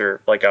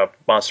monster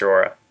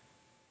aura.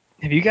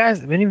 Have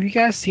any of you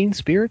guys seen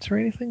spirits or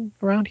anything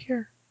around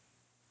here?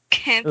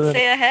 Can't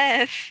say I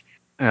have.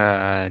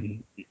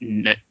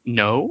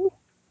 No.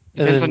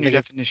 Depends on your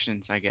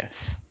definitions, I guess.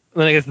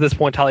 Then I guess at this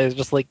point, Talia is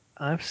just like,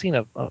 I've seen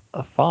a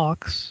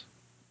fox.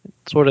 It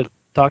sort of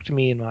talked to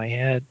me in my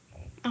head.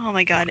 Oh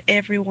my God,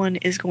 everyone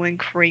is going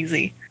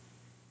crazy.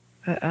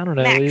 I don't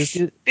know. Max,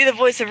 be the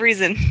voice of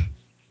reason.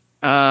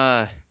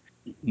 No.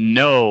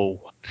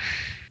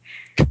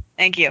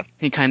 Thank you.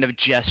 He kind of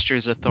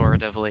gestures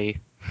authoritatively.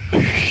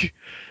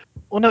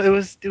 Well, no, it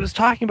was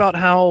talking about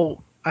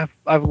how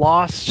I've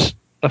lost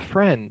a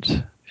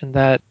friend, and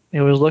that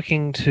it was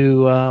looking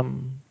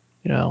to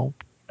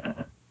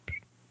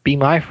be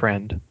my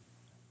friend.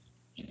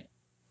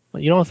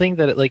 You don't think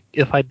that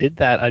if I did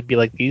that, I'd be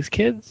like these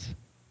kids?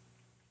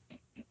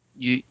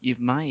 You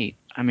might.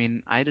 I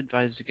mean, I'd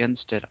advise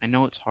against it. I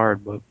know it's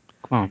hard, but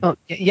come on. Oh,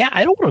 yeah,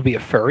 I don't want to be a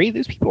furry.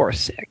 These people are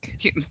sick.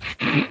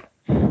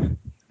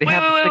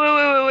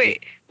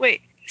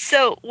 Wait.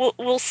 So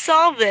we'll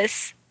solve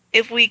this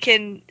if we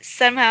can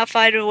somehow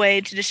find a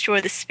way to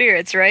destroy the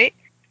spirits, right?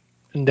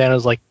 And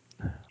Dana's like,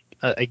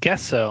 I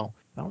guess so.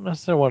 I don't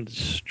necessarily want to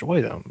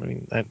destroy them. I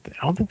mean, I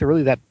don't think they're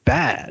really that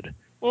bad.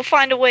 We'll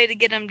find a way to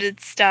get them to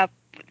stop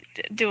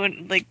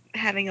doing,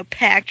 having a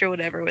pact or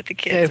whatever with the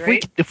kids,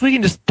 right? If we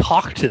can just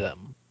talk to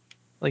them.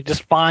 Like,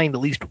 just find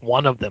at least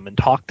one of them and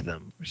talk to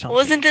them or something.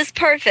 Wasn't this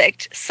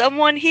perfect?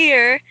 Someone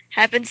here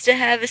happens to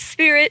have a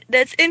spirit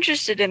that's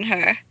interested in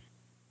her.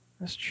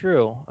 That's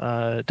true.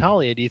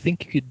 Talia, do you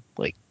think you could,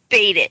 like,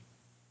 Bait it.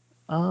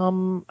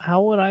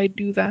 how would I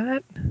do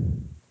that?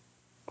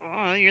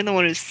 Oh, you're the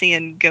one who's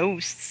seeing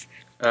ghosts.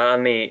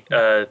 On the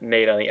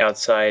Nate on the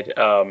outside,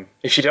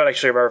 if you don't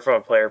actually remember from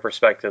a player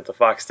perspective, the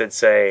fox did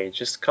say,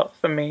 "Just call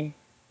for me."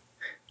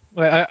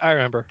 Well, I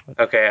remember.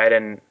 Okay, I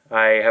didn't.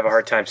 I have a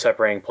hard time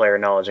separating player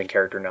knowledge and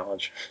character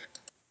knowledge.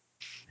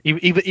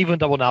 Even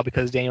double now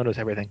because Daniel knows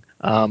everything.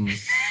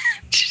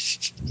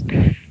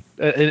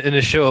 In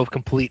a show of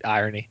complete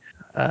irony.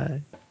 Yeah,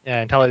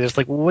 and Talia's just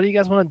like, well, what do you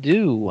guys want to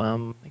do?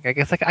 Like, I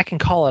guess I can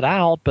call it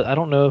out, but I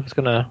don't know if it's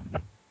gonna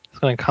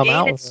come Gain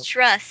out. its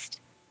trust.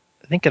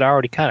 I think it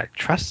already kind of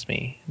trusts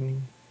me. I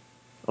mean,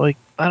 like,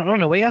 I don't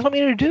know. What do you guys want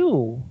me to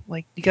do?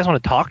 Like, you guys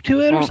want to talk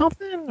to it or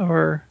something?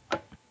 Or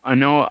I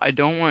know I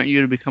don't want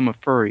you to become a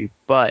furry,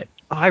 but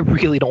I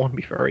really don't want to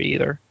be furry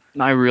either.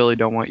 I really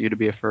don't want you to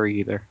be a furry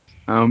either.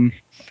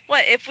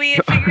 What if we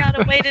figure out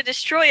a way to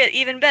destroy it?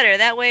 Even better.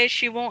 That way,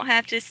 she won't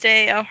have to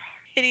stay a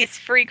hideous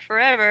freak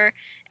forever,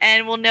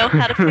 and we'll know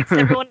how to fix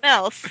everyone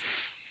else.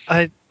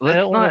 I Let's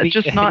don't want not- to be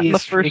just a not in the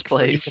hideous first freak for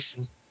place.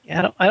 even-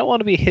 yeah, I don't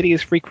want to be a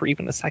hideous freak for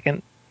even a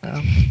second.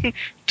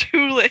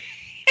 Too late.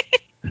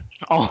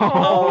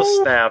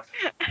 Oh snap!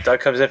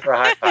 Doug comes in for a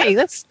high five. Hey,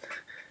 that's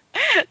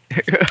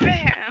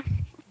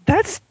Bam.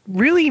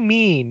 really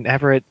mean,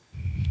 Everett.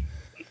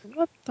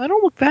 I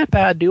don't look that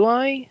bad, do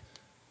I?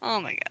 Oh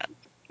my god.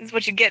 This is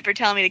what you get for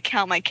telling me to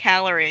count my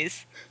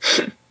calories.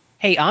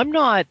 Hey, I'm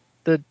not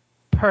the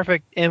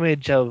perfect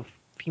image of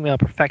female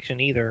perfection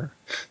either.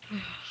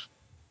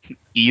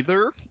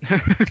 Either?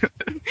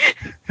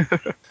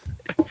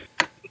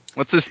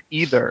 What's this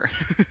either?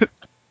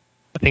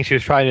 I think she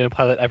was trying to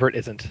imply that Everett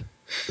isn't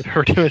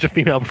her image of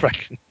female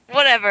perfection.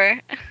 Whatever.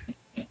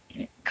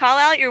 Call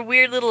out your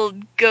weird little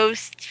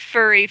ghost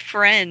furry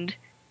friend.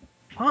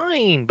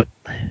 Fine, but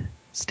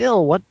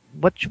still, what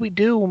should we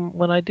do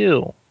when I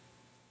do?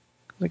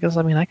 Because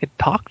I mean, I could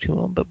talk to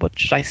him, but what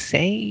should I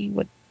say?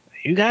 What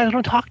you guys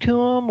want to talk to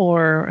him,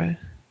 or am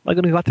I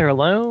going to go out there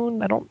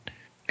alone? You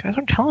guys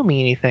aren't telling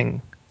me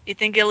anything. You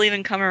think he'll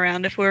even come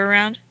around if we're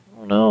around? I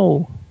don't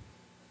know.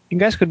 You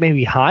guys could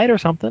maybe hide or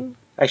something.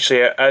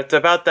 Actually, at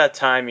about that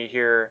time, you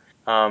hear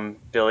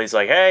Billy's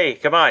like, "Hey,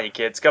 come on, you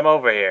kids, come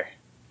over here."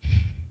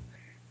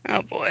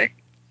 Oh boy.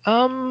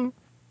 I'm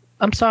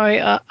sorry.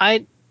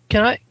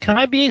 Can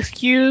I be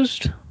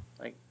excused?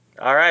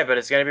 All right, but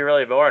it's gonna be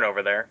really boring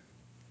over there.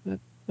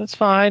 That's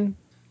fine.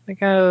 I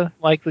kind of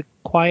like the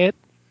quiet.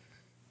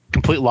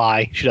 Complete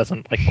lie. She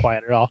doesn't like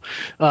quiet at all.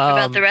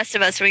 About the rest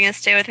of us, are we gonna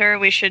stay with her?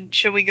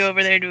 Should we go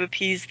over there to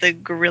appease the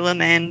gorilla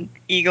man,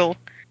 eagle,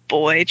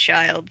 boy,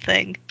 child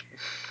thing?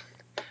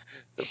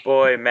 The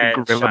boy, man,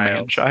 Gorilla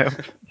man child.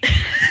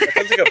 That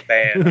sounds like a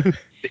band.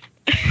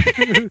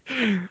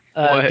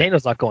 What?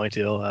 Daniel's not going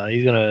to.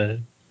 He's gonna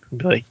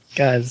be like,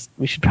 guys,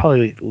 we should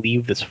probably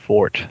leave this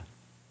fort.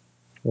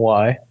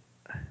 Why?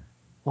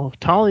 Well, if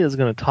Talia's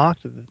gonna talk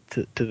to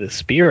the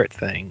spirit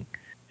thing,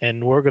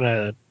 and we're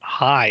gonna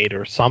hide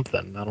or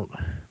something. I don't.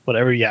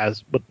 Whatever you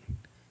guys. But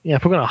yeah,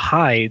 if we're gonna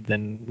hide,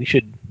 then we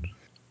should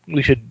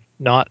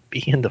not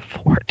be in the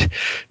fort.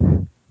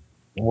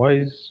 Why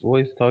is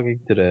talking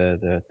to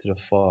the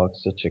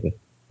fox such an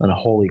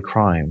unholy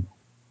crime?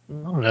 I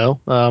don't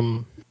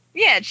know.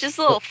 Yeah, it's just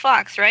a little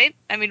fox, right?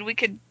 I mean, we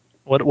could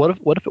What if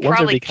it wants to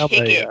probably become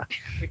kick a? it.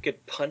 We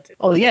could punt it.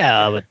 Oh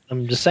yeah, but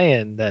I'm just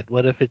saying that.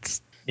 What if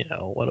it's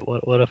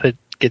what if it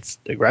gets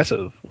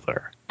aggressive with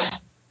her?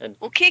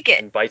 We'll kick it.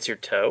 And bites your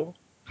toe.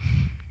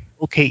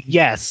 Okay,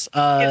 yes.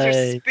 Gives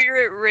her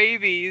spirit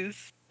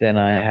rabies. Then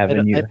I have I a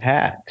don't- new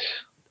hat.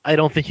 I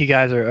don't think you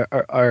guys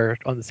are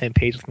on the same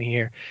page with me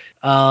here.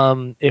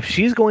 If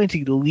she's going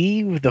to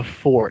leave the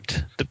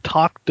fort to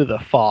talk to the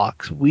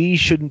fox, we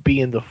shouldn't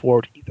be in the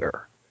fort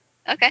either.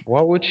 Okay.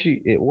 Why would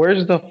she?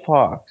 Where's the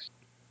fox?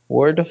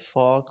 Where the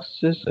fox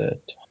is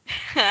it?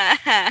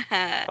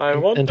 I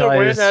wonder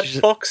Talia's where that just-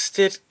 fox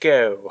did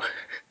go.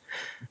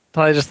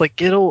 I just like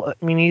it'll.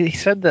 I mean, he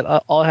said that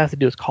all I have to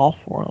do is call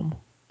for him.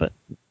 But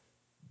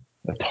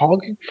A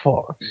talking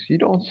fox? You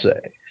don't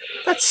say.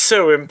 That's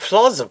so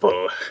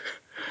implausible.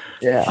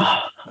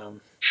 Yeah. Um,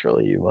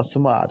 Surely you must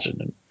imagine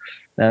it.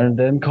 And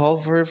then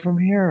call for it from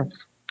here.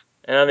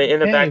 and in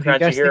the Okay,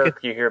 background, if you guys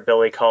you hear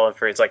Billy calling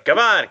for. He's like, "Come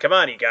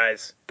on, you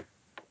guys."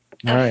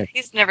 All right.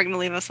 He's never gonna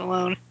leave us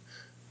alone.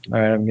 All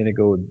right. I'm gonna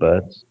go with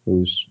Butts,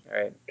 who's All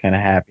right, kind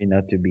of happy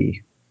not to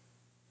be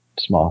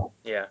small.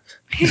 yeah.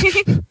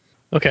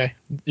 okay,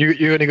 you're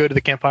gonna go to the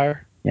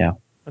campfire. Yeah.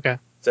 Okay.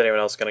 Is anyone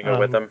else gonna go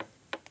with them?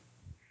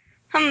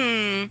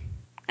 I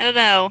don't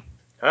know.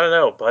 I don't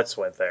know. Butts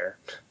went there.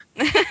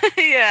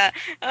 Yeah.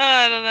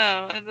 I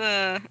don't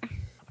know.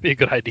 Be a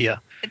good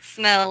idea. It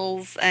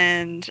smells,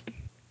 and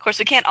of course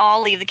we can't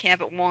all leave the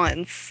camp at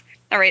once.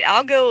 All right,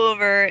 I'll go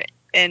over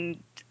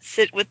and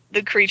sit with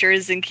the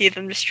creatures and keep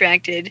them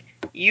distracted.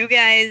 You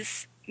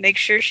guys make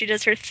sure she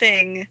does her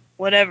thing,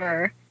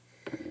 whatever.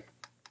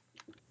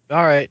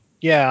 All right.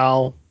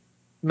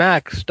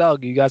 Max,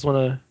 Doug, you guys want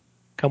to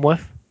come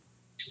with?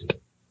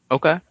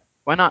 Okay,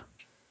 why not?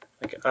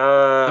 Like,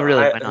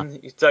 Really, why not?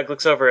 Doug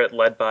looks over at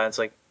Ledby and it's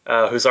like,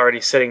 who's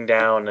already sitting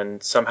down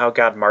and somehow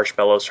got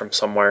marshmallows from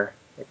somewhere.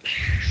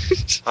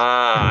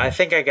 I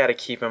think I gotta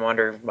keep him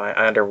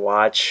under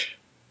watch.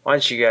 Why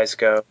don't you guys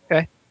go?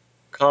 Okay.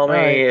 Call me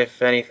Alright.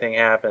 if anything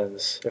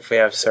happens. If we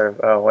have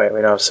Oh wait,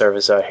 we don't have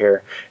service out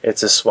here.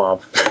 It's a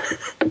swamp.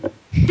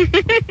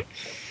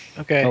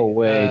 Okay. Oh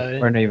wait,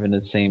 we're not even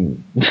the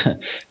same.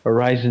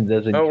 Horizon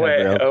doesn't Oh cover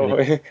wait,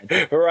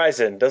 alternate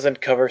Horizon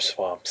doesn't cover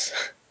swamps.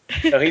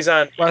 No, he's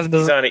on. Horizon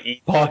He's doesn't- on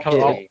E.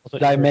 pocket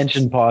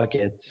dimension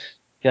pockets.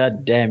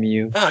 God damn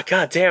you! Oh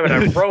god damn it!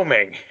 I'm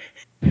roaming.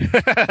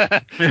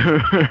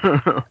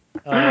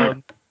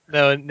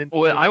 No. And,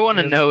 What I want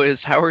to know is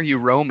how are you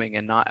roaming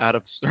and not out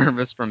of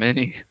service from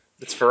any?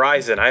 It's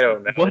Verizon. I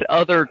don't know. What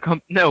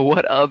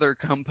other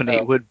company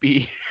Oh. would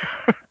be?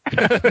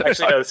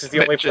 Actually, no. This is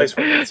the only place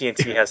where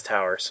AT&T has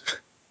towers.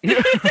 Zing.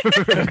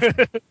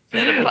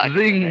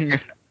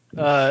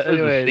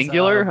 Anyways,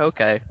 Singular.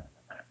 Okay.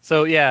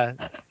 So yeah,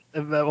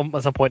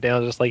 at some point, Dan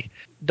was just like,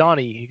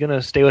 "Donnie, you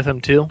gonna stay with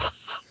him too?"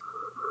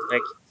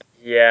 Like,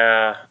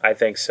 yeah, I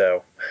think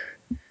so.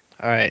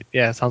 All right.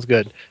 Yeah, sounds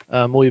good.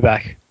 We'll be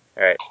back.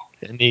 All right.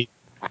 And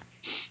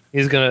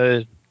he's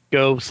gonna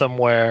go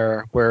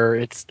somewhere where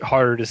it's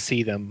harder to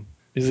see them.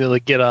 He's gonna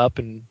like, get up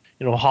and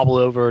hobble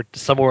over to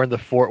somewhere in the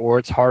fort where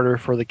it's harder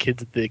for the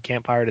kids at the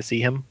campfire to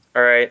see him.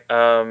 All right.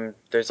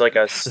 There's like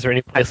a. Is there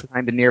any place?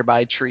 Find a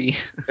nearby tree.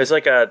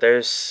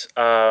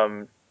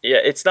 Yeah,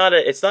 it's not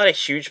a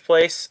huge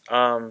place,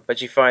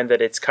 but you find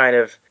that it's kind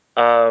of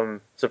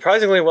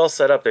surprisingly well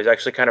set up. There's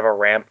actually kind of a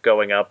ramp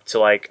going up to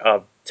like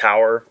a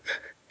tower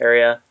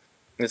area.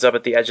 It's up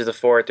at the edge of the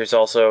fort. There's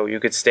also you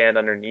could stand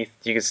underneath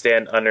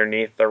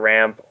the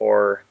ramp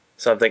or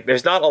something.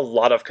 There's not a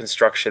lot of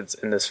constructions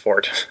in this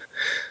fort.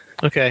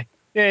 Okay.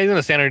 Yeah, he's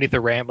gonna stand underneath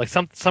the ramp, like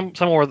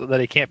somewhere that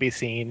he can't be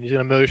seen. He's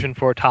gonna motion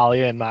for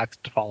Talia and Max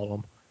to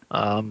follow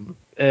him.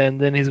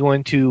 And then he's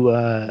going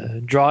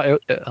to draw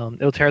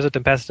Il Terza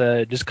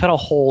Tempesta, just cut a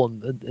hole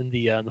in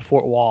the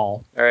fort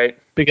wall, All right.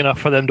 big enough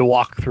for them to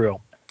walk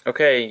through.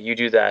 Okay, you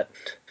do that.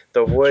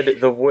 The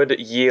wood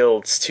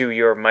yields to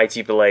your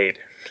mighty blade.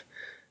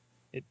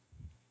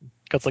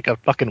 Cuts like a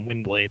fucking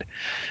wind blade.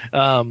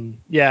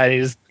 Yeah, he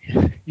just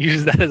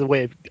uses that as a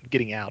way of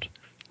getting out.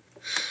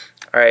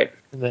 All right.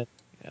 And then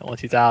once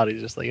he's out,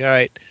 he's just like, all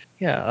right,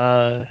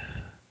 yeah,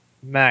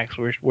 Max,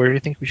 where do you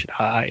think we should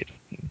hide?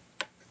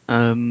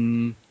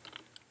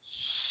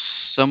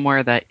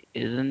 Somewhere that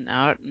isn't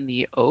out in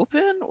the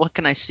open. What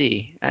can I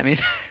see? I mean,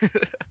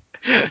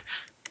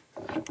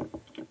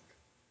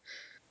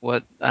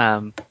 what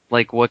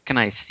what can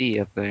I see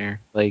up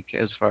there? Like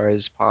as far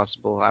as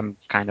possible, I'm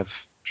kind of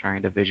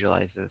trying to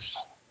visualize this.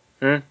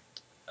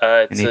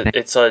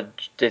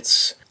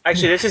 It's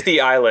actually this is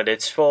the island.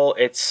 It's full.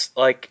 It's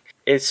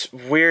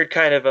weird,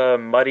 kind of a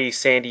muddy,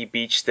 sandy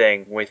beach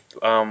thing with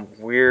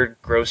weird,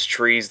 gross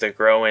trees that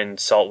grow in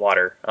salt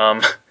water.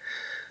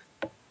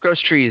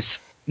 Gross trees.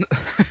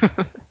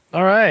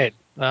 All right,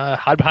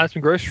 hide behind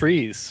some gross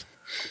trees.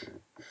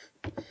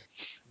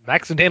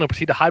 Max and Dan will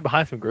proceed to hide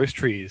behind some gross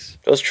trees.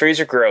 Those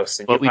trees are gross,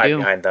 and What you we hide do.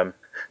 behind them.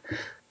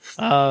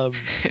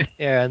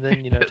 Yeah, and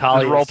then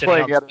Talia role is sitting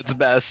playing out- at its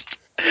best.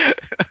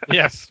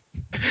 Yes.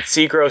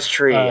 See gross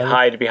tree,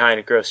 hide behind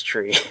a gross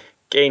tree.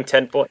 Gain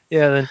 10 points.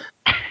 Yeah,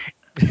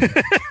 then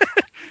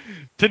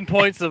 10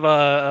 points of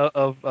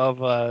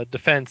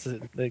defense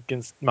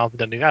against Mouth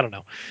Dundee. I don't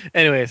know.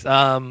 Anyways,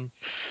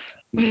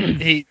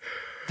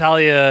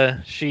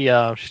 Talia, she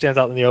stands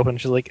out in the open.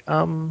 She's like,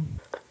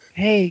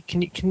 hey,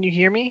 can you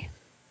hear me,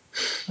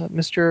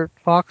 Mr.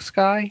 Fox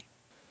guy?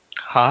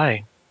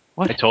 Hi.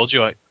 What? I told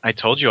you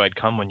I'd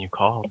come when you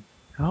called.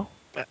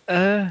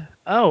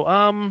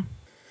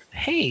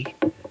 Hey,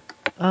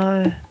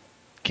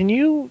 can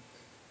you,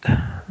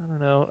 I don't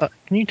know,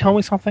 can you tell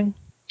me something?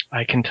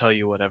 I can tell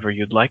you whatever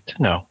you'd like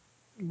to know.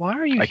 Why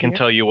are you here? I can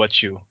tell you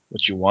what you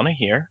want to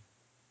hear.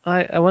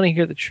 I want to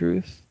hear the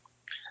truth.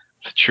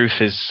 The truth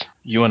is,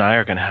 you and I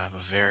are going to have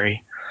a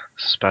very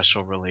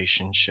special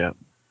relationship.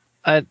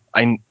 I'm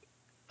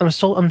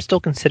still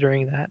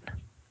considering that.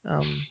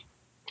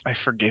 I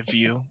forgive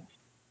you.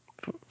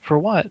 For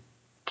what?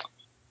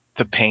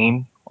 The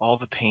pain, all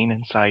the pain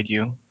inside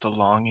you, the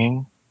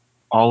longing,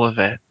 all of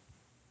it.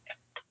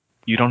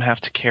 You don't have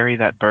to carry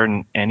that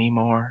burden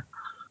anymore.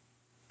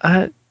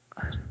 I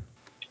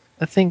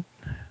think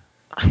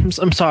I'm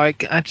sorry.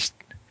 I just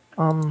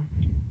want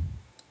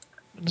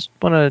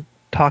to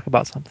talk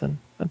about something.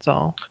 That's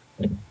all.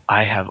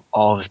 I have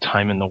all the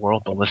time in the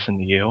world to listen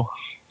to you.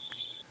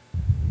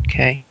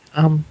 Okay.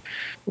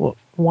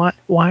 Why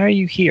are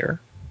you here?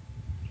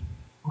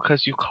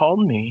 Because you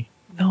called me.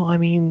 No, I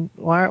mean,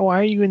 why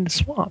are you in the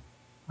swamp?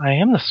 I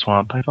am the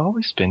swamp. I've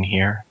always been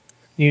here.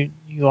 You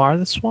are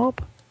the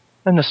swamp?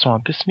 And the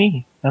swamp is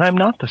me, and I'm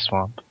not the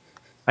swamp.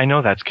 I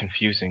know that's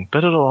confusing,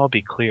 but it'll all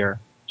be clear.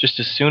 Just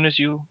as soon as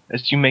you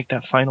make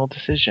that final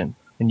decision,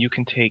 and you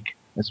can take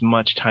as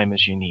much time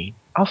as you need.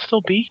 I'll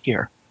still be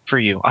here for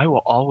you. I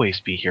will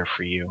always be here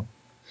for you.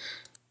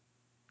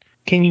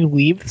 Can you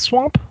leave the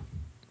swamp?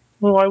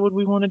 Well, why would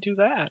we want to do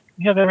that?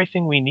 We have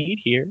everything we need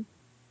here,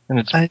 and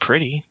it's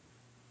pretty.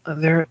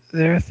 There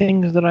are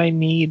things that I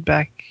need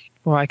back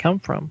where I come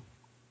from.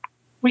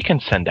 We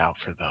can send out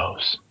for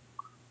those.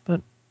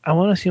 But I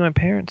want to see my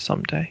parents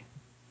someday.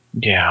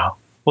 Yeah.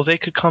 Well, they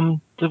could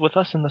come live with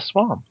us in the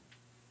swamp.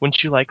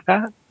 Wouldn't you like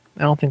that?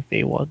 I don't think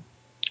they would.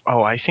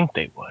 Oh, I think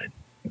they would.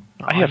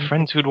 I have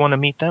friends who'd want to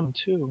meet them,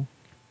 too.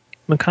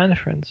 What kind of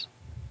friends?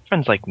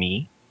 Friends like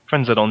me.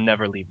 Friends that'll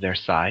never leave their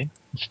side.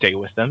 Stay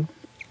with them.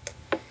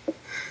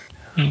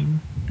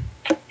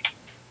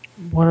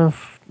 One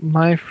of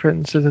my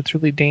friends says it's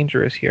really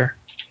dangerous here.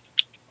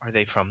 Are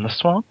they from the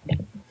swamp?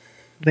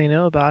 They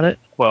know about it.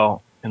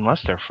 Well,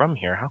 unless they're from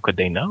here, how could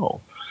they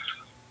know?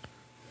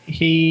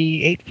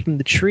 He ate from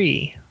the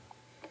tree.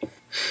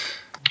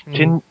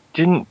 Didn't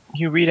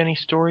you read any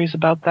stories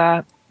about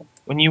that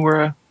when you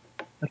were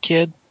a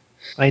kid?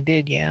 I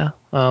did, yeah.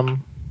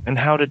 And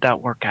how did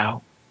that work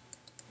out?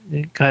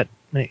 It got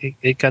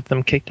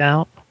them kicked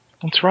out.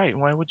 That's right.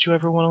 Why would you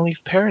ever want to leave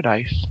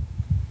paradise?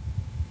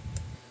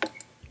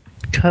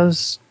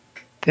 Because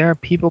there are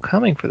people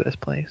coming for this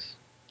place.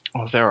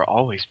 Well, there are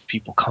always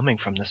people coming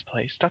from this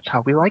place. That's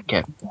how we like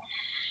it.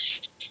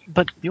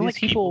 But You these like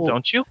people,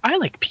 don't you? I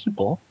like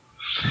people.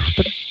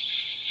 But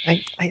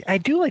I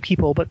do like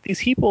people, but these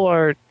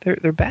people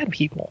they're bad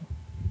people.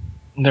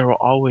 There will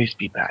always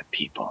be bad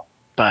people.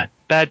 But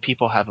bad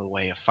people have a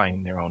way of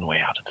finding their own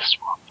way out of the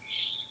swamp.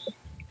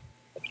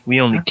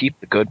 We only keep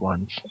the good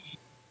ones.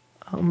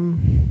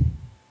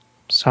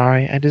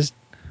 Sorry,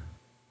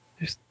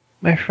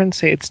 my friends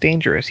say it's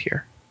dangerous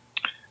here.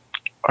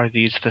 Are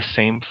these the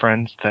same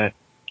friends that,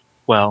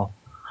 well,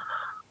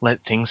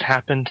 let things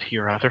happen to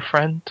your other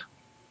friend?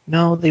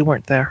 No, they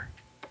weren't there.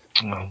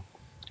 No,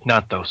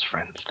 not those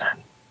friends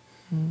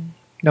then.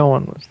 No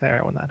one was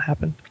there when that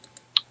happened.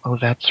 Oh,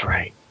 that's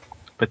right.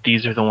 But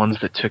these are the ones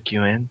that took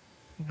you in?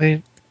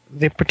 They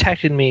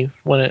protected me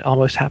when it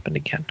almost happened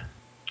again.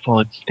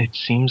 Well, it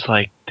seems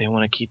like they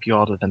want to keep you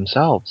all to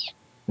themselves.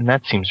 And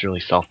that seems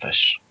really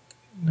selfish.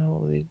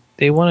 No,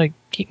 they want to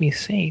keep me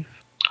safe.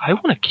 I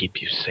want to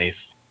keep you safe.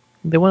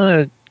 They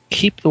want to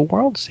keep the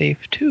world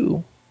safe,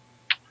 too.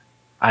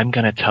 I'm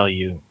going to tell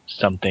you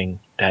something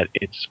that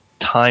it's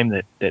time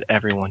that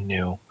everyone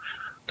knew.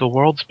 The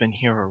world's been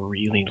here a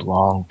really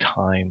long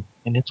time,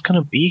 and it's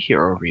going to be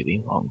here a really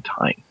long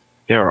time.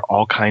 There are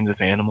all kinds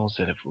of animals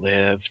that have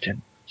lived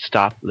and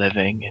stopped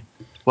living. And,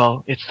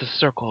 well, it's the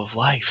circle of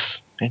life.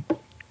 And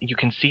you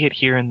can see it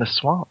here in the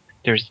swamp.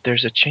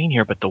 There's a chain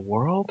here, but the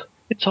world,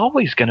 it's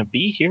always going to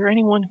be here.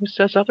 Anyone who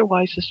says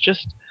otherwise is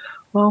just,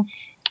 well,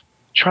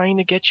 trying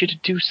to get you to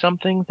do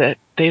something that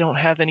they don't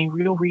have any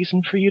real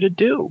reason for you to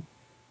do.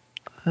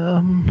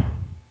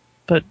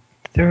 But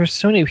there are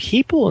so many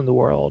people in the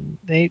world.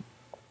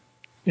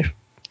 If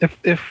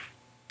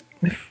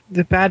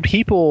the bad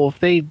people, if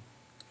they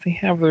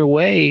have their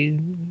way,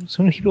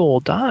 so many people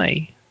will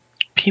die.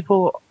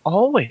 People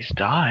always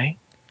die.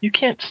 You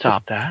can't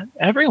stop that.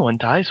 Everyone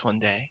dies one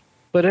day.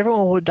 But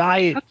everyone would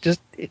die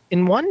just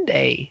in one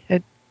day.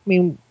 I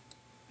mean,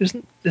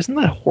 isn't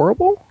that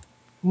horrible?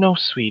 No,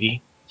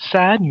 sweetie.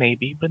 Sad,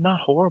 maybe, but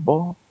not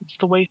horrible. It's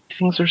the way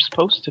things are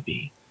supposed to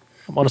be.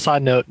 On a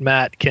side note,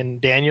 Matt, can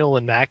Daniel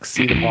and Max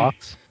see the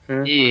box?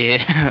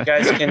 Yeah. You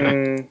guys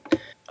can,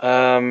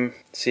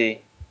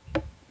 see.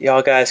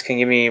 Y'all guys can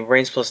give me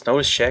brains plus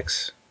notice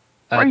checks.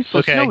 Brains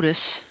plus notice.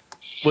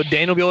 Would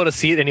Daniel be able to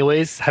see it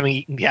anyways, having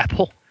eaten the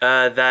apple?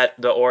 That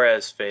the aura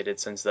has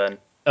faded since then.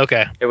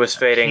 Okay. It was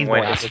fading He's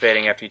when more it's apples.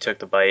 fading after you took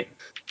the bite.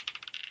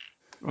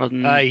 Well,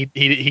 He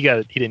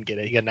didn't get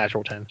it. He got a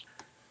natural 10.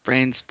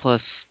 brains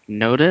plus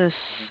notice.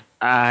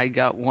 I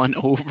got one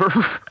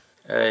over.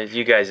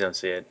 You guys don't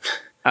see it.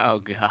 Oh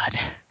god.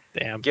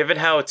 Damn. Given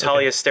how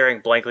Talia's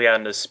staring blankly out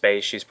into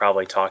space, she's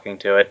probably talking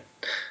to it.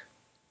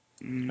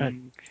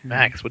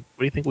 Max, what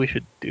do you think we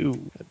should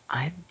do?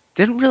 I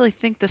didn't really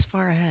think this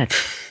far ahead.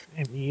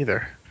 Me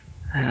either.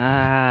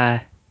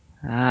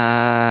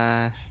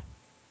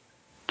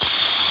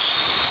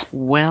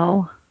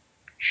 Well,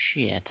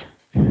 shit.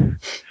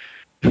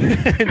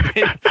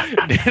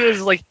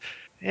 Daniel's like,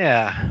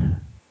 yeah,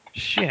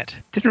 shit.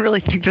 Didn't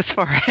really think this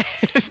far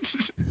ahead.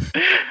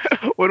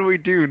 What do we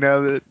do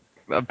now that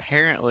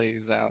apparently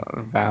is out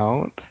and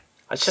about?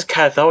 I just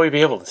kind of thought we'd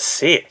be able to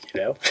see it,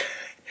 you know?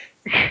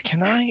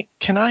 Can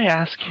I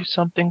ask you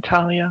something,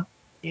 Talia?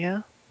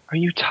 Yeah? Are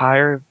you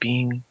tired of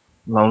being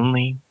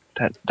lonely?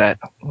 That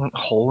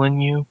hole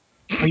in you?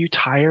 Are you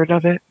tired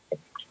of it?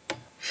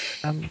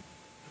 I'm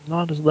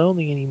not as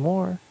lonely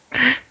anymore.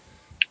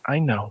 I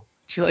know.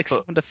 Would you like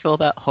someone to fill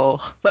that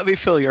hole? Let me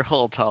fill your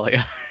hole,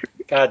 Talia.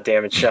 God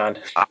damn it, Sean.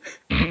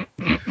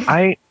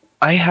 I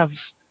have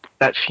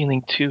that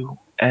feeling too,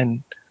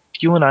 and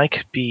you and I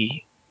could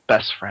be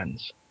best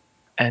friends.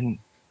 And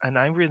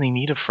I really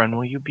need a friend.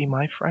 Will you be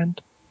my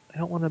friend? I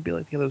don't want to be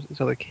like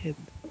these other kids.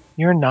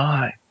 You're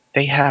not.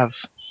 They have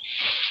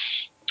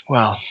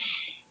what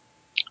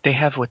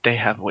they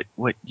have.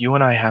 What you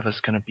and I have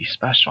is going to be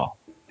special.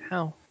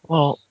 How?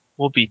 Well,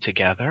 we'll be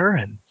together,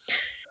 and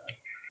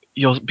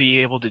you'll be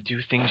able to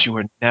do things you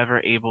were never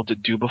able to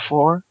do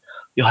before.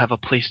 You'll have a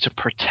place to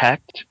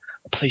protect,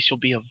 a place you'll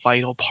be a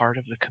vital part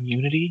of the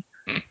community.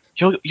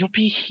 You'll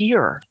be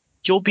here.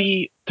 You'll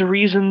be the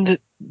reason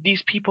that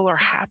these people are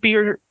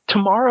happier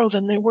tomorrow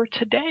than they were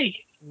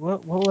today.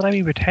 What would I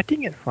be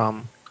protecting it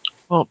from?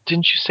 Well,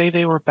 didn't you say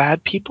they were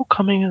bad people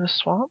coming in the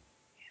swamp?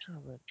 Yeah,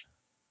 but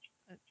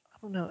I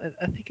don't know.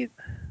 I think it.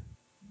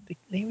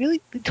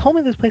 They told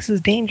me this place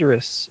is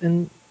dangerous,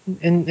 and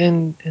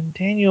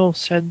Daniel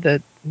said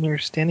that we were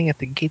standing at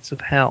the gates of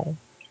hell.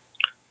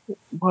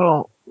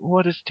 Well,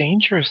 what does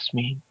dangerous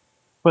mean?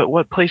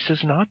 What place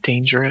is not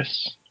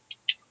dangerous?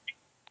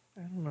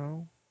 I don't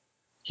know.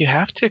 You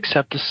have to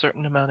accept a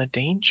certain amount of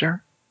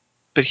danger.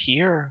 But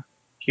here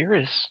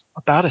is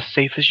about as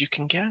safe as you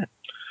can get.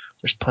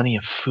 There's plenty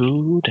of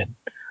food, and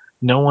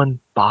no one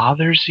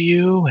bothers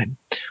you, and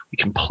we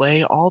can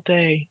play all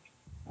day.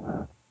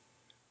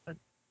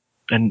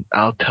 And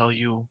I'll tell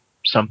you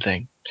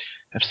something.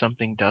 If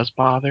something does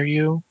bother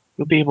you,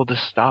 you'll be able to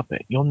stop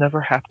it. You'll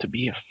never have to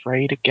be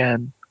afraid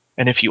again.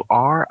 And if you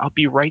are, I'll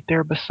be right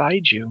there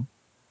beside you.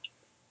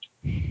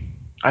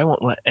 I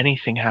won't let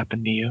anything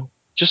happen to you.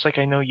 Just like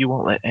I know you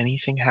won't let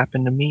anything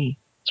happen to me.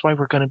 That's why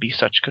we're going to be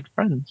such good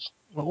friends.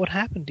 What would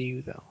happen to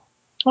you, though?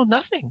 Well,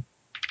 nothing.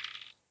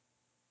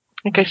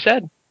 Like I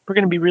said, we're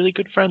going to be really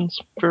good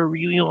friends for a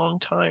really long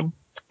time.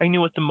 I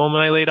knew it the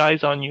moment I laid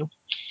eyes on you.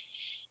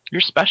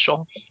 You're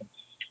special.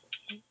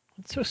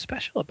 What's so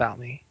special about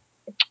me?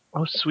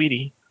 Oh,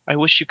 sweetie, I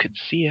wish you could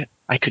see it.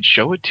 I could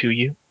show it to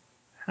you.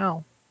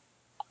 How?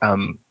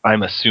 I'm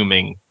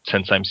assuming,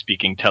 since I'm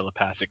speaking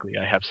telepathically,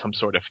 I have some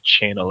sort of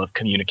channel of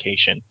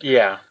communication.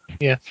 Yeah.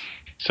 Yeah.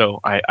 So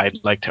I'd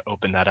like to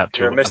open that up to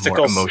You're a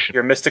more emotional.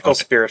 You're a mystical Okay.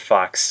 spirit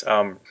fox.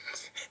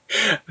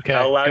 Okay,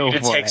 I'll allow go you to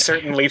for take it.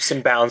 certain leaps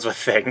and bounds with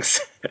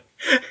things.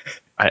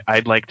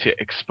 I'd like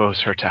to expose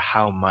her to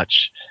how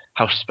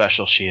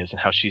special she is and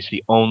how she's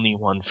the only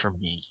one for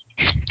me.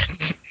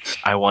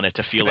 I want it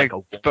to feel like a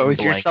warm Expose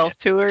blanket. yourself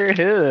to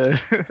her.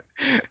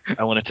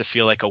 I want it to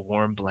feel like a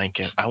warm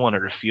blanket. I want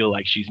her to feel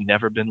like she's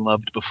never been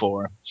loved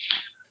before.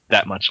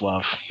 That much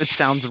love. It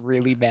sounds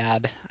really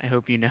bad. I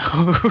hope you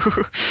know.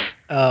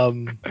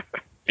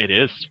 It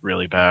is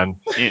really bad.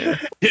 Yeah.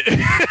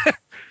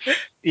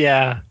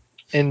 Yeah.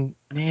 And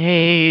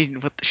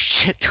Nate, what the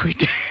shit do we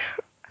do?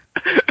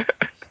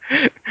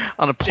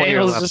 On a player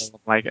Daniel's level, just- I'm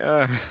like,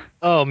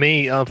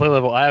 me on play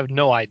level, I have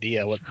no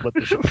idea what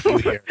the shit to do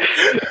here.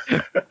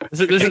 This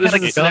is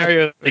a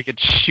scenario. they could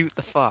shoot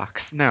the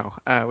fox. No,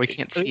 we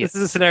can't see This it.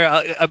 is a scenario.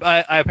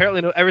 I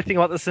apparently know everything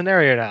about the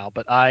scenario now,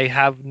 but I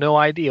have no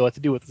idea what to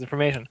do with this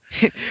information.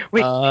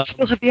 Wait,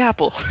 still have the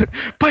apple.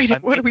 Bite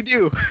it. What do we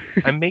do?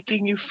 I'm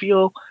making you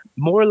feel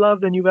more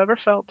love than you've ever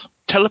felt,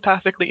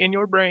 telepathically in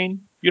your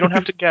brain. You don't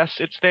have to guess.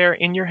 It's there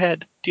in your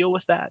head. Deal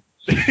with that.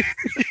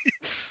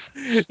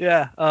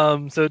 Yeah.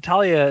 So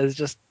Talia is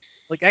just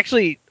like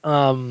actually.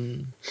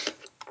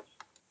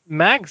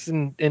 Max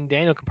and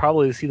Daniel can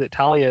probably see that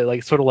Talia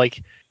like sort of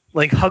like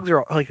hugs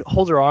her, like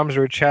holds her arms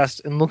to her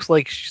chest and looks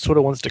like she sort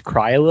of wants to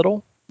cry a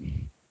little.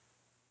 In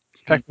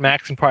fact,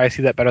 Max can probably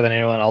see that better than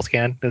anyone else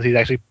can because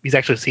he's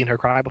actually seen her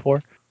cry before.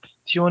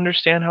 Do you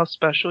understand how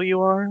special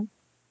you are?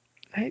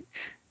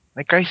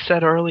 Like I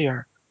said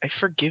earlier, I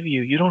forgive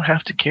you. You don't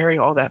have to carry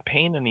all that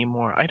pain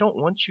anymore. I don't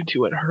want you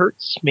to. It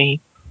hurts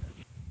me.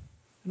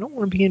 I don't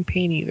want to be in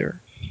pain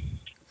either.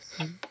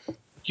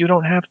 You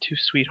don't have to,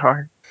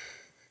 sweetheart.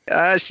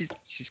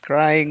 She's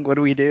crying. What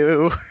do we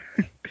do?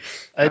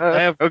 I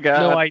have oh God.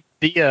 no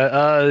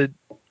idea.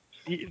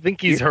 You think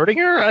he's hurting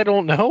her? I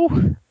don't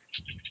know.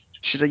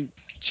 Should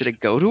I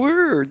go to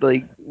her or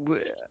like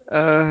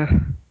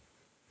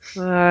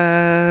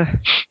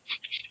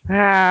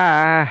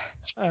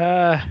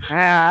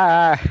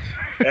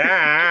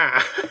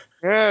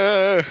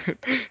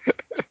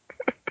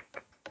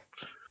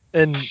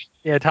And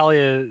yeah,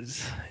 Talia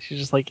she's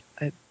just like,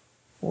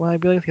 will I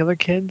be like the other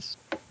kids?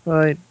 Will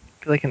I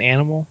be like an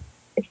animal?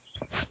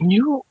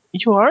 You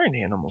are an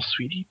animal,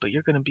 sweetie, but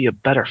you're going to be a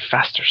better,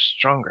 faster,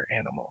 stronger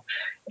animal.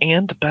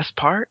 And the best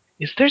part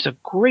is there's a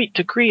great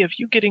degree of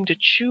you getting to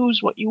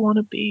choose what you want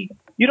to be.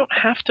 You don't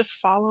have to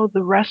follow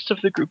the rest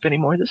of the group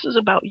anymore. This is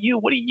about you.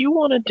 What do you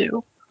want to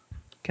do?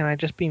 Can I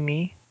just be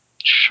me?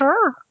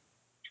 Sure.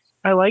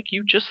 I like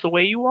you just the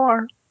way you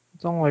are.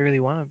 That's all I really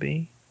want to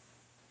be.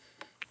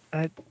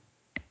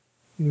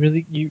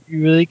 You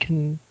really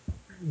can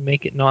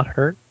make it not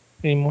hurt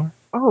anymore.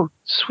 Oh,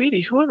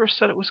 sweetie, whoever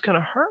said it was going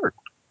to hurt?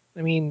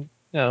 I mean,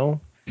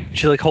 no.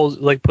 She like holds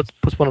like puts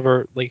one of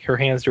her like her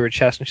hands to her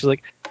chest and she's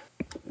like,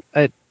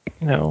 right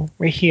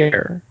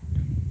here.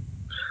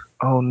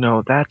 Oh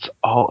no, that's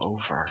all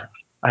over.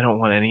 I don't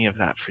want any of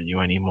that for you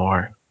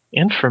anymore.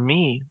 And for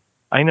me,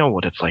 I know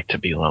what it's like to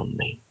be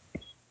lonely.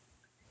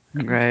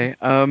 Right.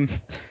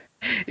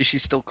 Is she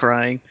still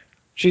crying?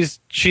 She's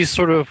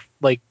sort of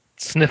like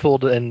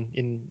sniffled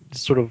and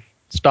sort of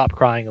stopped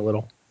crying a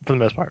little for the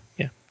most part.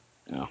 Yeah.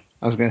 No.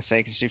 I was gonna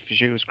say because if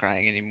she was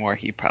crying anymore,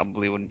 he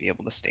probably wouldn't be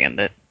able to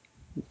stand it.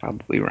 He'd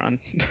probably run.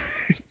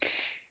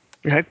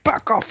 You're like,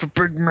 back off,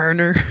 Big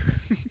Murner.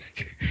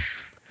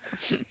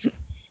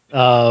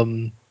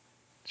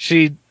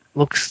 She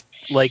looks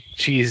like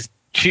she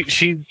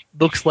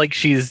looks like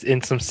she's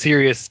in some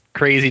serious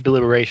crazy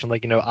deliberation,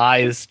 like,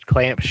 eyes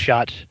clamped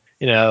shut,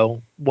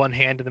 one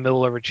hand in the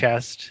middle of her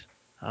chest.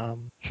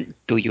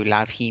 Do you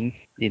love him?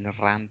 Then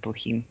run to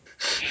him.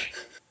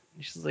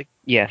 She's like,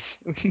 Yes.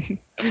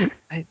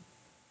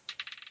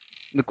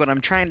 Look, what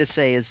I'm trying to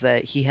say is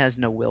that he has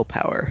no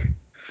willpower.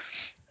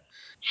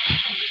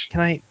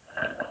 can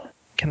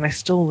I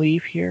still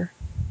leave here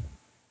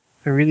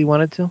if I really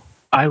wanted to?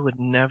 I would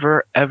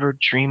never ever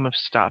dream of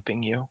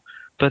stopping you.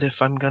 But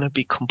if I'm gonna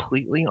be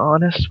completely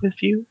honest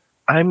with you,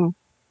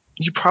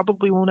 you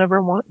probably won't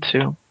ever want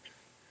to.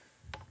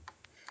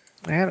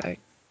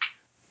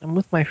 I'm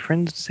with my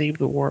friends to save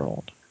the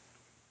world.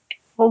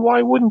 Well,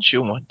 why wouldn't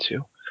you want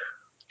to?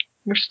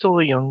 You're still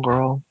a young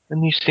girl,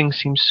 and these things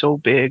seem so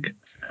big.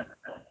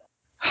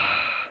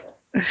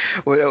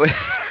 What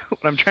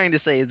I'm trying to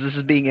say is this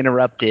is being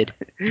interrupted.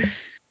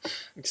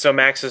 So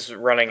Max is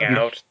running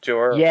out to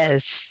her.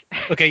 Yes.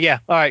 Okay, yeah.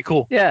 All right,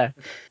 cool. Yeah.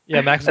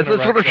 Yeah, Max is That's gonna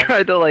what I'm run.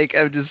 trying to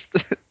I just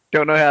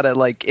don't know how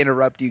to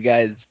interrupt you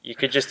guys. You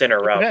could just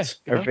interrupt.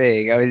 Okay. Are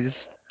vague. I was just.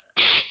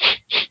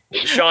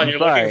 Sean, I'm you're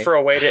sorry. looking for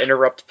a way to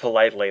interrupt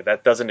politely.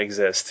 That doesn't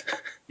exist.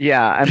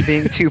 Yeah, I'm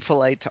being too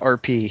polite to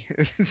RP.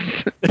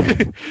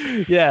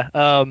 Yeah.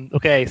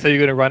 Okay, so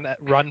you're gonna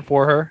run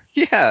for her,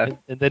 Yeah.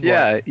 and then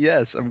Yeah. what?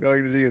 Yes, I'm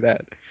going to do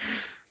that.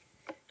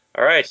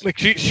 All right. Like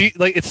she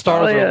like it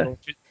startles Oh, her a yeah. little.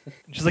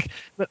 She's like,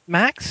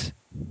 Max.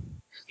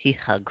 He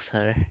hugs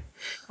her.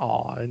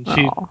 Aw, and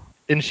Aw.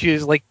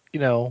 she's like,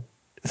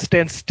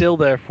 stands still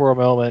there for a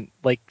moment,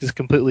 like just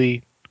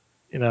completely,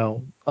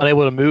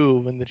 unable to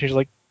move, and then she's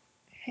like,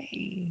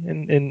 hey,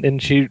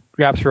 and she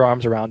wraps her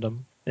arms around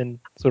him and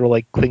sort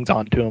of clings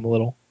on to him a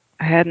little.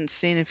 I hadn't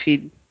seen if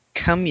he'd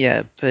come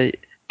yet, but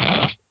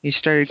he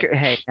started.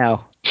 Hey,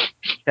 no.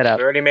 Shut up.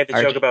 We already made the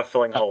Archie. joke about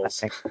filling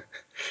holes.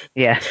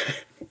 Yeah.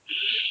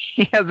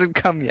 He hasn't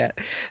come yet.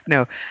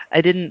 No,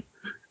 I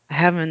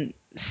haven't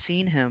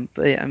seen him,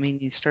 but I mean,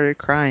 he started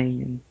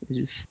crying and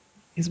it just.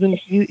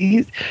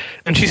 He's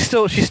and she's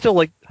still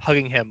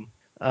hugging him.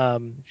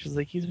 She's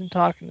like, he's been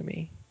talking to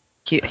me.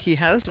 He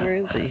has. Where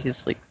is he? He's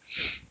like.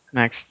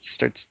 Max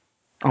starts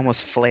almost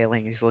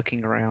flailing. He's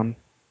looking around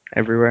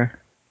everywhere,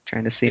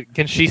 trying to see.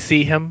 Can she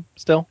see him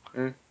still?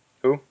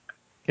 Who?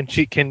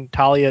 Can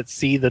Talia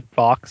see the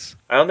fox?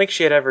 I don't think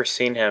she had ever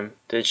seen him.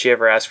 Did she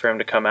ever ask for him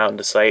to come out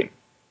into sight?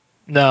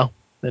 No.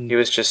 Then He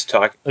was just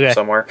talking Okay.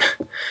 somewhere.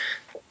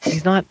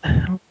 he's not.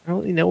 I don't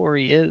really know where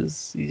he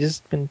is. He's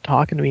just been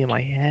talking to me in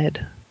my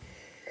head,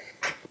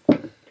 What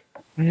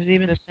is he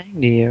even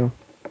saying to you?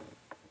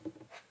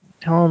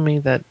 telling me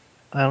that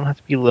I don't have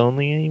to be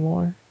lonely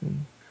anymore.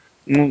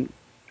 Well, I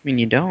mean,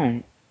 you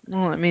don't.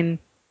 Well, I mean,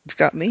 you've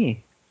got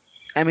me.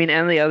 I mean,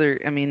 and the other.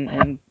 I mean,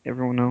 and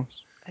everyone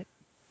else.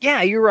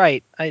 Yeah, you're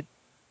right.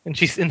 And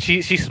she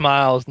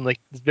smiles and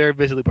very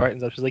visibly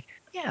brightens up. She's like,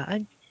 yeah,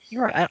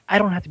 you're right. I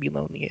don't have to be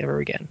lonely ever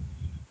again.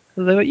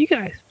 What about you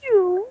guys?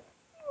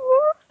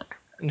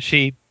 And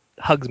she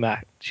hugs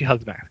Max. She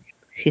hugs Max.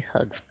 He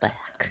hugs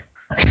back.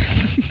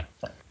 I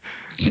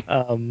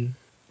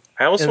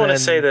almost And want to then-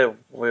 say that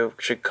we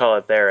should call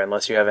it there,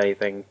 unless you have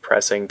anything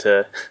pressing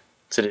to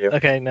do.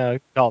 Okay, no,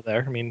 call it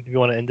there. I mean, if you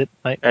want to end it,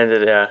 right? And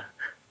yeah.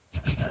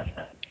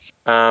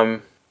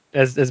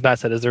 As Matt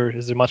said, is there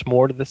much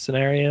more to this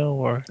scenario,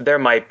 or There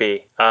might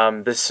be.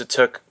 This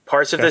took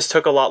parts of this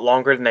took a lot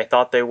longer than they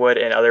thought they would,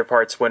 and other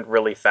parts went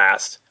really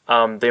fast.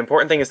 The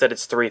important thing is that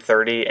it's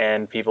 3:30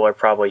 and people are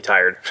probably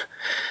tired.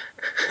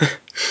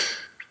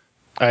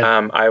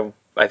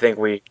 I think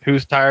we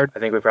who's tired?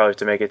 probably have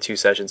to make it 2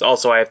 sessions.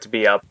 Also, I have to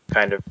be up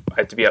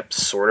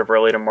sort of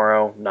early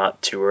tomorrow,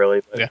 not too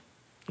early. But Yeah.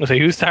 I say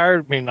who's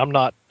tired. I mean, I'm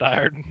not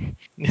tired.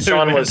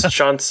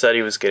 Sean said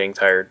he was getting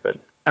tired, but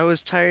I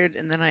was tired,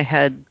 and then I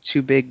had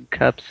 2 big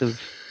cups of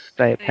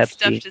Diet He Pepsi,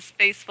 stuffed his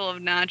face full of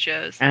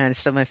nachos. and I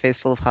stuffed my face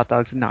full of hot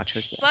dogs and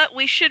nachos. But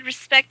we should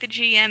respect the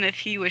GM if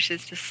he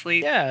wishes to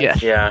sleep. Yeah.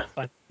 Yes. yeah.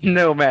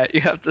 No, Matt,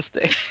 you have to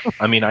stay.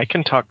 I mean, I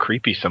can talk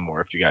creepy some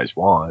more if you guys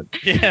want.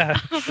 Yeah.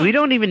 We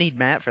don't even need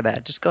Matt for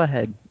that. Just go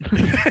ahead.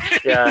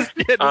 Yeah,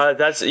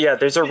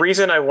 there's a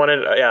reason I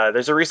wanted.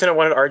 There's a reason I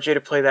wanted RJ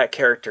to play that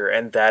character,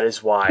 and that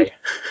is why.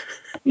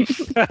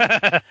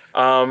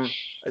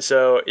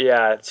 So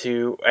yeah,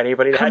 to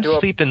anybody that Come had to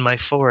sleep in my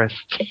forest.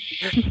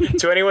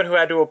 to anyone who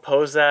had to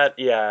oppose that,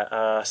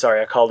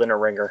 sorry, I called in a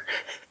ringer.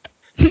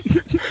 To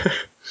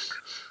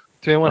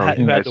anyone Oh,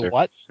 who you had guys to are-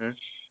 what? Hmm?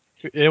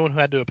 Anyone who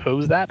had to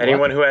oppose that?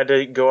 Anyone What? who had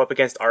to go up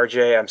against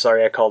RJ, I'm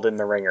sorry, I called in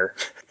the ringer.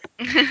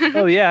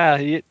 Oh yeah,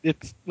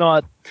 it's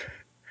not.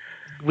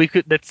 We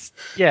could. That's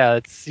yeah.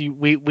 It's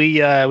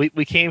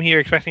we came here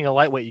expecting a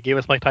lightweight. You gave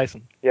us Mike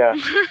Tyson. Yeah,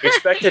 you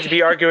expected to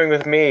be arguing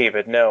with me,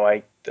 but no,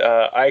 I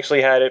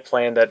actually had it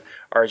planned that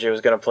RJ was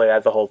going to play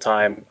that the whole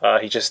time.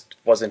 He just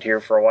wasn't here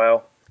for a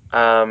while.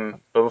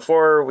 But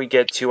before we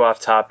get too off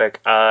topic,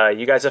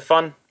 you guys have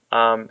fun?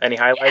 Any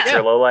highlights Yeah.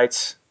 or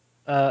lowlights?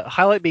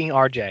 Highlight being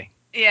RJ.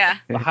 Yeah.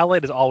 The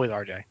highlight is always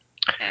RJ.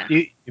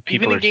 You, People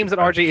even in are games that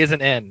surprised. RJ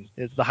isn't in,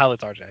 it's the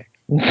highlights RJ.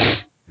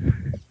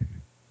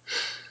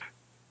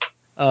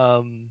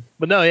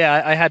 But no,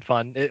 yeah, I had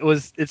fun.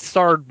 It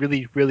started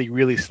really, really,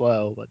 really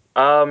slow, but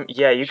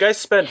Yeah, you guys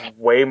spent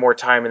way more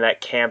time in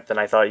that camp than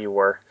I thought you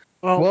were.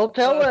 Well,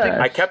 tell us.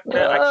 I kept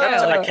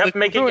like,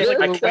 making we it.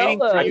 were, I like, waiting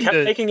for I you kept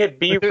to- making it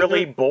be there-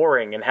 really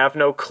boring and have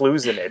no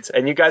clues in it,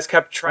 and you guys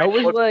kept trying to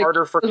look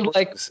harder for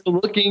clues.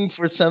 Looking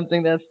for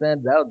something that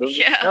stands out.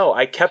 Yeah. No,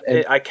 I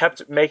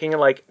kept making it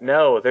like,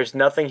 no, there's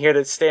nothing here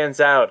that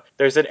stands out.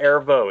 There's an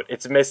airboat.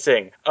 It's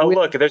missing. Oh,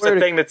 look, there's a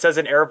thing that says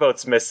an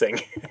airboat's missing.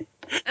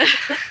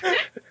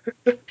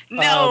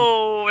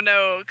 No.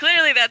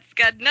 Clearly, that's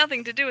got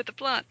nothing to do with the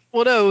plot.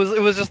 well, no, it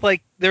was just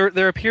like there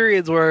are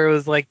periods where it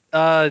was like,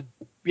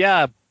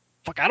 yeah,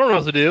 fuck, I don't know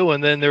what to do,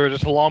 and then there was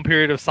just a long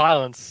period of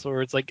silence,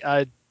 where it's like,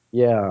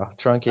 Yeah,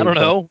 truncate. I don't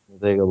know.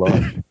 Take a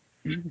long.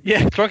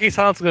 Yeah, trunking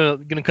silence is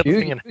gonna cut the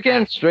thing in You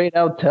can straight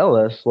out tell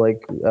us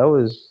like I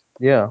was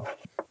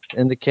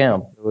in the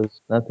camp. It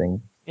was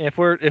nothing. Yeah,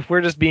 if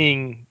we're just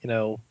being,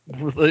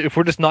 if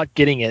we're just not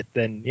getting it,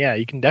 then yeah,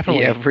 you can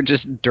definitely. Yeah, if we're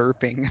just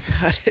derping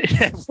about it.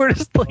 If we're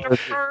just like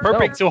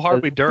burping so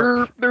hard we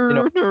derp.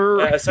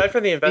 Yeah, aside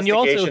from the And you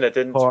also- investigation that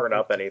didn't turn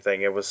up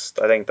anything, it was.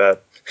 I think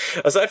that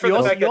aside from You the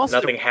also- fact you that also-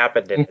 nothing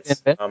happened in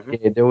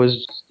it. There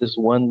was just this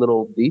one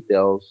little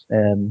details,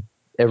 and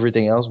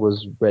everything else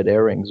was red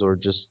herrings or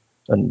just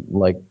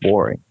like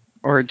boring.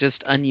 Or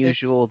just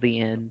unusual, the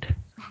end.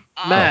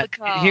 All Matt, the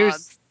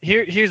cogs.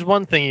 here's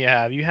one thing you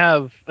have. You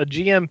have a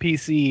GM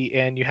PC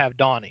and you have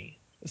Donnie.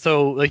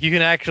 So like you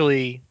can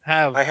actually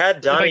have. I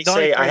had Donnie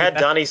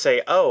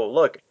say, "Oh,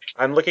 look,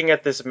 I'm looking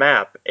at this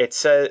map. It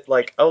says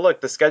like, oh look,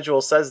 the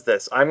schedule says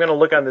this. I'm gonna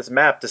look on this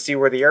map to see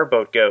where the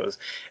airboat goes."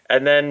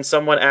 And then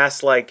someone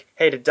asked like,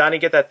 "Hey, did Donnie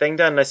get that thing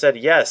done?" And I said,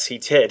 "Yes, he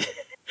did."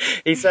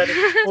 He said,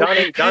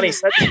 Donnie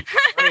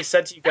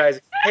said to you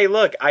guys, "Hey,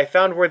 look, I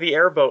found where the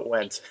airboat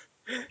went."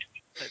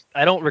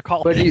 I don't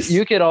recall. But this.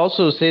 you could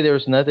also say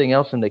there's nothing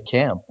else in the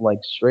camp, like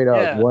straight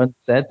out Yeah. one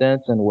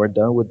sentence, and we're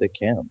done with the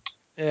camp.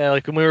 Yeah,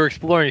 like when we were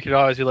exploring, you could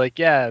always be like,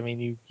 yeah, I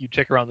mean, you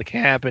check around the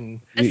camp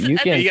and You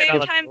At can the same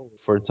skip time,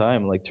 for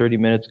time, like 30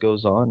 minutes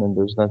goes on, and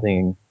there's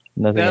nothing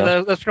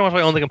else. that's pretty much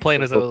my only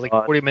complaint is it was like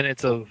 40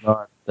 minutes of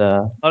Not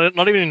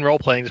not even in role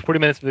playing, just 40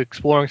 minutes of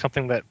exploring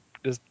something that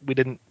just we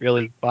didn't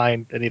really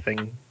find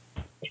anything.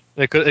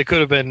 It could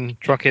have been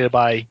truncated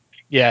by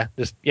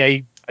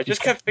I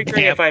just kept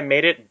figuring if I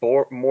made it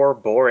more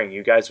boring,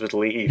 you guys would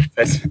leave.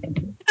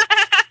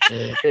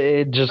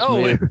 it just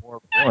No. made it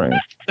more boring.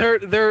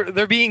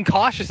 they're being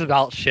cautious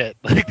about shit.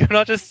 Like they're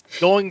not just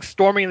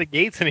storming the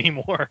gates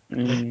anymore.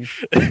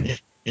 Mm.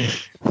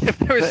 If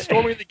they were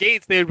storming the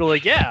gates, they would be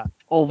like, yeah, let's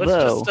Although,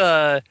 just there's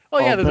a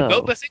boat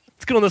although- missing.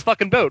 Let's get on this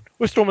fucking boat.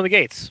 We're storming the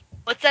gates.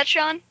 what's that,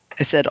 Sean?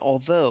 I said,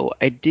 although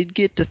I did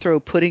get to throw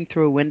pudding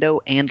through a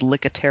window and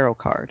lick a tarot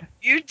card.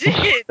 You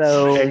did.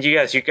 So And you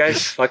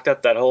guys fucked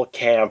up that whole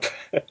camp.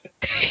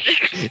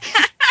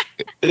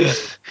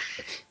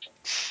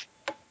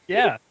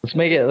 Yeah. Let's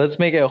make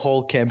it a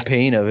whole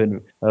campaign of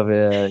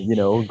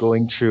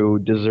going through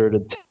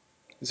deserted.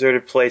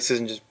 Deserted places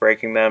and just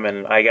breaking them,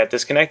 and I got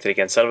disconnected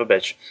again, son of a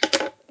bitch.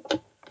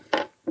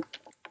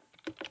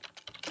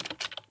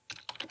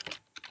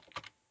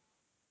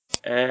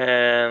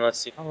 And let's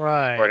see. All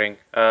right. Recording.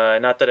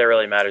 Not that it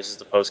really matters. It's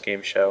the post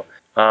game show.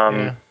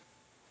 Yeah.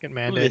 Get Who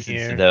Amanda in listens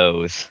here. to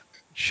those?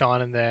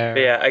 Sean in there.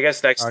 But yeah, I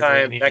guess next RJ in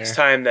time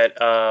here.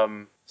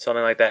 that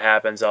something like that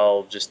happens,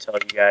 I'll just tell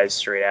you guys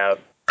straight out.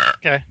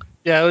 Okay.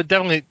 Yeah, it would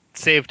definitely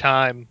save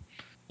time.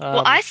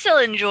 Well, I still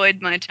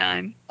enjoyed my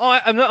time.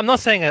 I'm not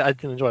saying I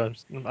didn't enjoy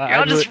it. You're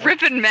all just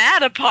ripping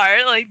Matt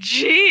apart. Like,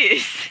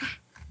 jeez.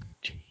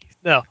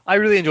 No, I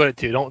really enjoyed it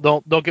too.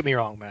 Don't get me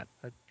wrong, Matt.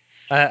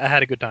 I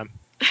had a good time.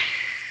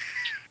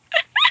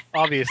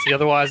 Obviously,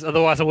 otherwise I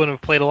wouldn't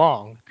have played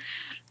along.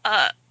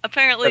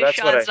 Apparently, But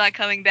that's what Sean's not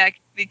coming back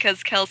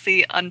because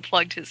Kelsey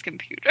unplugged his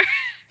computer.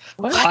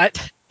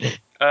 What?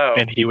 Oh,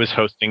 And he was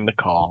hosting the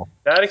call.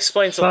 that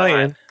explains a lot.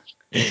 Science.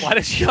 Why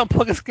did she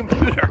unplug his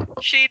computer?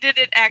 She did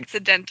it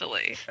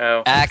accidentally.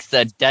 Oh,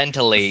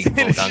 Accidentally, She's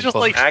quote just unquote.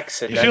 like-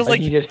 accident. She was like,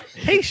 Needed-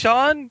 "Hey,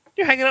 Sean,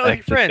 you're hanging out with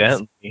your friends."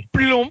 Accidentally.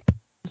 Bloomp.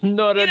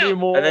 Not You know-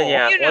 anymore. And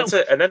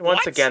then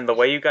once What? again, the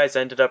way you guys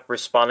ended up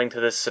responding to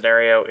this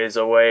scenario is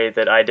a way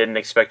that I didn't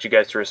expect you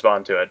guys to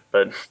respond to it.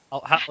 But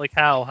How? What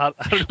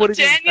did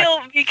you expect? Daniel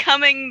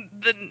becoming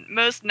the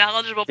most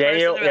knowledgeable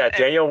person. about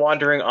Daniel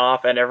wandering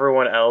off, and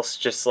everyone else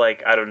just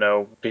like I don't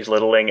know,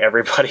 belittling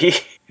everybody.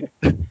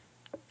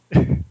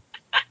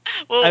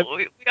 Well,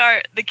 we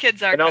are the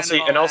kids are. and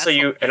also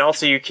you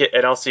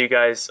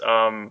guys.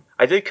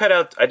 I did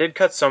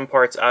cut some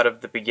parts out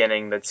of the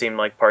beginning that seemed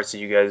like parts that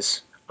you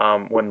guys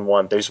wouldn't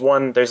want. There's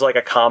like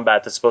a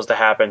combat that's supposed to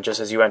happen just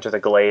as you enter the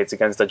glades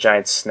against the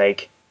giant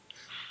snake.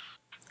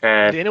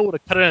 And Daniel would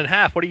have cut it in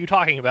half. What are you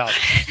talking about?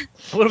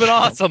 It would have been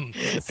awesome.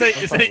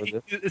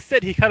 It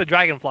said he cut a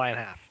dragonfly in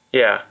half.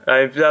 yeah,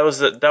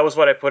 that was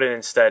what I put in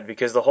instead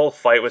because the whole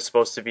fight was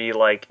supposed to be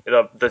like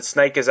the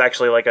snake is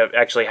actually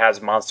actually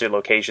has monster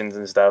locations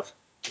and stuff.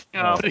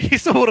 Oh. But he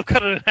still would have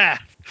cut it in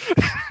half.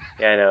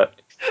 Yeah, I know.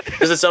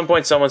 Because at some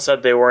point someone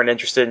said they weren't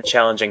interested in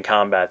challenging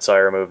combat, so I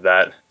removed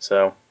that.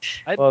 So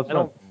I Well, it's don't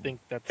not- think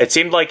that's. it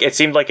seemed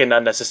like an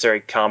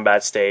unnecessary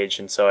combat stage,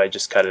 and so I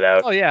just cut it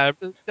out. Oh yeah, it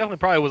definitely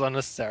probably was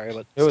unnecessary,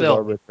 but It was still.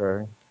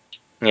 arbitrary.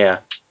 Yeah.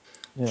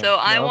 Yeah. So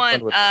I No, I'm want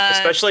fine with that.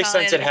 Especially Talia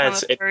since to it become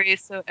has- a furry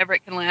so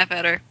Everett can laugh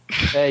at her.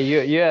 Hey,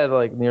 you had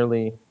like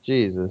nearly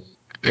Jesus.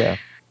 Yeah,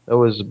 that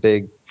was a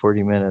big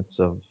 40 minutes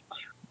of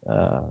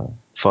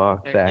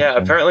Fox action. Yeah,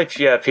 apparently,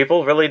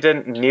 people really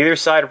didn't. Neither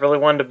side really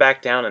wanted to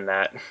back down in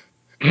that.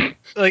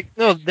 Like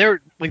no,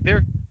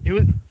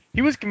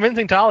 he was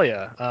convincing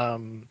Talia.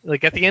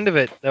 Like at the end of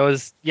it, that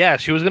was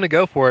she was gonna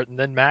go for it, and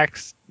then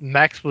Max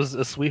was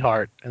a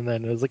sweetheart, and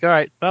then it was like, all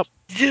right, well,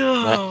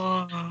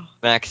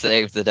 Max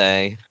saved the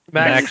day.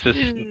 Max. Max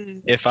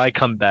is. If I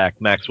come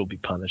back, Max will be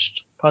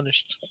punished.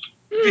 Punished.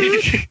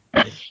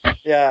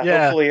 Yeah,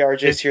 Yeah. hopefully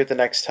RJ's here the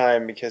next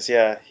time because he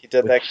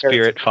did With that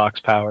Spirit Fox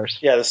powers.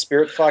 Yeah, the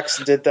Spirit Fox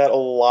did that a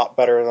lot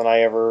better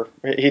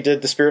than he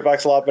did the Spirit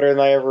Fox a lot better than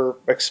I ever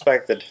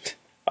expected.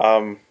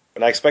 And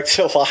I expected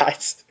a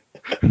lot.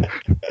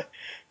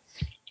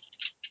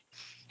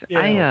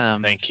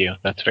 Thank you.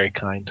 That's very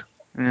kind.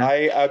 Yeah.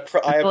 I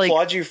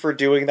applaud you for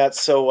doing that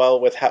so well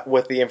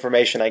with the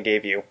information I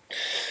gave you.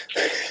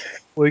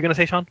 What were you gonna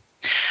say, Sean?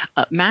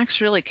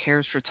 Max really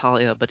cares for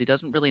Talia, but he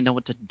doesn't really know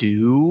what to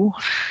do.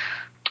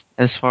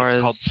 As far It's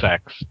as called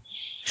sex.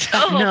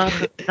 no,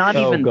 not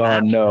Oh even God,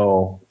 that,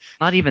 no.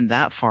 not even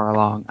that far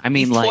along. I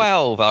mean, He's like,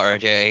 12,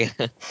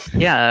 RJ.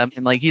 yeah, I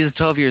mean, like he's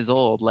 12 years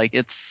old. Like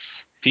it's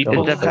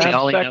People It's definitely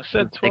all have he sex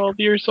knows at is 12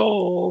 years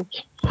old.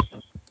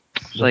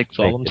 like That's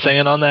all I'm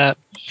saying on that.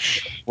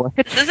 what?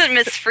 This isn't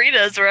Miss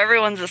Frida's where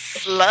everyone's a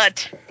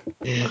slut.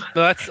 No,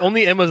 that's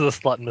only Emma's a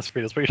slut in Miss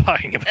Frida's. What are you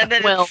talking about? And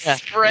then Well, it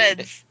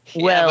spreads.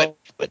 Well,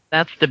 but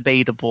that's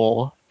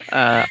debatable.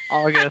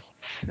 August,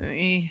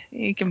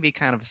 he can be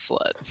kind of a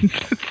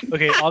slut.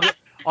 Okay,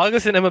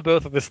 August and Emma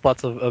both are the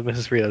sluts of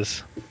Mrs.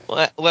 Frida's.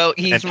 well,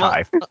 he's And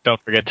Ty.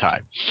 Don't forget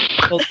Ty.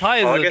 Well, Ty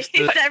is August-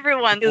 He's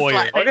everyone's Boy,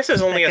 slut. August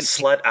is only a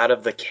Second- slut out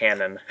of the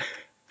canon.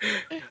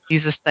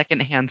 He's a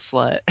second-hand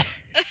slut.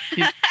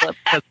 He's slut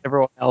because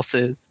everyone else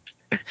is.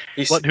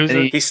 He, What, who's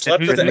a- he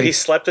slept with who's- he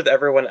slept with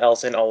everyone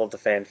else in all of the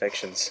fan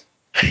fictions.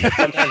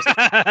 Sometimes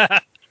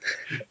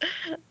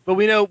But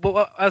we know,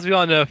 as we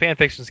all know, fan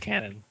fiction's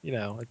canon. You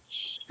know,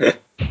 we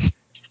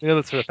know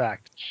that's for a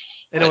fact.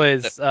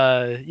 Anyways,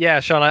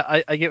 Sean,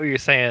 I get what you're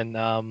saying.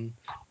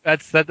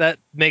 That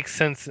makes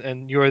sense,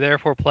 and you are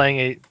therefore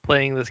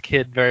playing this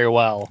kid very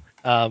well.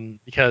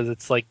 Because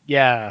it's like,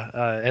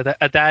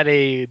 at that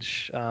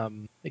age, I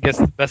guess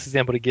the best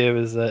example to give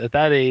is at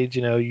that age,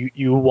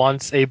 you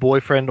want a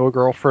boyfriend or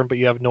girlfriend, but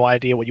you have no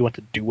idea what you want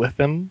to do with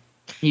them.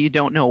 You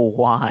don't know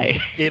why.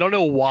 You don't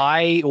know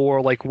why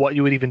or like what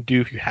you would even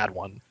do if you had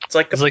one. it's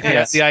like It's like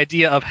pets. the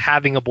idea of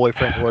having a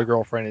boyfriend or a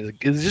girlfriend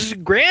is just a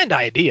grand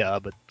idea,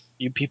 but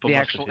You people The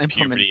must actual have hit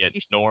puberty at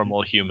implementation.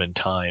 normal human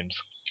times.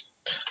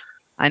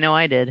 I know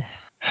I did.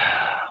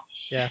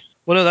 well,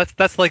 no,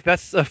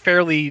 that's a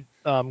fairly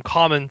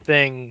common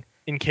thing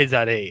in kids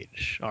that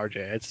age.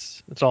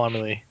 RJ, that's all I'm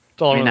really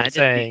I did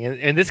saying.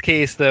 In this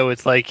case, though,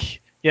 it's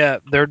like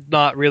they're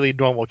not really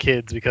normal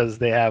kids because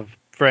they have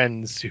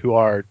friends who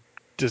are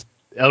just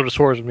Elder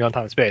Scrolls from Beyond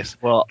Time and Space.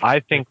 Well,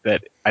 I think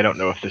that, I don't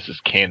know if this is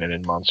canon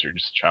in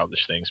Monsters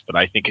Childish Things, but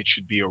I think it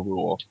should be a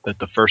rule that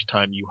the first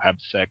time you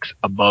have sex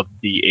above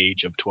the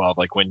age of 12,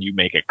 like when you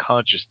make a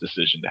conscious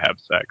decision to have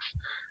sex,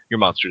 your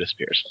monster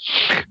disappears.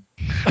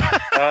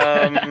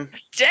 Um,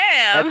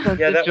 Damn. That turns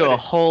Yeah, that into a would-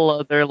 whole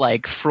other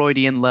like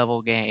Freudian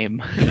level game.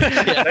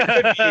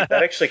 that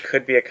actually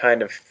could be a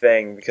kind of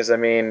thing because I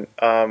mean,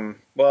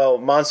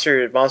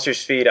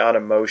 monsters feed on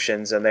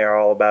emotions and they are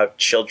all about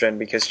children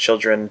because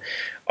children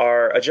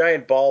are a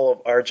giant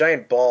ball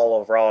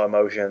of raw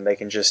emotion they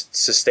can just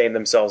sustain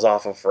themselves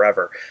off of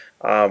forever.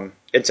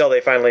 Until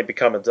they finally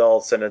become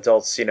adults, and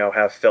adults,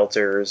 have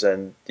filters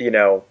and,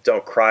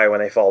 don't cry when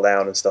they fall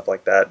down and stuff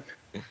like that.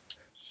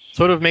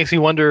 Sort of makes me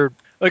wonder.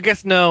 I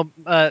guess no.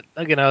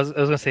 Again, I was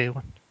gonna say,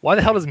 why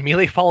the hell does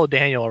Melee follow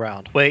Daniel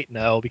around? Wait,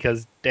 no,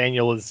 because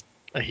Daniel is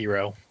a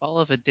hero. All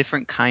of a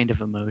different kind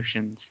of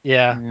emotions.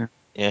 Yeah,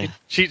 yeah,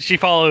 she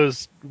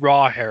follows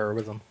raw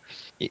heroism.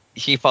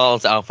 she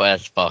follows Alpha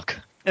as fuck.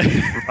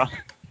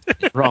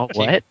 Raw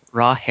what?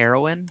 Raw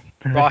heroin?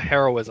 Raw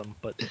heroism,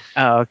 but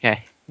Oh,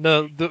 okay.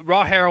 no, the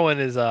raw heroin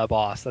is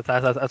boss. That's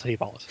what he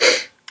follows.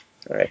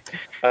 All right.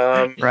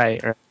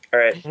 Right. All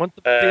right. Want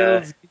the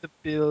pills? Get the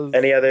pills.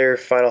 Any other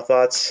final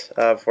thoughts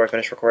before I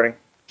finish recording?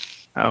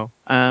 Oh.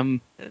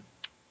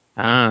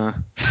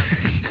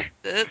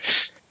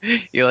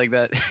 You like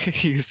that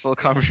useful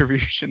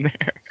contribution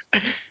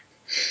there?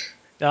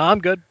 No, I'm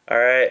good. All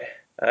right.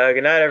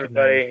 Good night,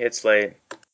 everybody. It's late.